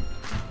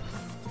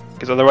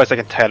 Because otherwise I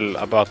can tell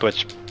about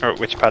which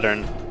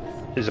pattern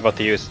she's about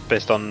to use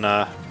based on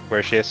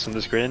where she is on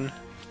the screen.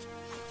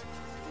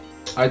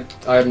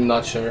 I'm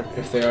not sure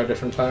if they are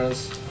different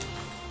patterns.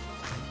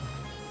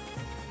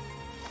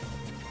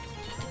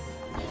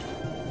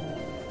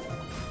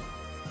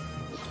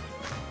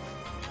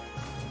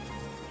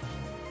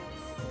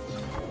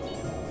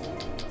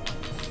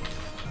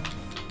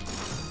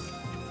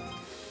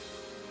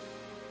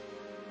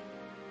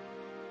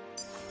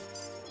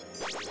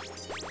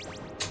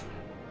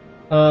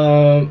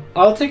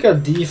 I'll take a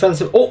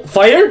defensive. Oh,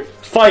 fire!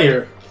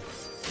 Fire!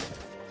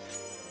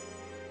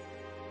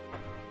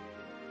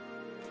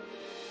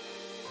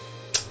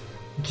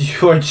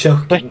 You are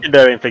joking.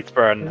 Secondary inflict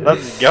burn.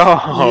 Let's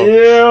go.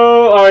 You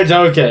are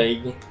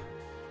joking.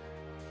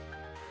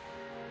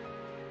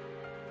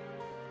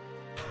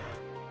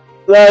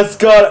 Let's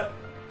go.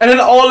 And then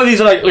all of these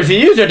are like, if you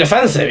use your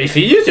defensive, if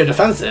you use your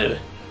defensive.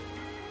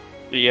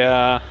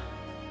 Yeah.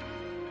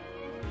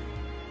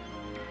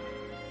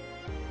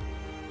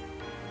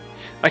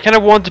 I kind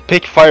of want to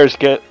pick fire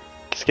scale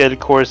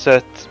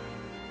corset,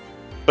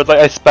 but like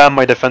I spam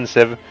my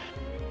defensive,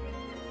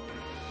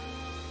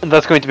 and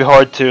that's going to be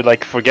hard to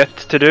like forget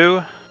to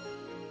do.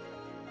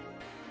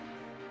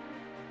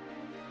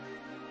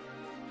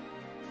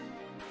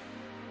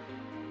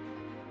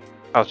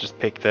 I'll just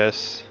pick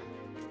this.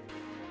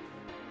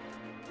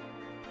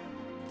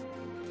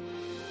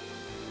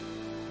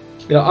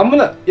 You know, I'm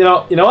gonna, you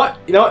know what?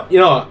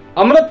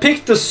 I'm gonna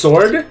pick the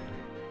sword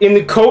in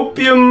the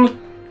copium.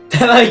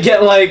 Then I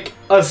get like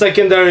a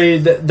secondary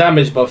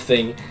damage buff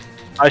thing.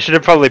 I should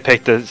have probably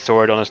picked the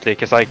sword, honestly,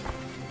 because I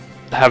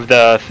have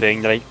the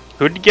thing that I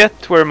could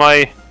get where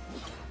my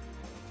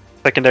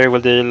secondary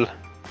will deal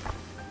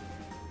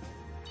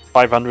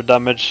 500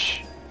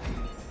 damage.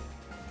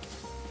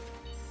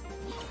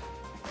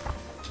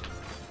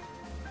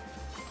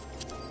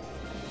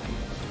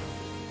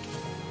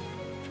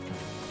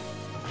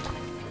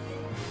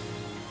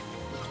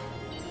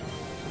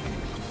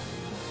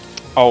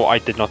 Oh, I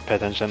did not pay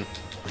attention.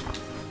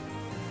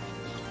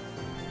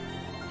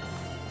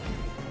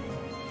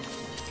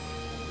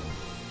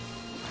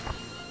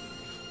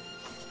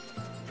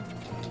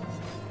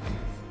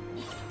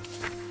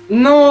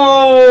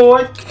 No,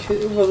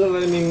 it wasn't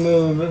letting me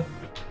move.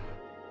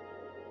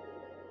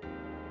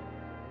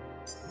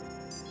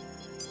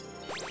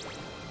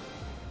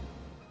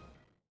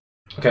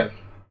 Okay.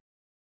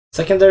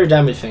 Secondary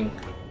damage thing.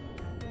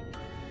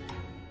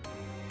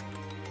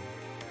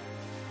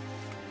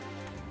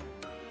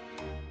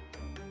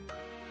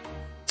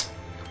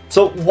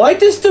 So why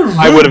does the ruby...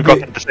 I would have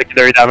gotten the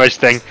secondary damage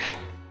thing.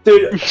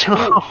 Dude,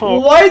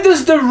 No. why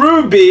does the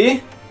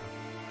ruby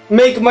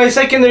make my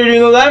secondary do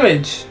no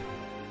damage?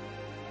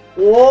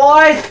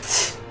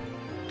 What?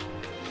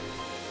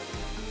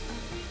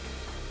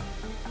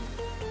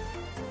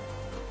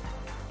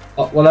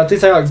 Oh, well, at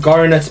least I got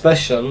Garnet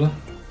Special.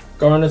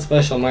 Garnet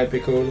Special might be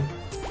cool.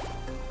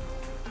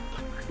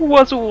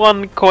 Was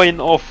 1 coin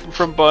off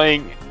from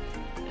buying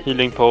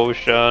healing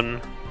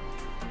potion.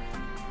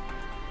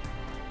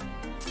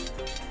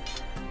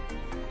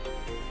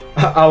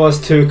 I was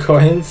 2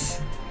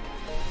 coins.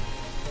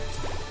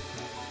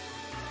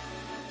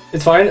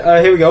 It's fine.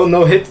 Here we go.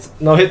 No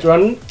hit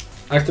run.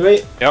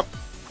 Activate. Yep.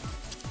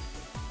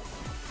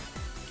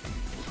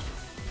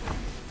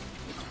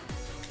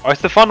 Oh,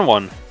 it's the fun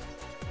one.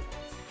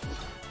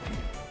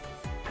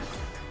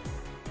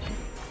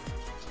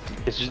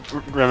 Just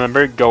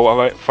remember, go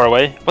away, far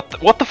away.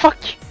 What the fuck?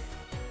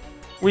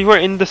 We were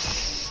in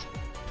this.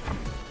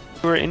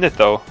 We were in it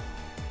though.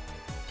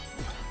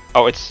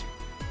 Oh, it's.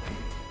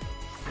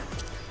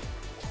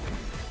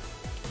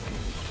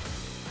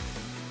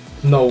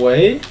 No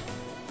way.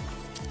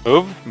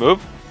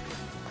 Move.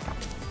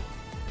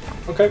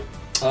 Okay.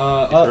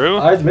 Through?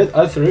 I admit,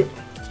 I threw.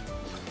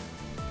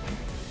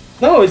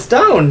 No, it's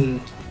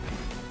down.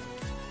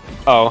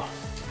 Oh,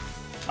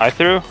 I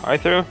threw. I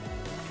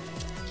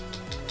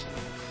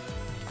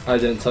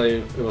didn't tell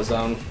you it was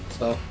down.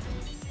 So,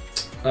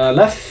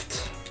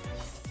 left.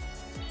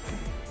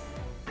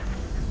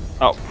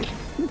 Oh.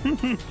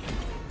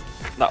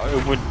 No,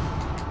 it would.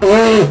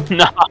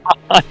 No.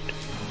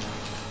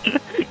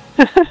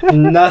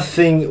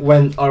 Nothing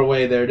went our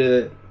way there,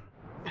 did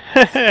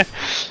it?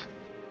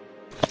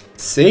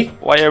 See?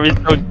 Why are we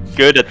so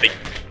good at the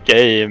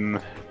game?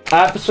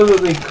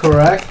 Absolutely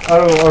correct.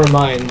 Out of our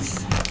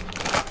minds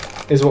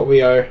is what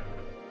we are.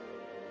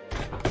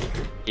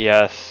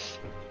 Yes.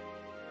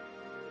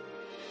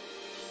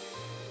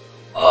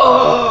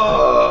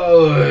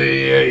 Oh,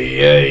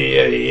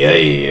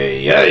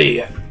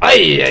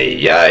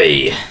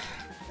 ay.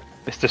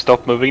 Mr.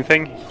 Stop Moving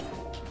thing?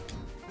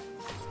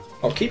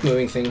 Oh, keep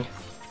moving thing.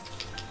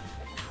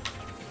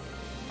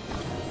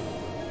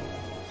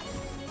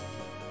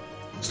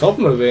 Stop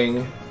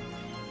moving.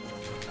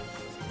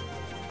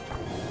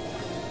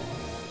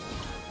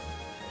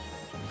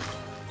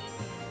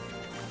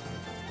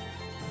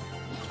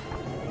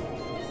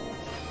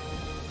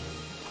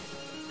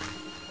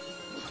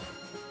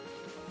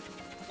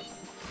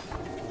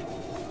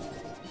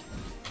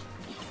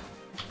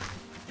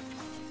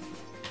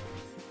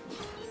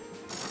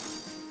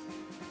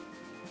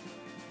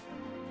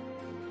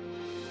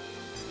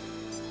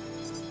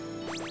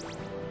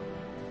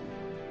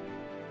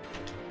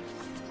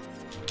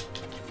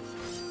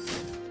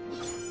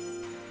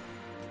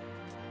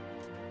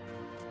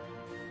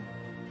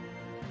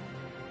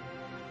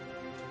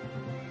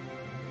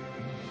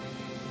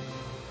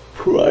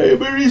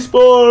 Primary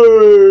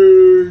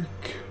spark.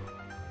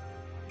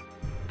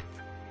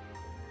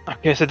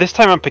 Okay, so this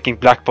time I'm picking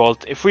Black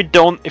Bolt. If I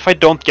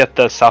don't get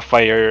the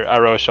Sapphire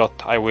arrow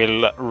shot, I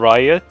will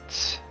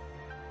riot.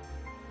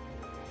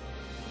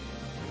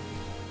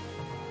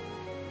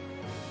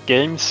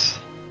 Games.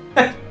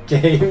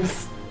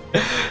 Games.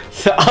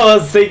 So I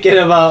was thinking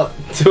about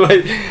do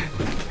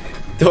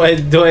I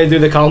do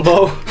the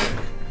combo?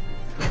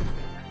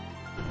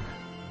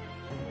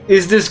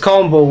 Is this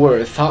combo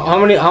worth? How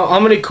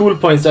many cool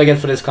points do I get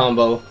for this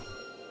combo?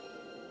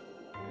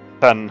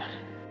 10.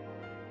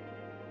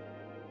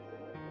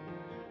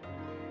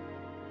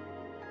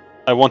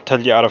 I won't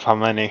tell you out of how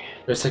many.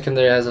 Your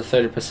secondary has a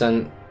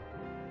 30%.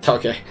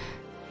 Okay.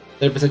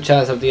 30%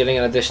 chance of dealing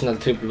an additional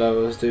 2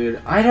 blows,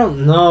 dude. I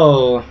don't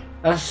know.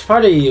 That's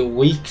probably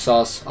weak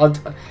sauce.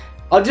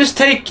 I'll just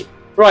take.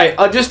 Right,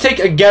 I'll just take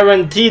a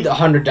guaranteed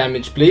 100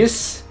 damage,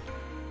 please.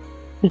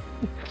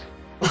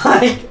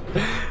 Like,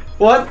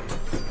 what?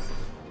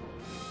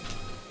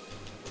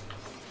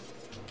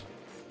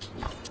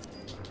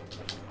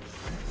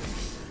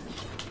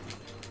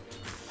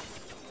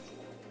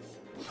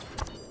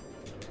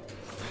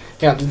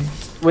 Yeah,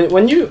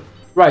 when you...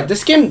 Right,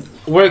 this game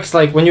works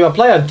like when you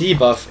apply a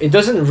debuff, it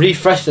doesn't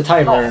refresh the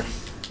timer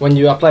when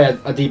you apply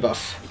a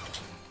debuff.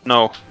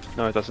 No,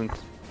 it doesn't.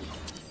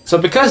 So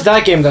because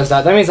that game does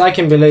that, that means I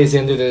can be lazy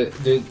and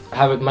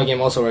have my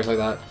game also work like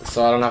that.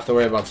 So I don't have to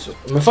worry about shit.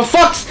 I mean, for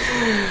fucks!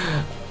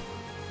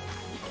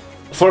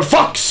 For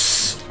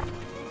fucks!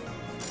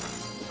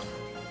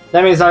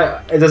 That means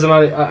it doesn't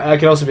matter, I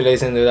can also be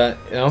lazy and do that,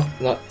 you know?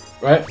 Not,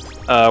 right?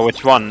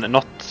 Which one?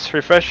 Not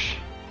refresh?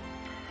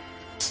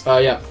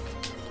 Yeah.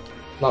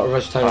 Not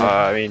refresh timer.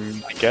 I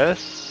mean, I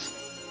guess.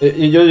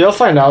 You'll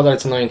find out that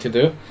it's annoying to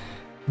do.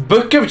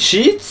 Book of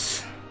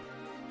Cheats?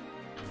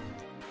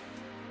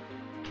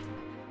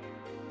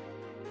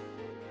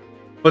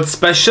 But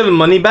special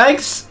money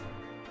bags?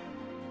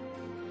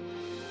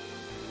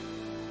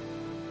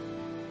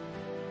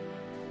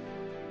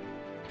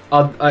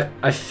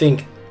 I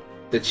think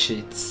the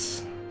cheats.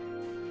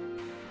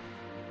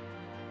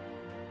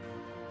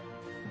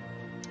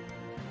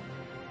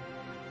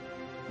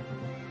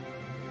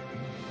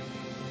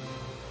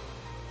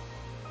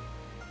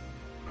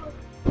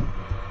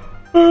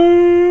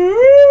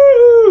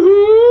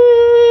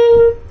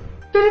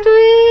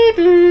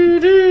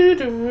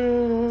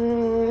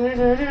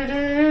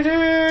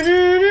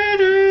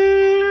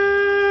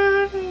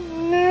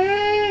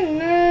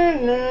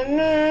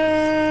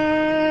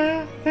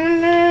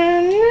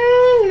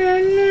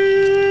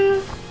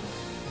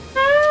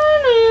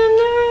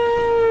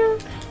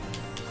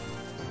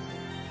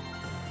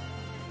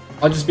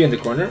 I'll just be in the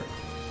corner.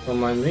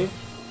 Don't mind me.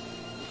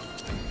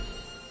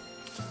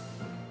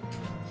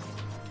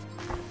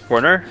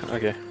 Corner?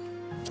 Okay.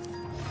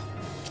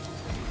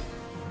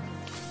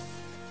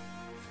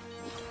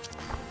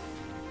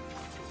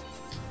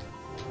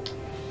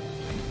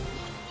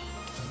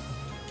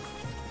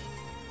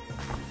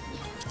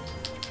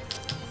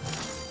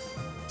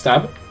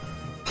 Stab.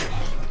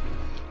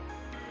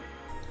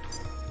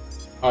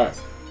 Alright.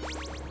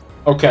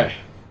 Okay.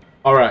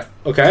 Alright.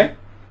 Okay.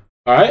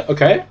 Alright.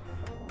 Okay.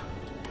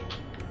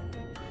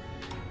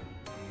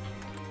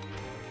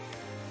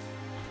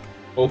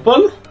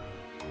 Opal?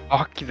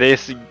 Fuck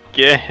this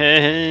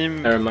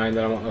game. Never mind,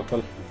 I don't want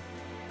Opal.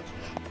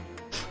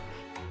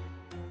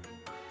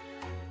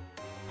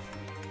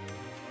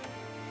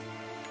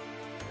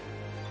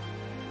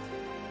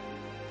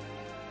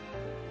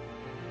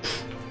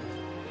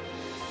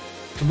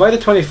 To buy the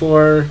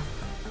 24.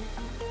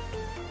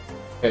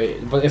 Okay,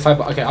 but if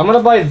okay, I'm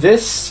gonna buy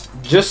this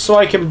just so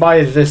I can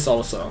buy this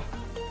also.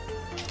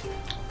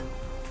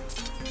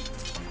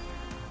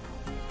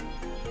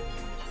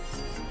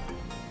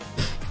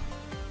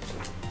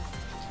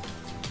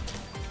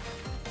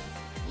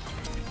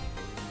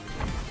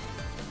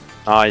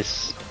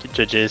 Nice.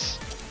 GG's.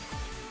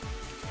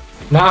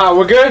 Nah,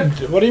 we're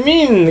good. What do you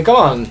mean? Come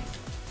on.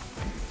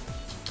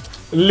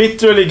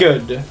 Literally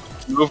good.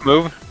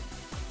 Move.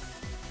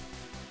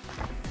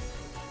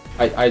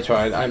 I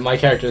tried. My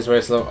character is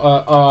very slow.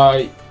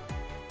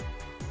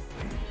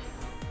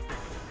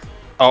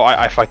 Oh,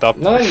 I fucked up.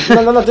 No,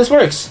 this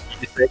works.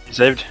 You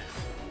saved.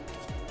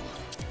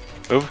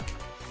 Move.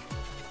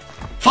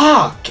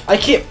 Fuck! I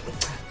keep.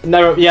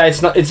 Never. Yeah,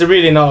 it's not. It's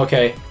really not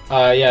okay.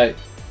 Yeah.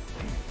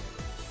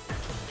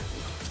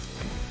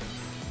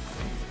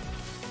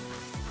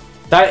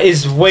 That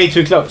is way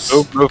too close.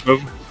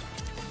 Move.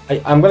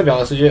 I'm gonna be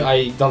honest with you.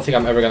 I don't think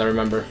I'm ever gonna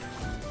remember.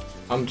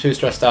 I'm too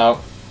stressed out.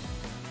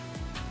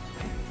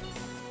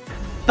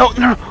 No.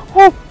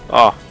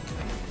 Oh.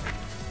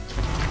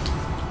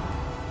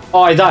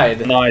 Oh, I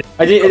died. Nice.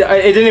 It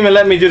didn't even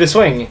let me do the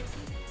swing. It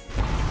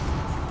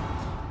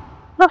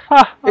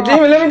didn't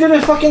even let me do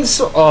the fucking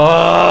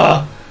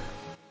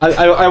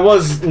I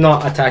was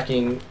not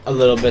attacking a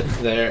little bit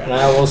there, and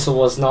I also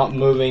was not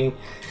moving.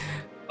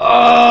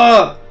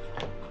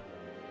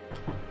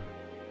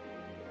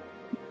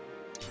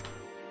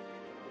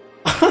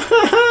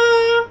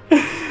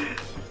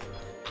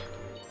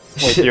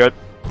 Wait, you're...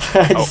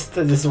 I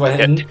just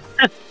went in.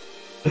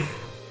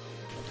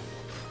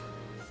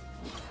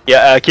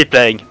 Yeah, keep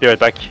playing. Be right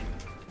back.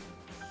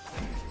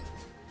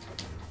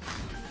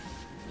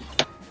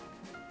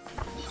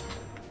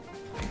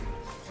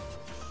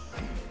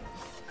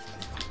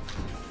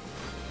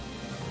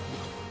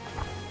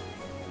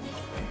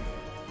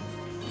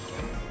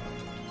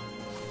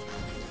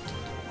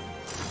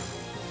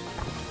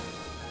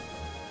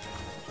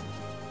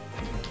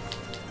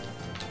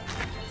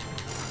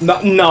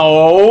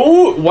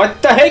 No,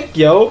 what the heck,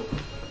 yo?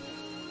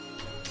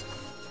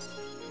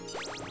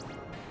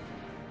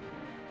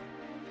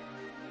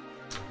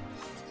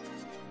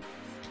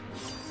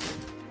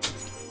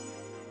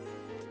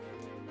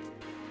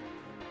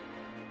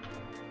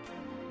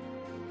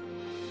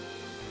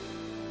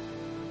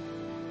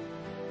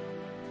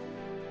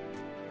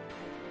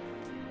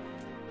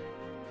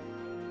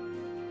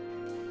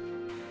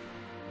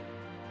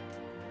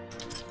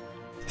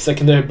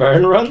 Secondary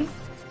burn run?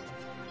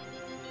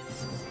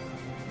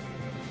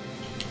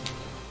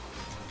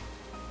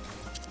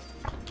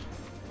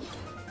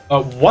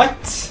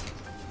 What?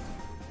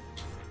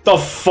 The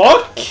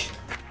fuck?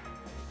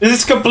 This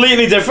is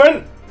completely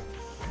different?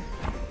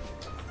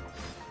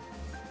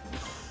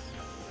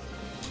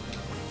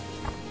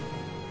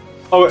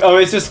 Oh,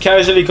 it's just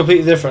casually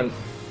completely different.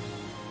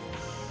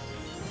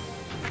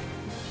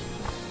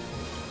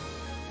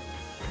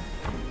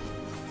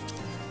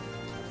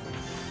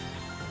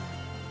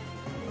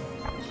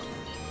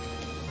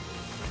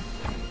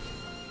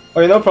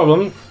 Oh, no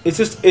problem. It's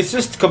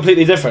just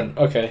completely different.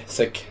 Okay,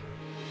 sick.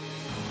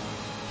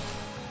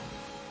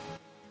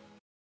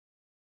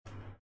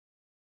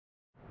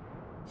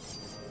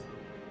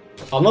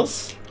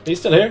 Alnoss? Are you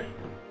still here?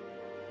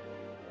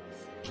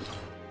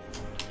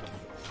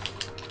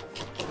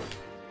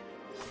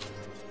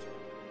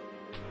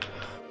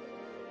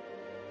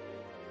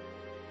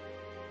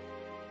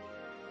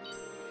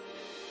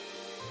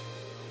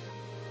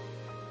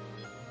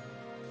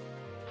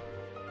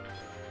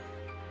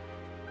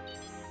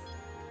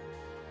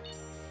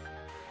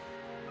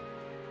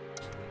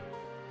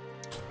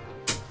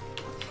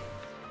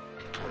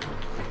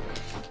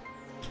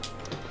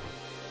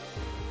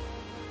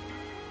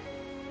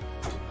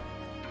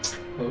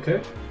 Okay.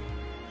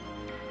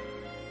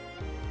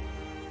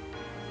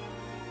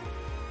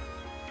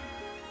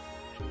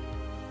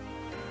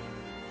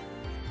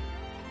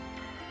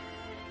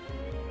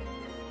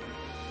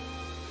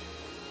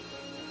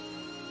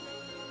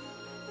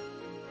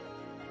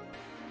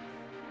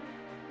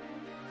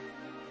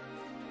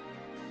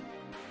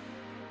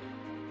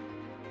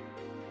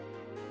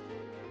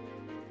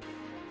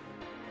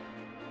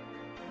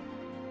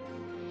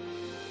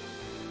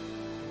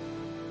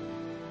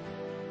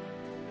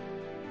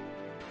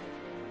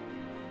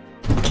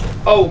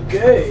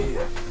 Okay,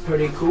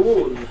 pretty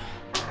cool.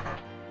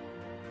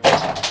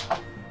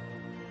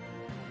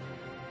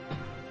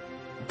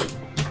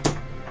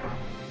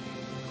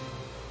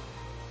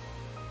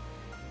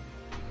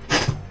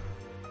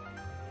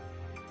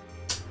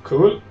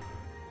 Cool.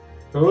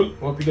 Cool.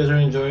 Hope you guys are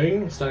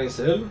enjoying Standing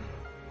Still.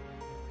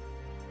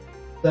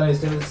 Standing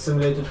Still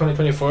Simulator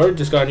 2024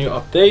 just got a new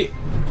update.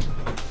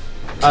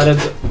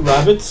 Added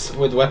rabbits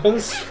with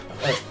weapons.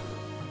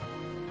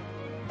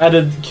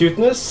 Added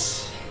cuteness.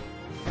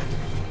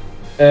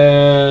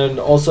 And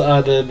also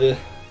added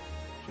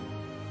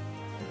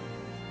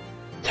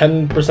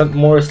 10%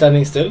 more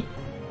standing still.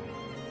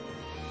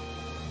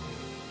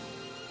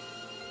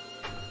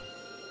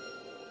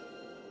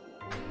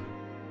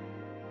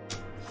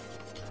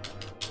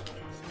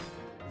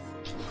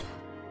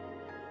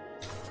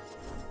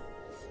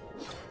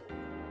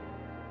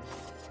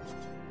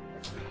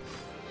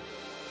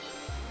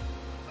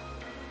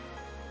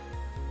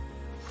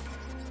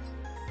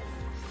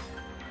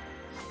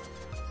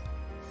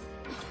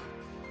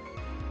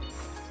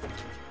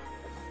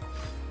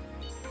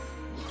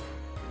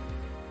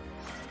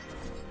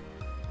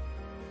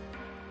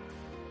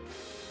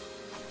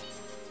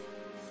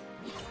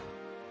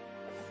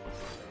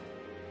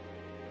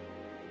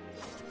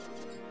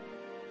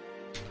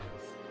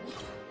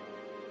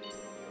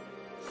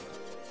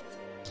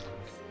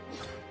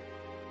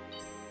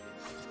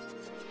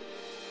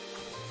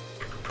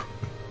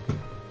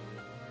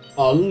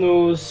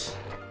 Alnoss.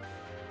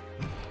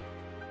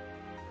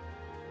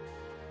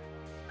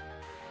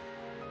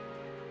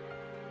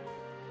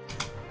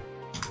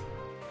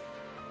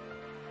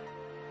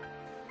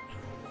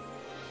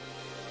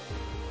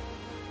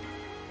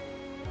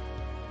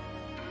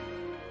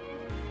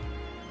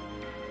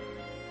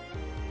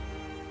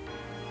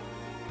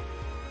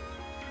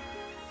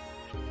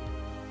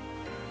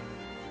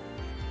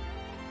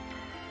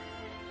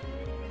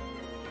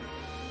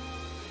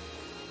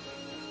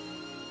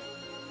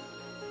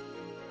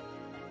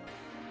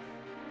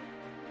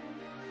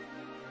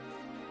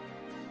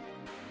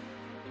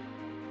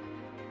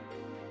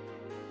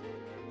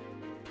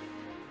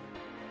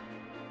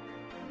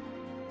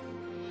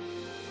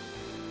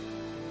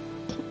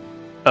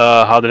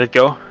 How did it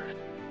go?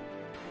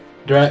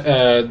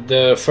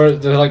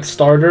 The like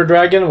starter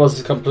dragon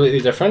was completely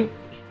different.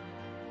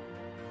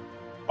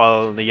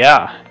 Well,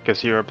 yeah,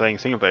 because you were playing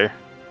single player.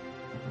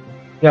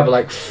 Yeah, but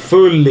like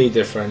fully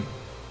different.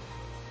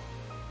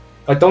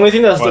 Like the only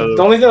thing the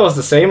only thing that was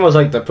the same was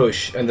like the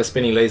push and the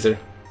spinning laser.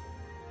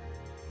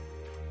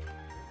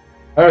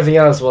 Everything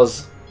else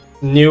was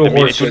new. I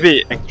mean, it would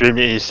be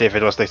extremely easy if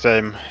it was the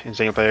same in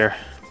single player.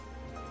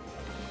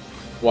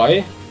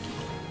 Why?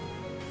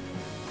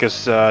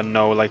 Because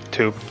no, like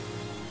two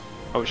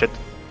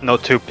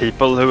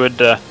people who would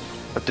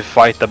have to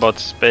fight about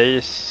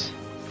space.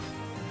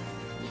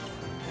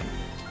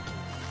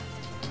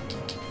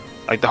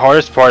 Like the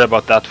hardest part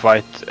about that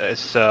fight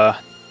is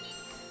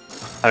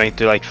having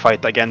to like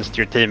fight against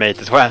your teammate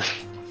as well.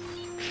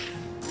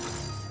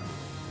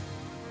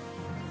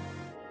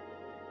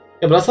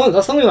 Yeah, but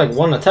that's only like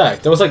one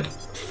attack. There was like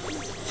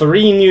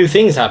 3 new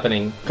things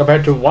happening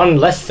compared to 1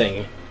 less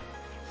thing.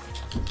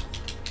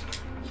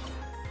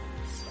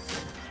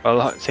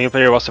 Well, single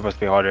player was supposed to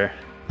be harder.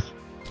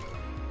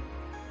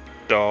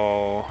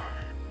 So...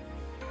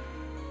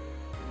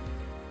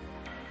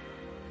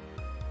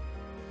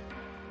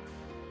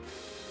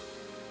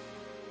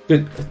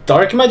 Dude,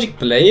 Dark Magic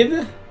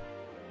Blade?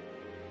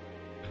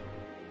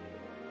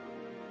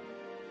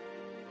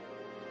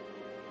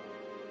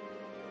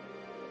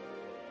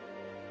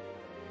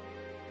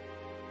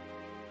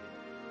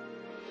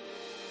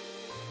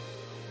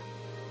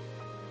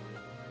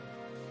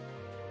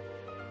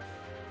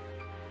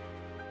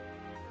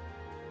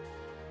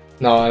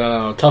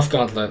 No, Tough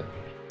Gauntlet.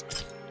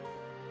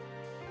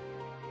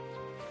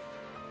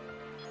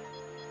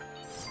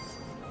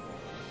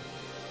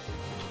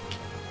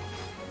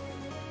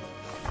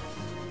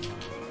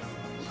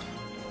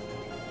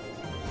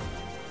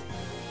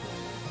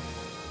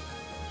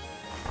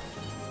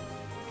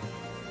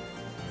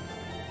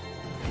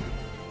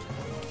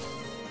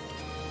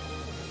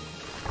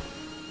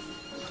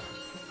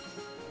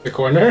 The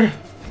corner?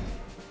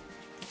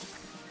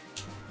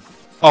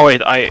 Oh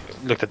wait, I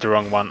looked at the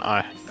wrong one.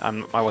 I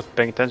wasn't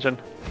paying attention.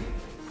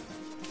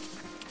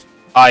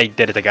 I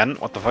did it again.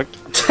 What the fuck?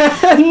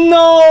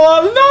 No,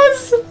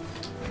 Alnoss!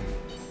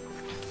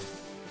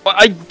 Well,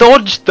 I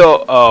dodged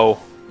though. Oh,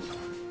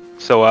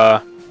 so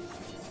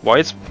why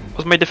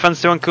was my defense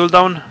still on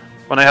cooldown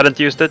when I hadn't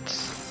used it?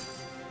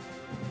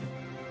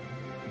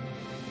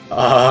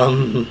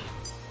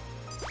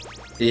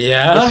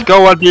 Yeah. Let's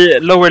go at the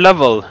lower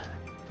level.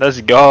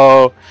 Let's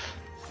go.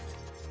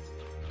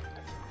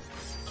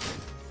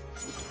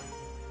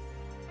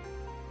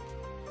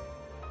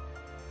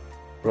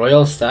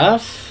 Royal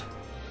staff.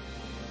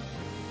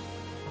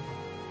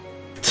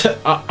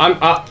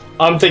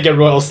 I'm thinking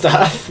royal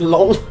staff.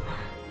 Lol.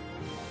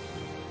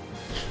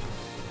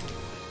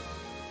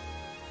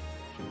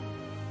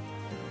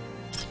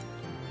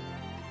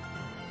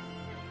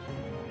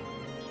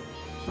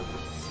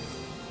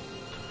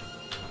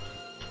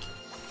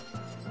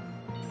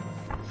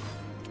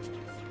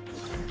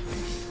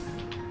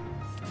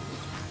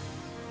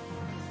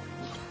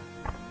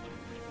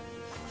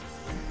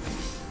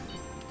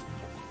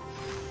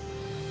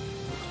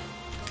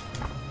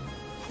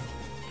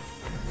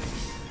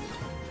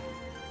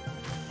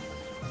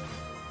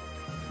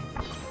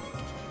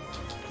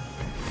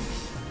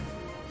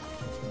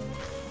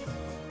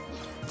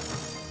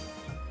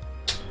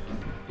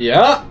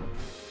 Yeah.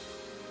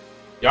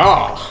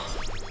 Yeah.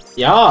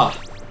 Yeah.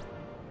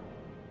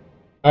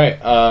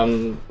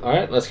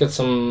 Alright, let's get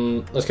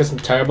some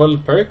terrible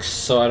perks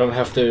so I don't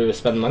have to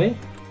spend money.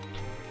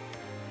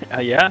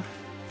 Yeah.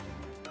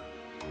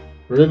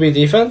 Ruby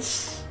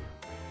defense?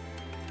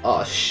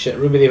 Oh shit,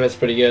 Ruby defense is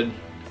pretty good.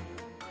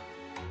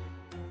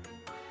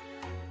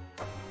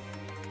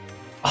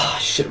 Oh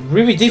shit,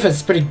 Ruby defense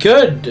is pretty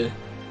good!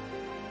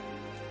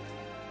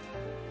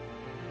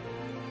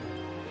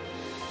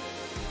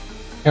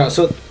 Yeah,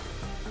 so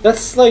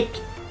that's like,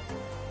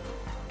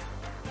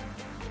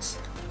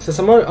 since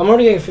I'm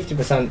already getting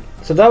 50%,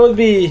 so that would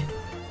be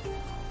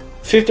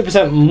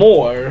 50%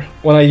 more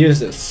when I use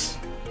this,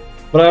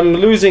 but I'm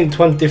losing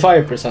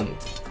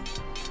 25%.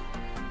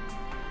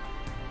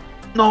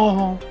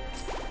 No,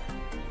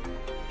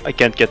 I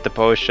can't get the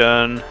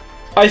potion.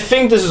 I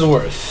think this is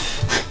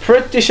worth.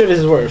 Pretty sure this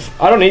is worth.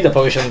 I don't need the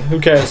potion. Who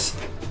cares?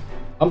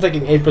 I'm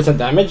taking 8%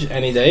 damage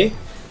any day.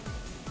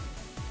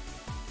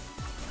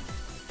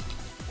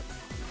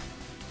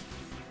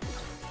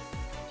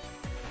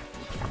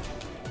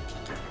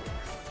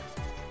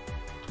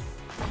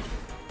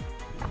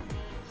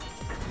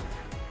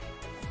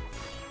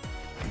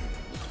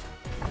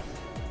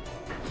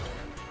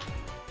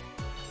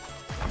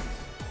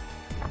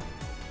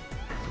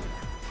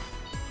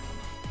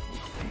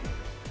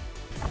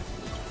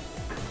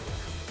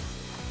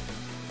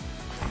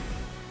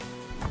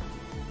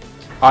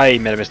 I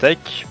made a mistake.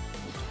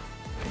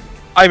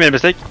 I made a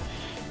mistake.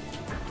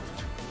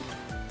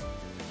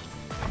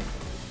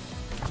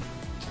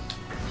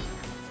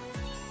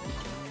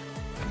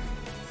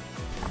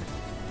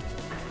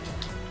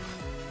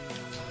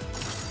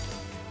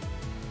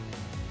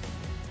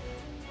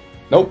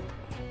 Nope.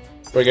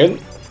 We're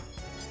good.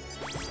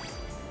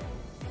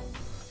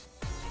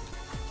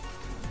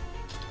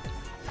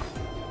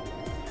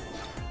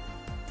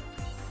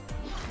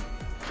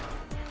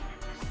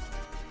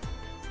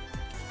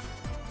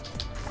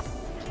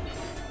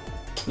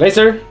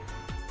 Laser!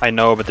 I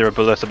know, but there are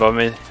bullets above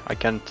me. I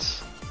cannot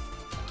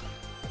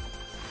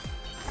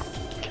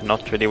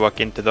really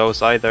walk into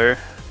those either.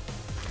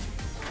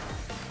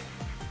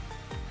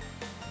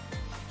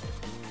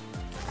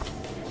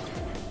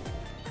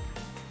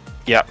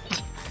 Yeah.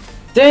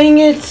 Dang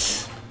it!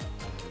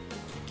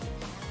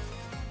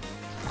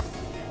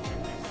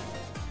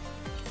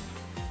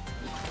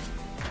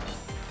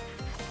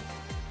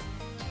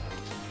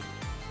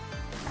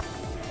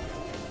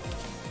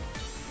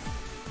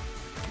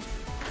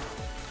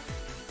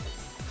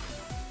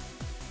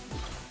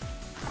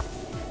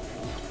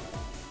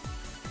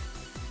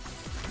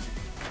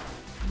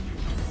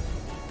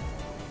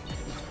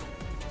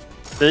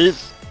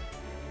 Please.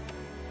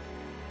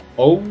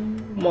 Oh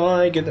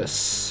my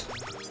goodness.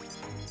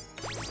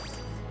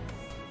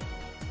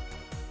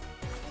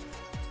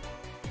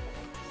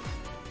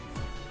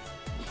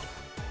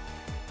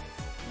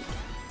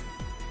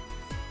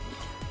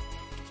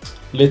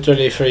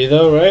 Literally free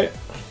though, right?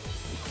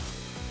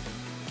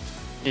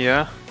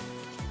 Yeah.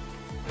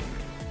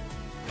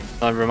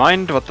 Never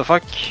mind, what the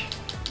fuck?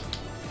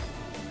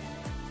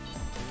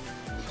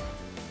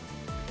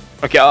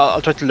 Okay,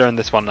 I'll try to learn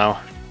this one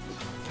now.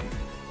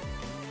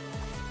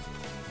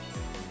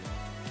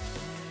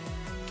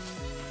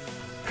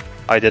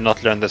 I did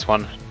not learn this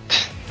one.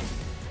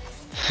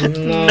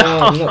 No,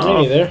 not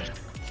me either.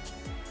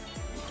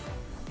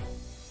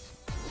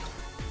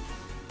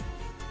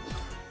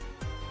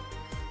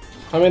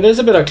 I mean, there's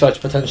a bit of clutch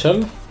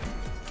potential.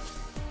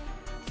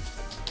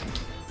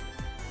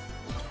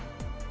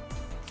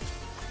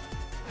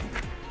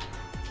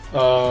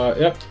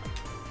 Yep.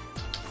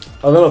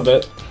 A little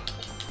bit.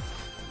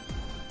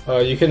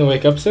 You can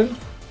wake up soon?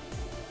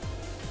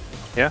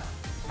 Yeah.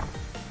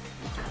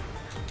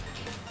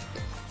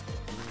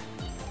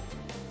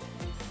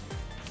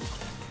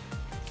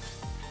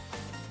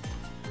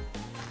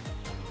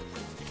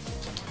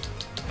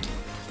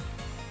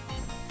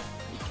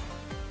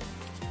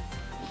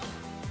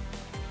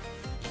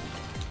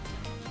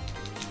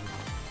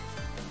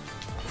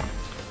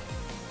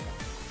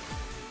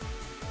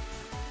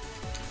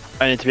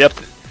 I need to be up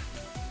to...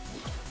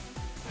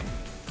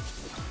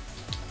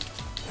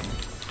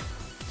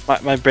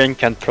 My brain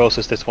can't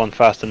process this one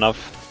fast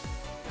enough.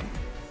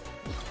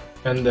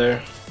 And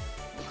there.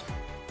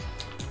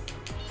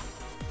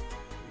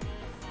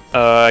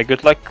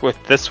 Good luck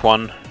with this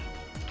one.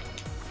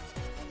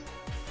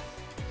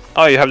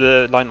 Oh, you have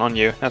the line on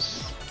you.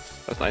 That's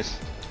nice.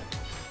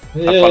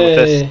 Yay. Have fun with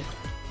this.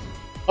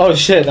 Oh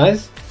shit,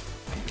 nice.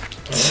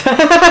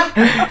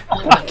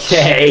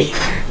 Okay.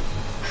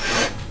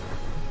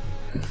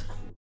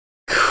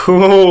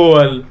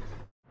 Cool.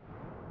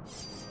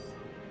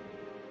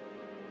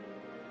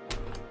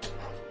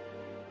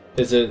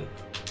 Is it?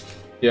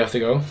 You have to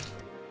go?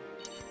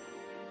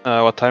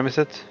 What time is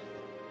it?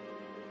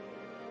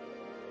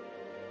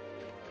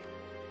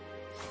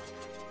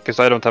 Because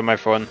I don't have my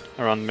phone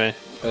around me.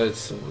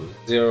 It's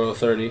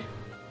 0:30.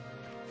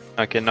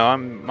 Okay, no,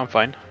 I'm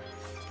fine.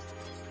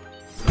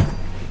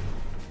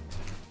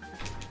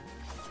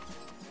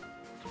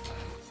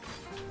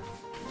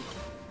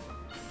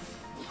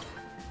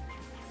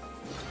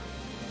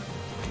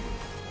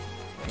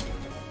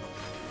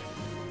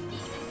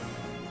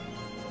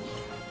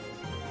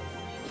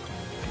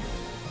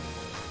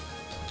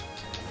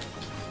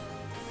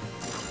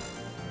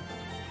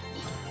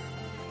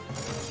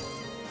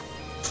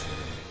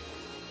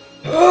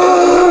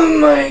 Oh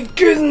my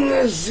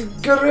goodness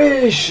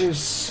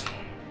gracious!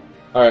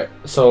 Alright,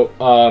 so,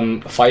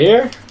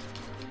 fire?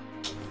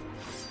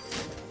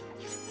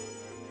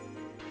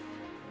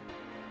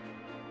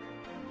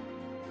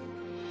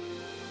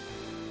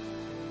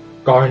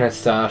 Garnet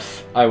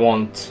staff, I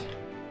want.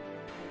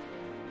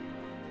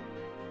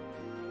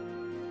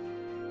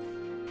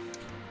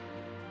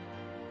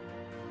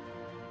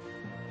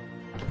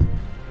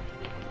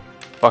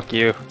 Fuck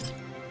you.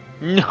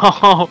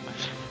 No!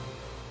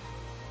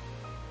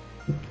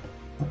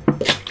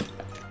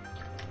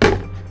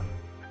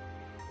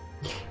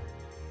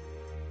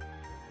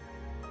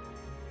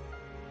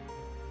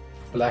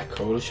 Black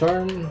hole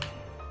charm?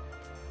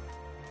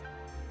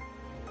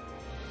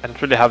 I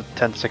don't really have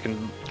 10-second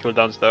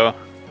cooldowns though.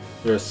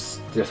 You're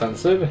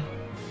defensive?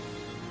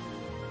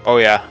 Oh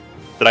yeah,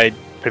 that I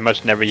pretty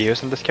much never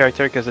use on this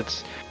character because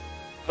it's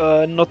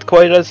not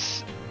quite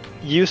as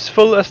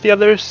useful as the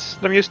others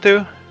I'm used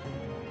to.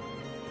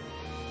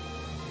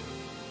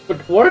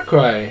 But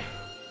Warcry?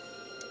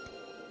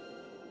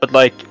 But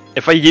like,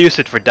 if I use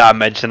it for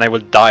damage, then I will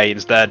die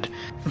instead.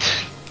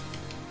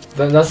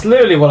 That's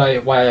literally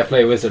why I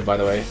play Wizard, by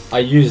the way. I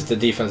use the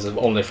defensive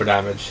only for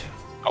damage.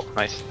 Oh,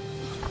 nice.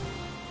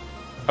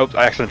 Oh,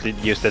 I accidentally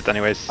used it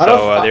anyways, I so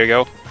don't there you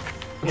go.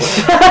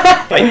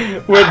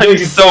 We're doing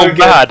I'm so good.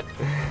 bad!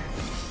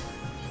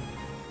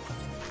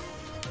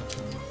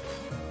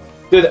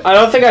 Dude, I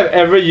don't think I've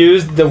ever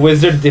used the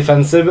Wizard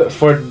defensive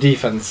for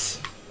defense.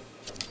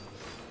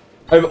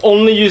 I've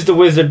only used the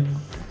Wizard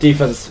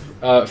defense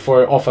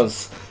for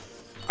offense.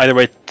 Either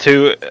way,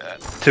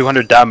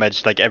 200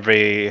 damage like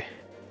every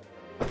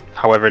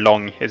however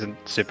long isn't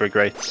super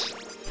great.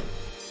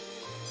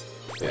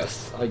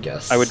 Yes, I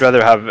guess. I would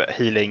rather have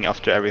healing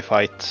after every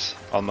fight,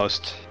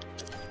 almost.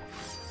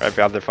 Or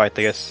every other fight,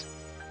 I guess.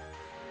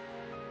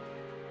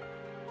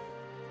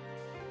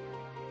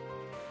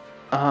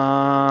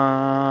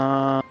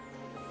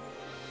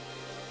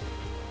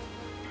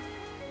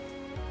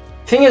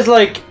 Thing is,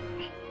 like,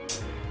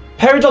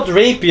 Peridot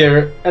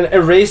Rapier and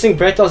Erasing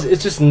Pretos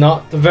is just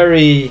not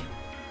very,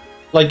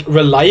 like,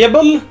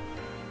 reliable.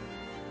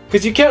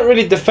 Because you can't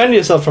really defend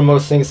yourself from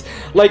most things.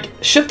 Like,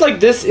 shit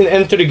like this in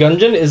Enter the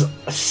Gungeon is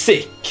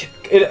sick.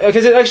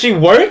 Because it actually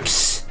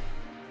works.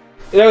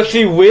 It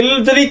actually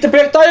will delete the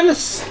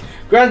projectiles.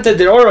 Granted,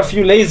 there are a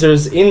few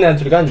lasers in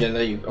Enter the Gungeon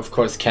that you, of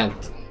course,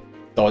 can't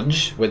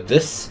dodge with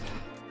this.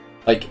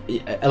 Like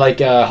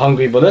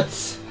hungry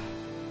bullets.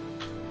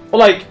 But,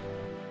 like,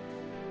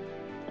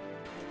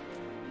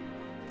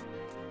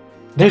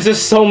 there's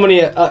just so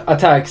many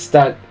attacks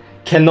that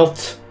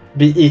cannot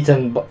be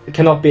eaten,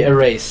 cannot be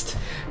erased.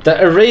 The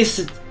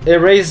erase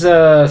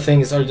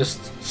things are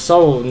just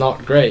so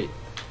not great.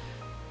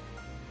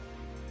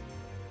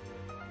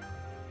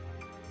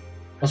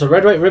 Also,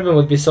 red white ribbon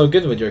would be so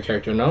good with your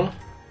character, no?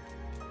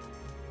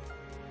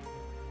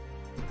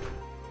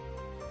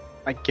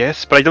 I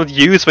guess, but I don't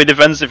use my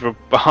defensive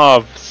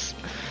buffs.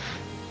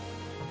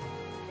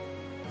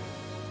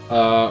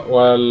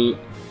 Well,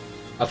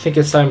 I think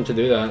it's time to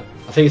do that.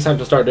 I think it's time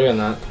to start doing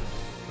that.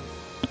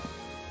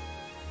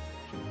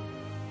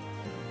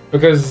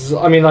 Because,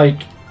 I mean,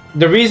 like,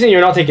 the reason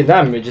you're not taking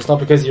damage is not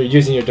because you're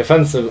using your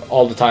defensive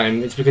all the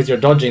time, it's because you're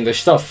dodging the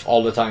stuff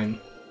all the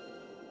time.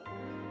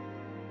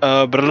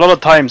 But a lot of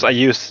times I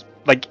use,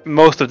 like,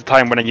 most of the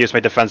time when I use my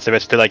defensive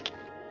it's to, like,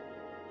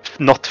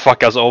 not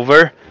fuck us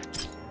over.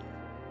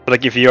 But,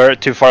 like, if you're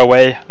too far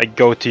away, I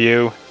go to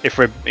you. If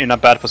we're in a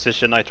bad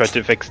position, I try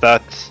to fix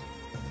that.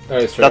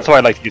 That is true. That's why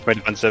I like to use my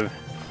defensive.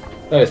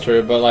 That is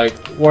true, but, like,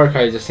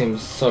 Warcry just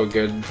seems so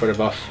good for the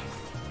buff.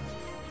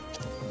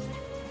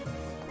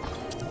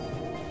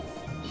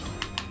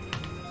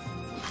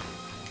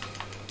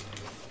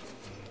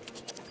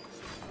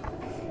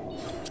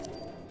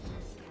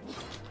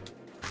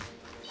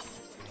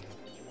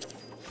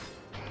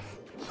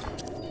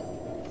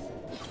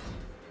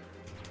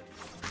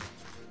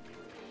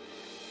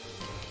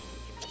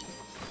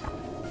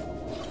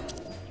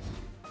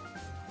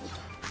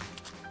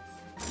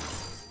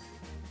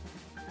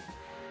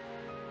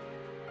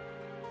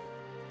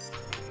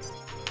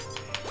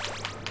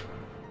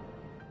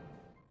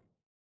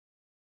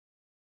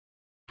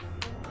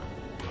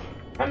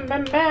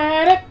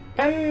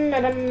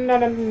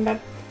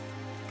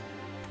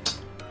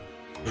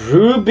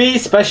 Ruby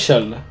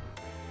special.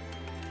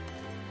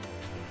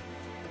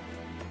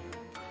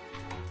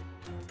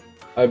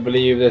 I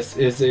believe this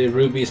is a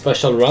Ruby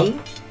special run.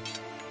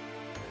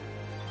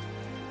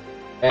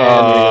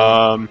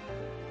 And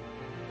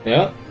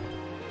yeah.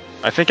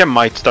 I think I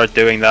might start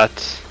doing that.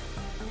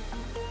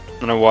 I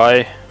don't know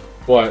why.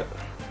 What?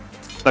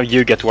 Now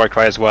you get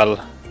Warcry as well.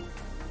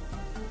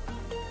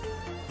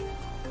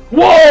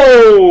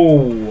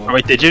 Whoa! Oh,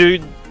 wait, did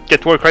you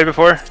get Warcry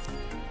before?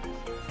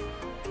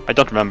 I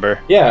don't remember.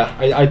 Yeah,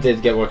 I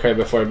did get Warcry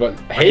before, but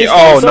haste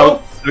oh also?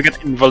 no, we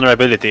get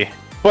invulnerability.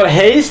 But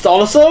haste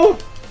also?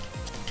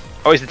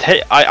 Oh, is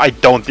it I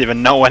don't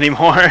even know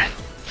anymore.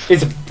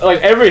 It's like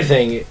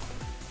everything.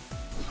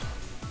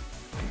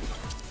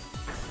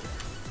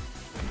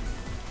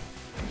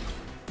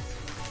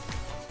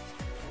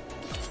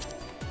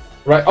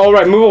 Right,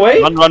 alright, move away.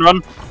 Run, run,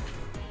 run.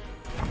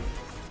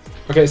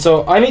 Okay,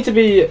 so I need to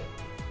be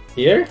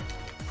here.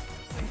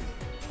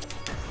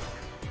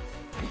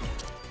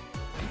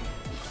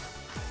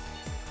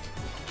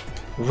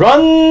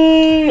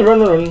 Run,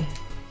 run, run, run.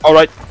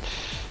 Alright.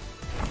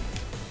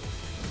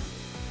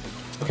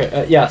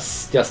 Okay,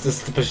 yes, this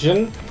is the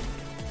position.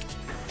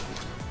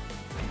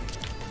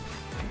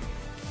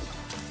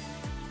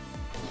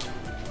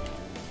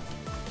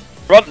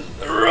 Run!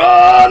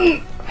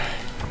 Run!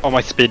 Oh,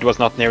 my speed was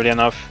not nearly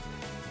enough.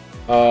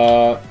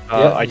 Yeah,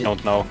 I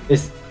don't know.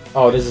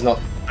 Oh, this is not.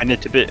 I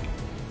need to be.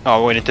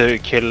 Oh, we need to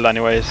kill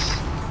anyways.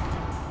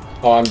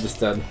 Oh, I'm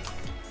just dead.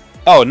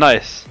 Oh,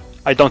 nice.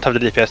 I don't have the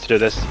DPS to do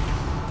this.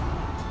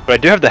 But I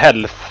do have the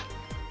health.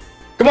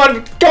 Come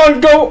on, come on,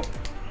 go!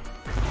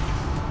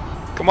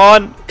 Come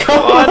on!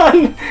 Come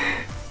on!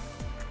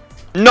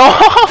 No!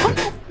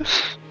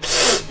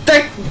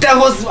 that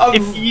was.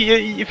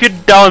 If you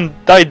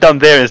died down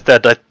there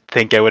instead, I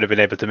think I would have been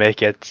able to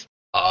make it.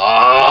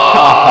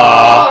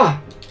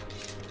 Ah!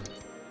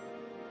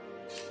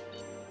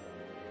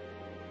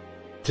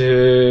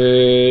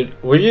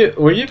 Dude, were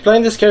you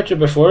playing this character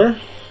before?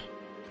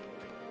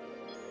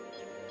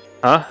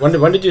 Huh?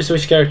 When did you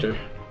switch character?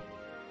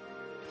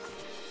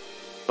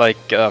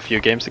 Like a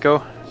few games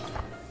ago.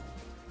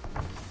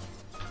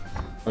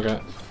 Okay.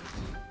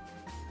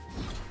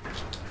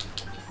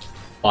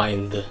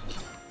 Find.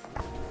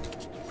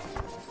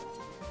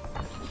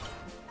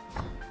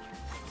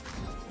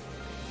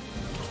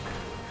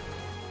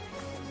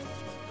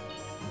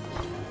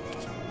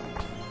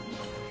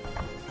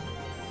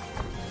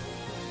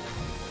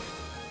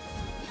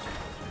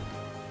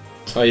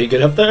 Are you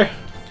good up there?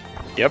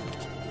 Yep.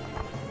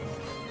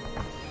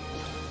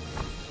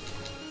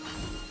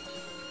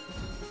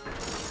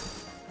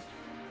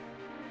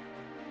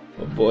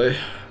 Oh boy.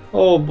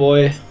 Oh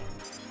boy.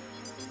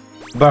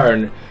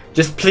 Burn.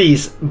 Just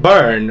please,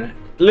 burn.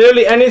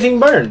 Literally anything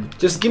burn.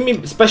 Just give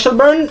me special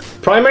burn,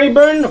 primary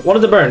burn, one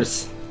of the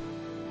burns.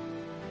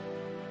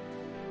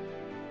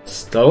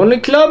 Stone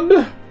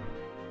club?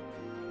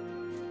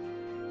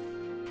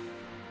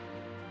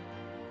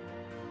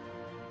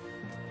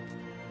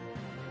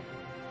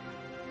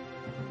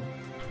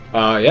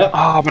 Yeah.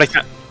 Oh, but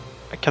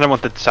I kind of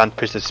want the Sand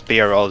Priestess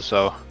Spear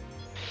also.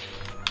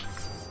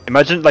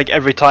 Imagine like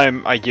every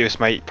time I use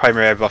my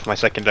primary I buff my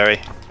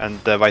secondary, and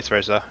vice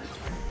versa.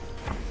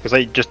 Because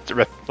I just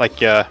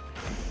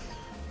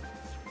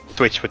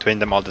switch between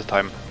them all the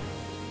time.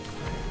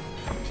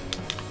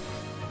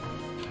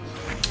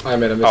 I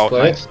made a misplay.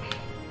 Oh, nice.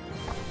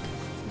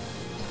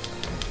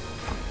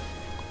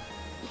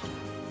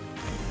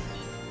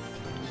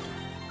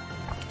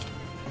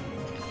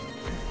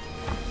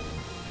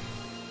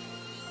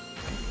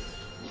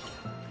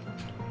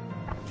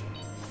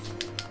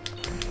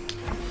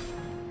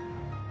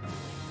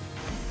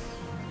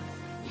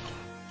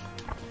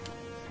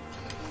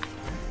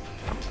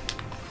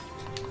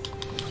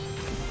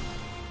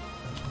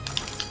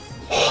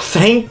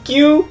 Thank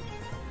you.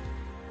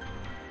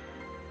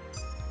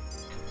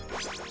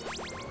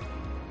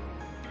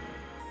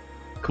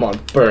 Come on,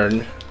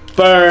 burn.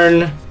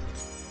 Burn.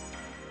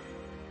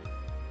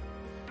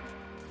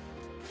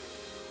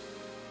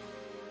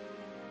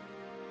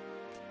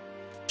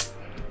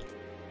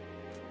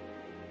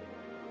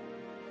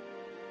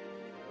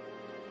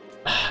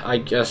 I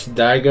guess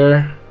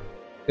dagger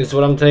is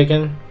what I'm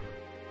taking.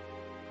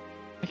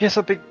 I guess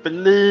a big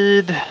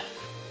bleed.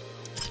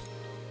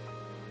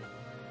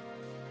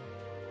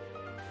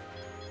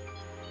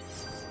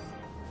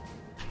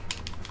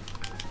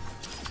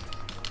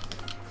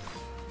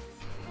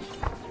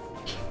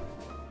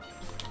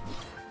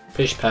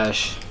 Pish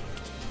pash.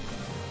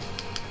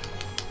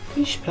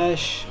 Pish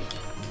pash.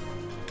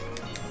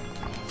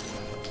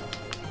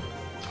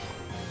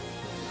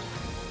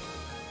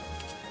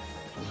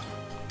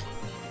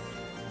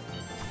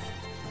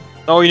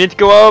 Oh, you need to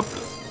go up.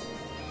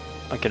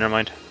 Okay, never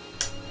mind.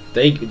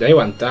 They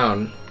went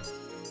down.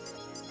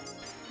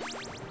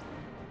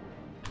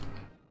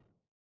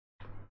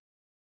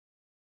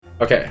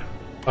 Okay.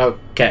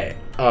 Okay.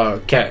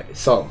 Okay.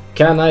 So,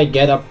 can I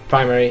get a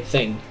primary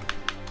thing?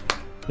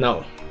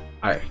 No,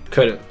 I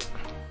couldn't.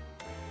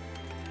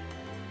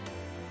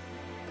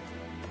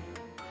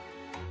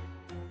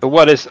 But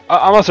what is...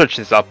 I'm gonna search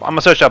this up. I'm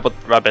gonna search up what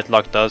rabbit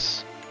luck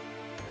does.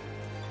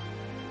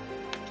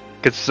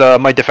 Because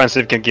my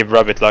defensive can give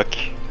rabbit luck.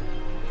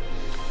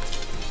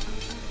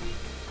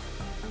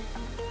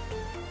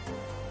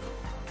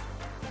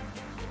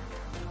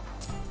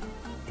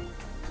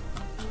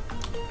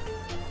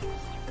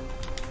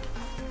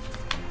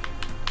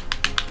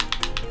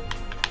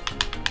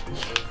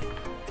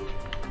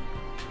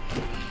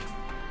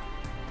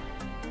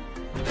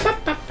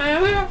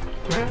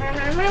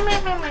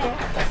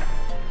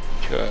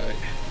 Okay.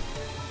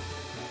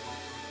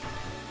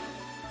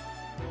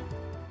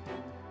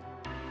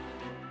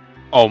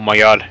 Oh my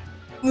god.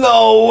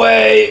 No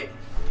way!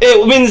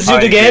 It wins you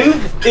the game?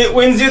 It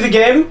wins you the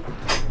game?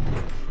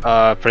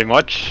 Pretty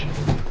much.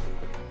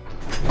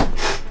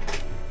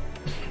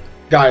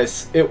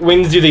 Guys, it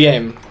wins you the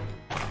game.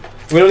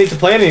 We don't need to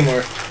play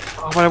anymore.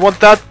 Oh, but I want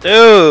that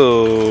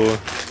too!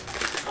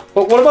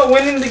 But what about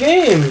winning the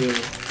game?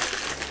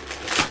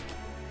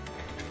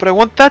 But I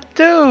want that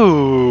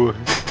too!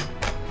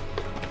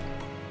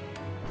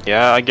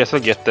 Yeah, I guess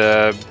I'll get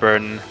the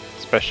burn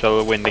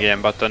special win the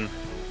game button.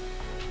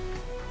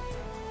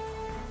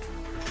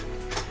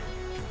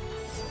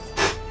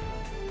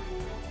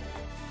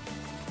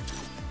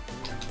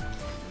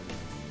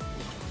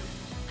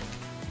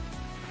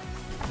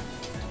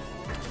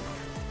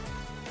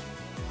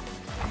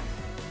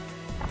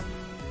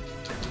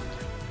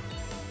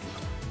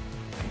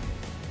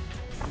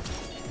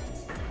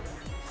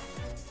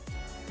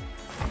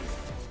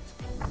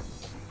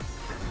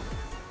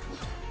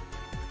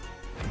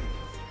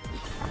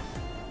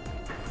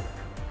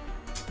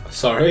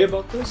 Sorry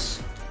about this.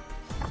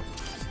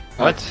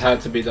 What? It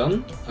had to be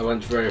done. I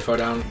went very far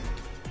down.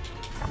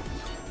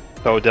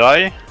 So did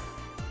I?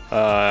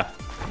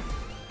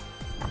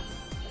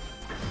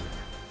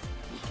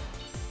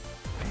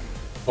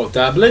 Oh,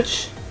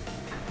 Dabbledge?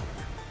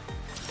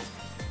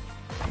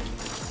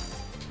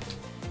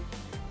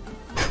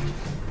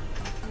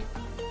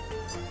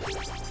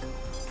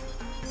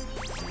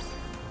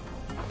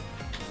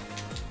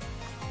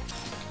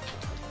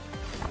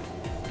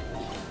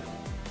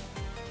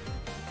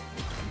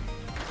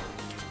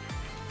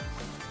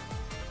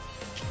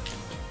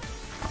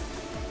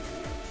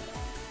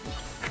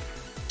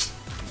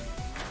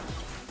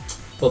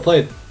 Well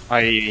played.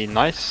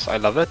 Nice, I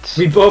love it.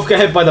 We both got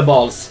hit by the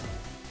balls.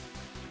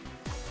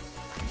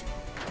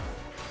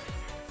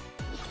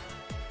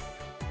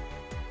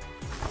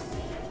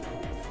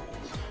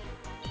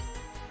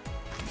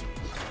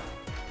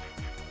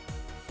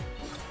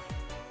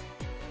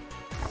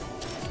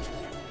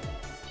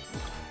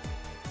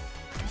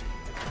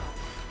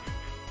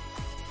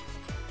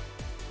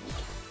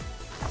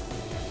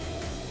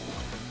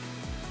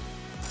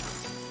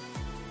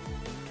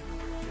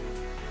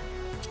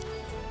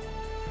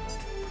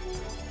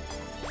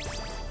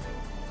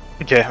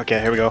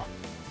 Okay, here we go.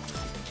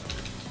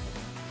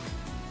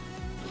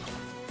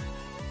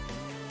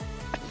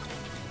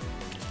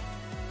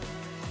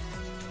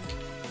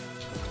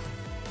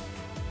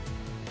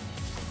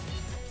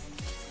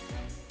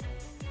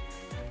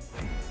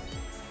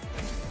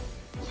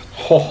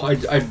 Oh,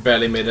 I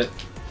barely made it.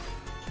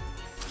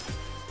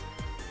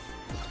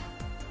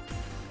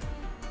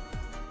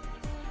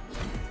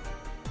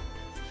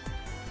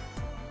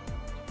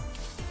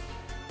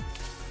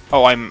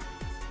 Oh, I'm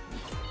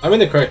in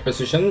the correct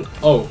position.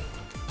 Oh.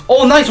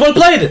 Oh, nice! Well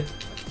played!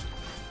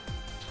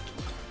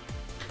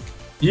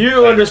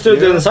 You understood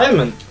the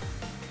assignment.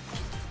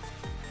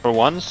 for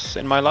once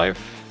in my life.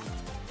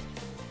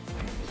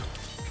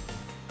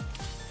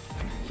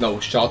 No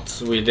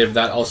shots, we did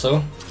that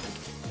also.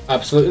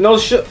 Absolutely no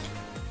shot.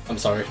 I'm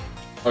sorry.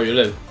 Oh, you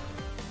live.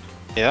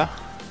 Yeah.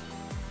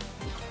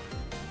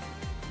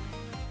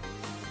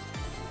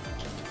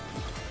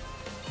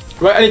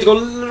 Right, I need to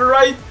go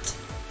right.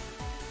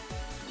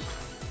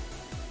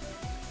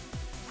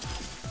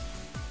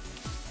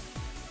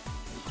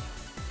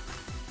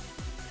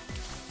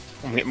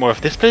 Can we get more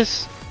of this,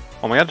 please?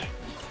 Oh my god.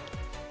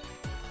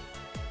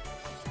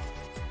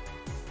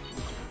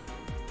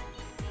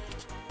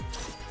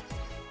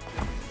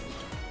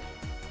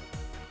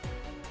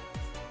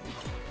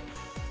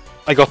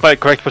 I got my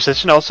correct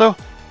position also.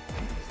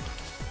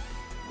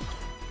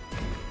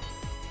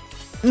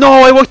 No,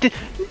 I walked in.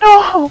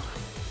 No!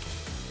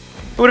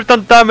 I would have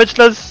done damage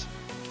less.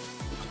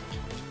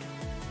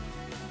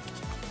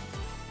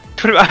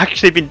 It would have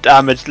actually been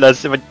damage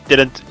less if I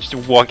didn't just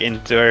walk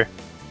into her.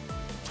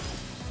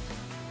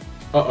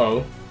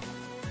 Uh-oh.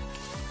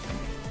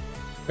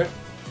 Okay.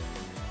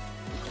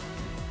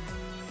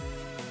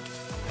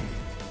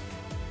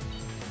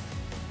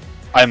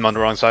 I'm on the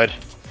wrong side.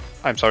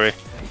 I'm sorry.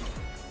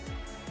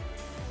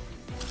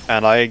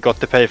 And I got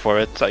to pay for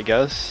it, I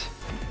guess.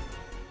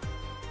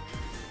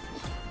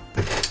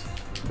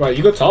 Right,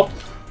 you got top?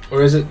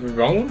 Or is it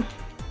wrong?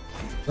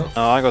 No,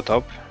 I got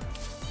top.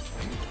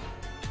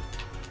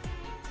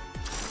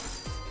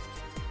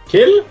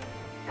 Kill?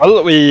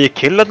 Well, we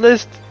killed at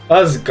least.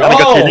 Let's go! And I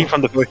got healing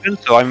from the potion,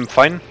 so I'm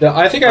fine. Yeah,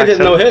 I think I did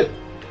no hit.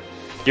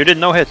 You did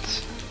no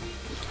hits.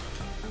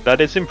 That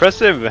is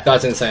impressive.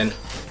 That's insane.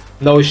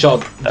 No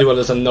shot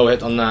dualism, no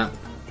hit on that.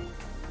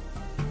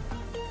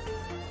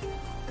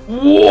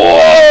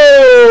 Whoa!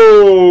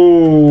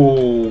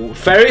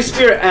 Fairy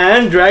Spear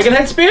and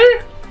Dragonhead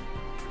Spear?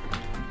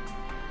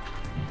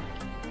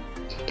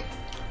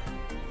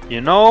 You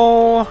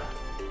know...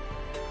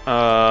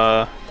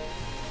 I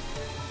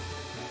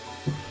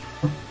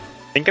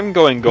think I'm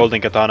going Golden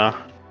Katana.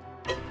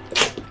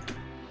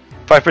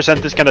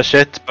 5% is kinda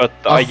shit, but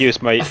I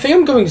use my... I think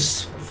I'm going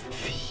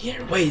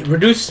Sphere. Wait,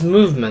 reduce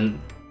movement.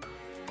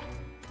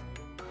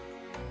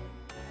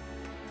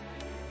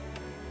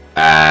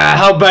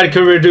 How bad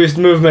could reduced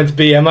movement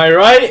be, am I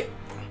right?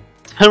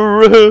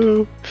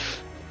 Hurrah!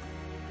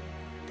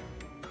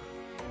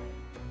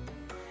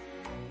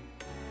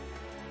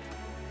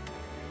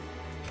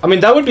 I mean,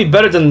 that would be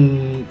better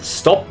than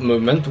stop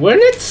movement,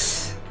 wouldn't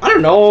it? I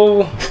don't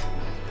know.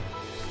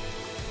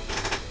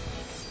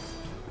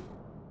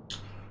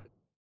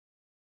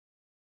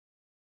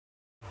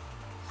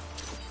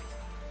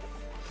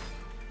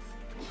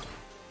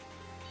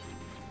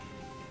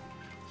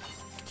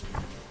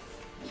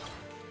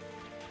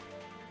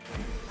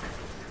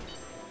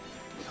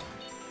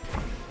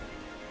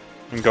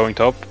 I'm going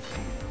top.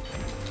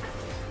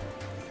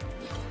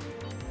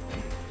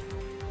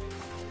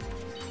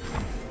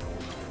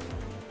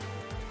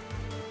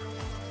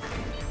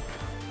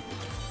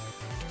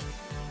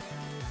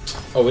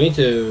 Oh, we need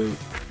to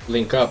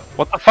link up.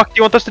 What the fuck do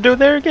you want us to do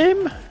there,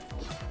 game?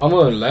 I'm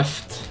going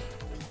left.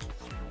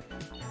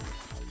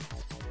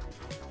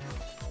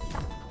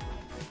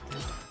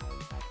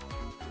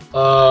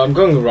 I'm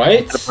going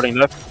right. Teleporting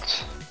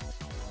left.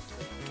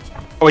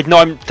 Oh wait,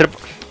 no,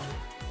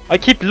 I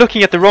keep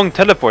looking at the wrong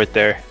teleport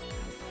there.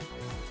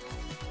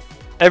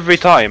 Every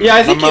time. Yeah,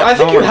 I think you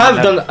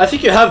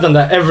have done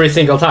that every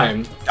single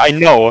time. I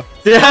know.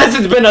 There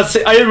hasn't been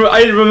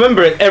I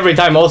remember it every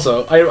time.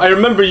 Also, I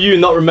remember you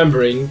not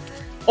remembering.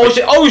 Oh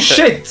shit! Oh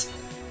shit!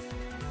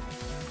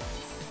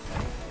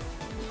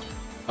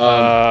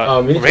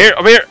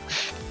 Over here.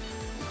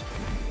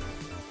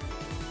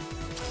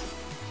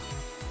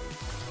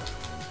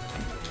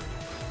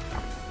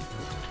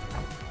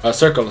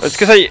 Circles. It's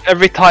because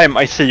every time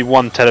I see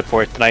one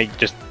teleport and I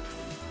just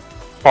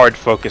hard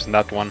focus on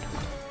that one.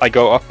 I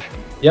go up.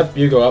 Yep,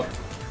 you go up.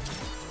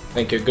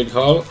 Thank you, good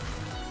call.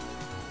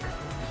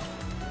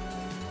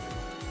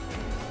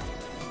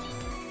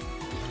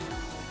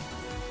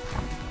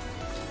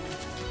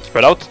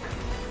 Spread out.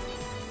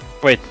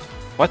 Wait,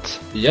 what?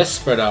 Yes,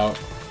 spread out.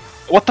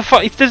 What the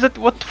fuck?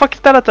 What the fuck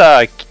is that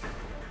attack?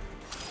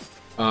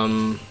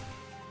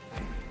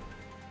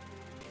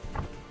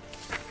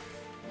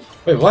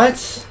 Wait,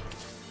 what?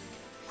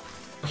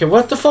 Okay,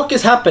 what the fuck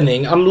is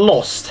happening? I'm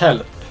lost.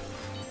 Help.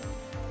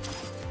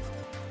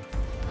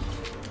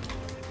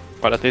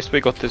 Well, at least we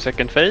got to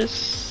second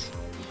phase.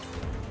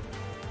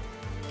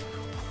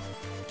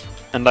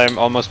 And I'm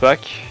almost back.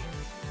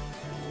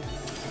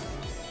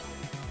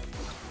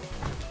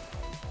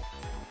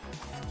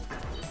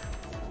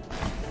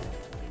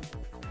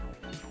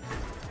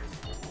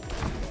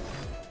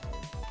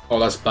 Oh,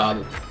 that's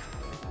bad.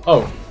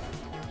 Oh.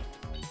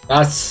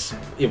 That's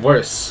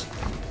worse.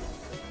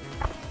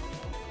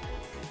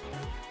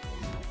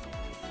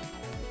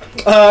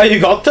 You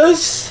got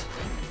this?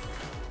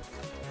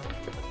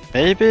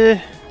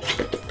 Maybe?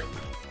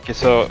 Okay,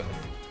 so...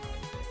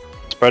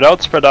 Spread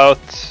out, spread out.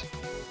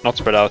 Not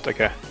spread out,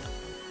 okay.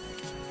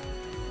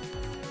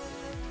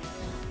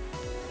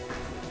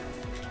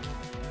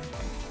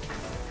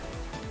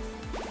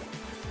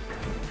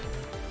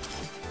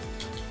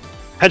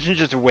 Imagine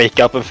just wake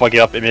up and fuck it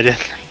up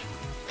immediately.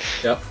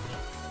 Yep.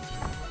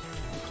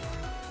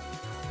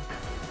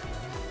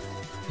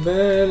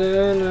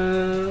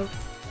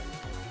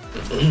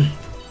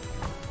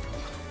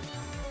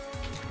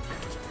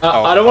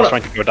 I don't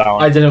want to go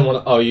down. I didn't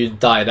want to. Oh, you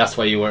died. That's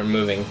why you weren't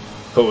moving.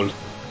 Cool.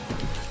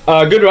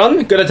 Good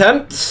run. Good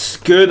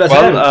attempt. Good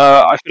attempt.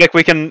 Well, I feel like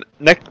we can.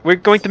 We're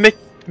going to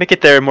make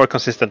it there more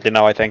consistently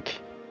now. I think.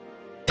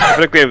 I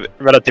feel like we've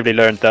relatively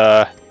learned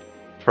the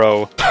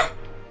pro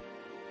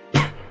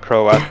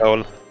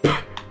asshole.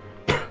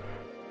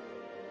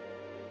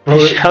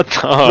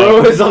 Shut up.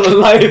 Bro is on the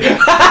live.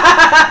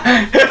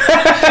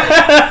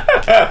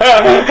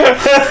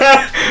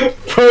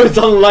 Bro is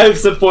on live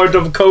support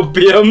of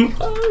copium.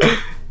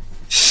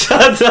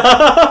 Shut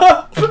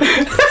up.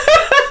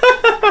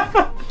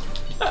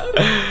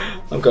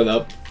 I'm going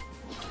up.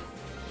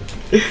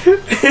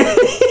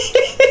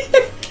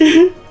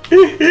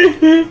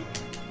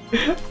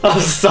 I'm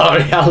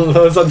sorry,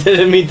 Alnoss. I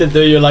didn't mean to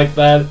do you like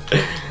that.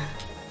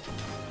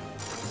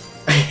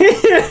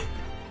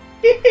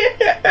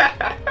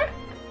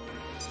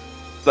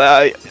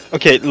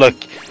 Okay, look,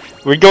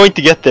 we're going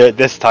to get there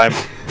this time,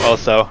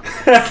 also.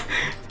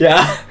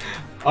 Yeah,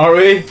 are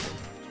we?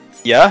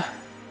 Yeah.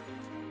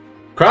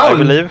 Crown. I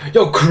believe.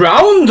 Yo,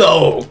 crown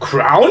though.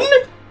 Crown.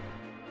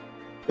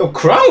 Yo,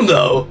 crown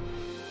though.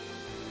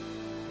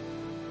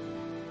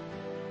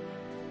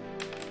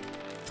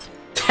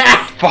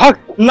 Fuck.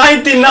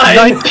 99.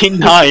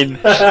 99.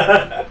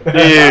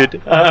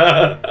 Dude.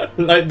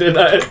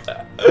 99.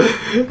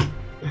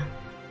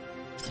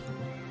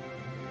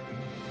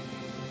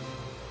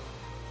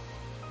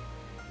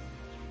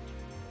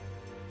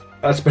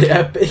 That's pretty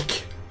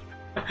epic.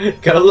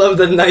 Gotta love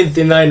the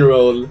 99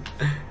 roll.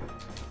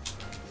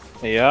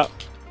 Yeah.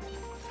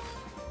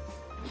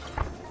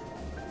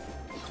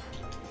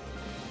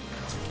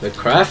 The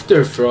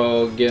crafter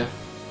frog.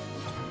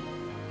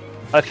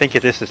 I think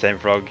it is the same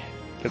frog.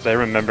 Because I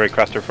remember a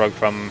crafter frog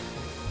from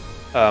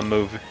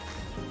Move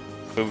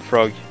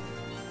Frog.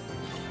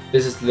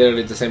 This is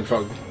literally the same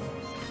frog.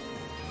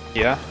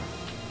 Yeah.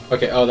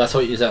 Okay, oh, that's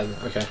what you said.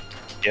 Okay.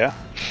 Yeah.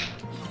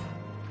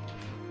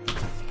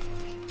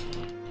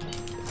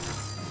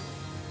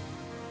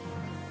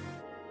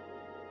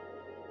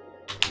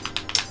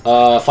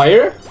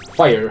 Fire?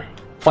 Fire.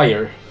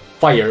 Fire.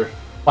 Fire.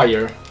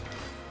 Fire.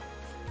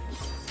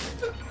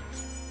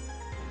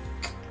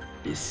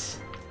 Yes.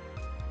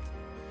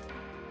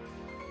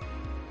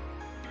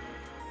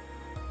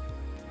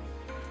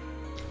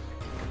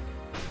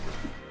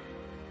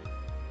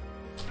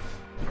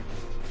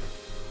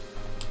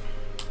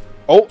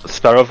 Oh,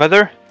 Sparrow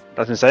Feather?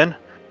 That's insane.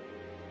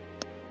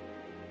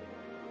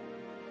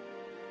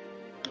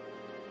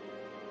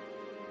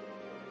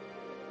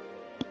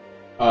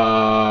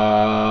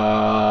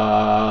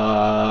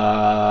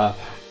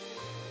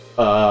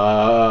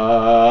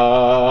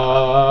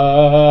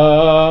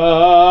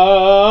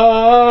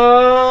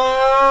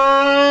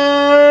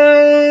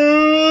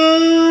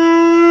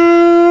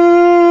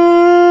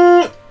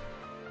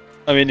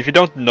 I mean, if you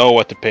don't know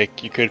what to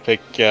pick, you could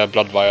pick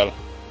Blood Vial.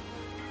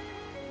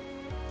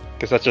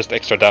 Because that's just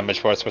extra damage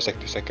for us for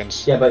 60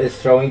 seconds. Yeah, but is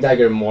Throwing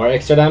Dagger more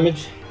extra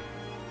damage?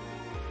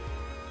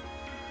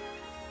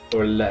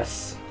 Or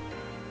less?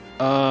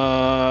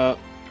 Well,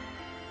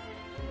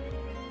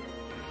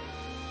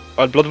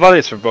 Blood Vial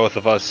is for both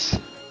of us.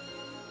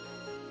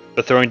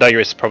 The Throwing Dagger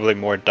is probably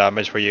more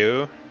damage for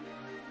you.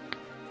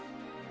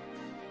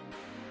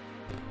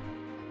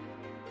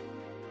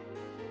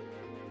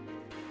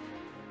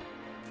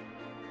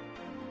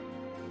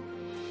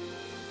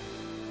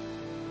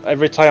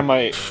 Every time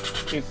I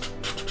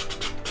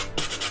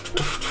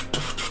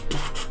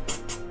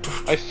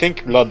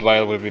think Blood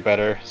Vial will be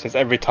better, since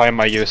every time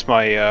I use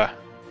my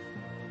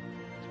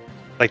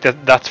like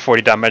that's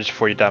 40 damage,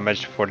 40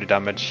 damage, 40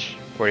 damage,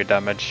 40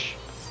 damage.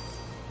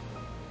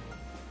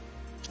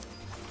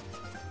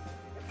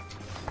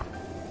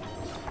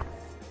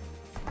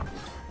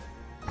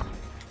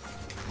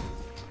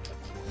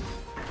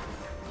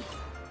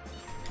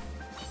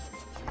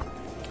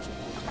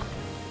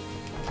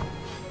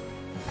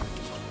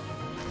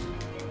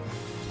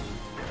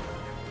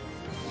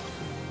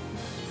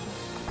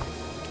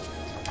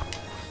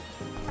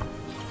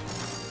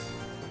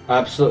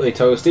 Absolutely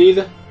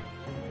toasted.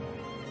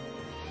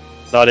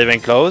 Not even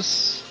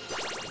close.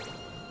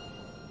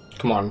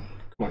 Come on.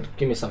 Come on.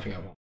 Give me something I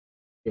want.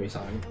 Give me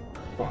something.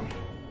 Come on.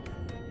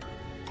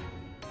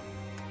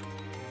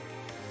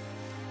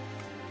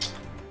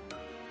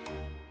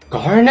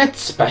 Garnet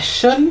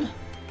special?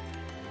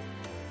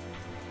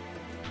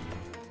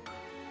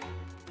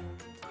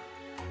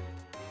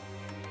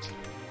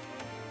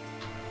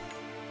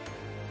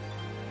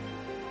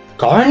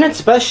 Garnet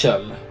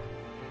special?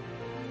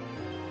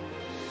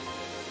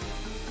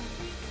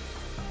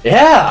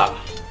 Yeah!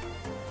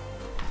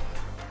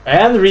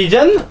 And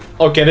regen?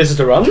 Okay, this is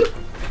the run.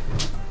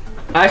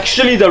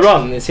 Actually, the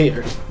run is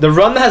here. The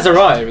run has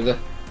arrived.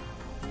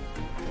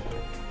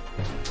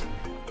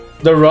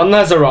 The run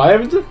has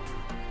arrived?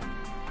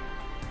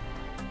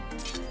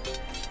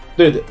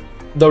 Dude,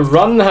 the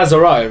run has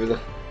arrived.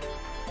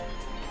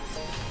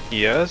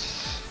 Yes.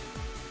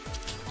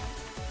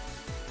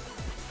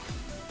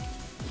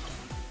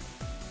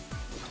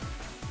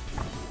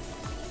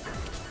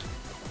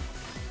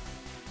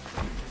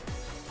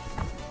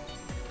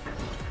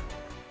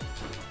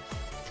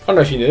 I don't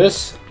know if you knew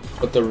this,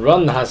 but the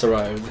run has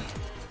arrived.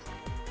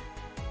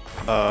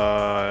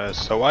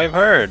 So I've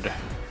heard.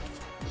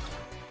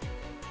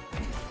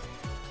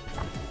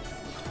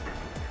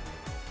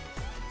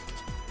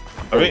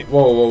 Alright.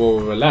 Whoa, whoa, whoa,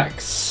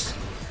 relax.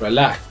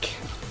 Relax.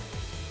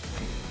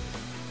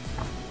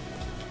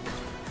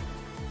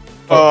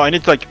 Oh, I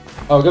need to like...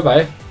 Oh,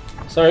 goodbye.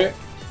 Sorry.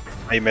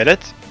 I made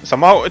it.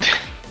 Somehow.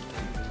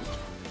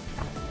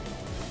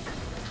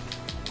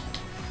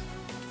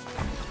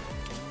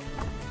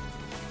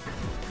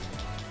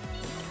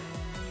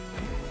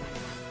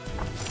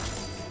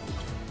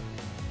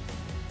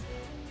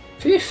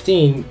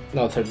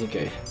 No,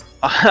 13k.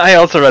 I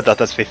also read that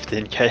as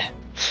 15k.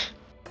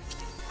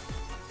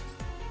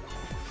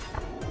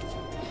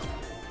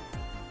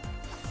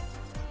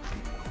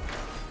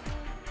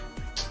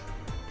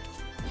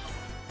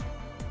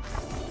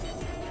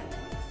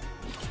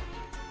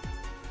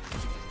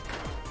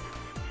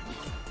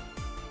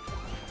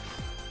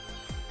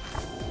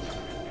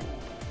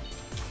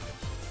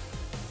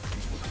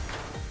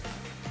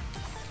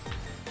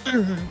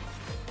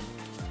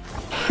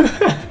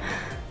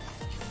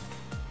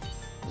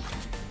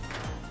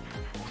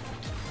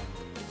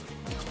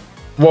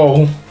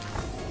 Whoa.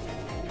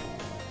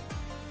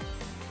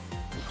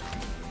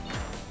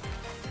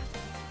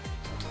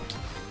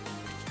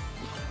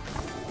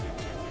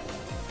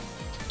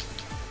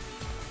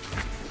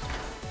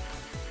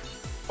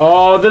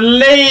 Oh, the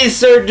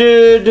laser,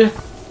 dude!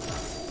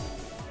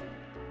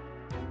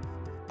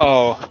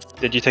 Oh,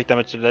 did you take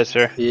damage to the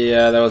laser?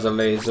 Yeah, that was a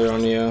laser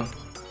on you.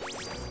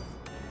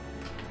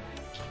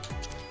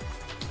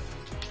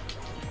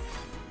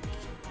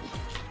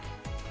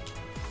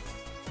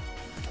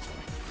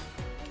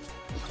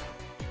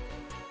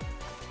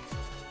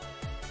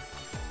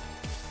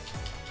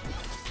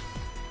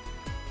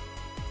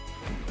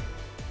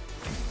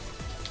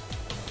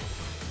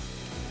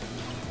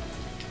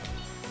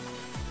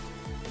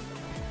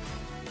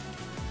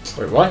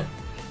 Wait, what?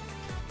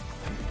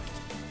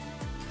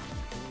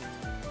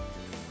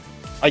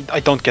 I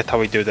don't get how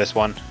we do this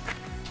one.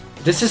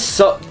 This is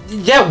so...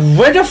 Yeah,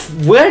 where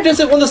does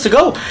it want us to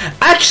go?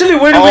 Actually,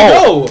 where do we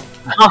go?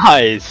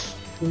 Nice!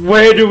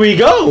 Where do we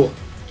go?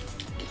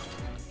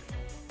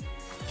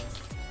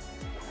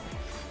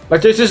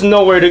 Like, there's just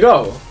nowhere to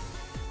go.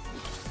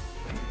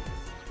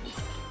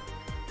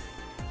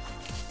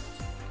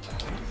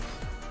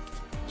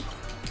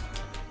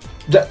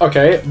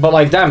 Okay, but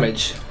like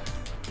damage.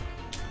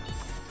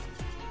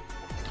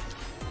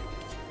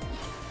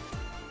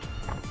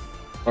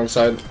 Wrong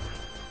side.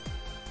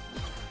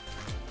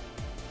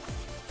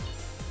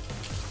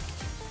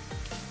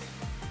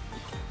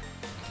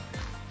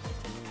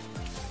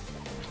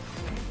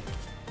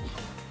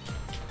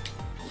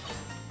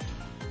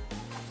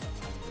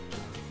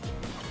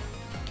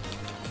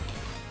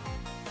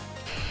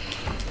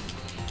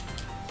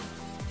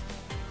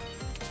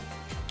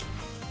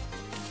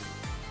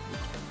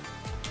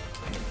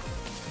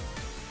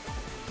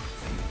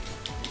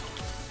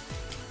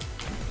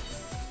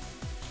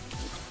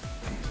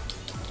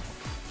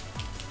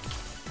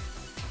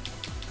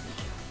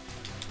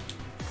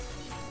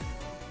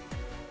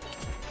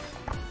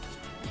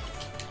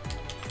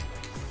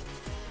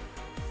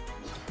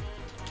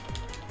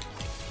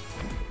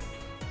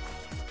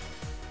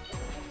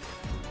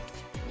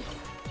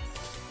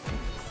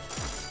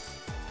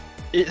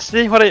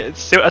 See what I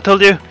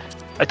told you?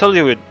 I told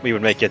you we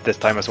would make it this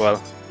time as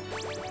well.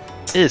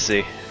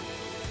 Easy.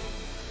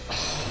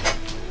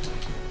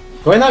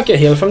 Do I not get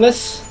healed from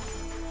this?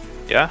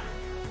 Yeah.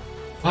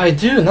 Oh, I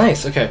do,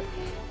 nice, okay.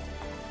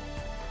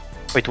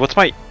 Wait, what's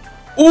my...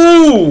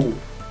 Ooh!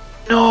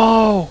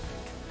 No!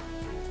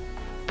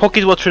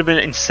 Pocket Watch would have been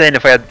insane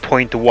if I had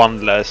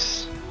 0.1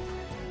 less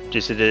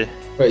GCD.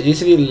 Wait,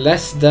 usually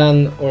less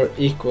than or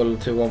equal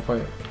to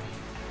 1.1.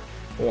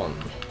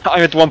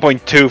 I'm at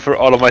 1.2 for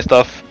all of my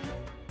stuff.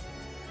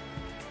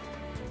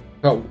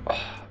 Oh,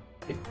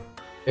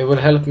 it will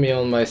help me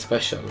on my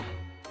special.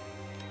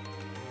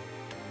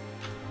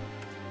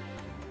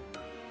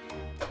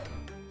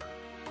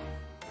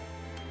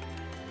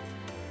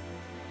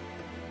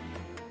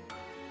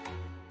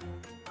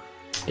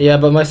 Yeah,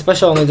 but my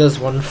special only does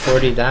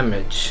 140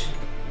 damage.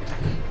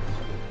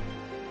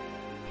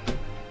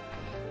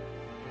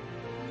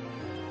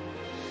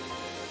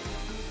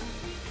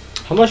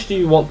 How much do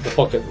you want the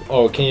pocket?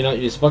 Oh, can you not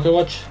use the pocket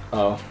watch?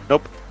 Oh.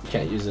 Nope. You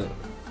can't use it.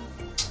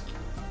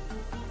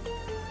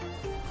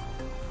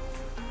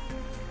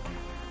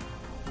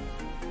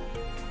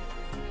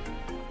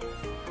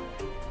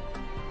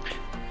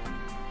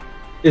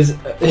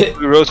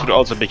 Rose would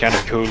also be kind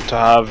of cool to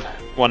have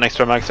one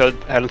extra max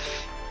health.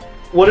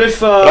 What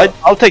if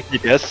I'll take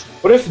DPS.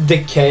 What if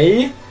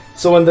decay?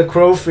 So when the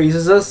crow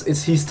freezes us,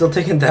 is he still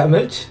taking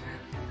damage?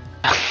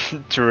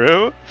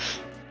 True.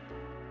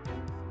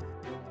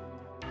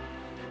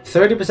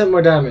 30%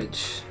 more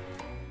damage.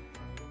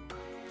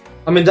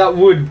 I mean, that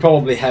would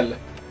probably help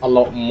a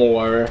lot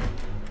more.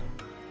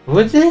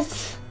 Would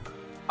it?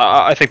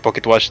 I think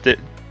Pocket Watch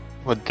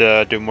would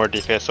do more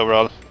DPS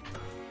overall.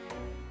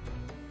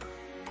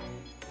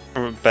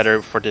 Or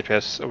better for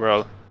DPS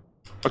overall.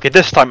 Okay,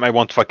 this time I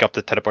won't fuck up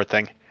the teleport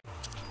thing.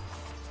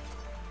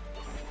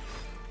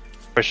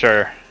 For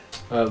sure.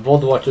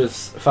 VOD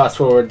watches fast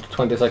forward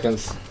 20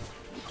 seconds.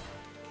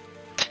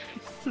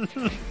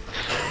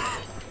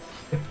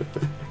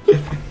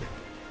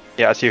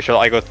 Yeah, as usual,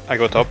 I go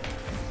top.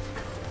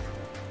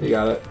 You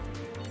got it.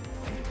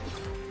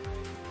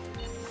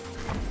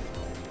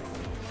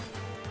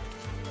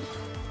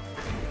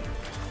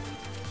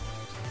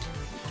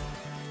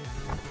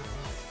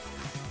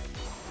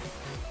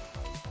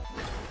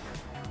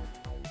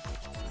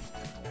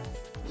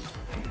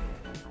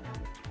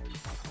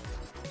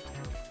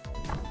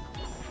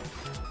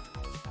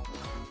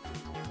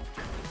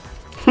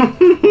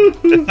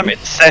 This time it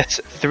says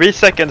 3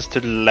 seconds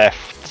to the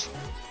left.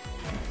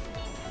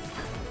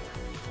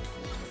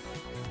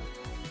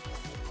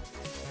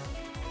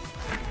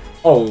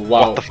 Oh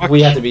wow, What the fuck?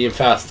 we had to be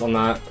fast on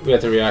that. We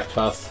had to react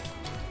fast.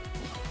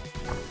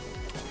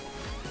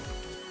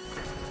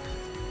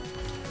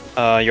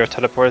 Your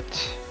teleport.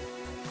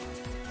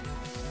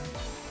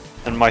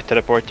 And my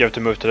teleport, you have to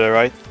move to the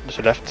right, to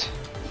the left.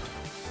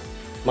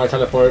 My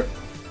teleport.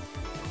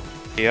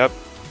 Yep.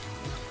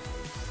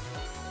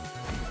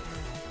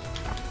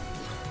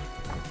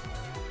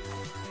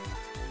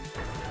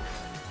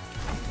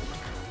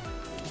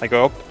 I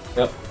go up.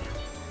 Yep.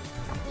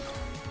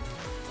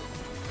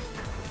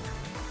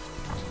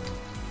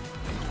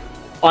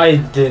 I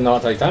did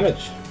not take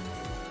damage.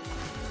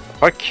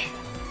 Fuck.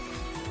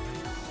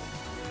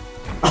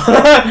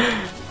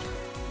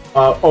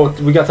 Oh,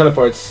 we got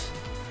teleports.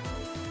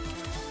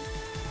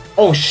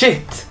 Oh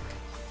shit!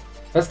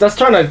 That's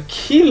trying to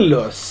kill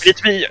us.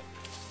 It's me.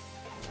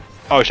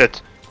 Oh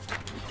shit.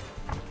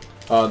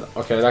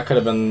 Okay, that could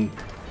have been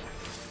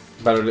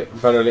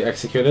betterly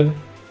executed.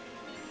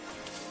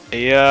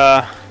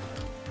 Yeah.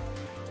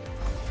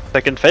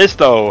 Second phase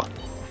though.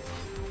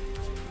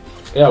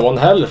 Yeah, 1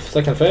 health,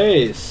 second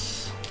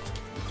phase.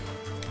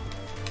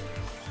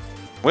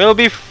 We'll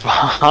be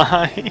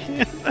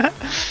fine.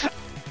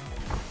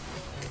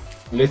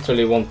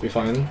 Literally won't be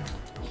fine.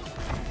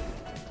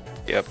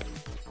 Yep.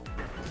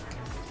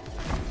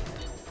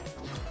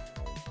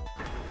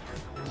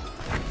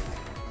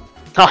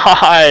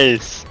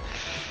 Nice!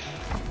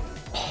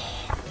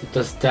 It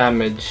does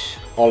damage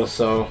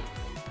also.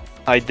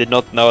 I did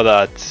not know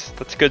that.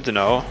 That's good to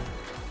know.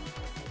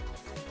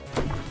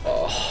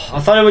 I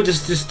thought it was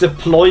just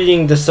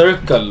deploying the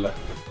circle.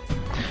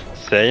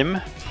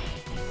 Same.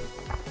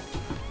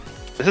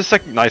 This is a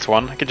nice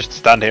one. I could just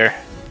stand here.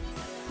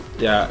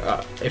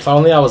 Yeah, if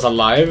only I was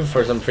alive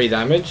for some free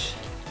damage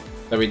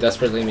that we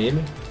desperately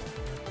need.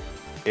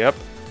 Yep.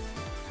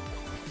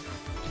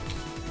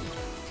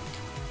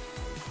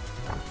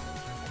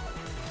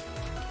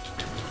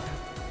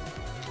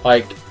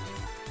 Like,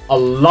 a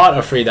lot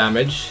of free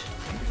damage.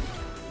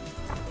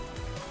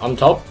 On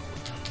top.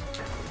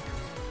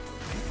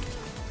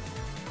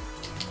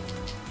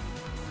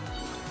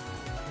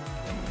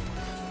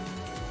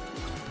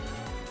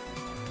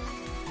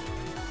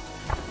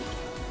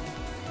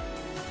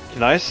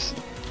 Nice.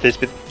 This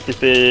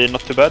be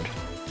not too bad.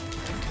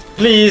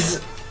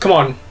 Please, come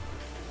on.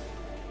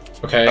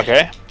 Okay.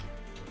 Okay.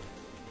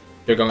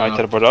 You're going I up.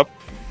 teleport up.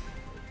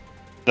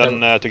 Then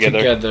together.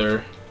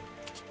 Together.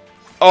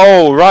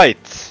 Oh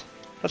right.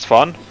 That's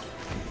fun.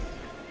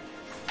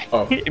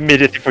 Oh.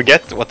 Immediately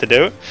forget what to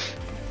do.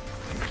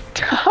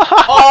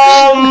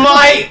 Oh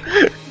my!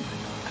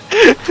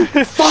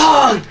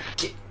 Fuck!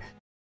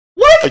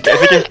 What?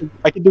 Okay,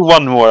 I can do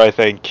one more. I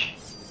think.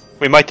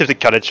 We might have to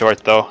cut it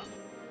short though.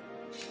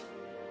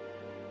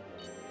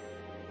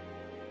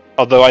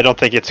 Although I don't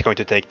think it's going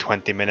to take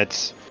 20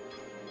 minutes.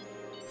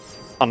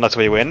 Unless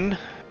we win.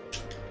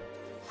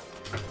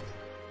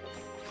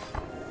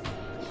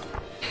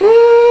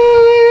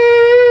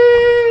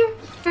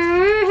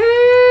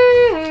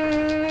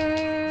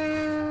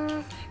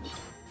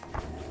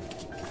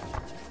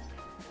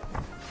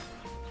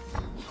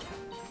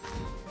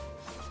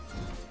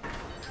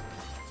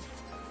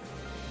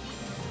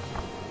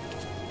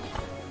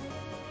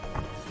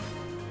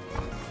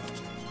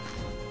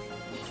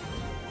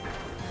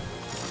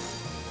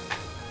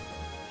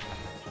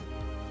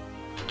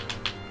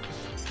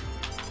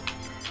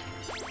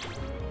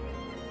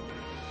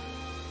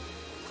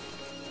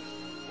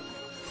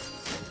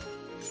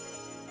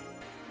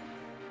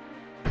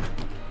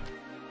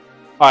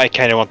 I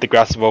kinda want the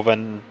grass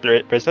woven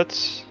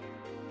bracelets.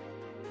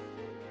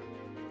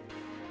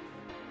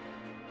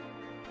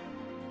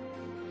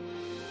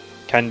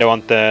 Kinda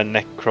want the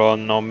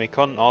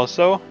Necronomicon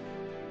also.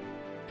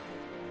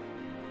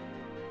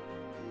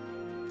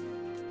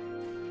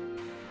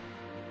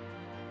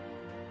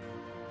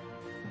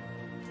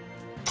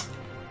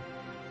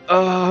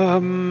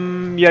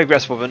 Yeah,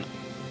 grass woven.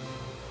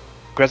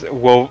 Grass.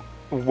 Whoa.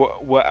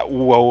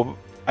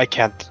 I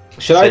can't.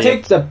 Should I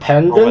take the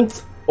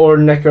pendant or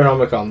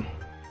Necronomicon?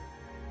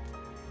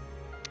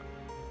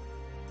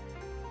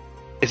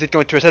 Is it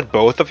going to reset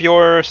both of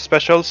your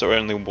specials or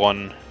only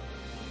one?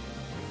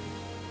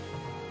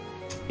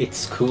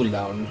 It's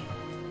cooldown.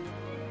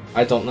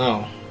 I don't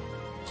know.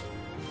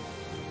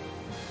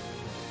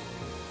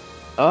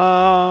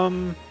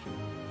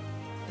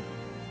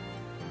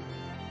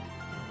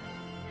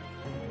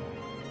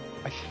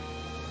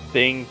 I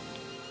think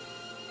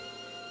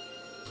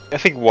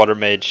Water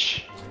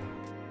Mage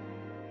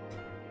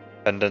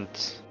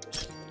pendant.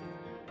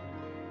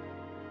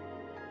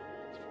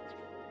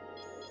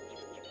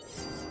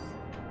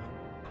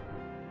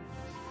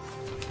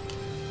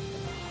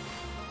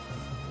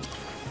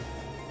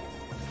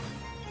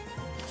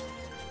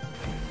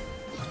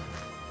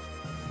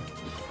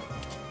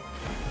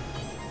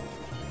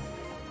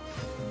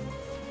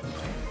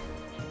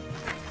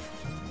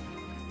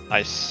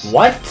 Nice.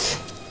 What?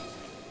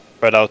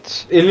 Spread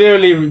out. It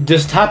literally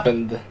just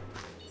happened.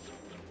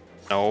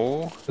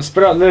 No. The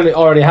spread out literally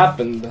already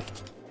happened.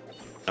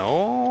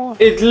 No.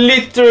 It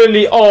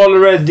literally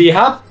already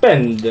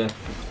happened.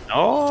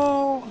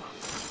 No.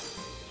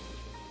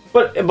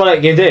 But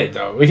like it did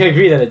though. We can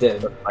agree that it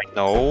did. Like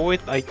no,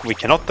 we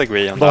cannot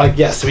agree on But that. like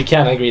yes, we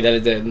can agree that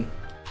it did.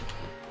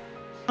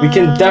 We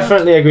can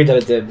definitely agree that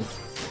it did.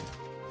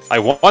 I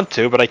want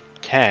to, but I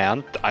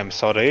can't. I'm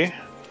sorry.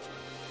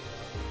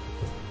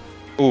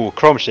 Ooh,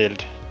 Chrome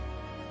Shield.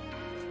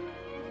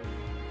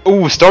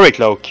 Ooh, Story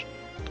Cloak.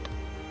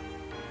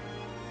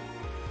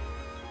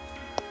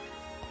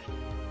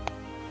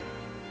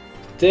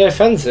 The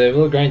offensive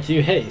will grant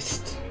you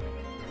haste.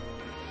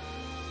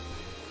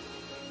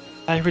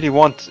 I really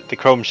want the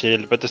chrome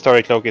shield, but the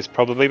story cloak is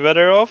probably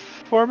better off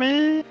for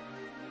me.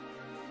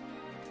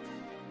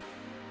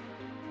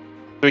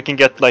 We can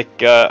get like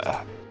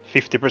 50%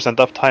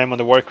 uptime on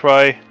the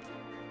Warcry.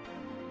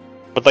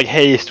 But like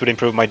haste would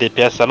improve my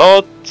DPS a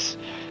lot.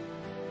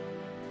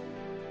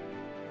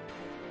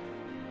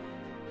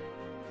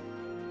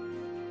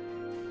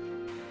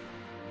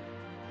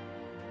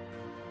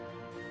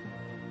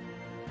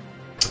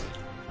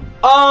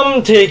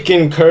 I'm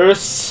taking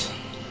curse.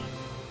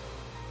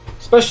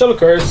 Special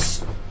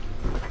curse.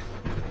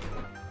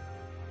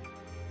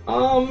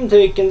 I'm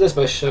taking the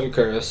special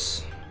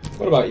curse.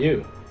 What about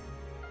you?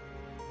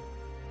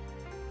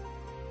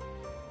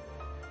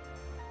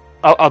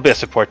 I'll be a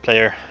support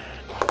player.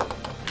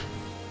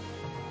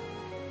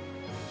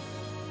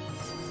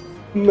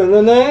 Na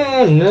na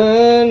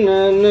na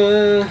na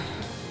na.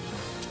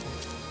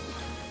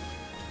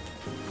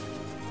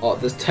 Oh,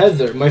 this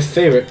tether, my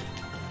favorite.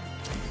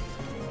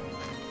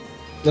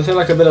 Nothing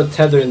like a bit of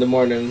tether in the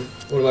morning.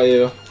 What about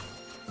you?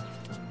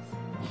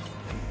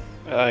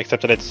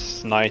 Except that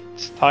it's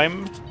night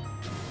time.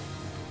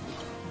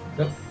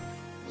 Yep.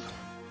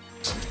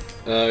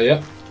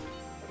 Yep.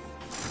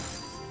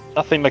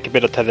 Nothing like a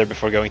bit of tether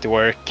before going to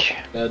work.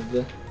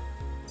 Dead.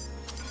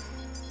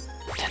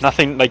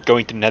 Nothing like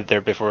going to nether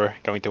before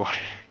going to work.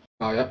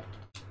 Oh, yeah.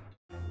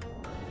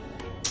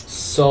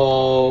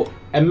 So,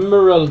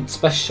 Emerald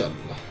Special.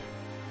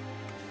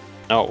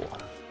 No.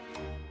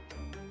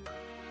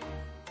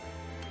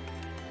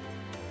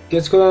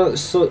 It's gonna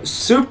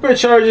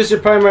supercharges your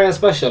primary and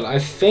special. I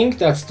think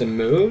that's the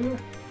move.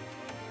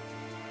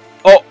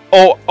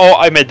 Oh,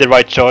 I made the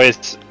right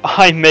choice.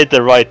 I made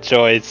the right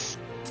choice.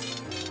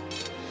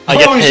 I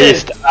get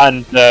haste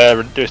and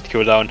reduced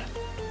cooldown.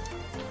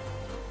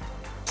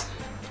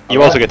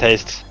 You also get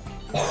haste.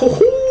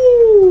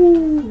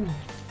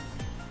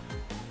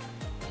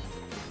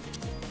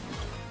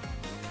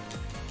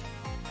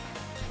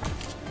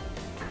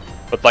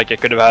 But like I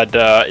could have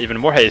had even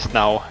more haste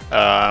now.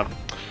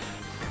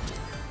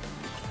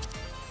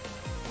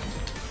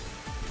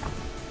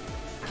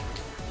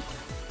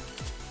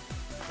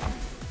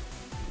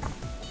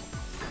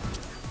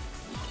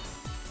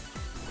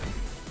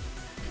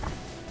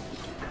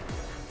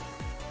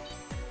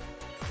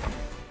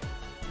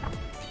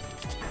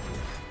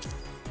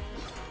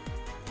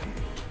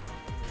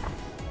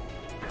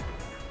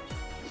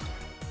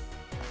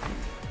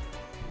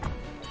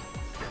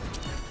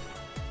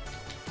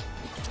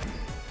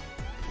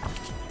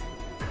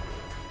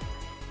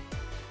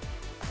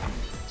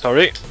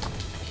 Sorry.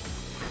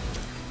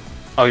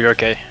 Oh, you're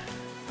okay.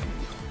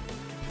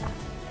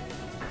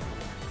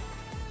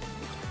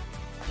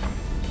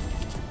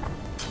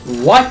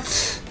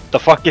 What? The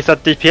fuck is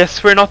that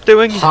DPS we're not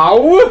doing?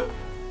 How?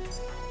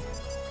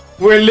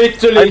 We're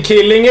literally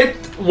killing it?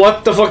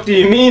 What the fuck do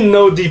you mean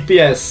no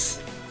DPS?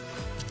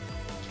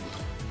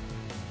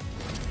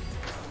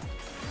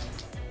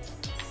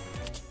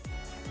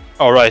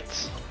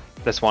 Alright,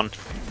 this one.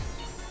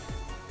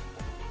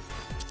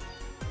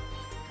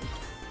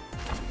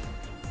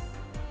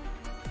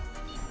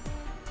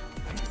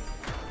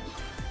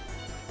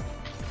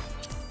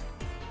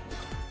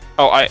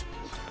 Oh, I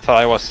thought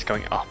I was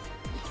going up.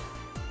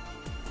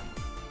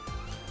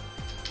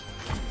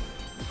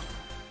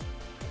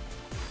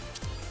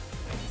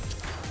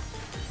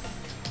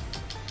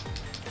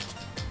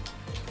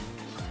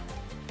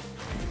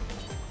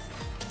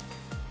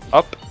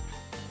 Up.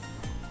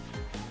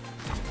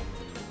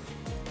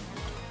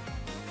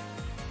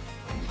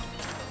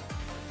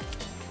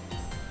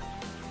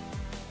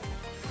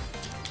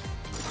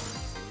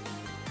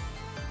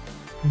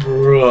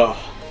 Bruh.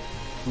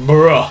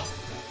 Bruh.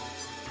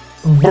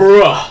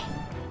 Bruh.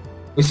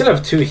 We still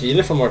have 2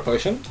 healer for more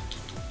potion.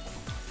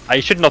 I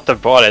should not have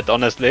bought it,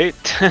 honestly.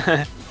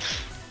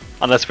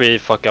 Unless we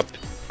fuck up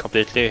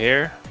completely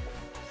here.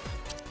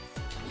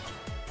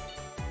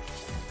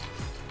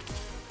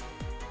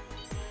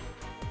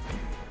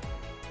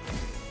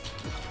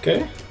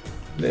 Okay.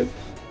 Live.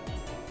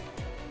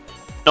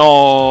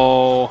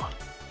 No.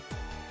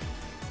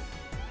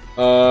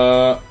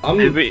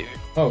 Maybe.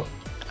 Oh.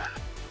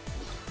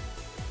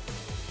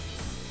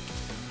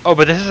 Oh,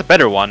 but this is a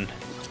better one.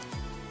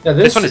 Yeah,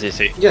 this one is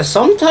easy. Yeah,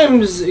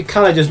 sometimes it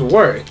kind of just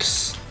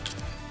works.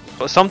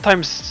 But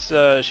sometimes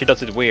she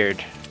does it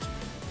weird.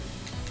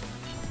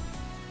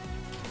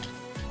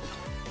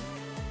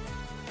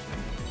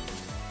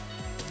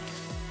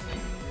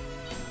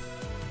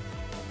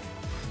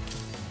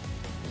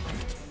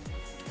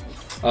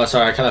 Oh,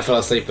 sorry, I kind of fell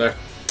asleep there.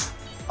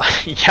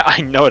 Yeah,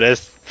 I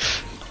noticed.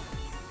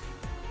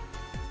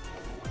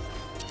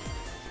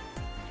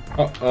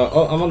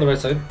 Oh, I'm on the right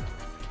side.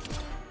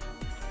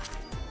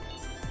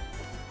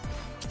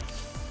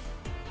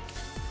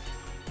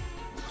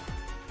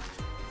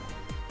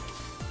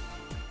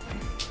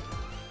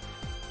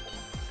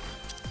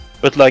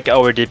 But like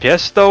our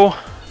DPS though,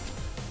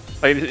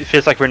 like it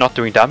feels like we're not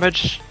doing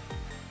damage.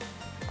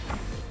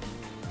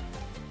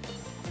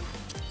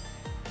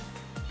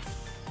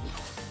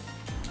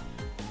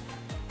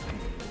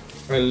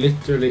 I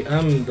literally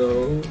am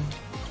though.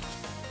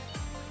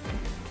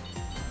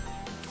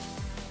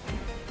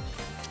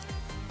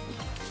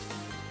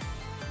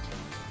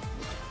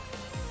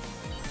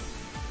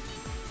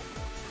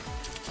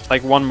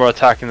 like one more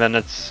attack and then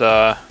it's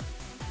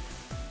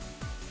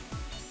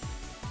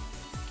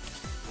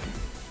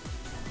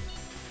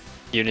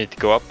you need to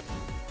go up.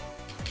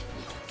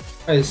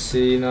 I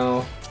see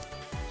now.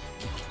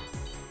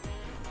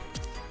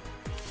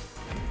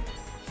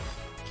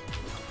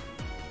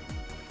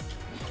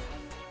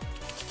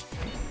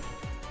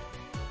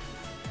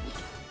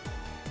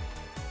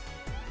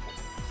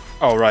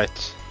 Oh,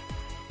 right.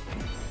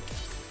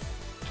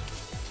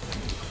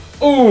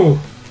 Ooh!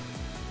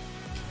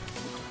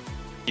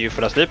 You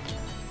fell asleep?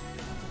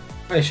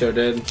 I sure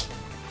did.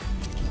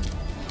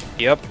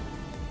 Yep.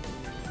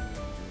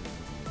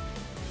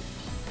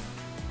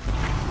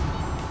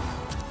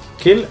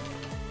 Kill.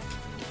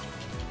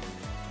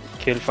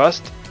 Kill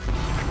fast.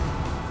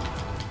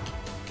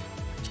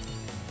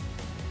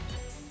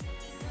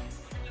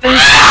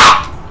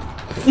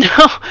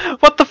 No!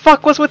 What the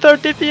fuck was with our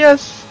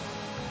DPS?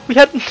 We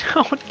had no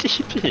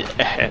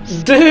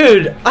DPS.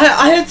 Dude,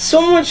 I had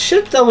so much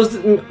shit that was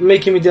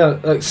making me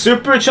down. Like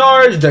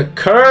supercharge, the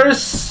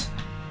curse.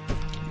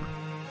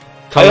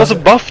 I also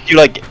buffed you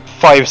like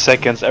 5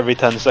 seconds every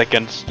 10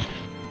 seconds.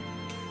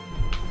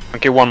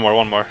 Okay, one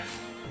more.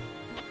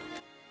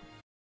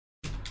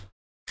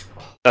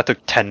 That took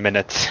 10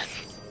 minutes.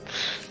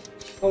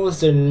 How was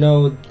there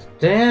no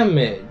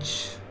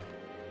damage?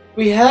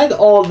 We had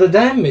all the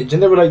damage,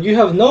 and they were like, "You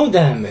have no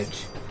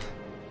damage."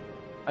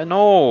 I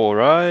know,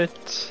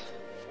 right?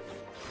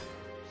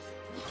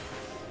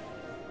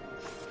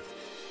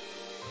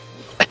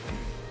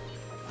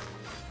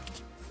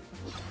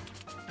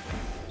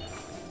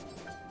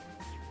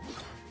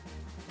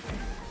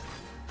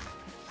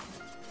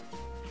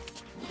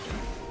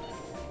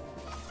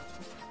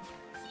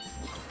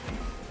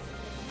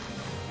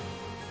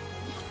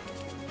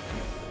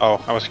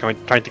 Oh, I was trying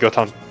to go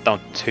down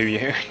to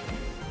you.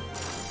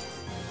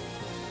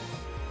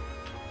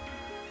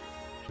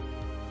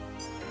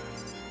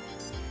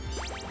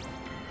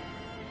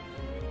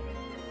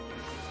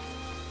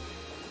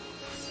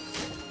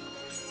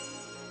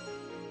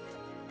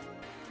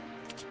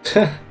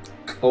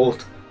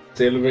 Old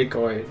silver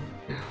coin.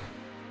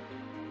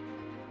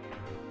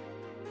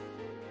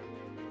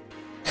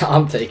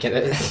 I'm taking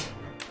it.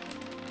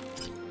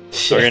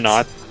 So you're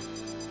not.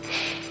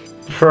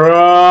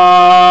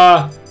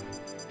 Bruh.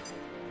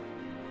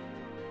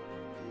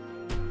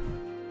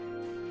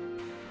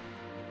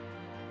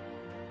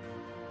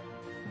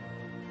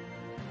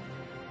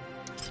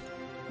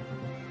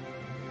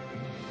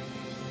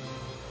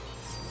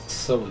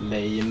 So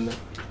lame.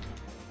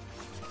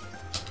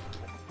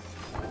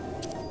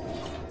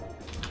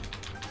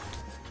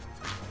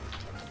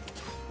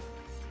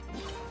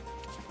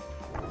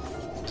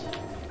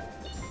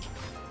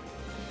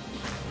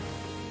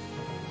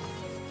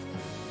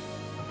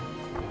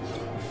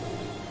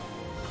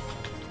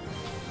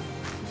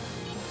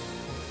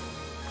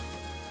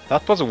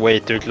 That was way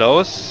too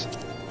close.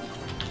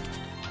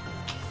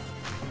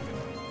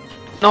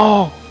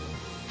 No!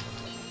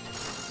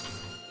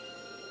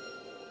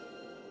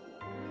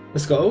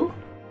 Let's go.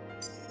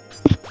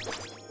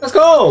 Let's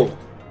go!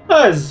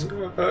 Let's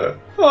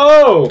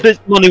oh! Please,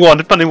 money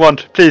one,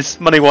 please,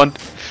 money one.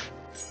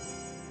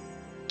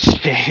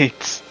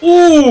 Shit.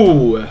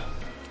 Ooh!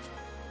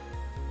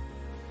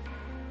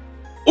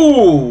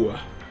 Ooh!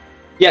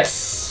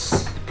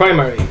 Yes!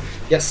 Primary.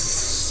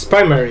 Yes!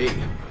 Primary.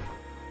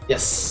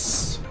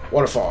 Yes!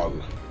 Waterfall.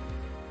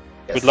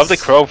 Yes. We'd love the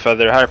crow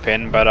feather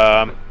hairpin, but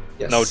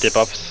Yes. no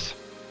debuffs.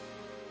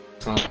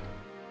 Oh.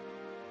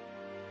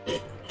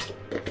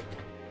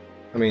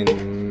 I mean,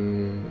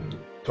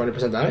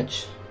 20%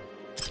 damage?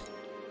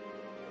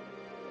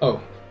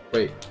 Oh,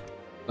 wait.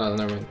 No,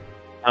 never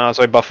mind.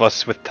 So I buff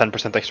us with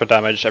 10% extra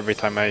damage every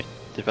time I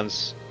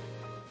defense.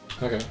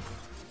 Okay.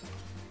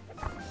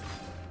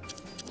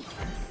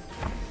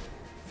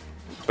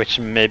 Which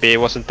maybe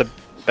wasn't the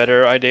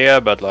better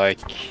idea, but like,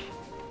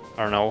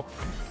 I don't know.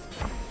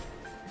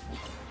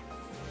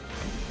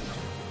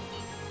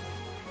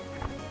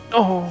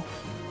 Oh.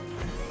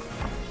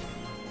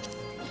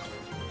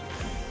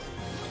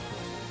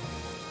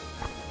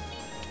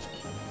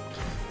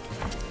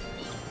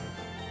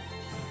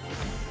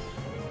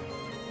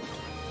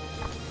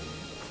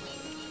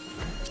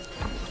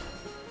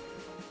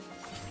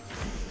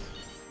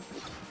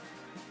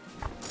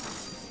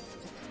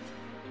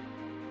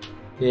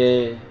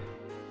 Yeah.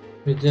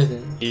 We did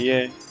it.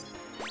 Yeah.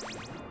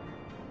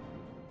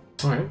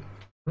 Alright.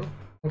 Oh,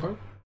 okay.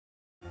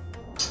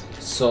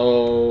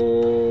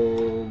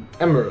 So...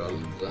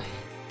 Emerald.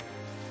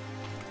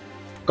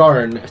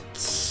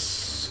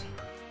 Garnets.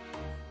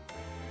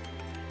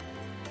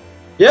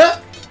 Yeah!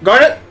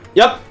 Garnet!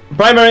 Yep!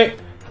 Primary!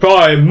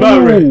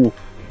 Primary! Ooh.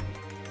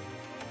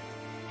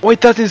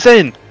 Wait, that's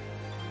insane!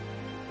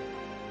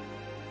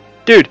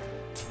 Dude,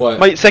 What?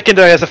 my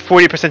secondary has a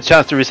 40%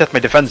 chance to reset my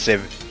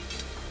defensive.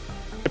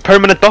 A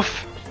permanent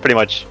buff, pretty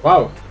much.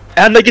 Wow.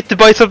 And I get to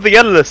buy something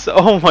else!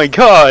 Oh my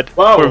god!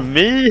 Wow. For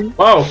me?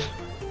 Wow.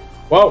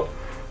 Wow.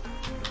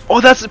 Oh,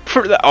 that's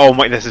oh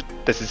my! This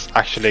is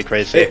actually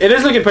crazy. It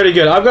is looking pretty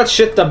good. I've got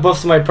shit that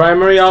buffs my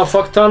primary a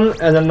fuck ton,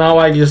 and then now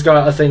I just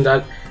got a thing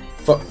that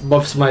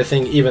buffs my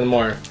thing even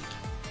more.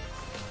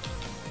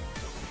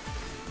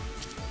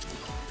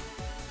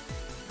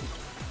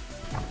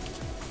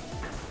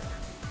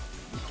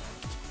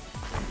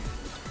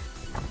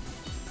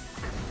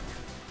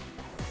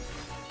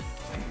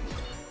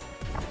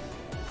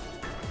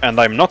 And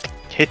I'm not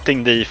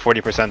hitting the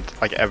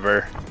 40% like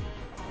ever.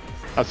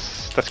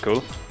 That's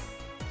cool.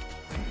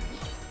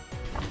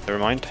 Never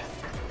mind.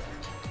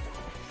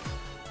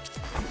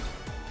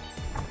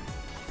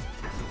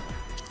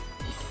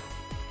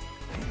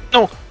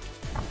 No!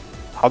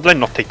 How did I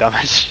not take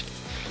damage?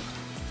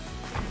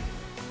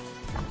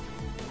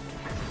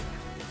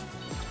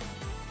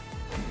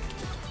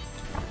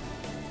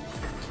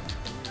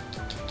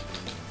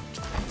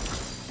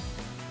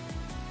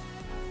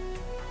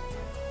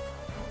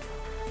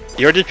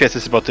 Your DPS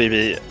is about to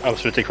be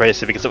absolutely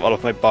crazy because of all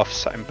of my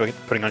buffs I'm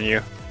putting on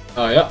you.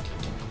 Oh yeah.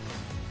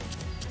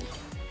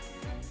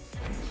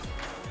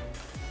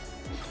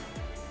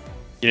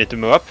 You need to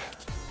move up?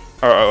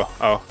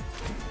 Oh.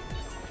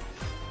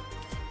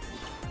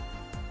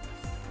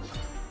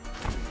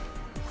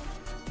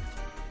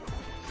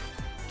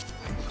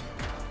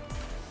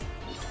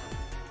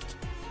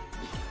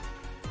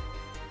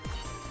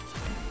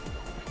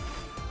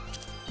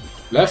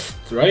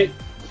 Left, right,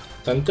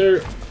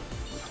 center.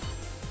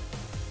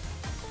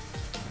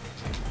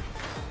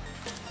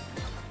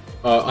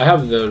 I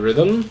have the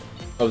rhythm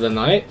of the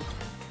night.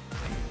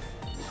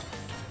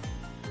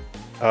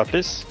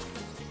 Please.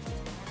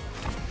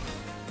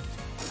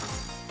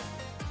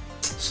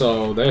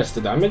 So there's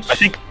the damage.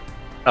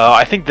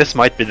 I think this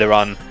might be the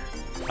run.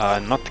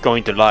 Not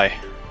going to lie.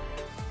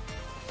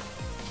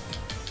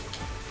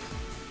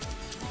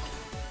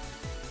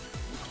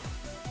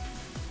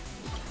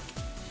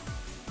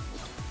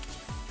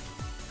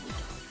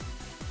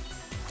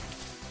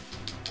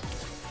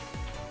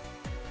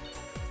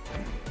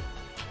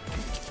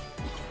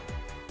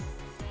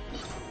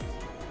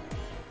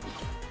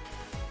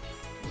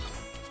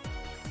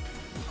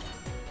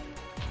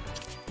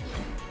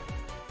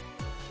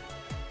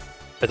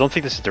 I don't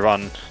think this is the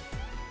run.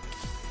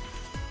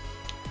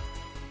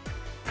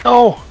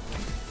 No!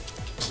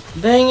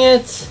 Dang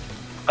it!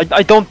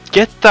 I don't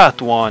get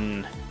that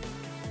one!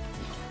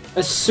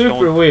 That's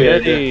super Don't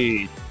weird. get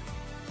it.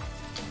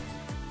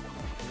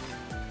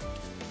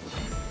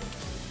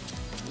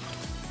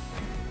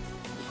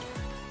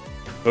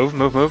 Move.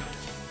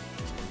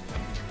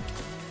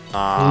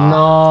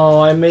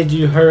 No, I made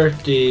you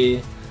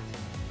hurty.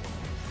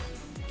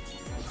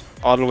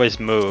 Always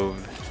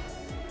move.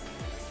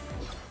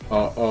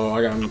 Oh,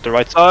 I got him. The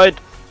right side.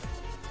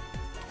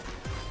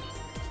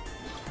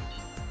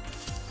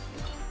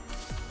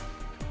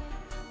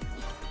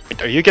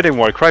 Wait, are you getting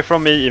war cry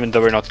from me even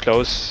though we're not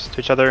close to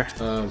each other?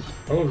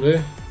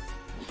 Probably.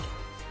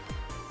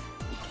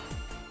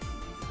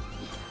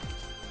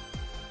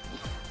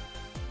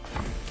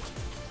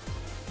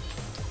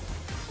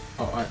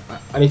 Oh,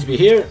 I need to be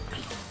here.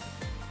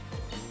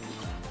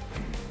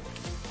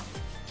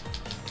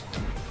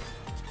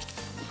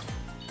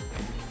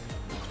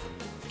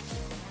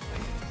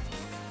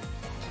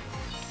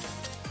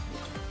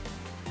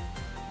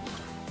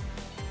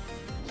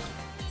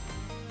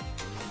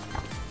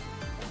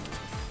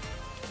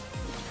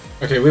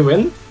 Okay, we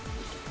win.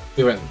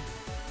 We win.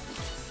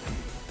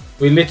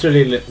 We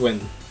literally win.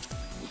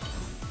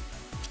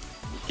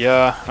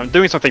 Yeah, I'm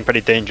doing something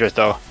pretty dangerous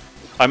though.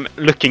 I'm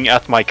looking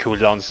at my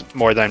cooldowns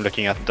more than I'm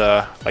looking at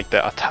the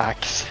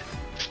attacks.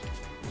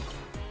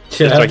 Yeah.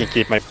 Just so I can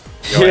keep my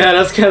going. Yeah,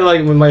 that's kind of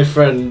like with my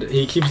friend.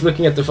 He keeps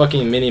looking at the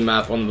fucking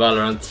mini-map on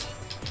Valorant.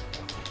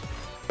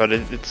 But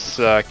it's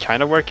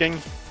kind of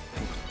working.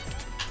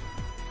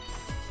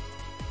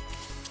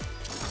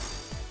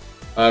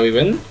 We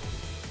win?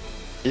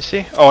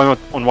 Easy? Oh, I'm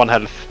on 1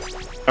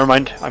 health. Never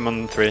mind, I'm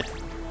on 3.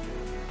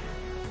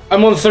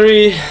 I'm on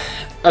 3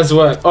 as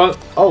well.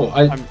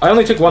 I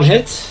only took 1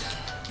 hit.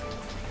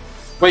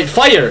 Wait,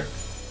 fire!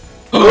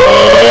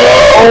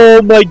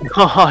 Oh my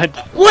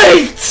god!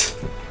 Wait!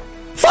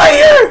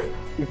 Fire!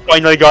 You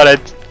finally got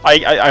it!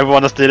 I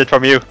want to steal it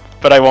from you,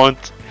 but I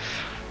won't.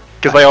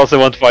 Because I also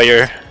want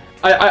fire.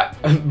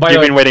 You've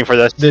been waiting for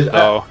this. Dude,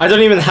 so. I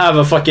don't even have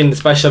a fucking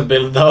special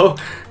build though.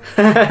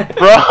 Bro,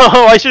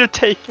 I should have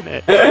taken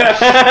it.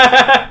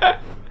 I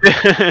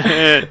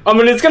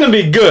mean, it's gonna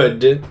be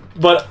good,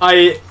 but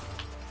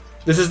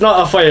this is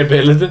not a fire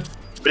build.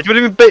 But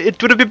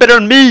it would have been better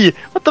on me.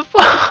 What the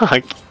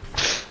fuck?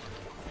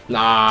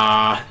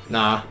 Nah.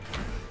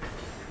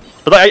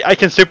 But I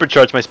can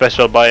supercharge my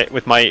special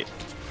with my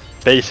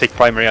basic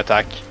primary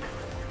attack.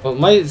 Well,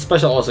 my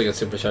special also gets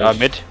supercharged.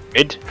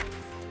 Mid.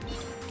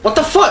 What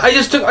the fuck? I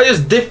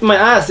just dipped my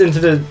ass into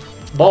the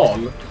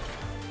ball.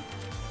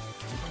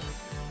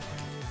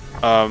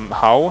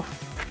 How?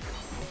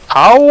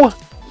 How?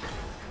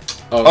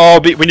 Oh,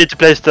 we need to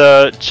place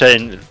the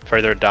chain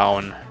further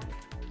down.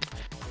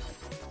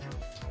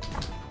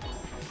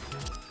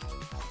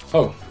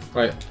 Oh,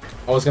 right.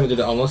 I was gonna do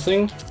the Alnoss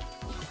thing.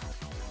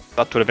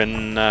 That would have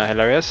been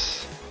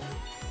hilarious.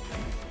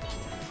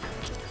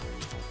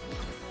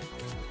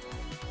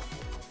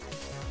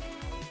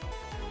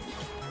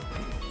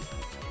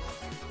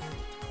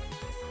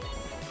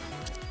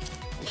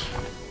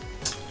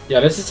 Yeah,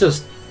 this is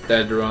just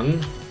dead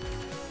run.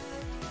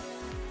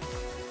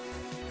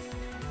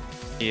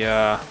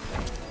 Yeah.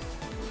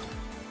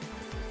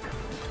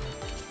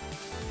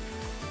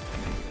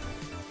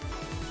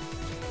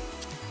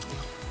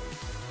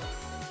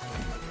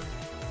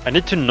 I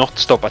need to not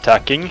stop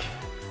attacking.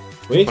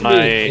 We need to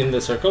When be in the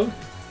circle.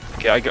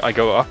 Okay, I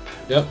go up.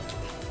 Yep.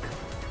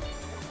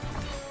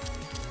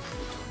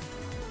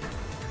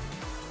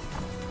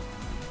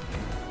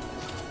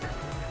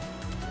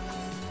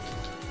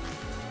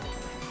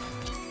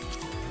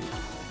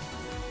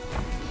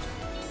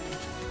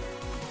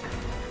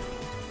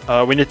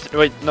 We need to,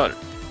 wait, no.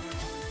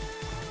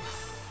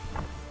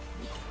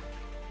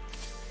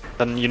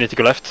 Then you need to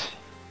go left.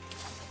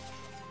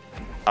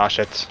 Ah,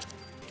 shit.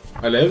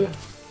 I live.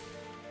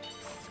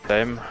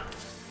 Same.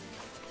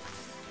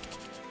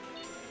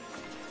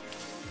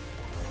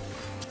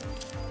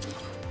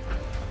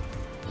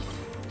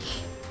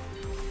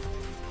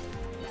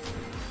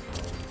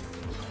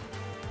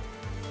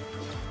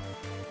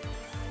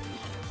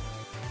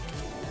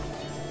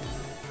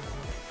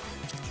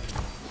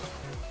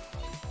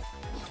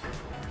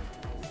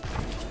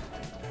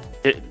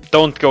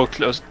 Don't go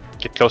close.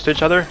 Get close to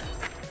each other.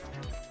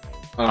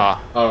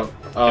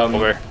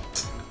 Over.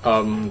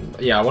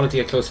 Yeah, I wanted to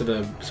get close to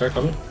the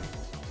circle.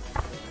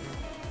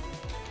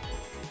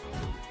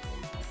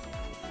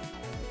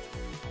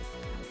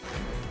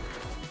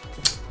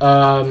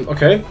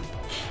 Okay.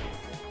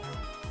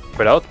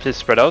 Spread out, please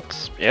spread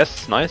out.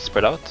 Yes, nice,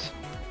 spread out.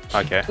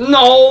 Okay.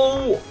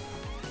 No!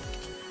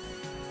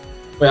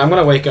 Wait, I'm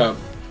gonna wake up.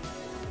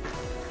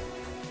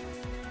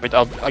 Wait,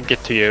 I'll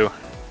get to you.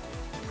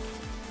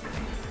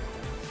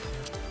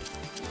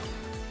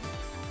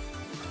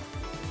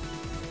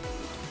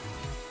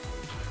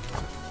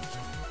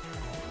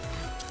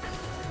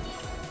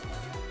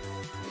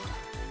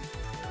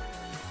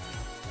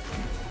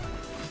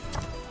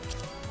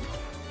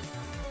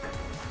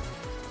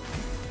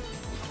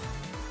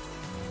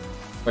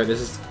 Wait,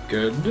 this is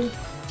good.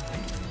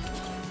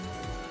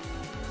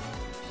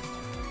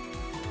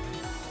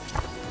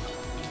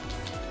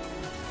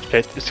 Okay,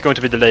 it's going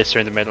to be the laser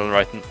in the middle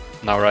right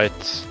now, right?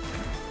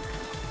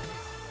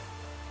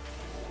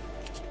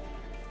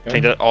 I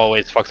think that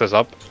always fucks us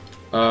up.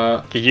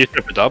 Okay, you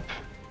trip it up.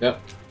 Yep,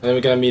 and then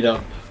we're gonna meet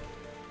up.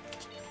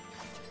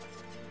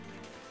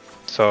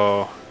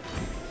 So...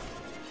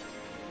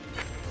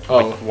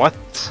 Oh. Wait,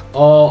 what?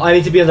 Oh, I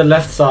need to be on the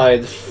left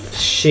side.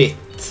 Shit.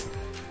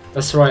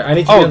 That's right, I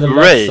need to be on the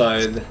left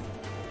side.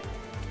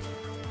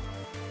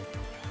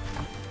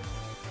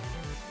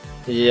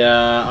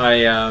 Yeah,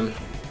 I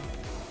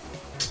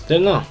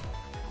didn't know.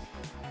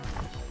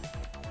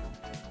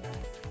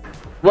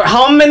 What,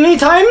 how many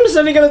times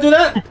are we gonna do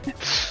that?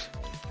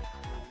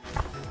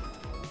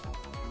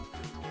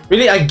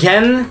 Really,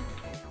 again?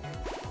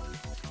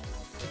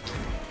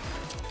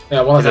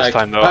 Yeah, one attack.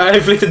 Time, though. I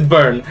inflicted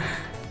burn.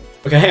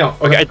 Okay, hang on.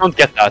 Okay, I don't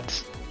get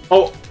that.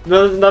 Oh,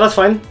 no, that's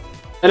fine.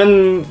 And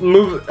then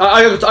move.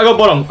 I go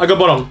bottom. I go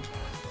bottom.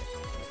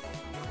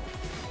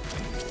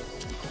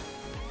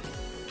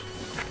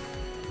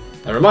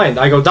 Never mind.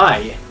 I go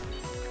die.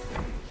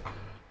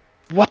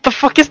 What the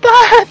fuck is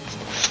that?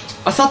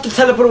 I thought the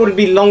teleport would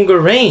be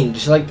longer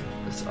range. Like,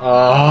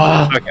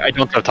 Okay, I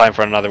don't have time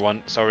for another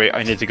one. Sorry,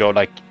 I need to go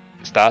like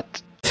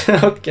stat.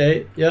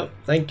 Okay. Yep.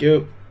 Thank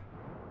you.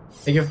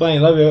 Thank you for playing.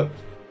 Love you.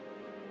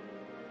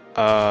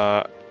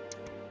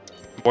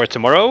 More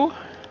tomorrow?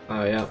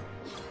 Oh yeah.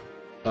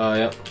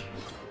 Yeah.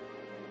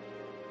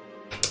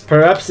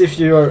 Perhaps if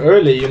you are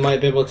early, you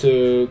might be able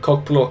to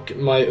cock block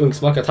my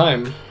Ugnsmackas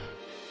time.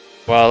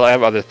 Well, I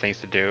have other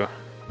things to do.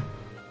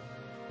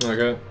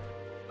 Okay.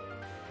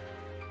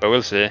 But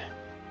we'll see.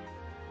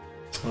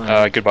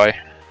 Right. Goodbye.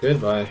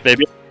 Goodbye.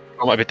 Maybe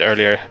come a bit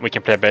earlier. We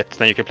can play a bit.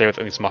 Then you can play with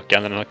Ugnsmackas,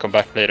 and then I'll come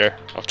back later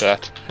after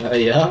that.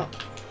 Yeah.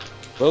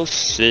 We'll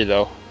see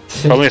though.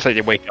 Probably if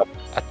you wake up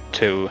at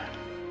 2.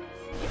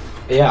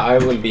 Yeah, I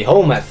will be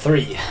home at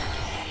 3.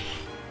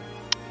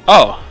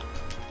 Oh.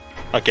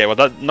 Okay. Well,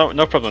 that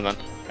no problem then.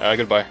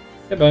 Goodbye.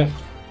 Goodbye.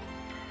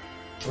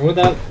 And with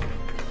that,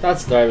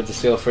 that's Driver to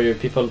Steal for you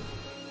people.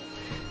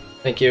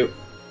 Thank you.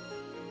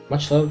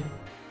 Much love.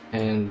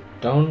 And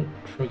don't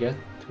forget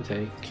to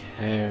take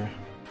care.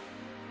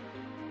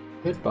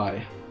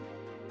 Goodbye.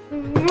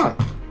 Mwah.